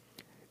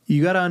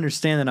 you got to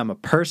understand that I'm a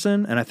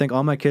person, and I think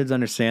all my kids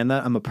understand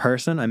that. I'm a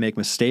person. I make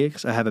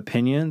mistakes. I have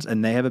opinions,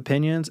 and they have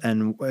opinions,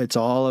 and it's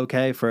all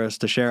okay for us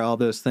to share all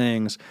those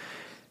things.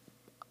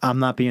 I'm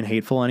not being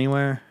hateful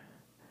anywhere.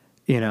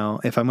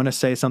 If I'm going to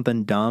say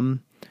something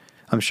dumb,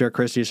 I'm sure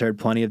Christy's heard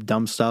plenty of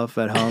dumb stuff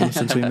at home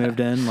since we moved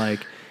in.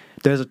 Like,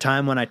 there's a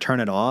time when I turn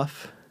it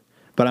off,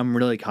 but I'm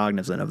really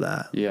cognizant of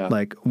that. Yeah.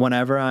 Like,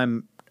 whenever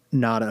I'm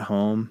not at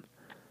home,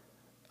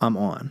 I'm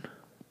on.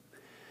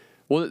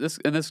 Well, this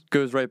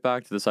goes right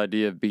back to this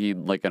idea of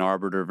being like an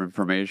arbiter of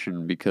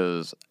information,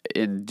 because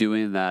in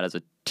doing that as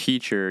a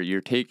teacher, you're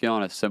taking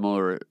on a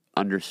similar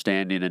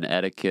understanding and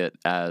etiquette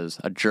as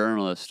a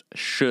journalist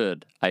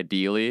should,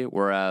 ideally,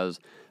 whereas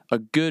a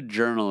good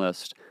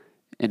journalist,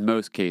 in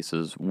most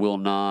cases, will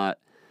not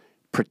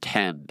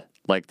pretend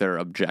like they're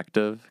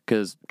objective,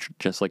 because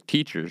just like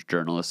teachers,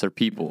 journalists are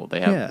people. They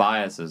have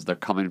biases. They're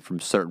coming from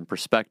certain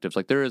perspectives.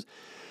 Like there is,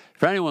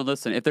 for anyone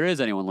listening, if there is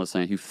anyone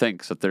listening who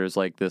thinks that there's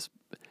like this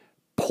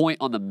point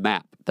on the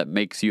map that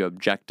makes you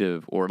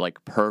objective or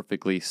like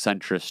perfectly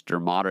centrist or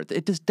moderate,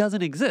 it just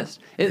doesn't exist.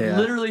 It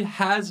literally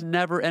has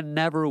never and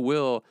never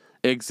will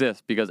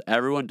exist, because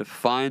everyone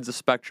defines the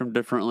spectrum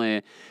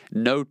differently.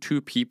 No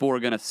two people are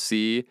going to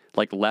see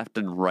like left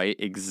and right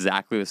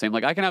exactly the same.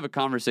 Like I can have a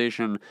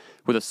conversation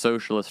with a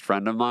socialist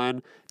friend of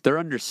mine. Their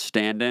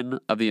understanding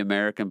of the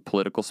American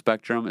political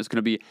spectrum is going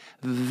to be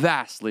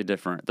vastly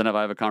different than if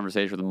I have a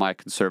conversation with my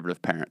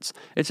conservative parents.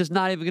 It's just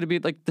not even going to be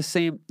like the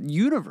same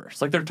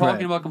universe. Like they're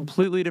talking about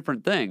completely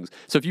different things.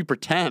 So if you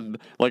pretend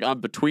like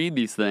I'm between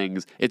these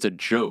things, it's a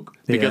joke,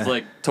 because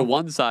like to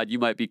one side you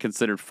might be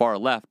considered far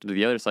left, and to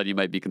the other side you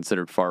might be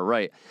considered far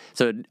right.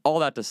 So all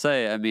that to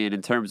say, I mean,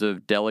 in terms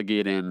of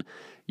delegating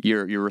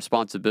your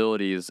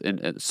responsibilities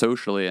in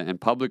socially and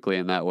publicly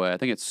in that way. I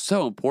think it's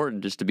so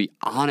important just to be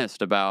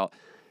honest about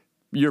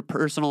your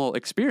personal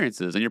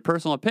experiences and your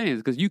personal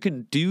opinions, because you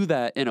can do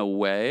that in a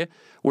way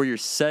where you're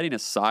setting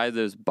aside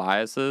those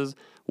biases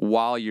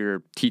while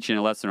you're teaching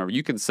a lesson. Or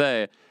you can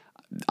say,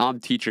 I'm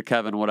teacher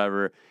Kevin,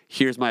 whatever,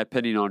 here's my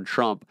opinion on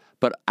Trump.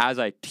 But as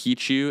I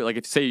teach you, like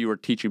if say you were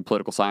teaching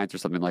political science or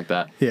something like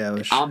that,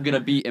 I'm going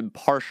to be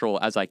impartial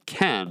as I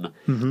can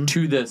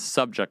to this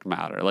subject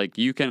matter. Like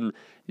you can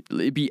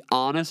be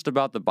honest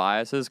about the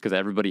biases because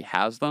everybody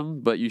has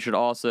them, but you should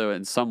also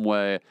in some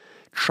way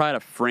try to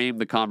frame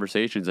the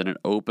conversations in an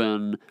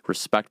open,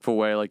 respectful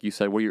way, like you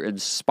said, where you're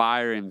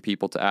inspiring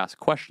people to ask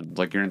questions.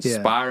 Like you're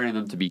inspiring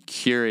them to be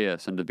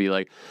curious and to be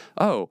like,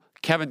 oh,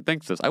 Kevin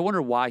thinks this. I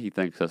wonder why he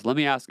thinks this. Let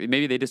me ask.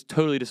 Maybe they just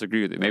totally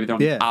disagree with you. Maybe they're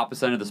on the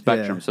opposite end of the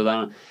spectrum. So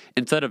then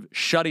instead of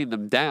shutting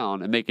them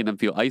down and making them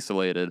feel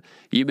isolated,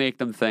 you make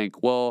them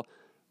think, well,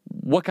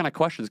 what kind of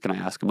questions can I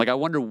ask him? Like, I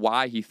wonder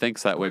why he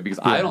thinks that way because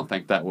I don't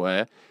think that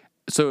way.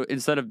 So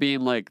instead of being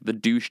like the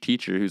douche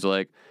teacher who's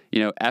like,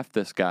 F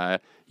this guy,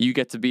 you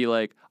get to be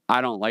like, I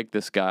don't like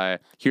this guy.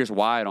 Here's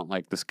why I don't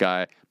like this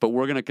guy. But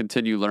we're going to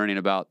continue learning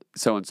about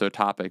so-and-so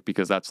topic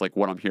because that's like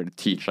what I'm here to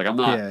teach. Like I'm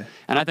not, and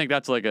I think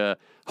that's like a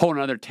whole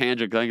nother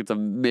tangent. I think it's a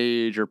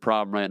major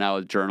problem right now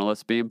with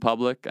journalists being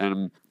public.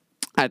 And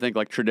I think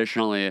like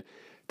traditionally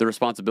the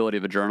responsibility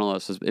of a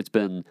journalist it's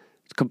been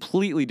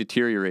completely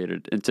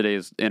deteriorated in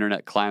today's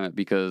internet climate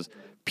because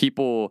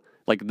people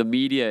like the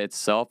media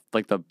itself,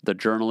 like the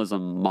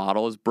journalism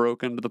model is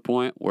broken to the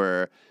point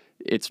where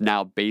it's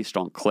now based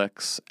on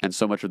clicks, and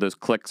so much of those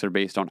clicks are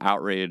based on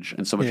outrage,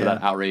 and so much of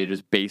that outrage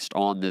is based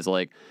on this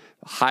like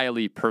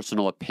highly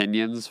personal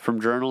opinions from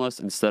journalists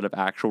instead of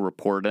actual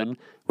reporting,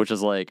 which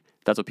is like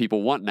that's what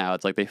people want now.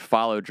 It's like they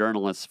follow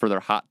journalists for their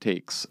hot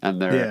takes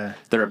and their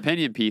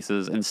opinion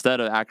pieces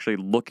instead of actually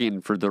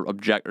looking for the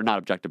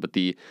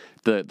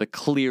the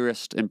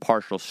clearest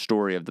impartial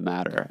story of the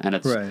matter. And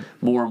it's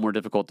more and more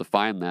difficult to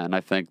find that. And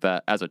I think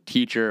that as a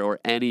teacher or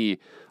any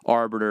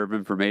arbiter of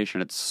information,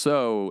 it's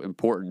so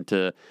important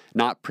to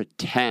not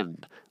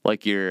pretend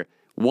like you're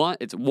one,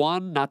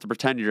 not to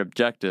pretend you're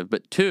objective,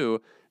 but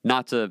two,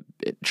 not to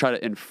try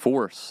to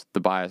enforce the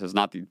biases.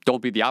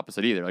 Don't be the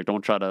opposite either. Like,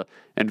 don't try to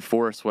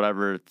enforce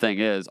whatever thing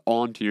is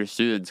onto your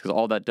students because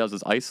all that does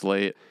is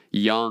isolate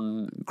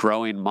young,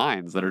 growing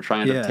minds that are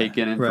trying to take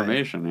in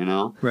information.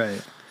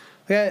 Right.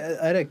 Yeah,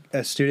 I had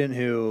a student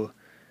who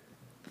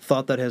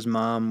thought that his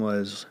mom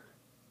was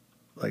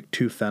like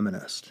too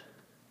feminist.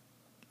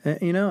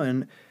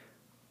 And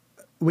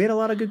we had a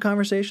lot of good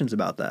conversations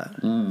about that,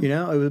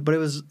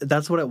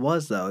 that's what it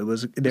was though. It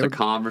was a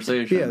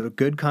conversation. Yeah,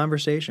 good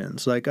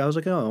conversations. Like I was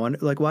like, oh, I wonder,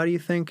 like, why do you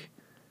think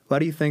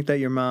that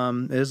your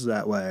mom is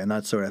that way and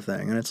that sort of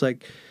thing? And it's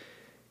like,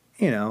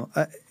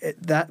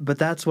 but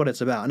that's what it's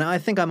about. Now I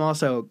think I'm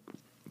also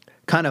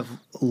kind of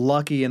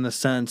lucky in the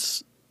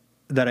sense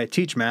that I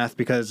teach math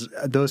because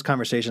those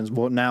conversations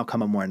will now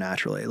come up more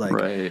naturally.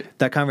 Like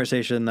that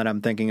conversation that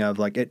I'm thinking of,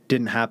 like it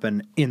didn't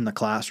happen in the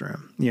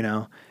classroom,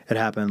 it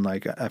happened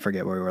like, I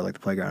forget where we were, like the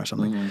playground or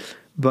something.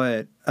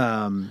 But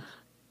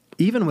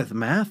even with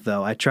math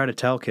though, I try to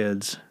tell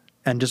kids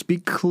and just be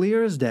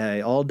clear as day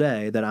all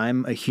day that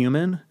I'm a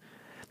human.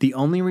 The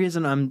only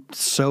reason I'm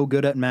so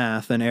good at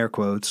math, in air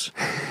quotes,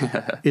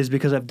 is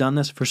because I've done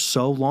this for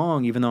so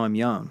long, even though I'm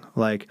young.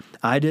 Like,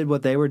 I did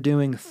what they were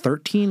doing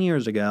 13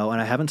 years ago, and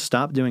I haven't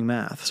stopped doing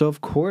math. So,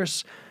 of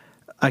course,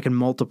 I can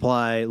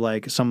multiply,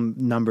 like, some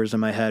numbers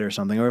in my head or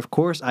something. Or, of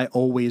course, I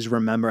always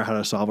remember how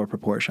to solve a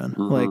proportion.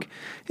 Like,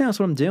 that's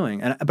what I'm doing.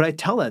 But I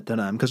tell that to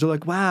them because they're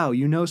like, wow,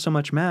 you know so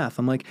much math.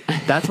 I'm like,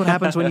 that's what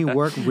happens when you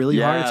work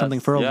really hard at something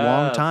for a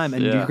long time,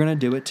 and you're going to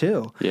do it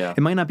too. It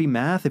might not be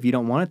math if you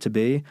don't want it to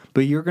be,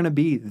 but you're going to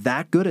be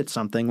that good at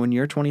something when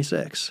you're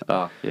 26.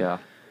 Oh, yeah.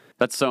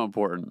 That's so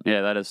important.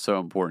 Yeah, that is so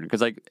important.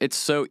 Because, like, it's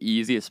so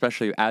easy,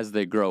 especially as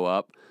they grow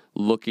up,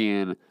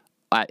 looking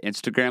at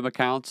Instagram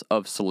accounts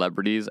of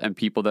celebrities and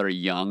people that are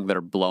young that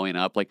are blowing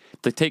up. Like,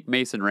 to take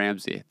Mason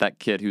Ramsey, that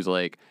kid who's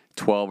like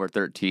 12 or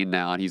 13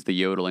 now, and he's the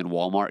yodeling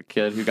Walmart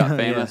kid who got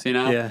famous,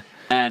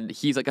 And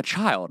he's like a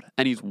child,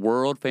 and he's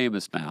world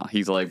famous now.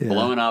 He's like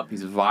blowing up.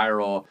 He's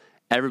viral.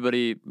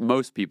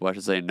 Most people, I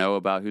should say, know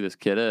about who this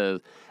kid is.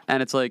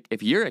 And it's like,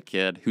 if you're a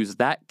kid who's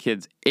that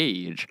kid's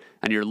age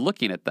and you're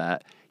looking at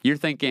that, you're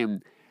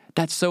thinking,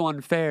 that's so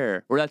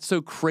unfair, or that's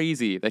so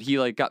crazy that he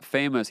like got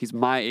famous. He's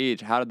my age.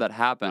 How did that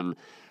happen?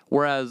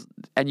 Whereas,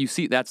 and you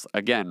see, that's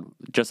again,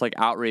 just like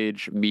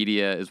outrage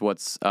media is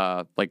what's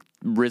like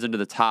risen to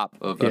the top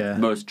of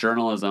most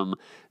journalism.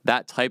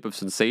 That type of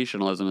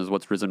sensationalism is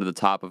what's risen to the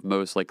top of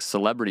most like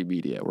celebrity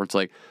media, where it's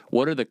like,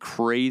 what are the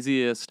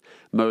craziest,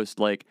 most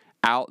like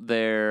out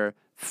there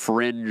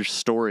fringe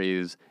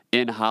stories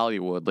in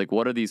Hollywood? Like,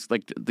 what are these,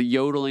 like the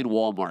yodeling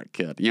Walmart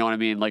kid? You know what I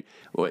mean? Like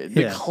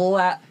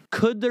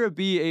could there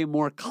be a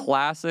more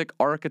classic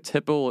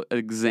archetypal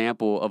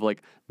example of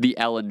like the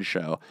Ellen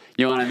Show?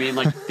 You know what I mean?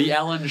 Like the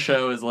Ellen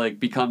Show is like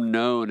become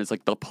known as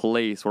like the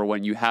place where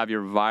when you have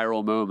your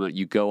viral moment,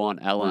 you go on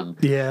Ellen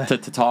to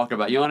talk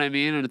about. You know what I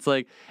mean? And it's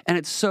like, and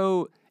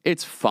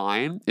it's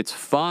fine, it's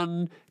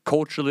fun.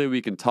 Culturally,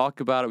 we can talk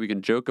about it, we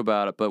can joke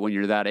about it, but when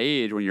you're that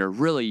age, when you're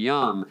really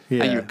young,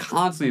 and you're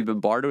constantly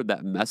bombarded with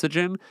that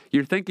messaging,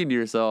 you're thinking to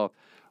yourself,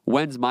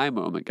 when's my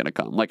moment going to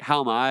come? Like, how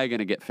am I going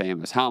to get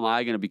famous? How am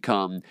I going to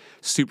become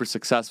super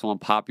successful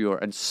and popular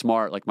and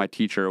smart like my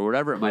teacher or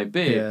whatever it might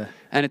be? Yeah.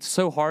 And it's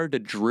so hard to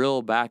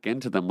drill back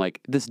into them.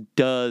 Like, this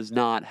does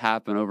not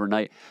happen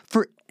overnight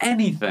for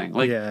anything.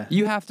 Like,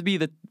 you have to be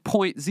the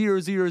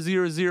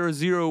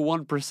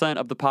 0.0000001%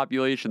 of the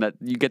population that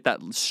you get that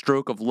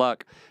stroke of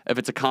luck if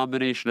it's a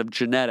combination of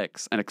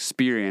genetics and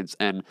experience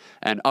and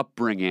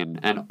upbringing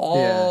and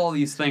all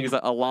these things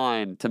that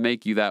align to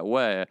make you that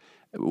way.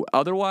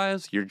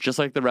 Otherwise, you're just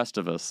like the rest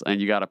of us,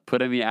 and you got to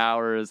put in the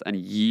hours and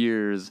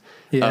years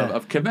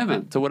of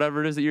commitment to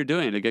whatever it is that you're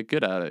doing to get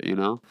good at it, you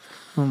know?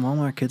 Well,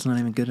 Walmart kid's not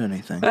even good at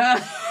anything.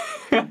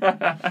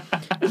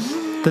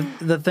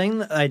 The thing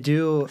that I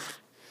do,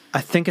 I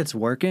think it's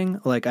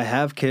working. Like, I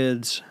have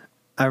kids.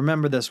 I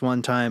remember this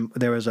one time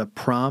there was a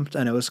prompt,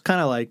 and it was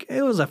kind of like,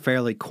 it was a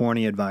fairly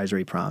corny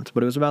advisory prompt,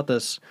 but it was about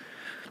this.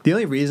 The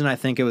only reason I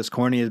think it was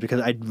corny is because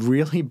I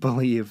really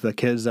believe the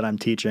kids that I'm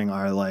teaching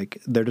are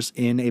like, they're just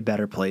in a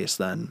better place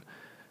than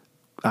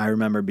I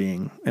remember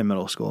being in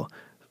middle school.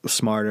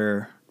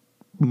 Smarter,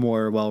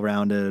 more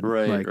well-rounded.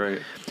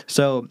 Right.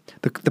 So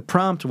the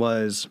prompt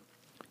was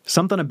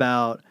something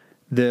about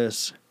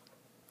this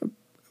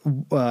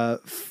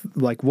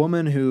like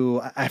woman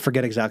who, I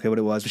forget exactly what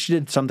it was, but she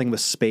did something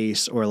with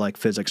space or like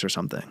physics or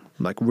something,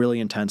 like really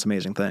intense,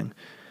 amazing thing.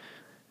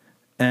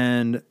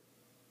 And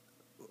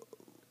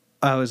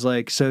I was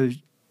like, so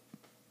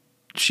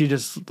she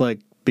just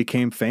like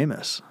became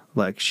famous.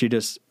 Like she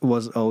just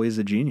was always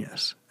a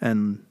genius.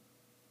 And,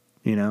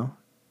 you know,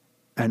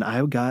 and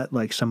I got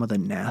like some of the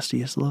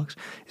nastiest looks.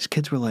 These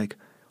kids were like,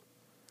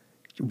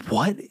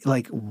 what?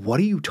 Like, what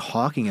are you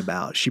talking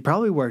about? She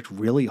probably worked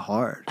really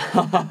hard.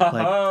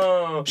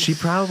 Like, she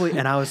probably,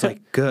 and I was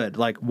like, good.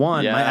 Like,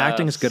 one, my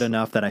acting is good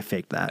enough that I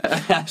faked that.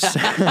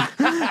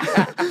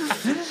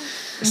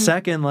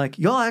 Second, like,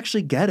 you'll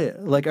actually get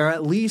it. Like, or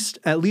at least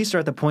are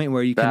at the point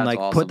where you can like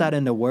put that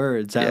into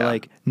words that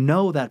like,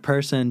 no, that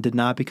person did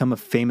not become a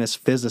famous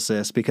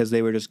physicist because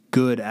they were just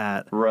good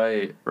at.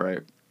 Right.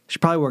 She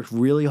probably worked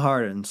really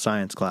hard in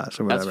science class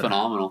or whatever. That's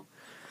phenomenal.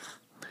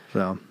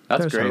 So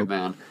that's great, hope.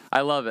 man.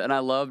 I love it, and I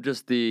love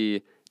just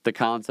the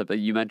concept that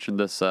you mentioned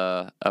this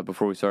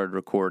before we started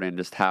recording.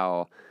 Just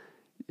how,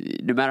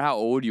 no matter how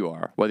old you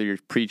are, whether you're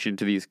preaching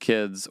to these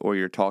kids or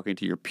you're talking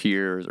to your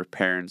peers or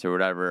parents or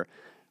whatever,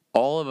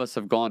 all of us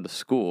have gone to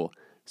school,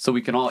 so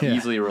we can all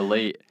easily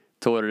relate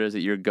to what it is that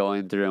you're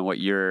going through and what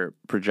you're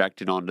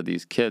projecting onto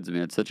these kids. I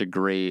mean, it's such a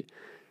great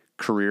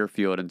career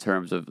field in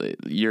terms of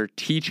you're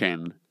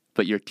teaching.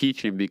 But you're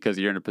teaching because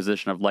you're in a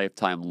position of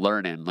lifetime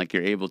learning. Like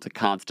you're able to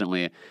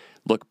constantly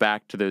look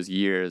back to those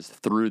years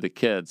through the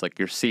kids. Like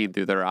you're seeing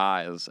through their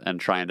eyes and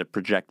trying to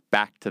project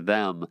back to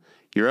them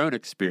your own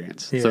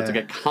experience. So it's like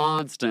a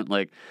constant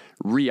like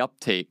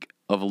reuptake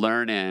of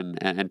learning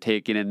and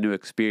taking in new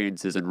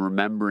experiences and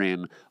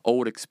remembering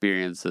old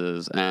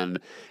experiences. And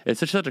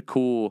it's such a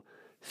cool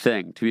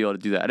thing to be able to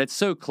do that. And it's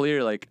so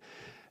clear, like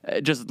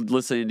just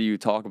listening to you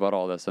talk about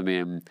all this, I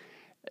mean,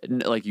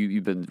 like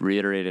you've been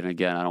reiterating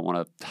again, I don't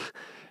want to,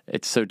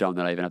 it's so dumb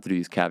that I even have to do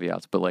these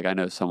caveats, but like I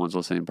know someone's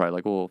listening probably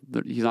like, well,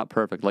 he's not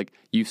perfect. Like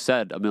you've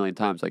said a million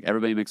times, like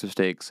everybody makes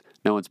mistakes,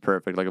 no one's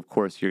perfect. Like of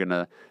course you're going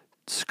to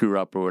screw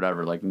up or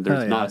whatever. Like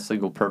there's not a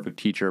single perfect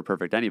teacher or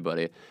perfect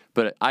anybody,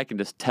 but I can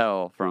just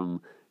tell from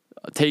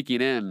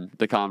taking in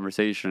the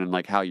conversation and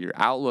like how your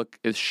outlook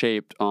is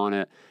shaped on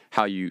it,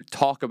 how you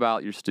talk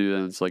about your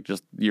students, like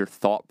just your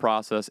thought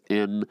process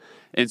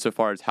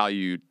insofar as how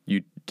you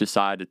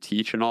decide to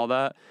teach and all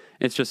that.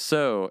 It's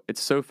so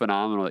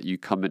phenomenal that you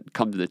come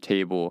to the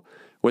table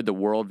with the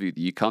worldview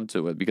that you come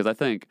to it, because I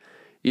think,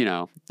 you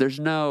know,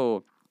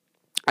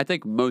 I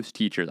think most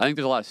teachers, I think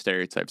there's a lot of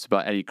stereotypes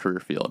about any career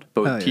field,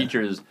 but with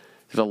teachers,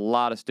 there's a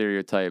lot of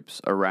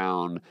stereotypes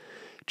around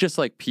just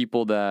like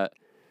people that,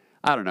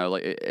 I don't know,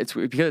 like it's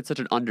because it's such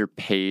an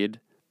underpaid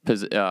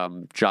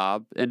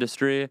job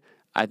industry,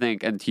 I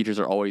think, and teachers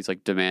are always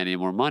like demanding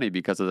more money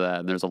because of that.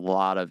 And there's a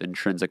lot of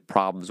intrinsic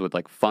problems with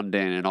like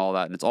funding and all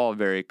that. And it's all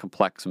very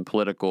complex and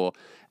political.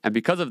 And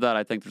because of that,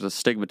 I think there's a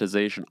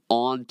stigmatization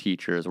on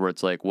teachers where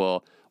it's like,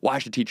 well, why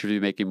should teachers be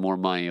making more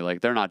money?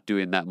 Like they're not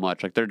doing that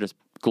much. Like they're just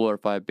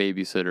glorified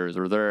babysitters,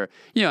 or they're,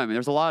 you know, I mean,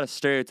 there's a lot of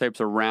stereotypes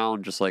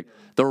around just like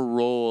the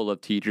role of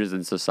teachers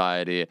in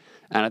society.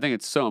 And I think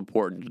it's so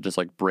important to just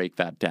like break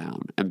that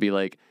down and be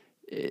like,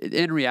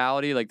 in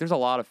reality, like there's a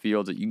lot of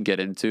fields that you can get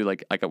into.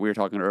 Like we were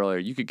talking earlier,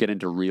 you could get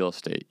into real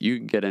estate, you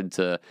can get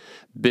into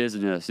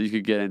business, you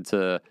could get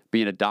into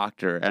being a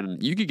doctor,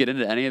 and you could get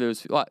into any of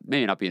those. Well,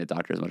 maybe not being a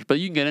doctor as much, but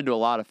you can get into a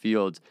lot of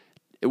fields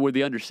with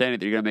the understanding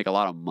that you're going to make a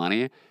lot of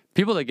money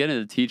people that get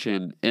into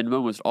teaching, in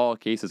almost all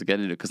cases, get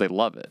into it because they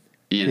love it,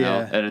 you know?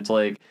 Yeah. And it's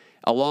like,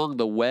 along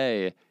the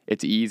way,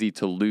 it's easy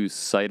to lose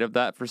sight of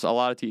that for a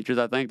lot of teachers,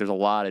 I think. There's a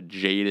lot of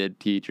jaded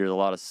teachers, a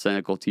lot of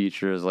cynical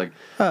teachers. Like,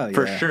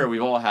 for sure,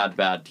 we've all had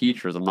bad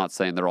teachers. I'm not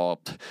saying they're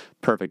all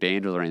perfect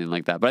angels or anything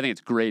like that. But I think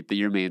it's great that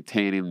you're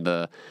maintaining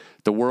the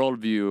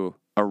worldview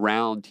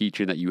around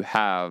teaching that you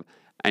have,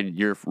 and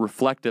you're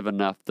reflective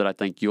enough that I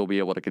think you'll be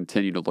able to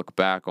continue to look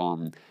back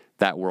on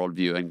that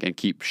worldview and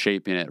keep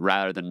shaping it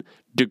rather than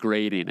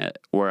degrading it.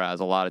 Whereas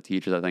a lot of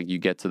teachers, I think you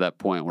get to that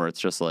point where it's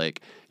just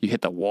like you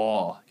hit the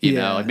wall, you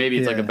know, like maybe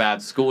it's like a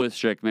bad school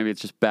district, maybe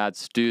it's just bad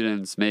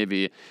students,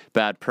 maybe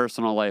bad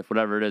personal life,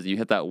 whatever it is. You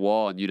hit that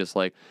wall and you just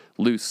like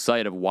lose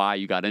sight of why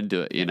you got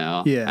into it, you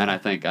know? Yeah. And I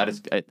think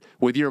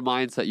with your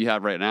mindset you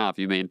have right now, if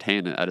you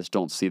maintain it, I just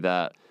don't see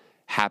that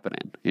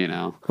happening, you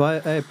know?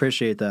 Well, I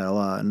appreciate that a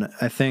lot. And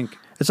I think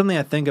it's something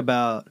I think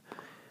about,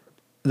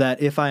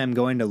 that if I am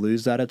going to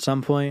lose that at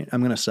some point,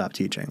 I'm going to stop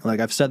teaching. Like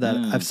I've said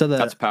that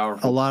that's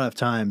powerful. a lot of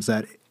times,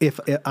 that if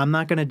I'm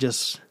not going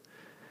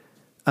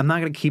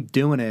to keep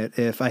doing it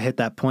if I hit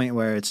that point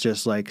where it's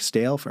just like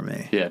stale for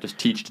me. Yeah, just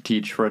teach to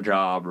teach for a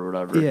job or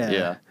whatever.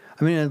 Yeah.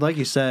 I mean, like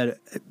you said,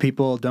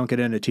 people don't get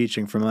into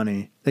teaching for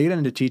money. They get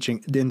into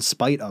teaching in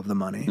spite of the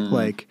money. Mm-hmm.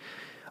 Like,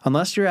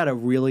 unless you're at a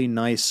really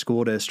nice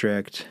school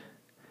district,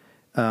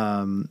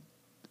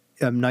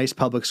 a nice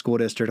public school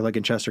district like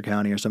in Chester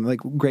County or something, like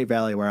Great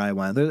Valley where I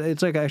went.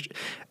 It's like,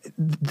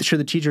 should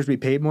the teachers be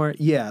paid more?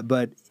 Yeah,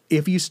 but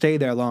if you stay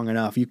there long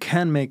enough, you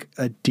can make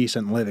a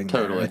decent living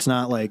Totally. there. It's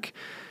not like,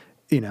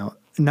 you know,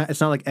 it's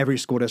not like every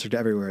school district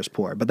everywhere is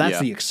poor, but that's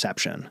the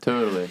exception.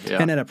 Totally,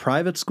 yeah. And at a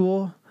private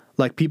school,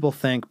 like people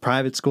think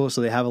private school,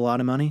 so they have a lot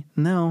of money.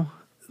 No,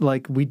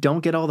 like we don't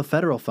get all the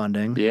federal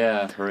funding.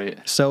 Yeah, right.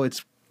 So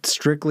it's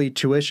strictly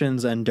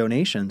tuitions and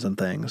donations and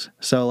things.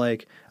 So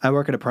like I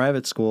work at a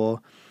private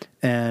school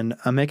and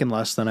I'm making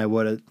less than I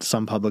would at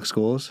some public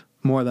schools,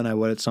 more than I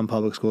would at some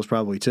public schools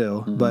probably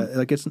too. Mm-hmm. But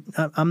like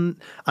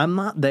I'm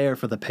not there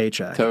for the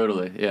paycheck.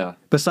 Totally, yeah.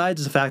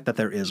 Besides the fact that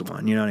there is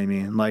one, you know what I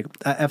mean? Like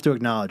I have to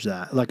acknowledge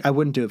that. Like I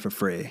wouldn't do it for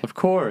free. Of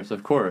course.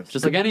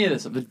 Just like any of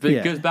this,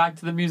 it goes back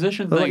to the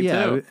musician thing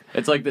too.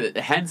 It's like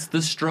hence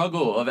the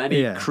struggle of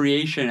any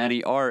creation,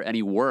 any art,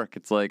 any work.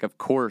 It's like, of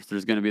course,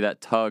 there's going to be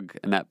that tug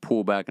and that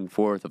pull back and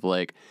forth of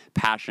like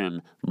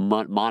passion,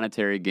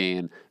 monetary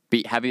gain,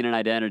 having an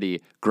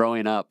identity,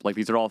 growing up. Like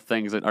these are all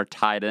things that are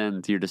tied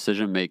into your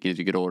decision making as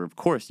you get older. Of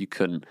course, you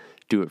couldn't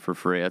do it for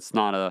free. That's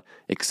not a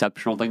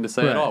exceptional thing to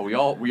say at all. We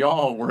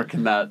all work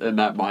in that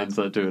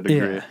mindset to a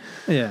degree.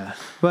 Yeah.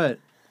 But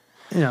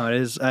you know, it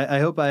is. I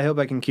hope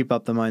I can keep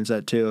up the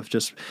mindset too. Of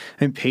just,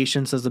 I mean,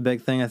 patience is the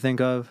big thing I think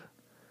of.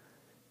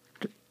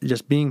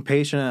 Just being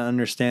patient and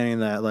understanding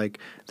that like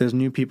there's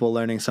new people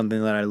learning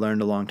something that I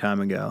learned a long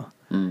time ago,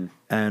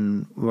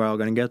 and we're all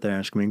going to get there. And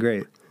it's going to be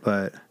great.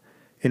 But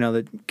you know,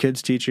 the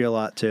kids teach you a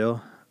lot too.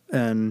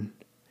 And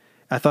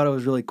I thought it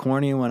was really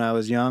corny when I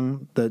was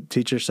young. The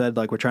teacher said,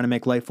 like, we're trying to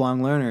make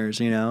lifelong learners,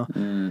 you know.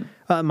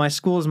 My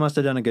schools must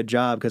have done a good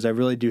job because I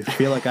really do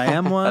feel like I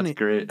am one. That's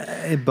great.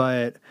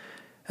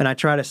 And I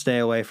try to stay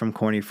away from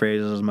corny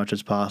phrases as much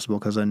as possible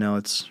because I know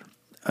it's,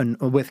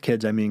 with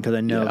kids, I mean, because I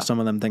know some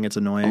of them think it's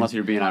annoying. Unless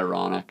you're being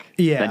ironic.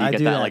 Yeah, then you I get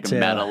do that that like too.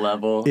 meta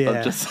level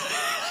of just...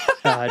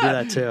 I do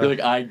that too. You're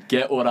like, I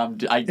get what I'm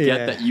doing. I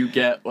get that you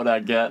get what I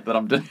get that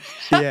I'm doing.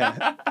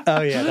 Yeah.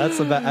 Oh, yeah. That's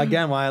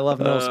again why I love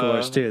middle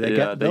schoolers too. They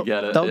get it. They'll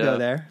go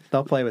there.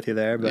 They'll play with you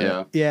there.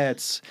 But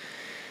it's,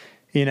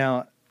 you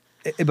know,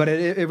 but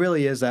it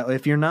really is that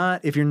if you're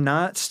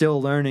not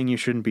still learning, you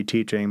shouldn't be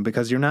teaching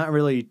because you're not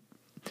really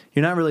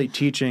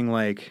teaching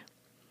like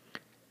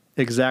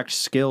exact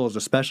skills,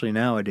 especially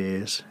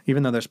nowadays.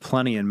 Even though there's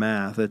plenty in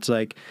math, it's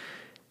like,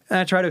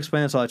 I try to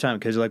explain this all the time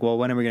because you're like, well,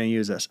 when are we going to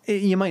use this?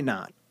 You might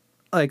not.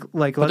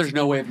 But there's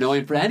no way of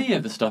knowing for any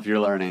of the stuff you're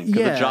learning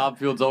because the job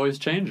field's always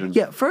changing.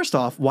 Yeah, first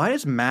off, why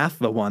is math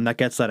the one that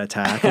gets that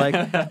attack?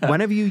 Like,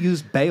 when have you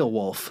used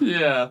Beowulf?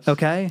 Yeah.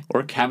 Okay?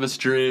 Or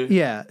chemistry.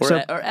 Yeah. Or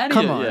any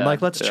come on,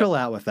 like, let's chill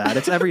out with that.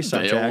 It's every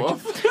subject.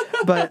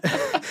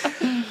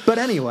 But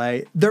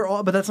anyway,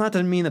 but that's not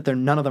to mean that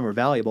none of them are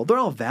valuable. They're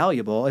all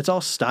valuable. It's all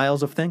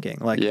styles of thinking.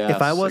 Like,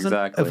 if I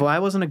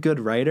wasn't a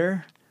good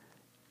writer,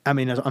 I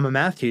mean, I'm a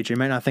math teacher. You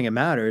might not think it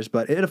matters,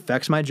 but it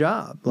affects my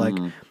job. Like,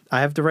 I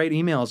have to write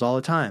emails all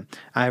the time.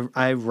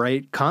 I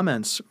write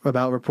comments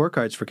about report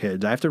cards for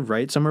kids. I have to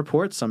write some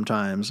reports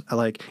sometimes.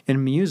 Like,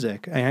 in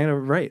music, I have to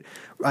write.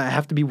 I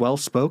have to be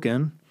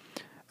well-spoken.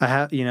 I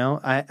have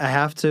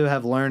to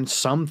have learned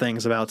some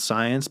things about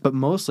science, but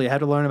mostly I had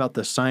to learn about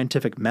the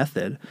scientific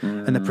method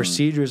and the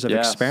procedures of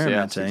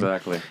experimenting. Yes,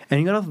 exactly. And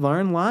you got to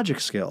learn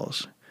logic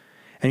skills.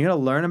 And you got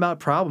to learn about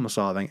problem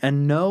solving.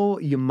 And no,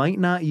 you might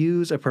not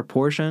use a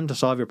proportion to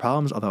solve your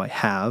problems, although I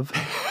have.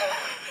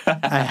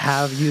 I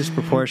have used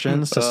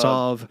proportions to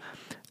solve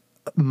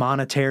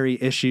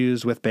monetary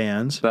issues with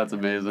bands. That's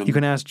amazing. You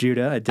can ask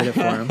Judah. I did it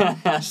for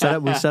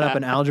him. We set up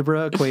an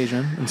algebra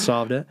equation and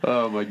solved it.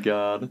 Oh my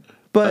God.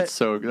 But that's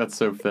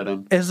so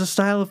fitting. It's a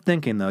style of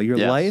thinking, though. Your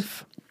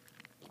life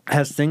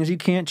has things you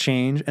can't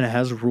change, and it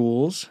has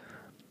rules.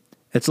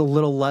 It's a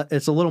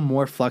little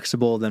more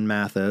flexible than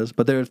math is,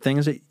 but there are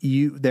things that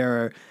there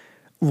are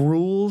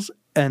rules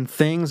and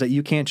things that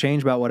you can't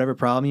change about whatever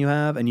problem you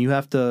have, and you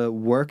have to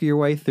work your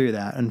way through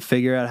that and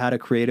figure out how to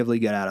creatively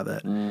get out of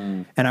it.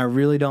 And I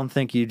really don't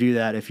think you do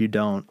that if you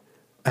don't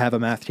have a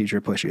math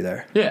teacher push you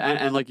there. Yeah,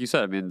 and like you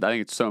said, I mean, I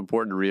think it's so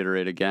important to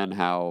reiterate again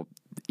how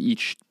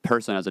each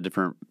person has a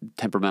different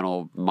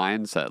temperamental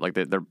mindset. Like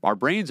our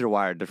brains are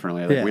wired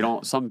differently. Like we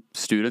don't. Some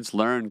students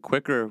learn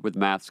quicker with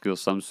math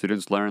skills. Some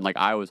students learn. Like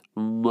I was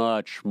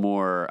much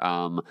more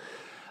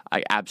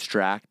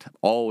abstract.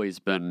 Always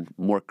been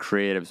more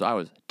creative. So I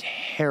was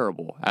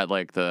terrible at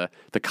like the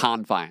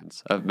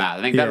confines of math.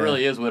 I think that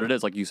really is what it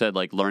is. Like you said,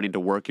 like learning to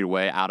work your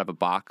way out of a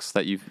box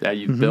that you've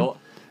built.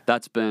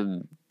 That's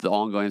been the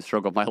ongoing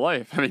struggle of my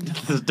life. I mean,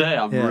 to this day,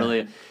 I'm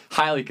really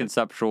highly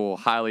conceptual,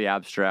 highly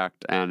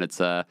abstract, and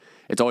it's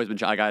always been.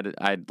 I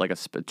had like a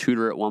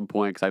tutor at one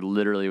point because I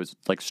literally was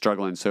like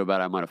struggling so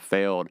bad I might have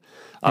failed.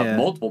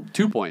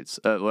 2 points.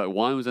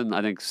 One was in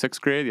I think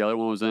 6th grade. The other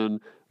one was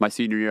in my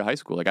senior year of high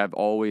school. Like I've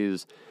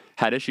always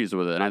had issues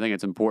with it, and I think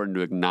it's important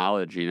to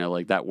acknowledge,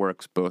 like that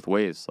works both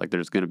ways. Like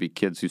there's going to be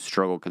kids who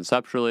struggle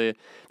conceptually.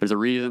 There's a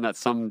reason that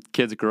some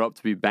kids grow up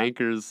to be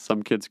bankers,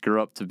 some kids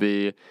grow up to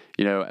be,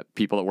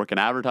 people that work in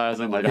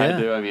advertising like I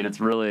do. I mean, it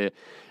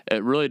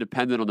really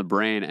dependent on the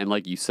brain, and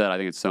like you said, I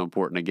think it's so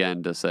important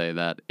again to say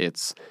that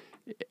it's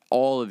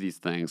all of these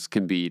things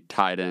can be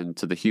tied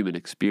into the human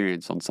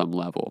experience on some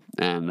level,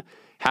 and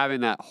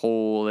having that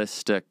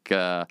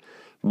holistic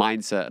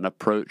mindset and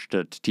approach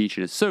to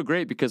teaching is so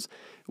great because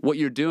what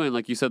you're doing,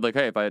 like you said, like,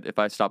 hey, if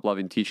I stop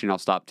loving teaching, I'll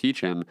stop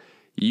teaching.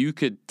 You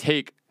could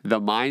take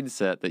the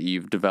mindset that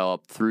you've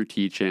developed through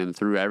teaching,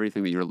 through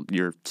everything that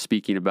you're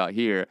speaking about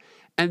here,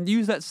 and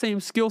use that same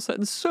skill set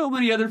in so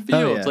many other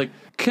fields, like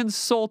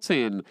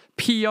consulting,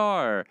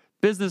 PR,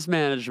 business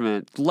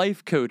management,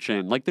 life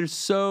coaching. Like there's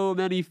so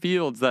many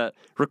fields that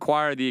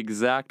require the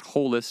exact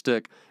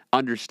holistic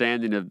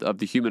understanding of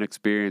the human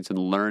experience and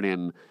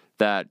learning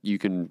that you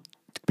can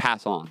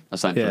pass on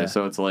essentially.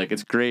 So it's like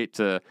it's great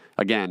to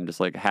again just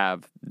like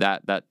have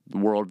that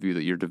worldview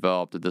that you're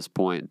developed at this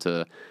point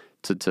to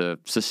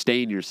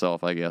sustain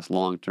yourself, I guess,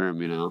 long term.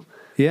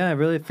 Yeah, I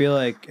really feel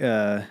like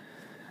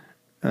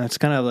it's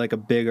kind of like a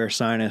big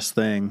Ursinus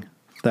thing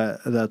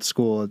that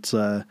school. It's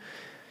they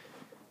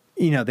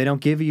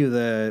don't give you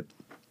the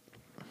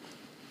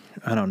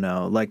I don't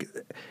know like.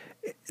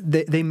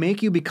 They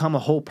make you become a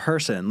whole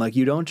person. Like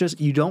you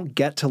don't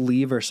get to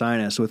leave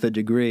Ursinus with a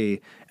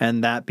degree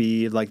and that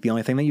be like the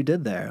only thing that you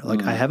did there.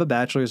 Like I have a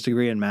bachelor's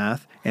degree in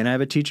math and I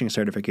have a teaching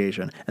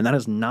certification, and that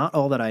is not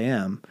all that I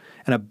am.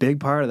 And a big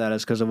part of that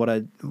is because of what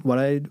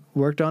I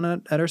worked on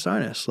at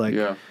Ursinus. Like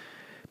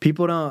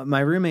people don't.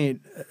 My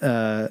roommate.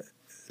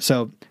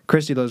 So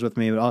Christy lives with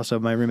me, but also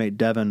my roommate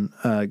Devin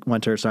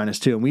went to Ursinus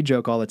too, and we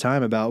joke all the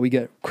time about we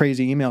get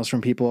crazy emails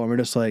from people, and we're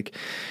just like,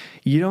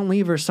 you don't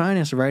leave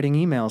Ursinus writing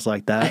emails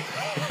like that.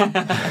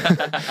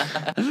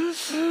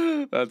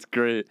 That's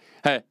great.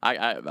 Hey,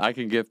 I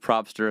can give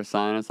props to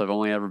Ursinus. I've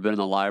only ever been in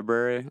the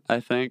library, I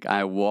think.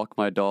 I walk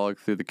my dog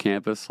through the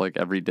campus like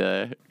every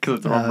day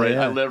because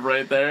I live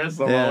right there,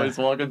 so I'm always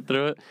walking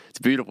through it. It's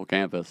a beautiful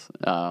campus.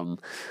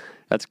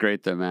 That's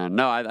great though, man.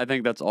 No, I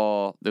think that's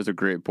all. Those are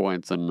great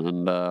points,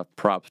 and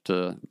props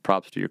to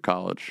your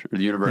college or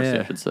the university,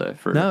 I should say.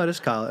 No, it is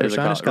college.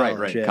 Ursinus College,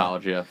 right,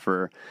 college,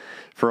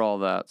 for all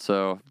that.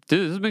 So,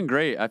 dude, this has been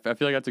great. I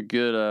feel like that's a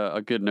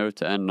good note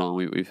to end on.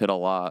 We've hit a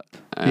lot.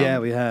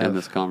 We have in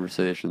this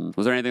conversation.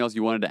 Was there anything else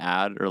you wanted to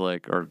add or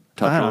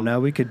touch on? I don't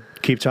know. We could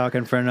keep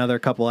talking for another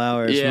couple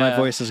hours. Yeah. My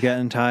voice is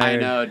getting tired. I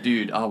know,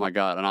 dude. Oh my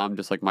god. And I'm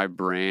just like my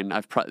brain.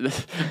 I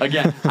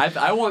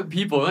want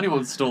people. If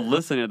anyone's still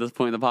listening at this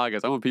point in the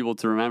podcast, I want people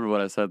to remember what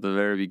I said at the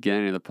very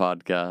beginning of the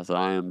podcast.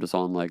 I am just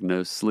on like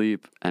no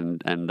sleep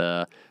and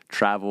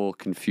travel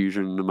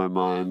confusion in my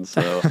mind.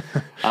 So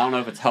I don't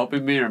know if it's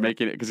helping me or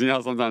making it, because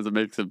sometimes it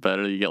makes it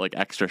better. You get like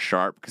extra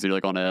sharp because you're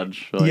like on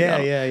edge. Like,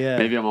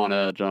 maybe I'm on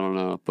edge. I don't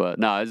know, but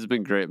no, it's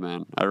been great,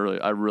 man. I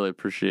really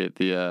appreciate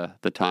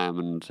the time,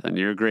 and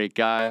you're a great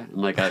guy. And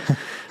like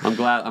I'm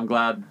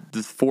glad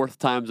this 4th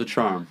time's a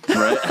charm,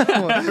 right?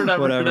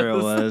 Whatever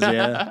it was,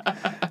 yeah.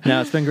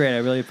 No, it's been great. I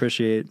really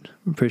appreciate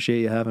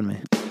you having me.